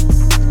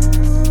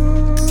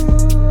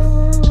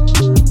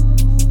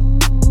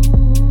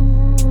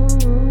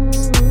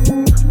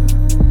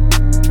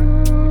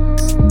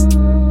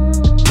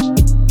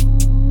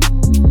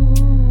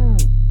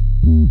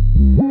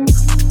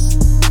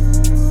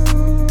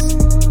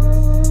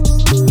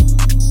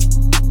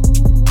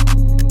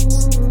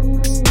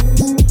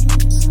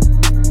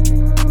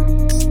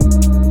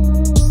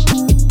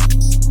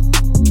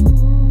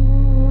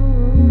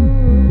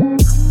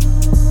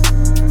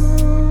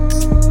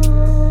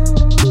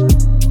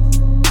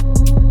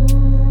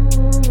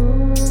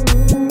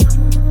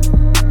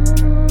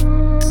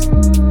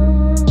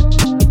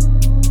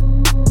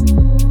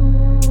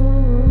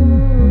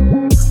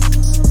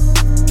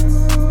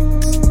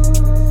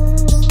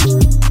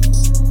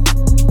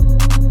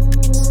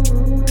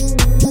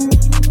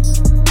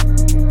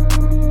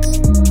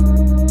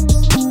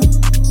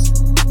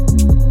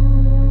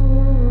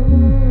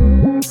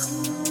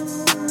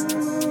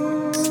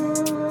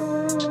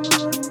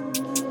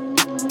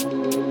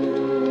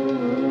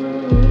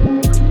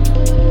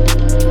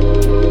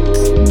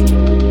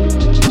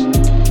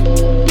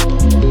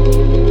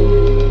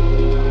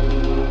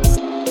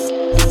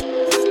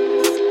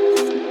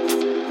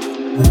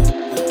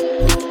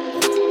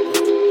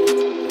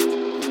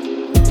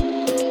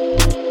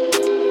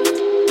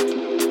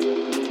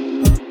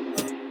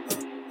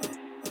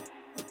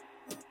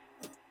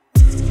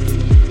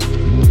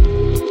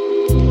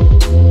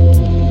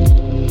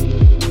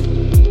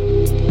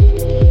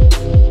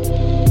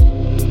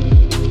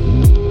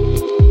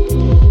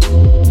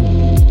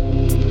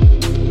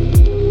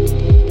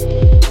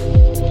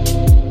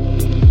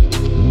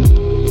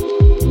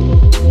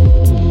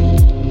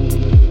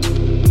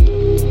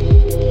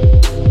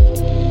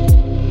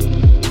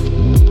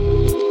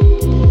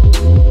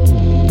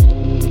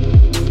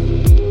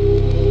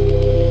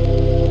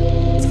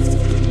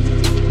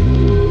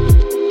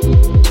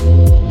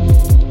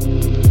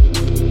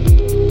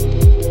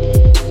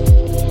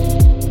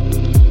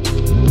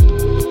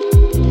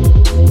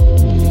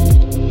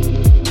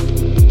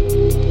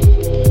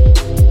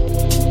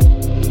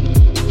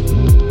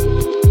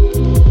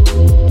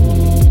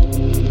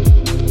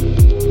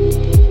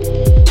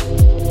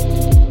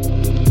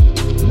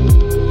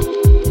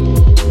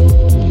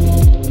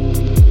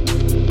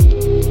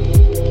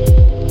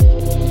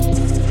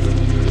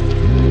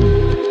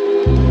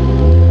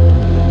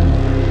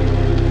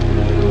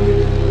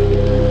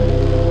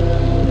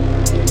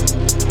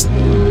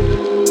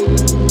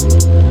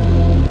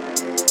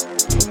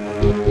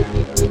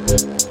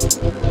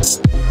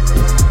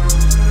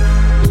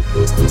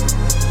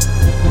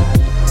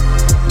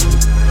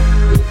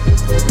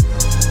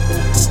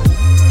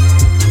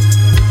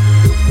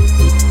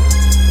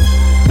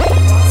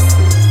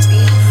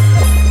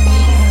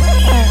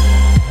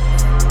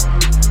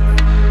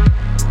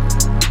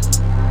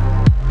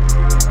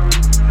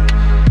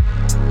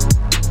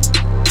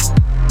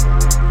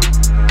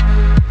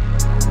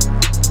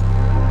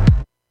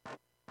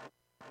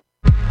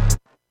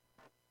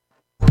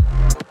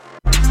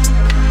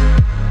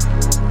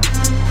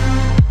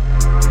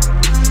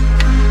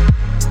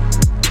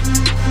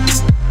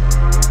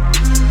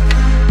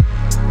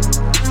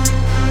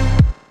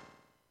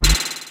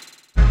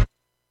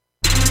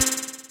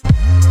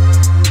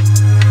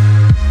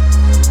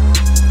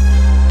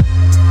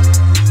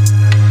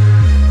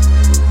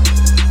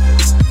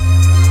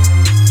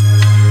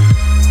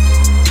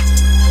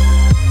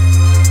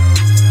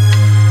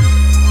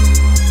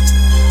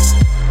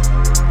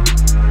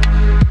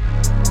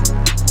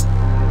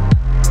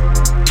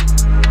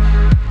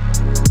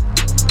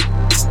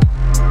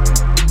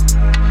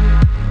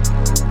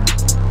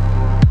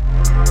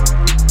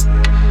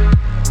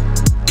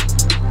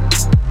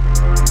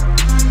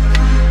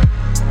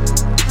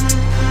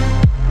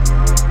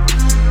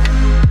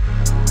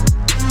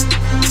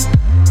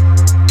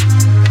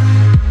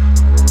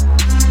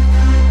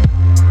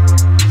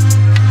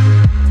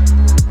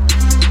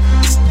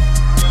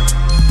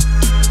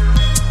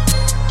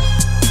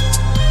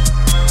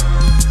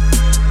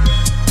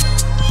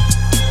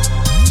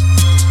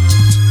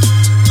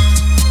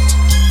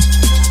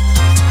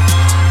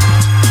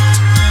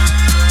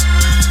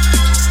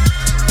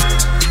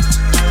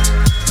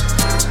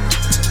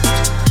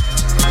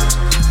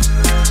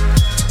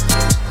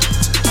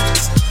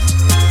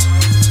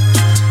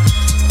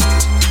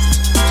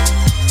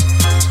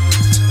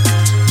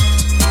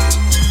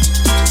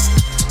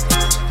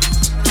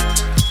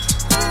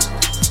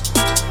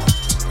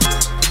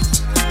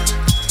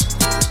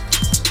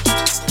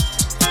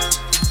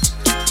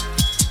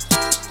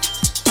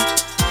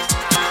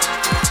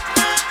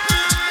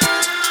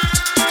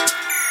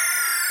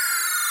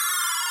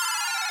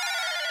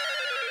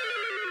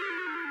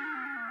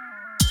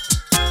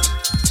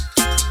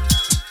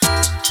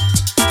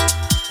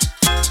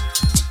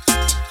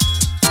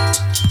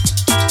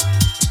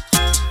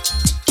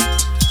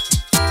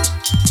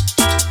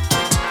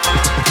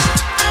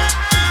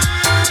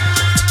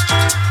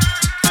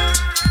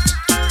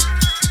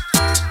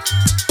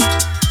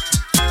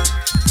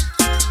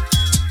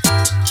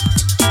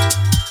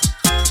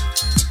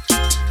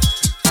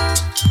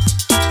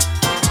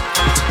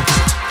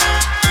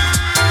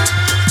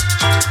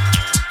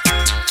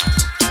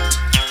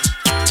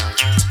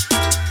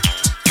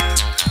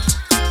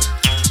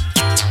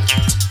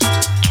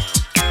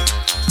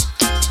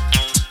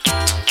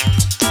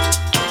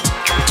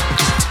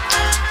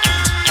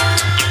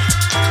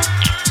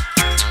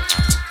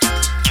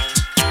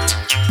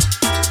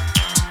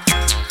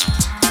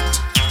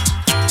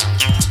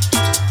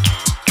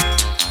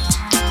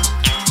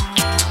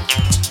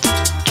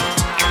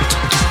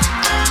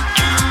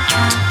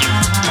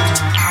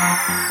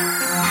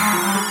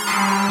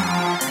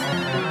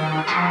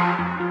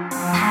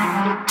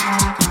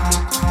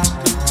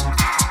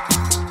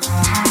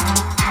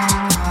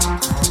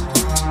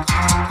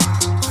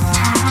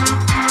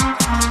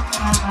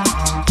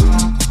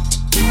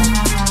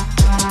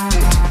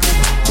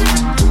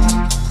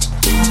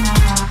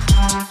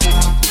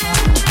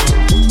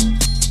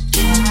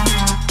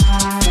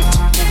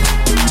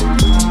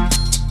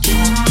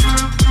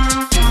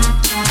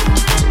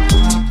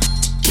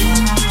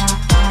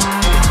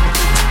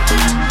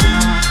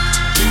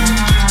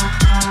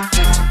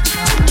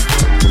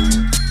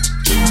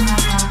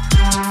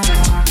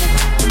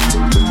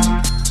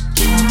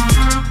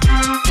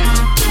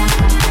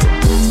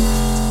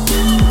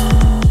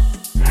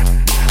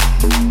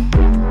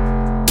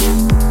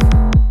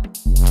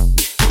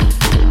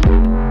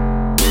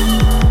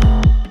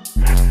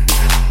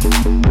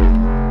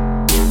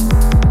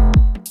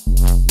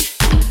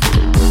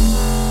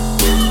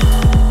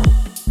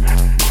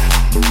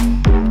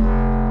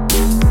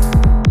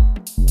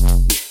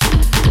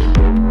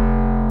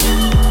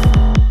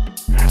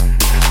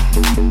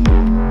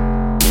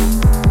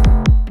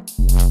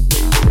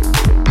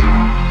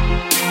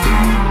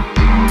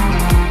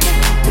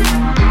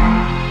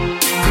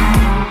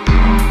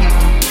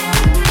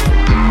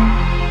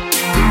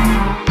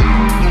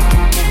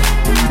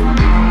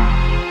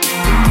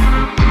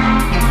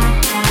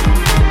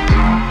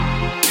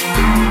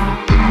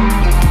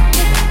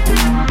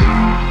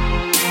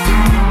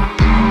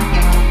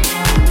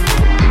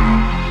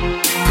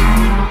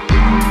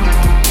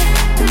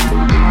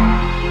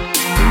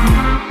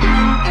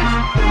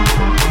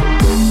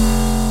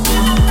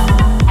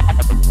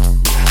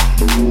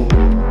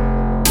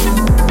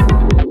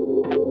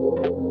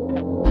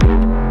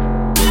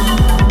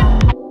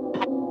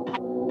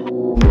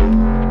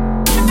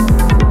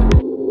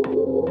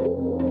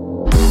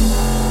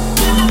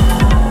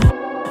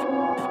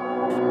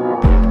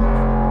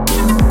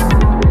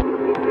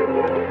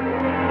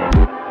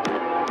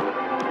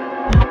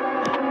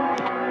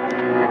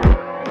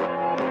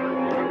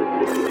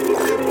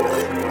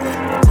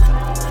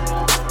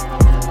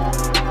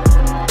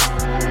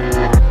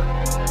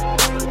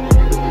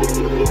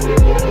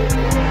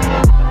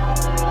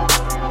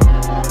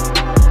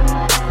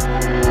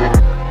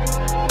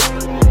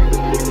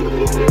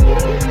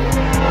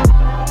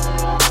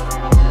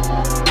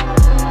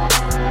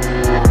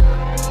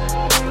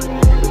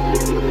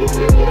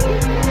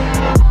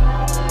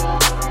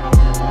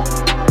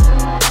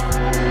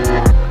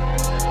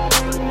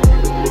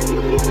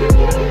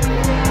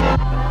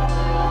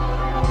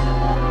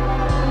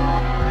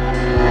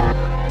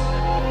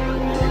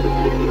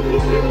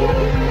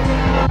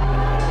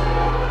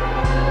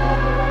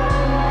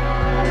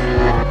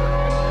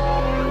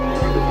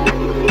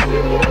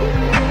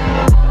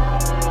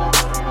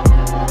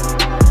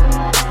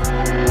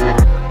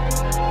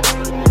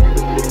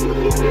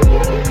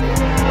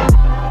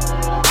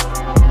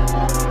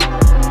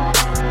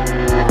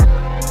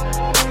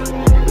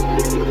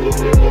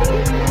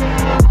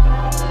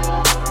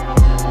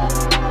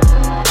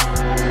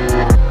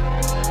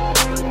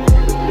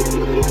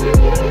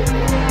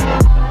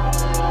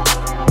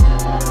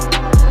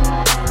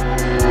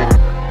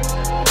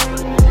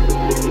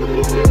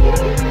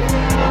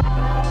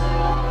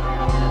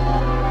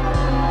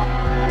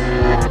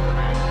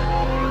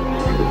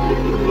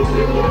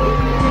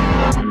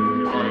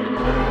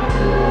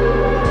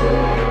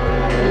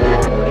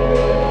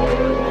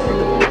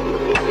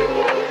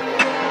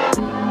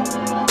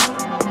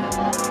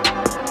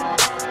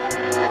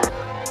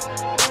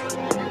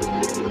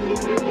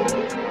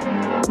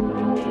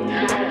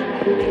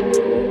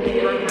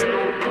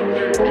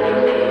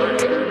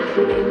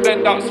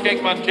 Send out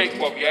Skegman Jake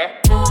Bob,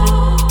 yeah?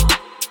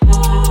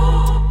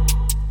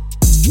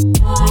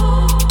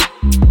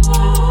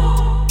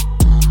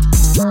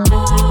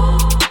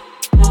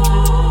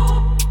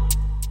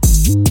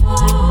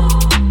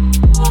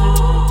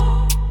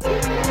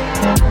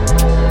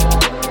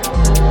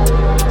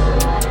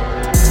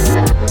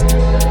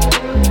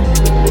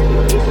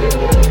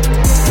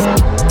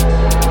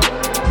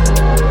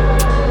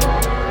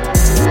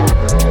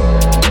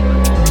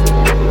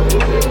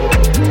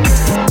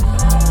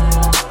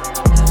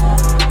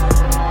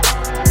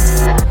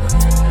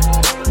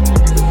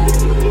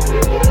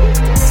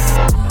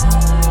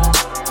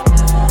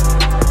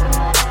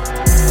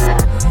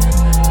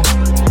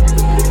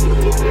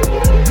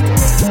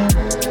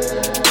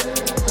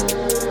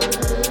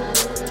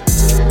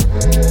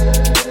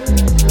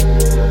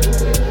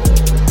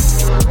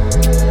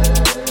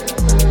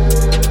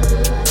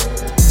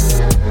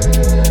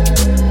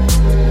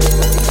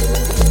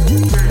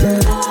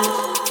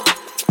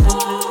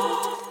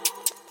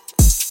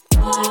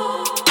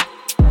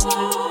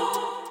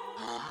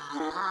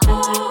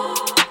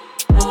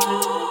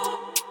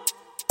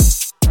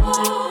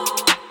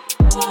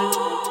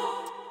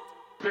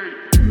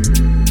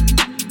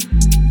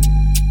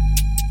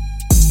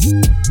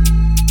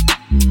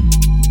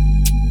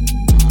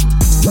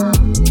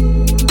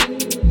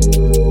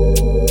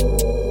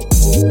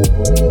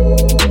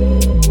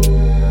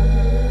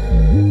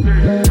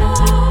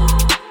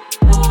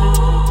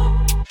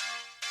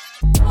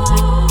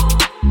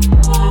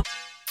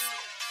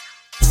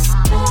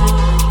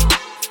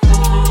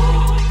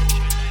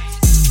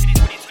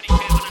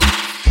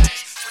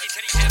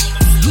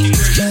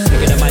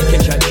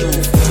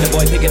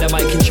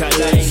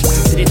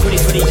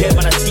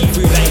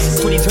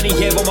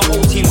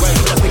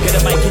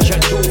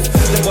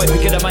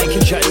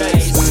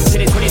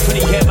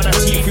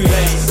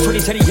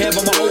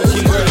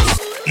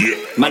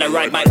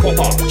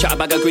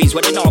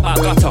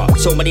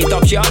 So many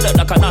dubs, yeah, I look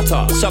like a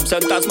nutter. Subs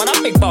and duds, man,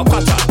 I'm big bar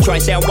cutter. Try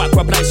say I'm whack,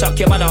 rub like suck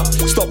your mother.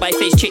 Stop by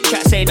face, chit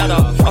chat, say nada.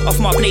 Up off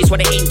my place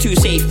when it ain't too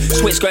safe.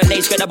 Swiss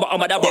grenades, get the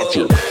bottom of the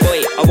bottle.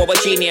 Boy, I want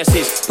what genius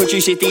is.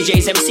 Produces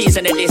DJs, MCs,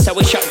 and this. I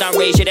will shut down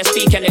rage, yeah, they're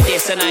speaking of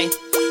this, and I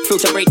feel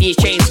to break these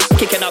chains.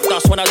 Kicking up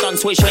dust when I done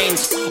switch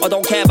lanes. I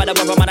don't care about the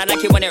weather, man, I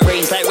like it when it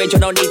rains. Like Rage, I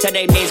don't need to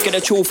name names. Get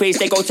a true face,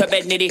 they go to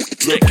bed, nitty.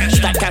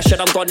 Stack cash, and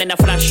I'm gone in a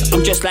flash.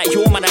 I'm just like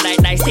you, man, I like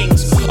nice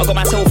things. I got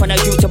myself and a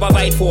you to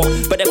provide for.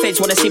 But the feds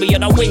wanna see me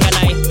on a wing, and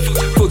I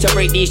feel to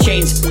break these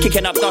chains.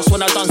 Kicking up dust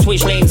when I done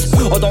switch lanes.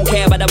 I don't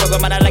care about the weather,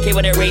 man, I like it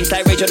when it rains.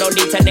 Like Rage, I don't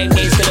need to name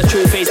names. Get a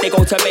true face, they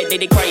go to bed,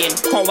 nitty crying.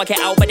 Can't work it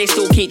out, but they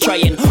still keep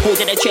trying.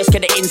 Holding the chest,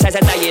 get the insides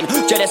are dying.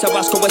 Jealous of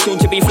us, cause we're soon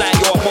to be flying.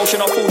 Your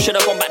emotional fool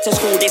should've gone back to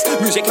school. This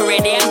music career,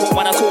 they ain't got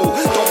one at all.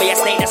 Don't be a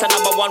snake, that's a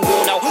number one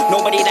rule now.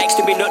 Nobody likes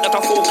to be looked like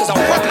a fool, cause I'm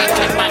rocking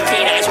clean man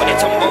clean, that is when it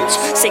tumbles.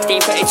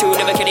 1632,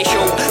 never can it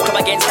show. Come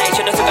against that,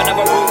 should've took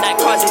another route. Like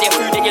cars, is it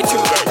food in your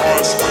tube?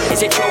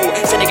 Is it true?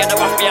 Said they gonna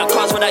rough me out,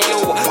 cars when I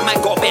yo. Man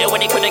got bitter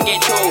when they couldn't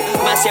get through.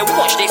 Man said,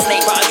 watch this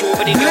snake, but I drew,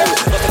 but they know.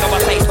 Nothing on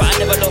my face, but I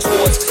never lost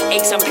wars.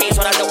 Aches and pains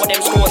when I don't want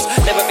them scores.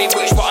 Never been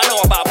rich, but I know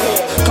about poor.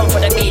 Come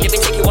for the beat, let me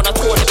take you on a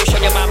tour, let me show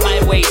you my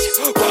ways.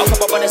 Got a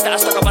couple brothers that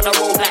are stuck up on the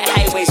road like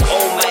highways.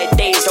 Oh my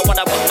days, don't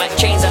wanna put my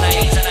chains and I.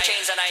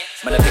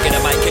 Man, I pick it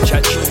up, I can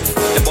chat truth.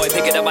 The boy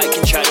pick it up, I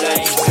can chat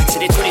lies.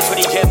 See the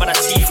 2020 year, man, I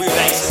see through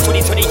lies.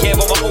 2020 year,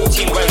 when my whole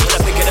team runs. Man,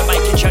 I pick it up, I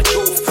can chat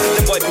truth.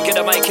 The boy pick it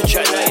up, I can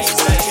chat lies.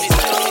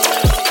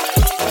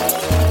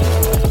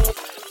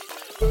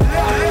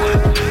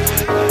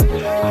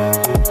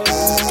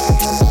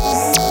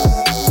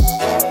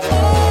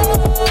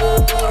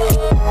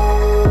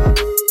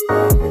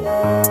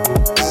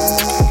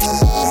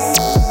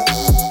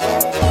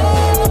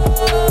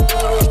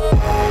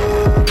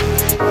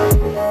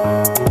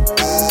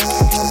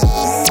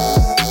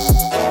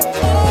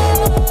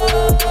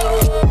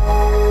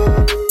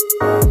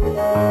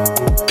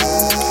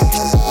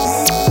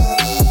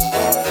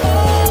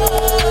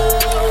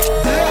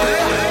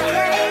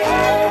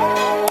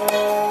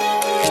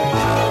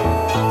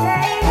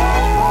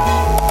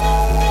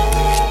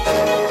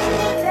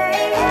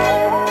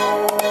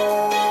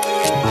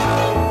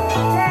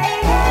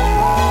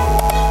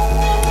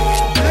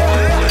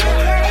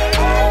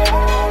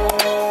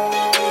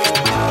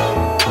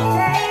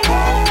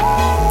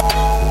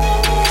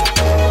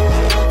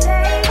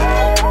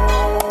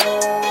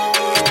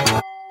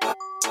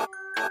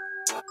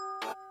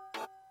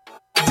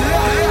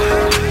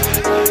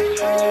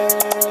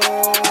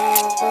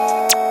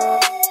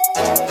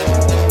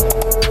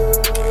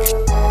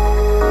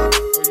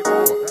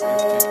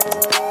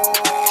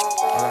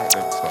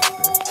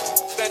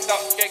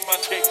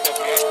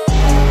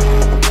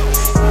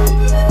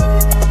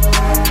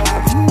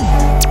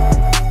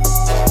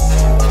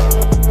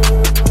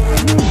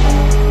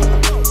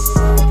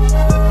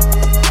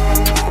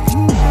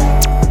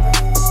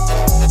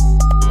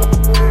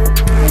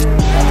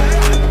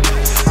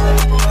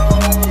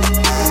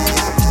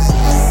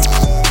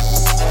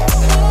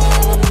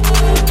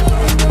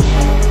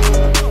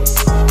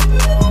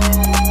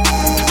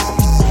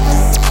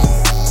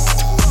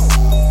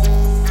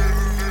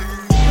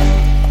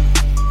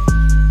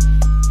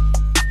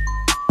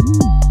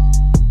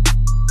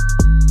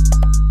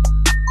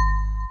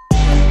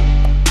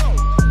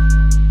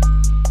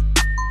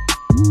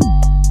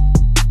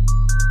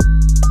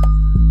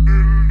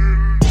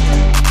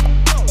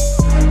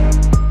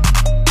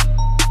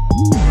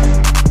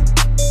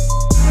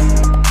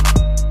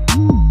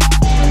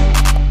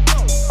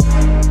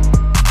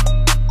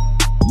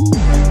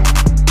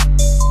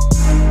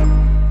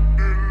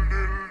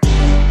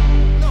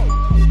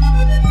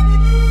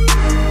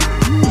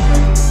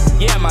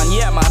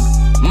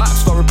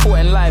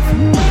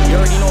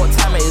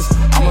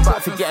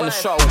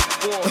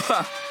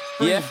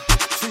 Yeah.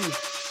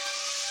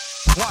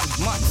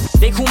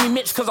 They call me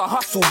Mitch cause I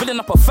hustle, building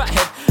up a fat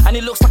head, and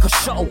it looks like a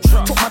shuttle.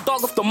 Took my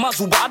dog off the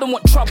muzzle, but I don't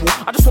want trouble.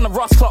 I just want a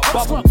Ross Clock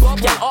bubble.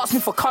 Yeah, ask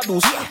me for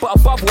cuddles, but a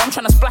bubble, I'm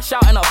trying to splash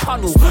out in a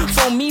puddle.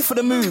 Phone me for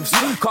the moves.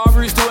 Car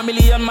routes to $1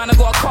 million, man, I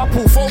got a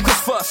couple.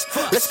 Focus first.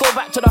 Let's go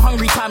back to the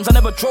hungry times. I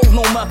never drove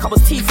no Merc, I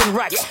was teeth in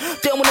rags.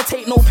 Didn't wanna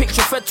take no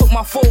picture, Fed took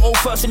my photo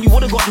first and you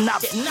would've got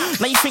nabbed.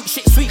 Now you think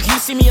shit sweet, you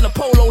see me in a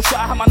polo shirt,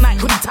 I had my night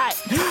hoodie tight.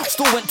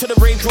 Still went to the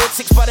rave, drove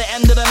 6 by the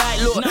end of the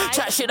night. Look,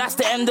 chat shit, that's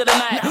the end of the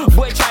night.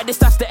 Boy, try this,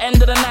 that's the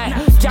end of the night.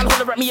 Gal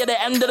holler at me at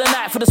the end of the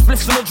night. For the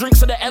spliffs and the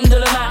drinks at the end of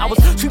the night. I was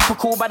super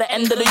cool by the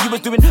end of the. You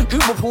was doing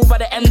Uber pool by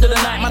the end of the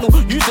night. Man,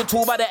 who use the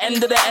tool by the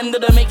end of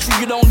the. Make sure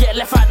you don't get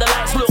left out the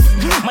lights. Look,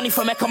 money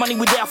for Mecca, money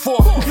we there for.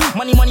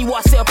 Money,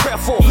 what I say a prayer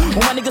for.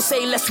 When my niggas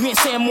say less, we ain't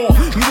saying more.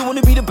 You don't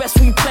wanna be the best,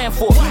 we ain't playing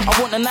for. I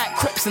want the night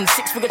creps and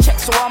 6-figure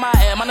checks, so I'm out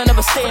here. Man, I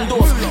never stay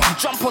indoors. You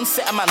jump on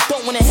set, man,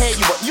 don't wanna hear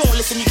you, but you don't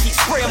listen, you keep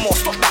spraying more.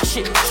 Stop that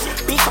shit.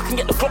 Beef, I can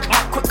get the clock,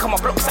 man, quick, come my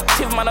block's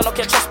active, man. I knock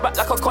your chest back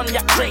like a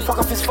cognac drink. Fuck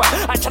a fist fight.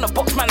 I ain't tryna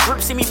box, man,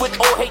 grip. See me with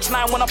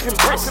OH9 when up in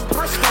Bristol.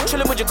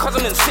 Chilling with your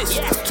cousin and sis.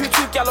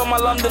 2-2 gal on my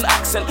London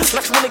accent.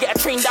 Like you wanna get a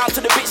train down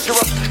to the bitch. You're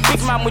a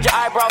big man with your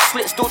eyebrows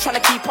slit, still trying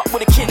to keep up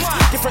with the kids.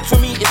 Difference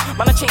with me is,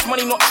 man, I chase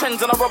money, not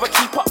trends, and I rather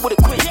keep up with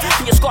the quiz.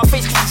 Think your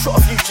Scarface cause you shot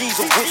a few G's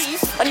or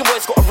whiz. And your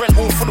boy's got a rent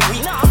all for the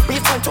week. But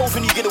your 10 toes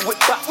when you get a whip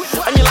back.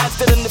 And your life's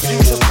dead in the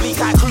future's bleak.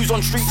 I cruise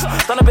on streets.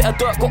 Done a bit of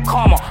dirt, got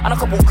karma. And a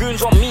couple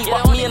goons on me.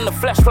 But me in the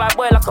flesh fly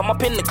boy like I'm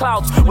up in the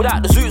clouds.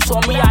 Without the zoots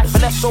on me, I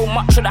finesse so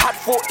much. Should've had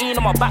 14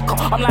 on my back.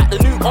 I'm like the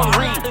new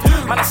Henri.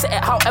 Man, I set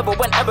it however,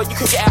 whenever. You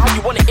can get it how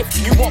you want it if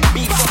you want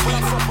beef.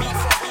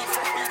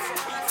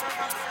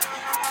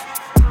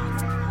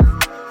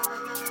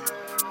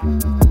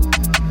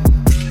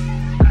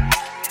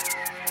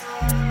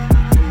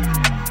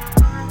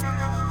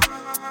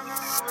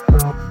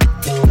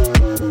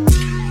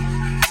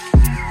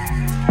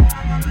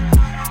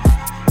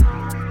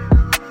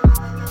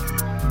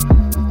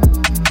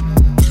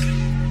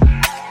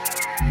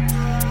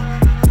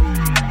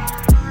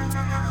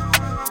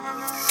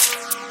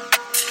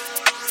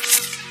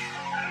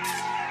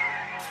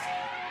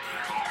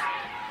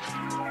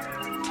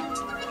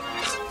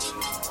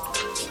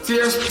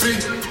 TSP.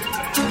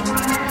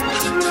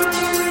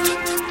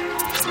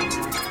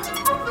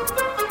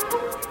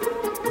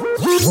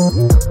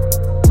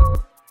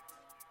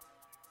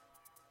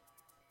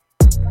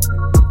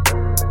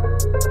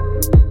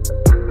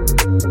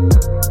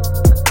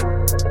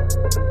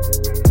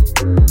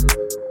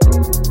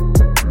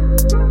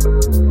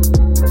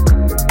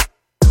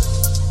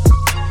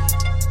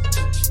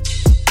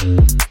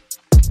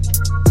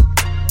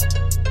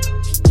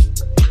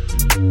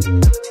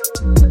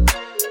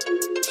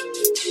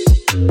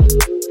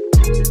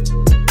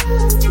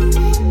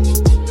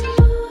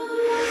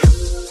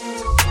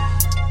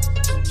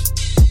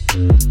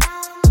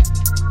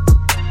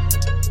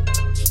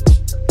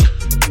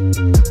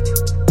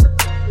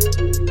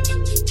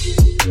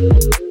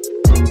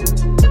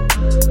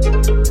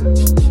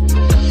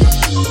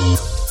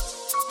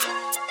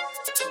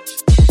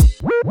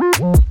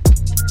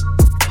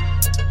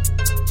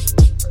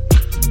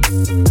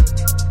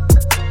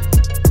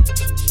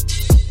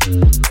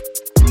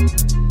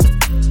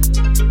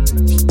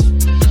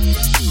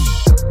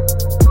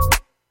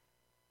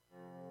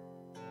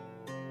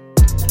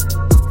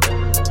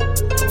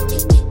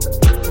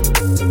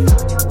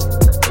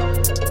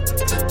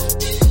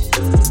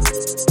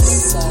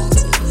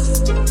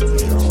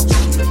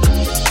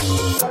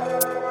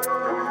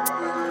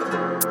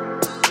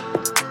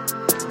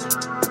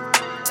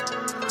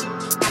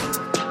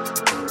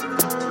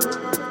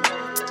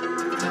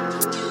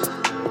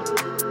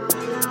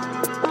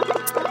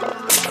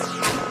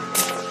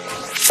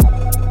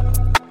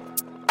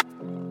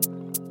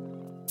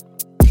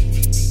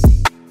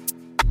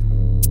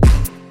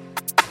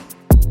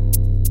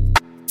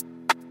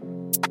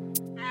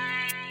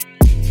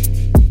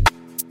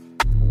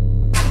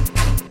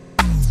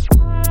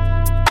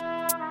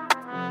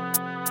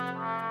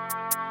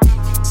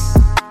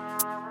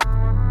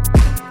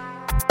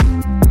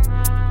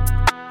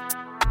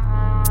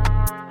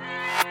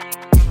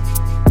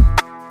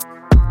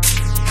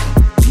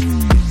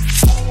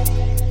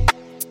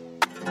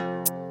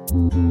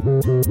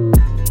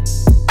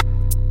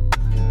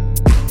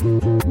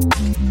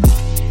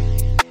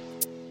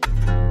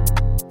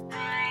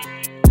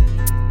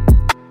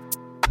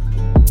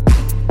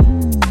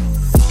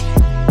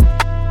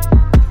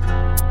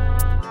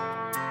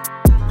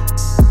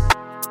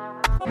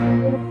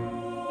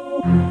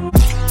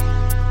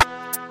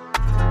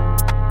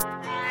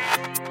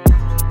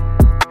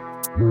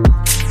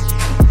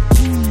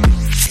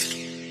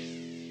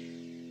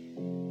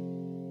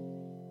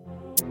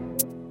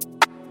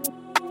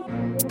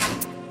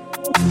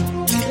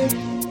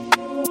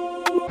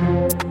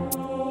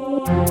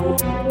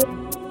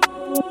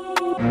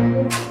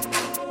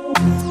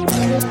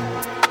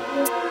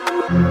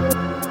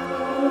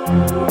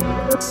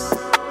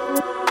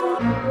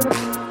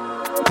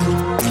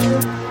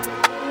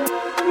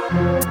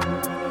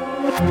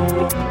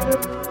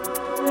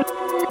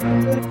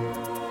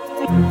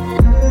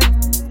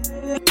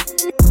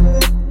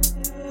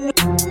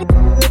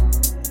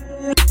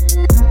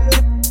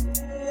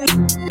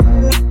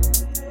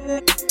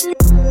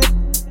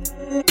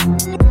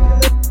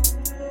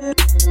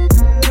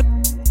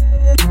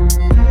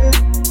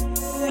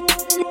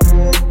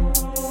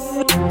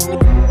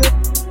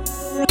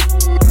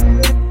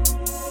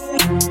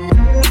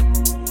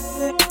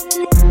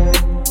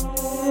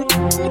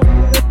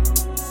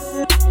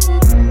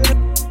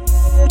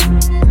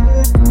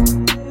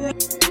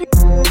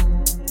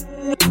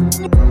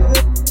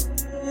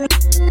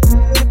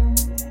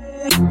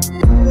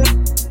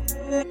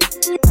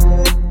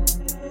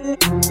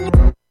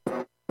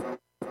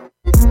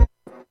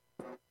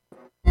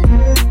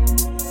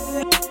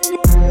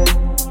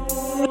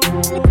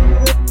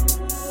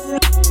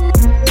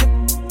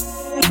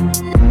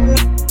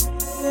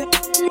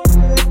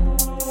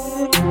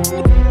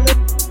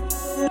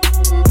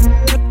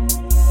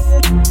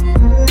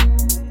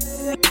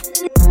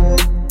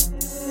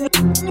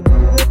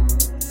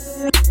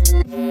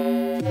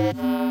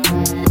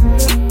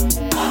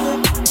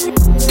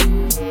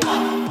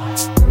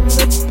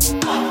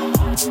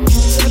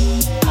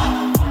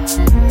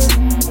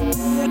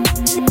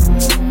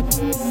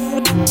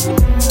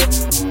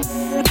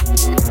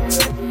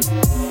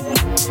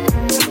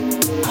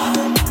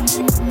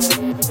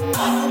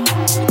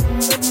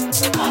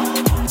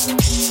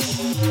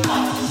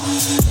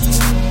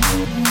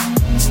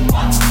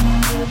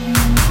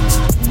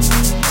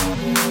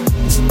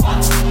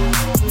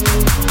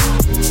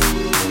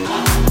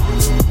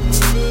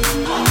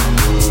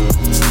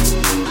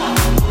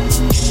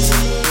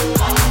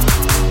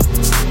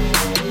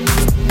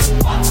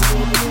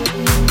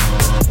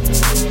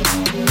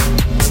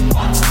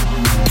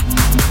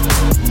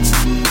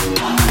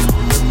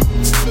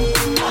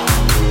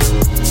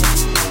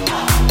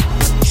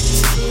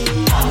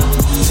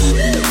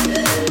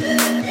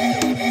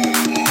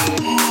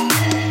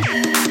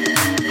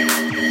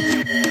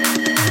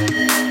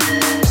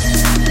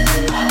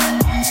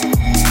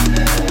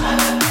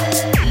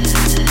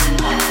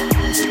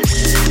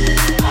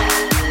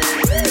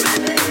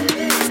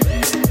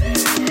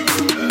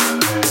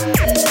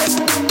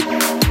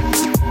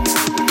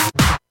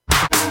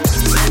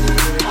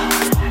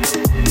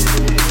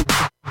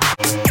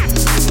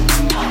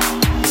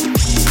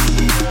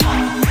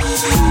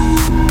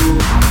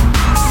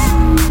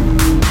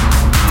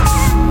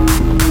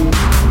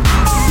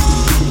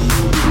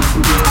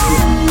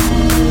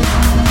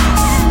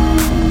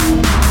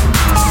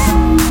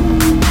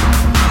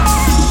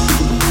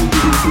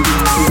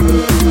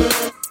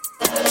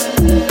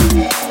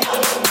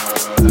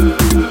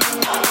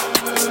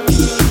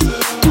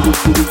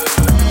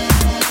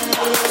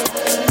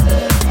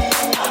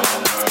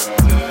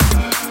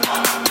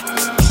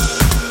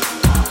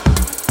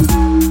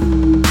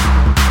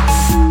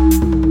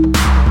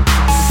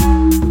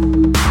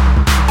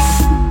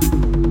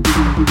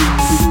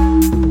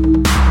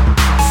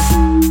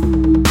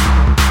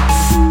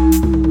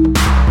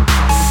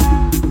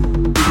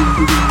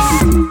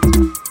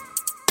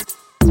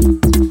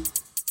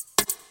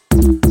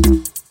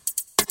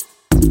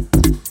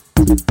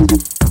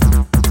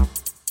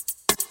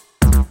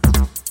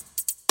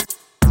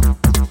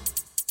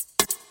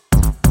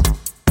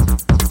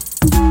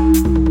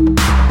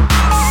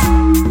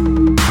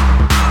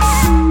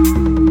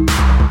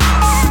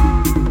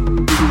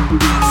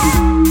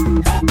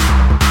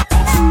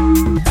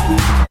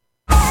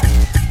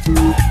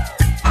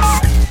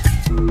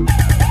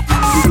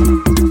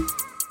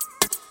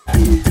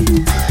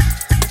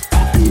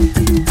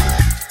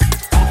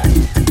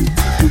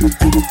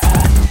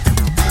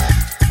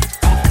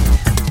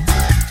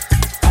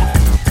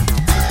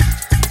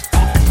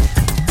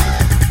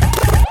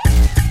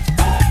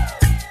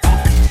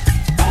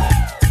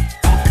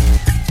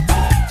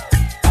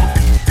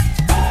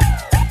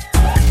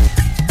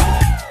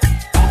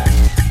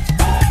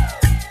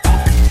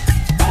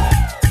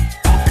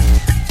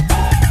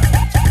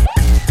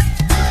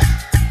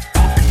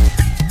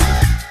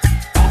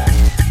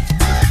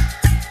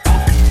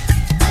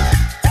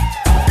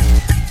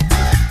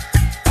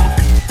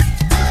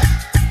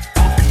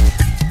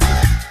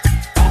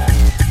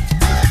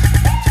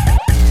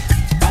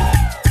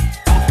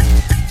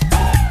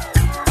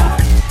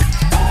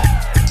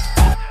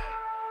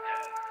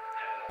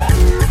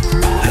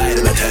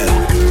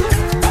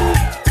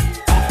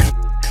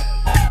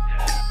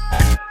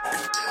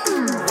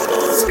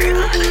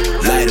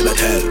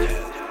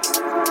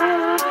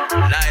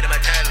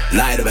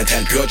 a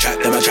tell, pure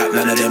chat, them a chat,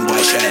 none of them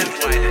boy shell.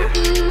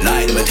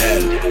 Lie, them a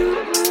tell.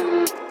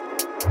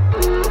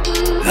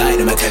 Lie,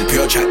 them a tell,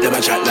 pure chat, them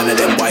a chat, none of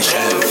them boy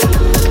shell.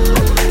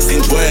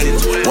 Since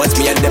when, once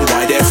me and them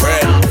boy their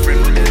friend.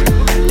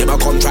 Them a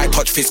come try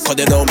touch fist, cause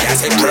they know me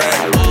as a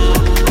friend.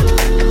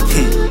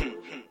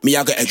 Me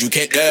I go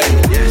educate them.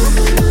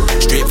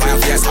 Straight fire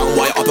for your sound,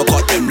 why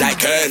uppercut them like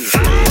Ken.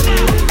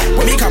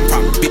 Where me come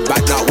from, big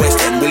bad now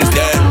West End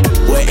Wilsden.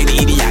 Where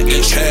any idiot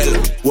get shell,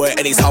 where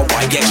any sound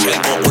boy get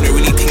shell. But when they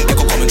really think they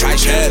could come and try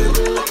shell,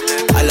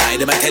 I lie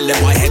them, I tell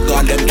them why head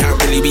gone, them can't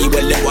really be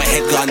well. Them why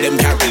head gone, them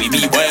can't really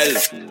be well.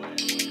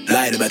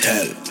 Lie them, I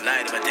tell.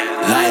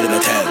 Lie them, I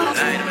tell.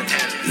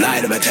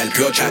 Lie them, I tell.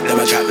 Pure chat, them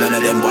a chat, none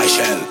of them boy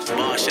shell.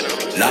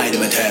 Lie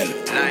them, I tell.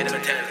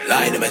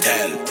 Lie them, I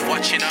tell.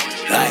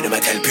 Lie them, I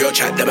tell. Pure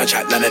chat, them a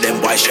chat, none of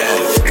them boy shell.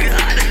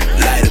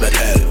 Lie them, I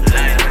tell.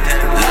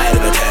 Lie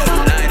them, I tell.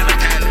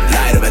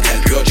 Lie them, I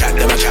tell. Pure chat,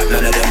 them a chat,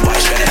 none of them boy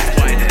shell.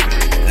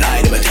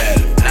 Lie them, I tell.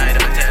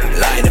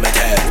 Lie them, I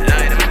tell.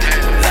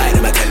 Lie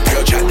them, I tell.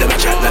 Pure chat, them a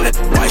chat, none of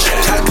them boy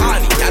shell.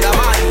 Chalcani,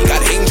 Yadamani,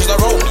 got angels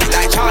around me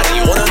like Charlie.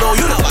 You wanna know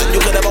you know man, you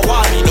can never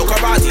want me. No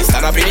karate,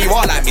 stand up in the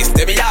wall like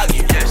Mr.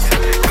 Miyagi.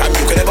 Fam,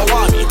 you can never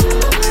want me.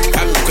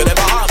 Fam, you can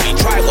never harm me.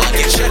 Try one,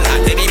 get shell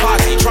at any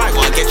party. Try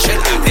one, get shell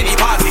at any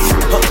party.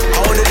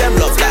 All of them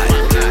love life.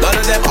 None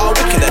of them are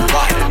wicked and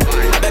wide.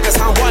 I beg a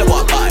sound boy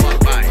walk by.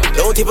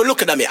 Don't even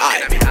look at me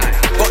eye.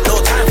 Got no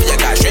time for your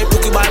guy. Straight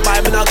booking my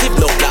vibe and I'll give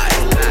no lie.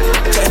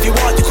 So if you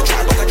want, you can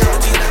try, but I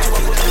guarantee that you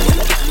won't.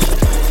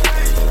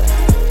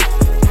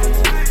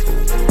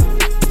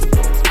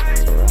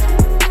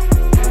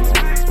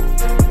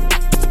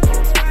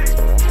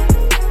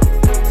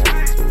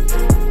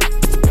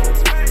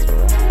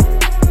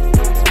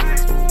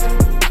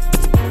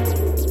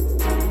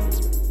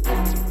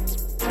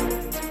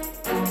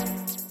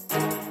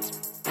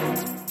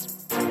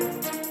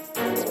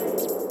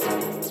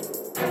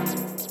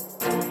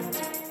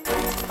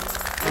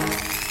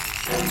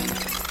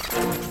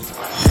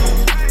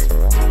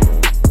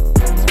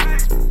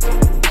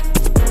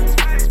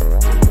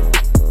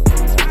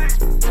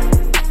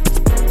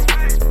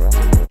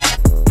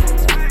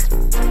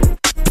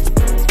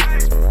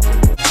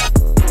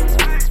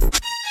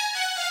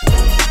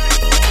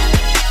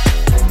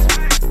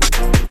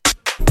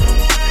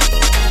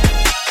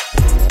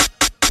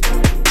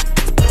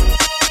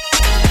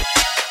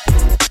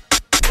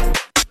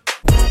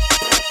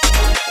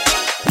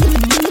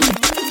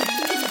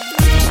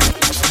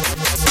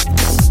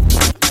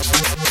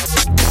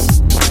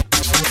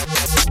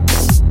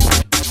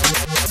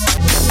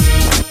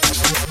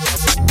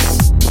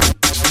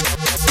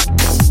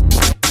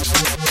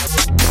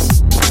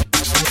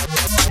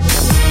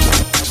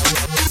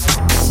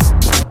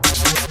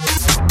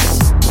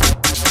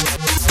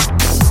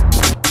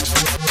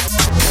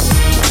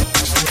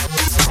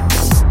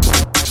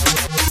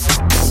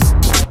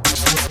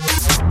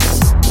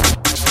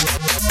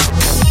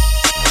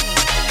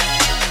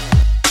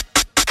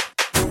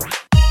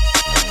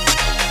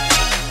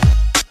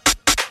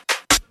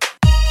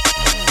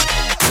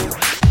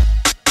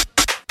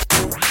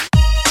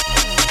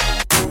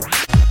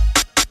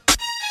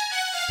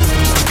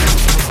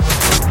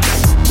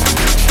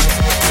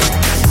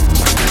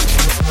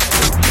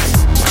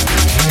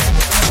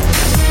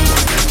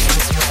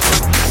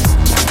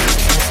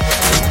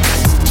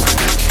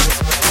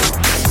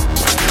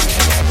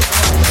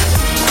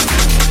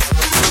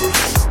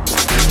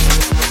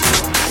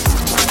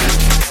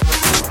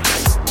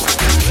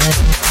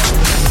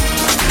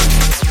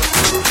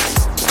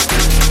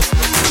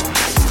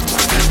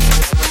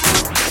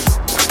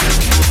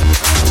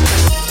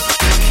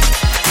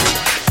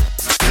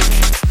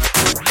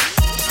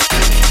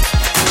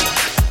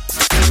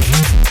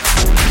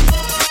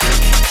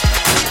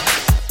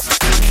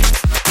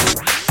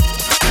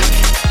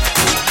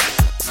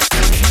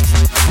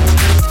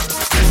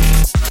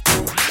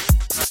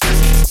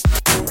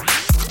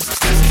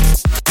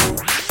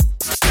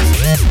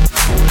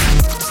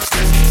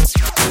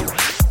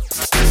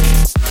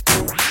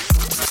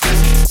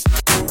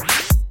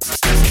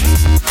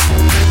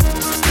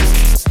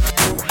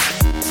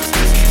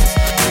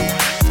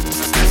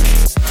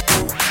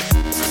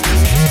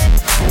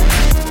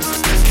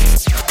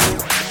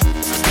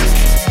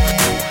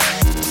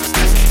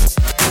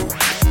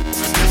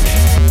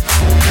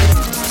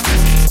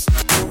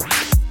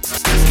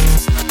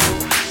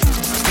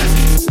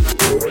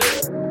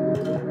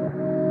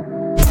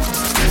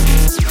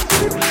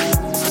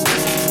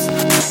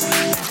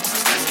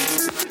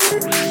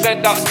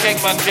 Send that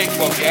Skegman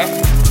Jacob,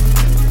 yeah?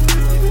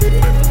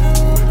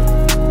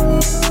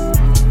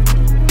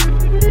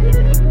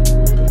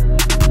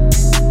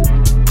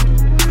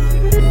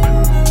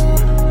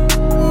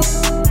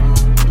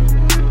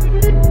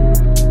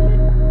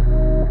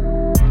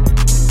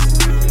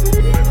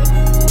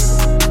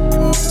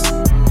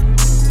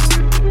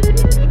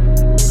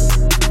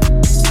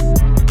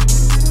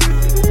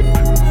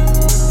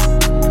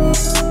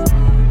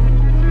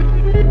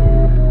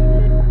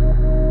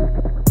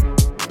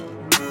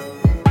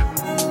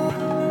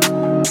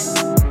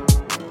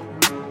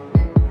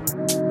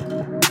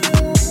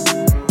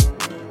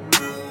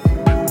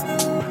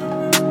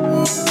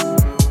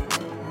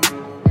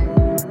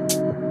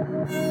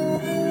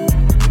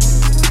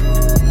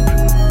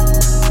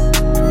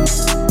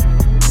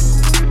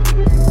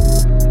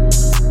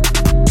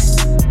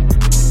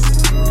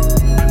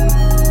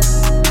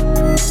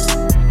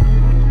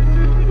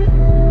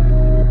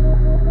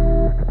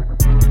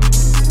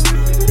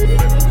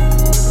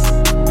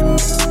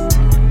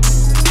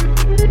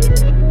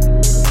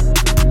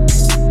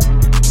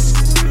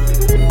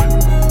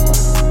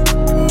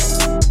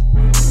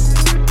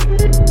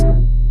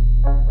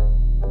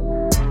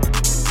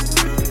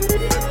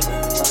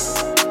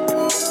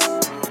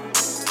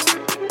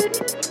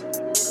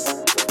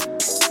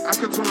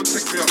 gonna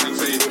pick me up and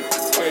say,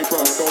 hey bro,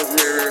 don't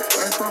wear it.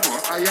 Hey brother,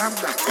 I am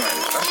that guy.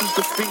 That's just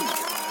the thing.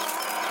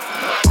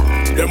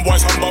 Them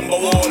boys on bumper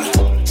wall.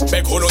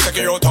 Beg who don't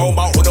take your town,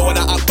 but who don't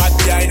wanna act bad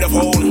behind the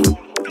phone.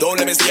 Don't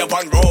let me see up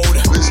on road.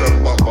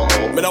 Listen,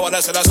 Papa. Me don't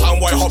wanna see the sound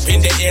boy hop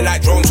in the air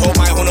like drones, hold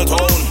my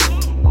tone.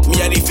 Me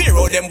and the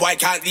Pharaoh, them boy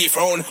can't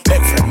dethrone.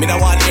 Beg friend, me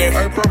don't want here.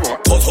 Hey brother.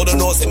 Cause who don't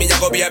know, see me, I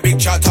go be a big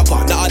chat topper.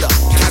 The other,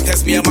 can't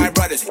test me and my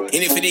brothers.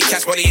 In it for the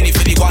cash money, in it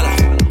for the guala.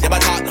 Them a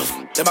talk enough,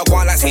 them a go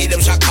on like see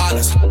them shot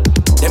callers.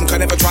 Them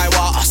can never try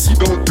war us.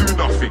 Don't do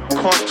nothing,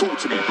 can't talk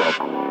to me, bro.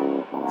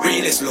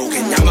 Realist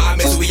looking, yeah, my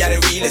mess, we are the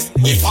realest.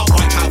 If I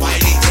want to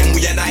violate them,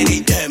 we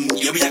annihilate them.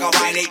 Yeah, we are gonna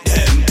violate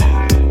them.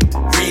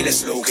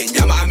 Realist looking,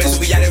 yeah, my mess,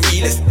 we are the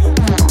realest.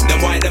 Them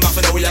why them off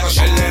and we are gonna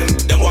shell them.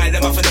 Them why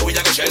them off and we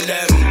are gonna shell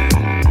them.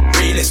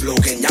 Realist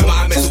looking, yeah,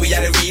 my mess, we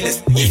are the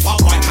realest. If I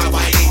want to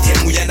violate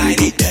them, we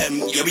annihilate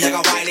them. Yeah, we are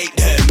gonna violate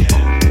them.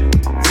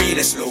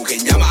 Realist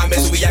looking, yeah, my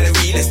mess, we are the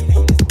realest.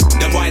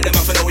 Them why them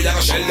off and we are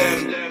gonna shell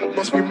them.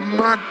 Must be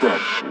mad, bro.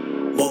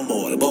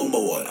 Bumbo,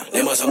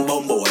 them are some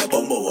bumbo, them are some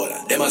bumbo,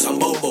 them are some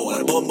bumbo, them are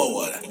some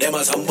bumbo, them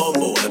are some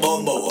bumbo, them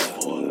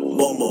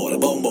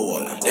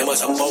are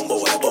some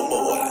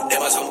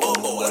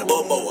bumbo.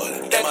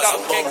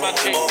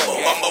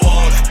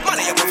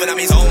 Money you moving on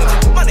his own,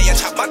 money you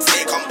chop and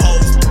stay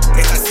composed.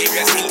 It's a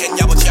serious thing in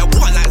ya, but you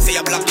one like say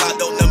a black card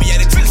don't know me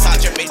and the drill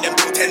sergeant make them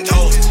do 10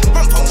 toes.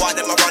 Run from one,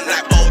 them a run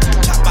like boat.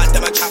 Chop bad,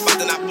 them a chop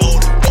bad, and a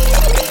boat.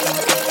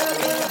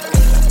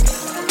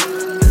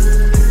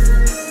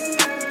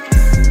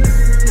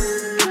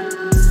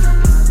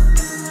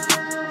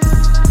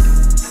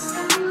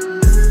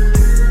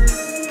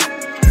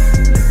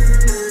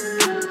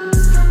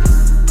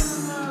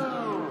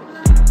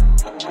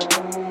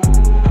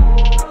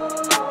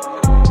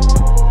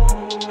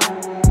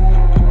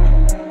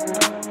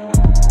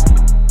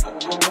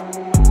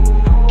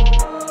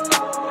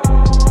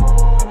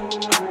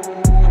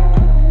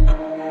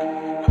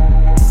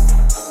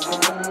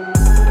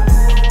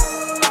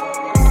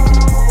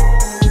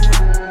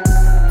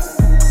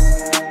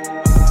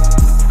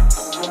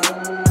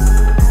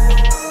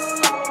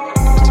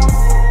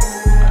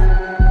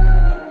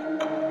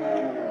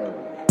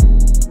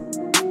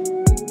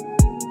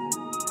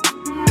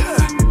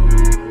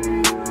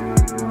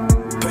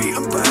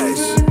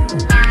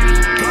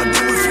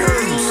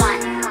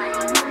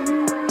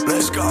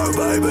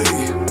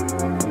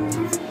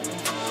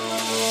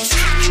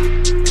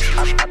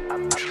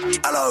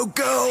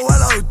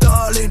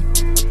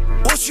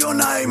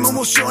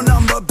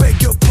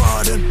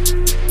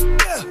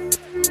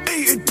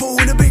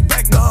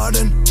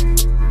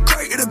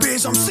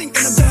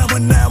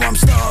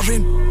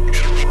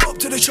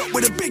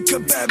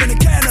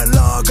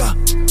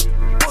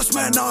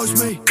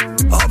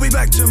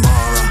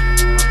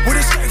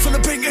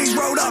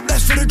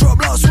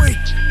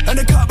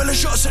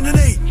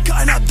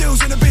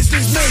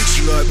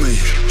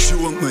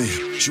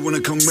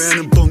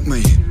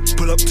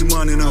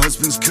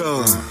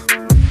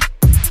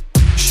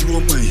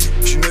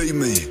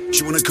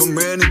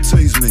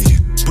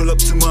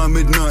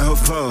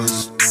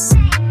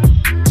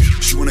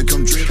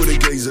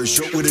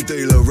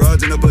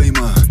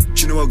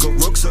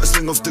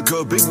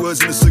 Big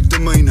words in a slick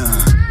demeanor.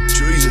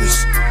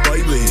 Jesus,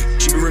 baby,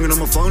 she be ringing on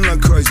my phone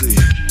like crazy.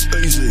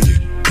 Easy,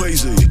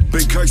 peasy,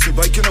 big case of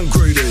bacon, I'm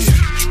greedy.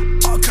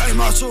 I came,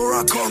 I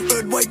saw I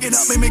conquered, waking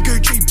up in me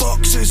Gucci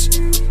boxes.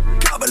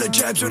 Couple of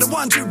jabs with a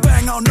 1-2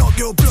 bang, I'll knock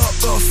your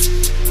block off.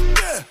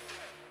 Yeah,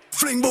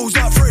 fling balls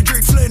like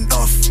Frederick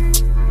Flintoff.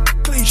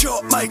 Clean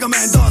shot, make a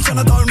man dance, and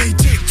I don't need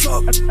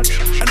TikTok.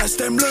 And that's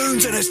them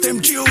loons, and that's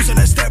them jewels, and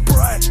that's that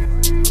bright.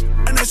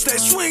 And that's that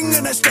swing,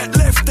 and that's that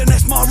left, and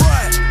that's my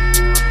right.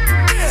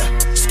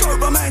 Scope,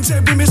 my man's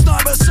head with me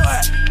sniper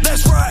sight.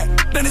 That's right.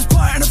 Then it's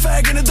pint and a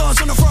fag and a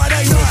dance on a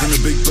Friday night. Driving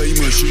a big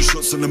beamer, shoot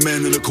shots on the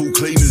man and the cool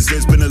cleaners.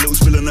 There's been a little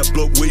spill in that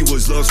block we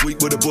was last week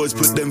where the boys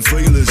put them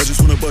feelers. I just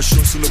wanna bust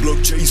shots on the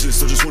block,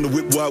 Jesus. I just wanna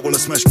whip white while I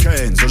smash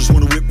cans. I just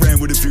wanna whip round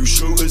with a few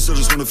shooters. I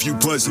just want a few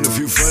pints and a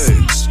few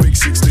fags. Big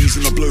 16s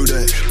and I blew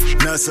that.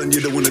 Now son,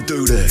 you don't wanna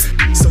do that.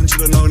 Son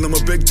should've known I'm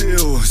a big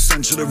deal.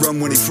 Son should've run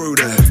when he threw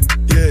that.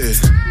 Yeah,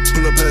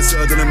 pull up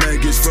outside and the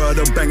man gets fried.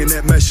 I'm banging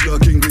that mash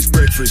like English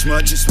breakfast.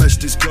 Might just smash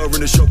this car in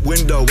the shop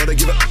window. Why'd I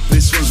give up?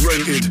 This one's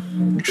rented.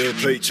 Yeah,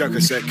 Pete, chuck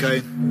a sec,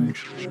 Kane.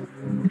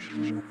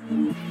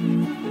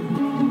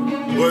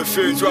 What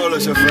foods roll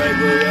us a fag,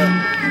 will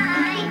ya?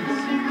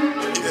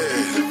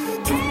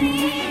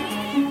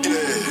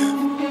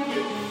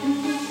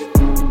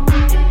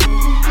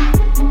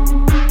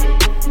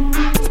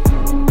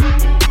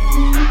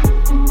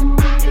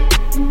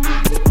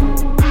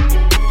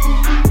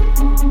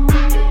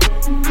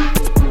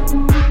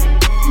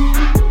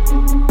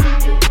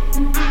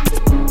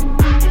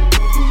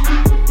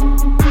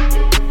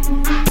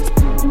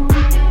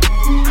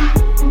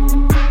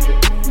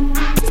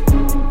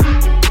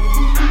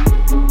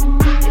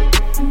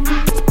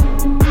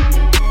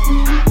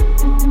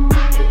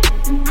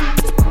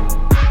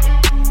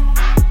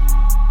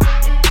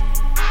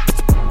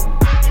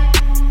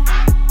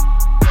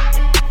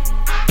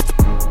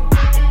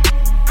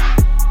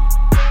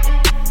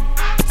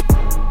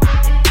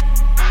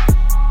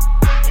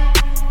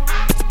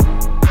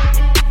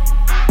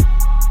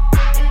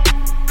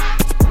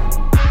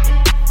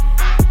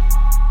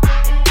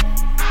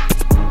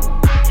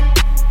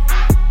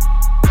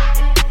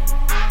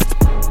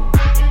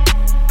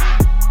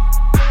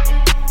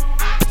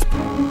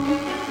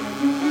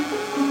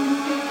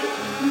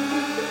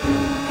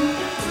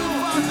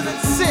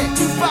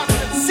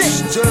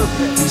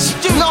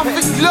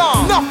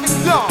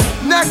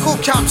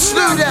 Knuckle cap,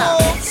 slew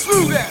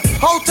them.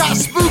 Hold that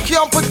spooky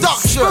on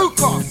production.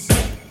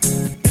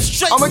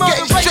 I'ma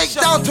get straight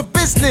down to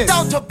business.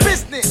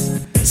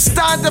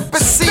 Standard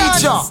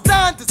procedure.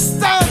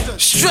 Standard.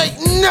 Straight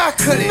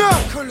knuckling.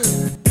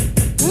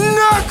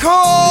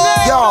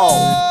 Yo.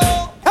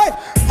 Hey.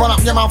 Run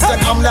up your mouth, then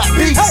I'm like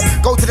beast.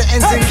 Go to the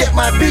ends and get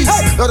my beast.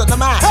 Load up the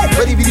mash.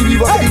 Ready,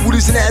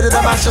 woolies in the head of the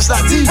mash just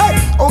like tea.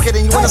 Okay,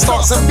 then you wanna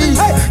start some beef.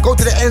 Go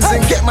to the ends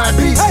and get my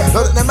beast.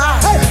 Load up the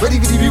mash.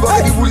 Ready,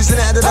 woolies in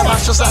the head of the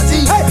mash just like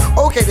tea.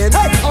 Okay, then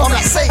I'm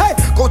like safe.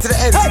 Go to the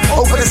ends,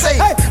 open the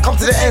safe. Come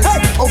to the ends,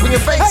 open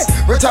your face.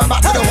 Return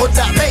back to the hood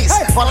that base.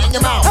 Run up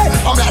your mouth,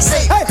 I'm like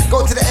safe.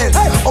 Go to the ends,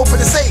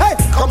 open the safe.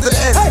 Come to the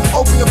ends,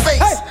 open your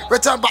face.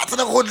 Return back to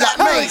the hood that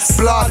mace.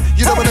 Blood,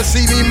 you don't wanna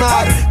see me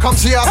mad. Come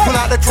to your house, pull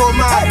out the crow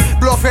mad.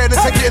 Blow off head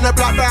and take it in a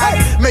black bag.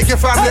 Make your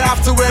family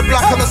have to wear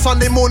black on a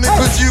Sunday morning,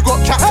 cause you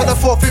got capped to the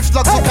 4/5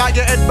 slug, so can't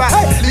get head back.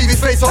 Leave his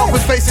face off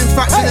with face in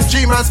faction. His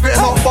G-man spitting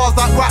hot bars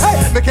like wax.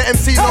 Make an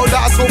MC know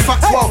that I saw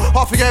facts well.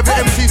 Half of every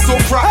MC saw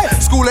crap.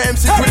 School at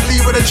MC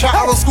quickly with a chat.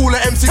 I will school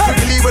at MC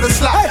quickly with a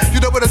slap. You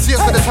don't wanna see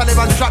us with a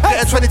Taliban strap.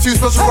 Get a 22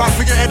 special rifle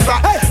for your head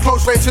back.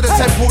 Close range to the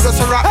temple, that's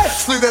a rap.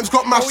 Slew them's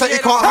got mash that you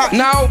can't hack.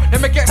 Now,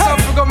 let me get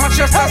something on my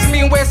chest. That's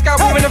me and West Sky,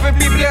 will never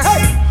be blessed.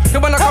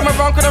 Then when I come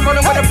around, cause I'm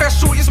running with the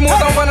best shoot, it's more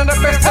than one of the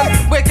best.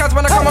 And weird cats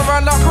when I come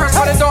around like Chris,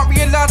 but they don't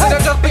realize that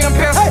they're just being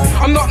pissed.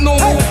 I'm not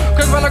normal,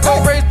 cause when I go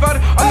raise blood,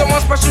 I'm the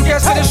one special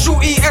guest for the shoot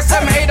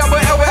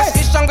ESMALLS.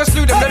 Each younger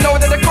slew them, they know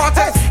that they can't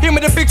test. Him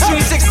with the big tune,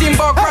 16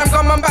 bar crime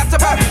gun, man back to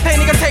back. Play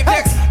nigga tape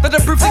next, that the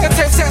proof nigga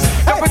tape sets.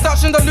 The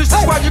production don't lose,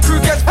 that's why your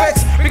crew gets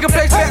vexed. We can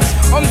place bets,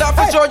 I'm that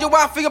for sure, your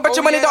wife figure, but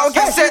your money don't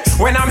get set.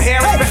 When I'm here,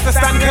 it's best to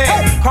stand clear.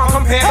 Can't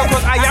compare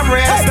because I am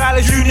rare. The style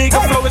is unique,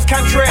 the flow is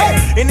contrary.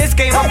 In this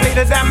game, I play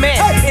the damn man.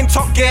 In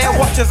top gear,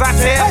 watch as I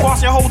tear.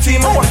 Pass your whole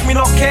team and watch me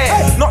not care.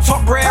 Not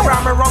top rare, where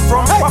I'm run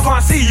from. I can't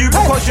see you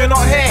because you're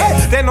not here.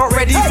 They're not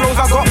ready, flows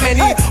I got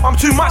many. I'm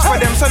too much for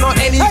them, so not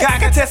any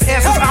guy can test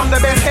air since I'm the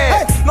best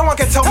here. No one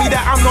can tell me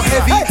that I'm not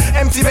heavy.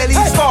 Empty belly,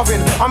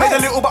 starving. I made a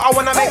little, but I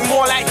wanna make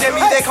more like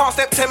Demi. They can't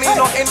step to me,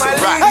 not in my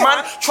league,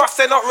 man. Trust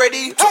they're not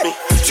ready. Took me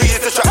 2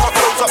 years to shut my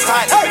clothes up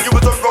tight. When you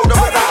was on road,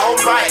 I was at home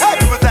right.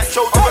 You was at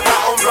shows, I was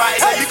at home right.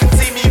 Now you can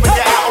see me when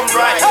you're at home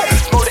right.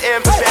 Smell the air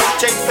and prepare to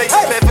change face.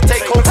 Prepare for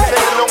take home,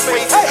 prepare the long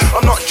face.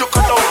 I'm not shook,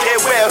 I don't care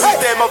where. Who's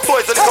there, my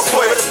boys, a little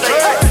boy with a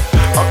slave.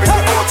 I bring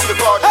the ball to the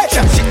guard.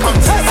 Chat shit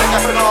comes to the set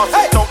up and off.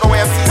 Don't know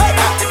where I'm seeing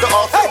you acting the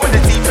off. When the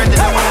team trending,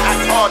 I wanna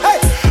act hard.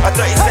 I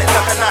dirty set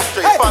like an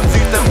ashtray. Fun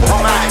suit them, put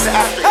them out in the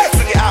ashtray.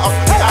 Swing it out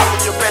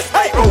with your best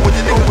mate. Roll with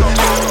your nigga,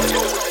 with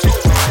your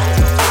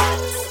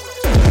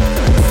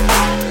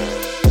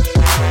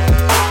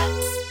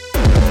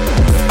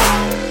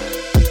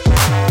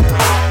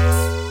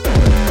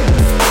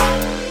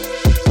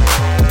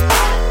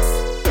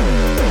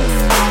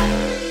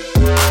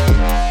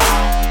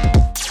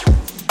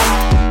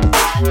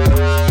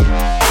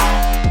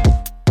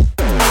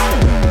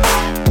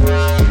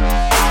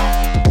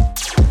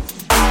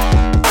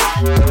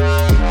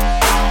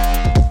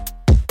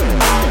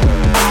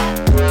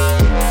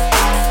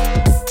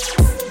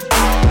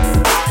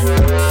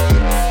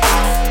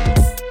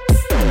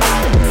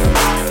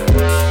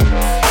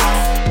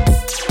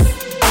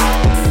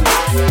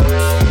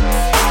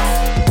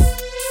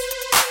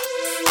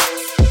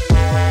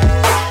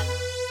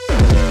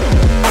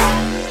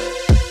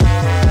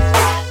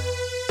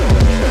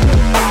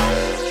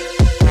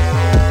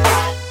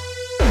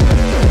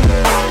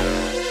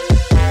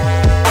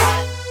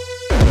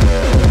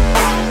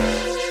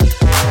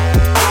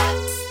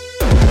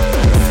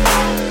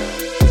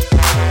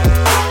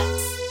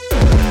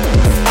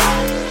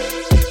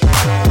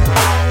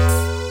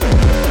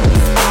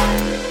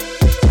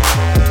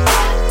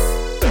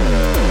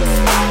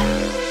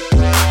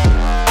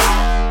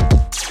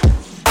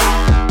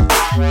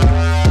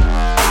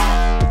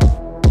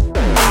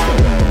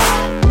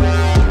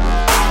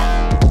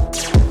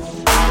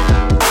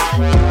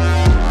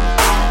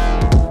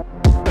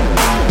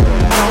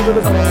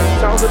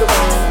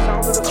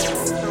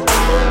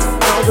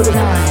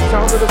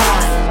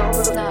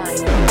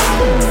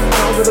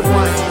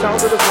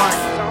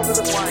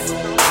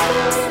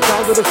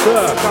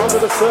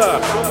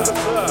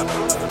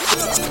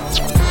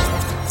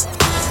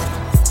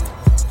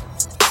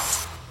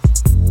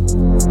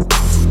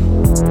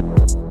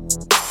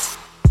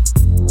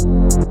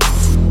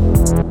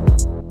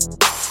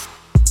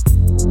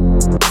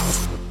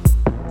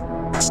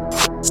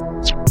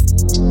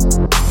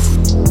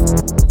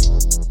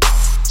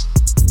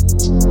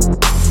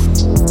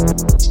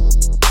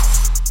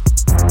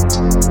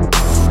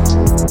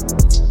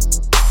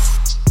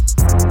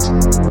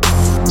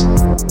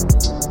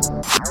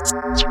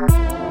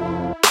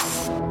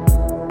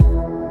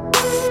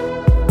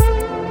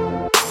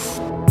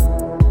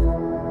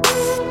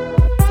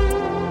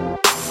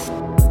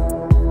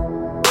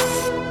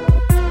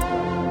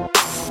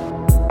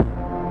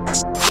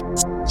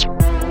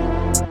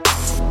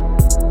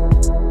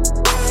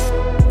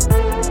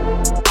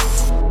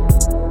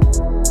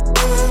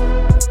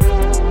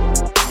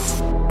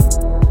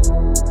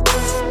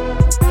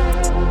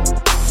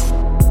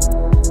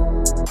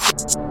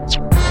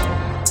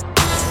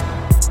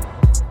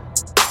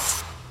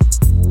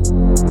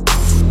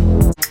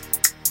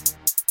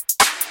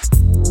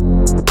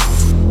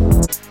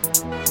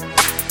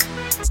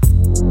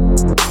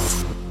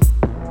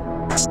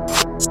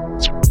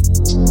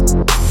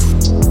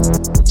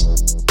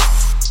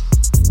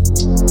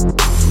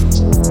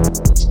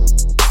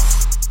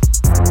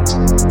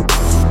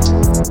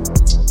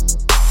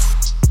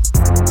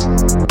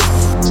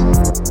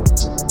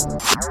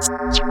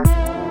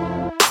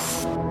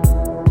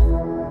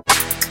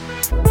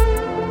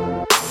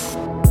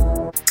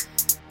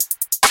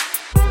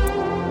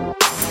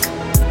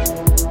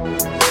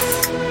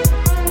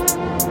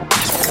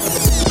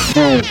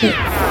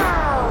DJ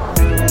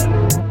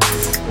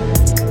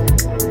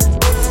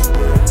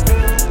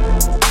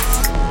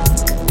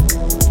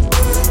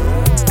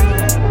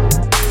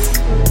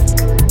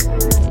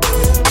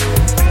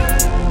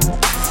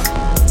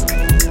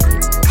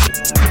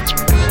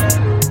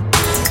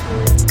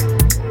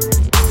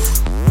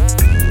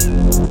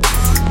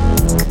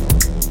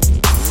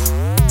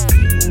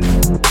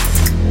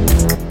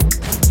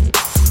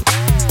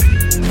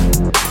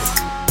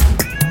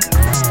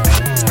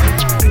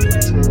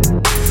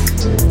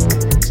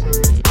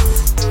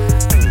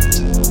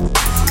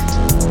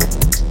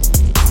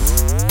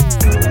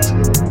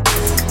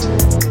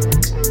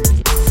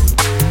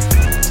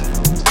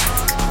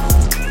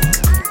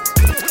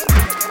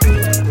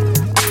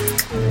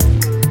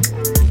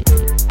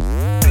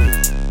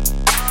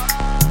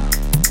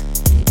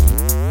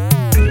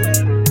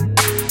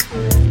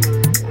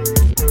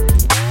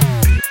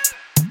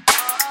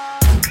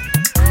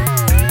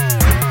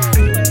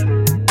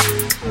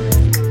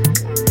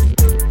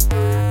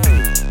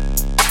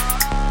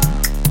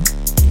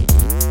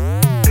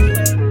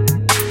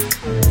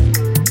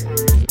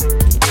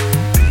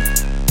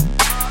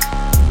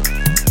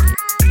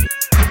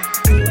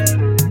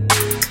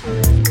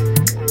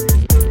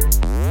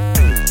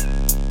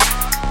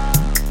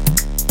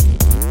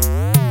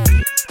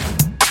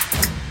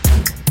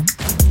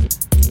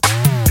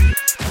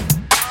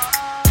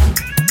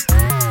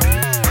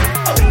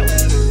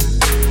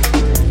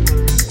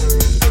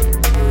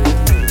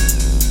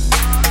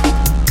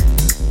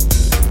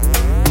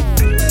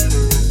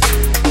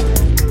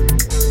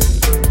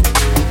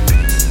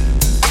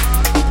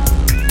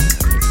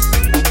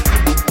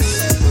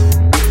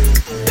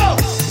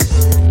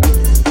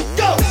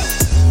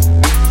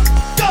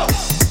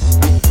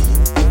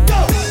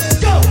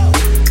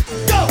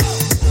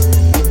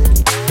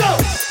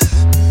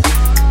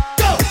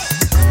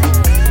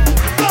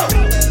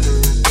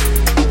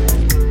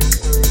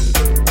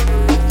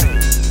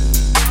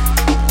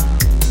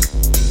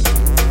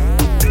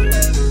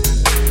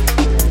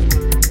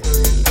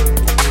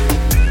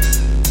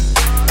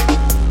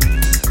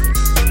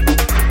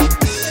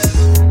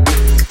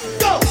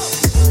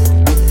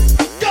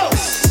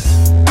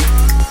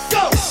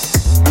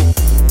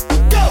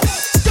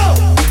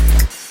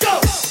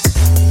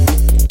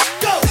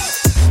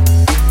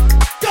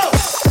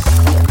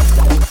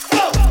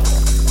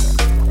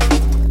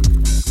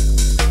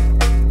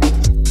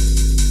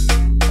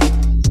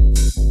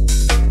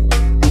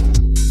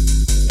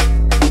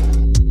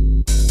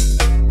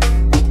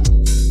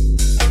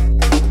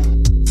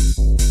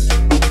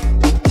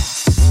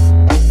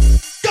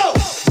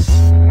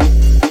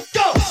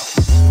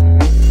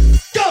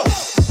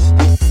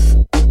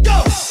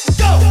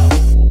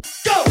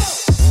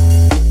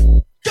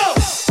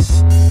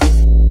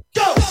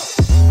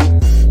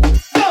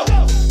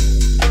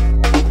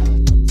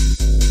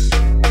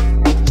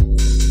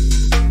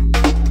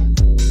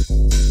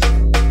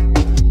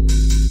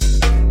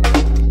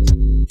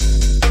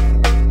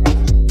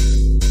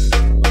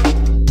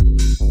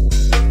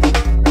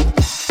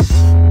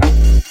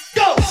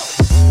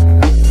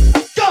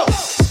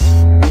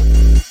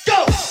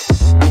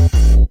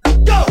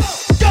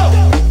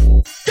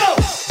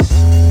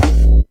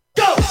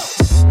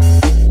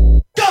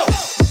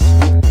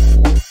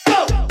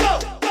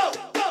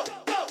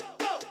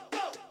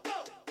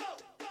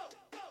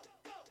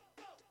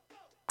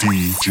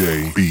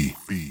B.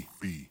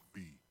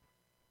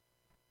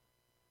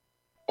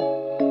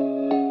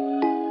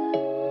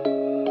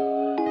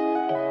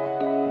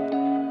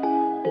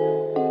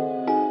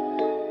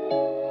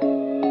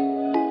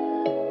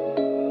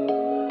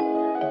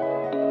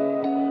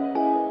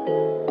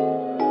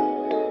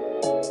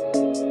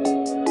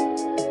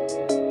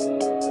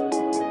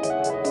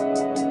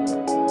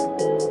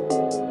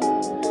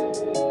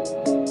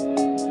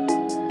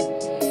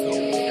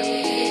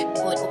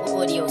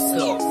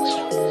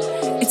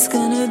 It's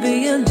gonna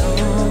be a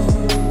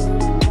long,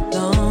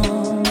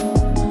 long,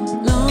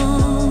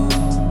 long,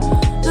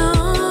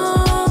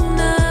 long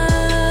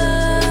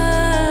night.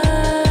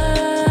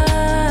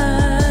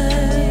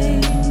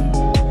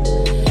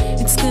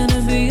 It's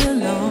gonna be a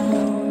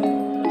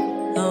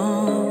long,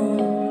 long,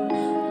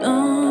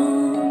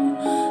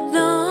 long,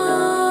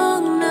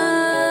 long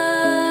night.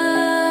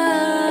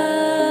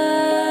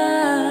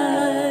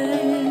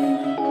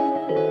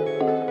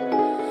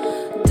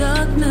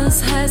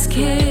 Darkness has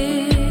kissed.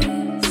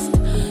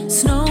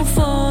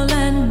 Snowfall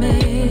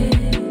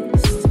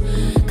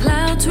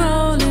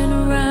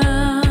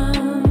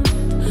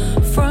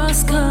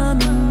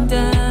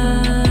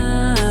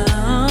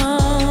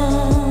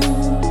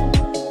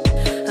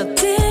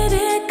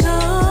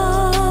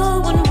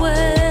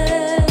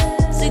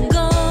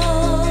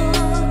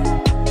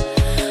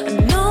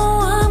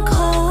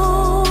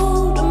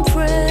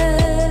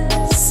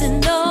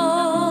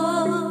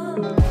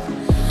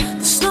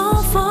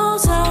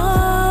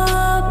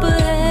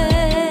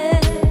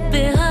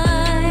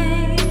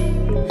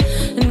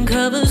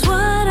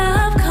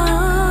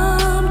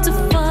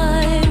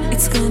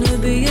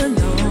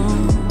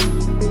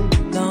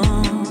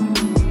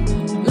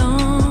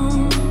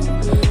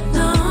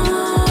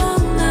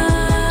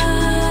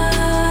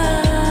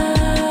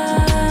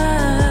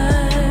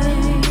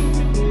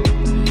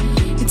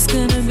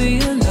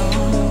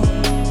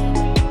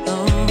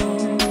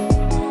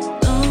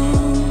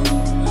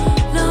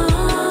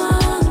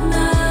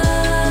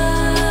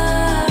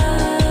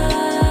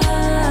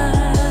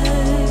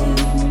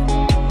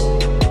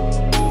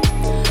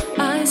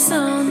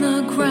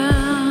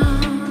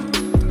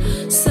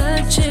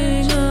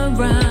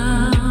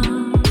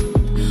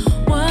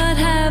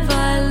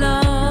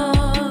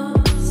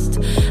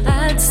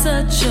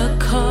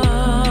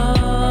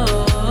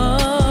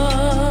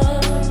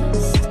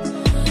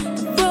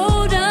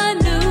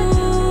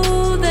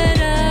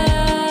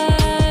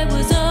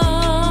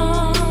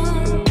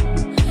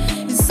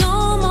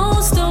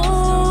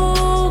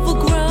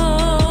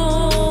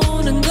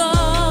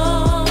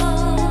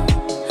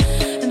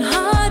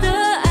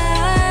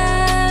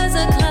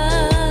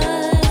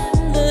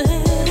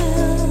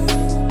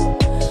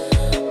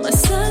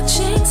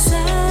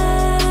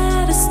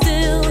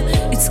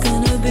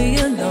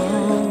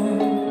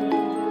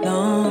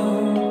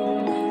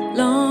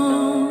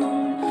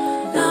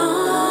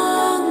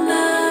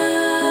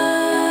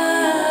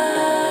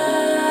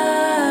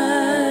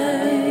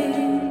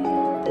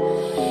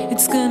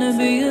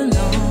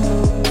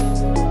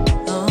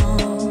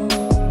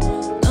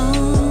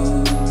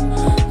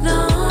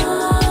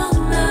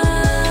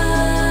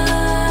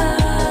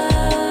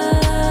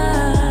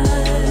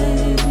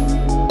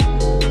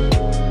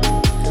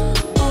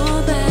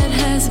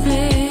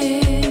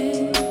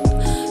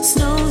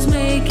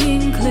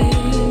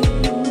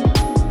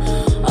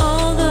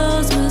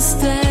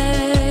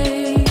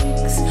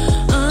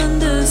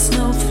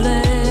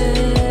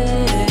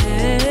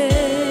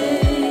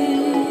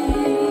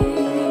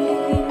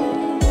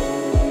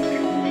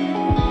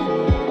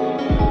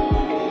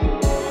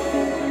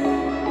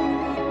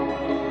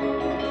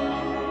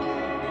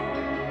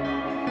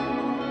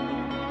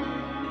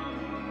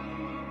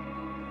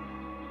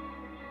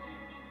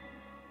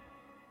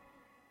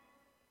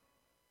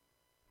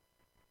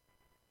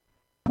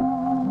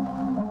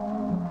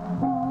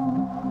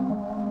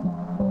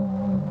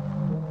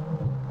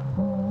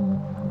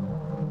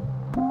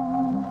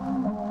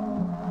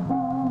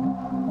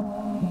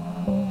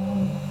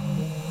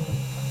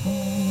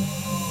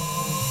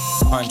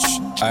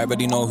hunch. I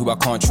already know who I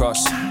can't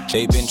trust.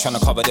 They been trying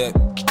to cover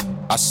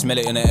that. I smell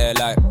it in the air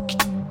like,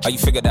 how you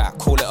figure that?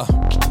 Call it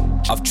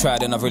a. I've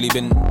tried and I've really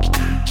been.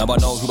 Now I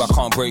know who I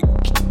can't break.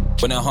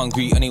 When they're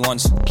hungry,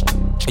 anyone's.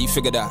 How you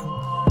figure that?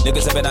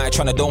 Niggas have been out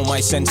trying to dome my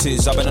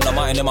senses. I've been on the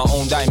mind in my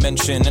own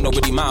dimension. Ain't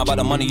nobody mad about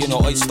the money in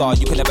your oyster.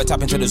 You can never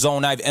tap into the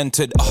zone I've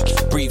entered.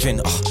 Breathing,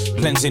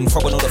 cleansing,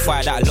 throwing all the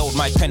fire that I load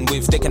my pen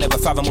with. They can never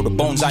fathom all the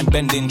bones I'm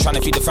bending. Trying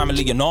to feed the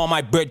family and all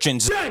my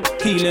brethrens.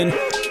 Healing,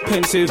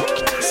 pensive.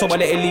 So I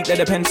let it leak, let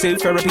it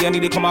pensive. Therapy, I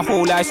need to come my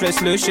whole life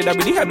restless. Shit, that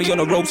really had me on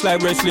the ropes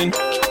like wrestling.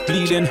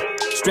 Bleeding.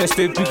 Stressed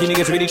with freaky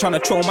niggas really trying to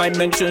troll my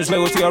mentions.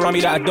 Loyalty around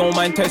me that I don't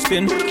mind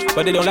testing,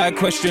 but they don't like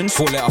questions.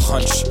 Call it a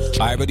hunch.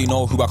 I already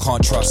know who I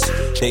can't trust.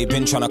 They've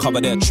been trying to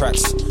cover their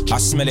tracks. I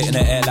smell it in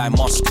the air like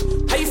musk.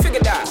 How you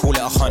figure that? Call it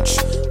a hunch.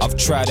 I've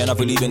tried and I've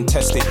really been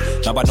tested.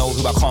 Now I know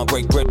who I can't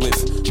break bread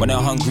with. When they're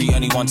hungry,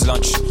 anyone's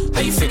lunch.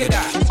 How you figure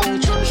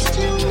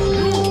that?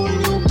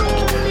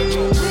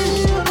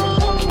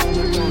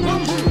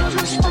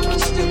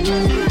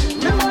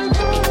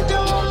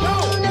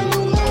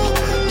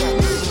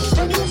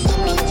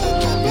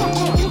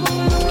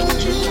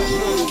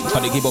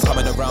 They keep on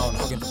coming around.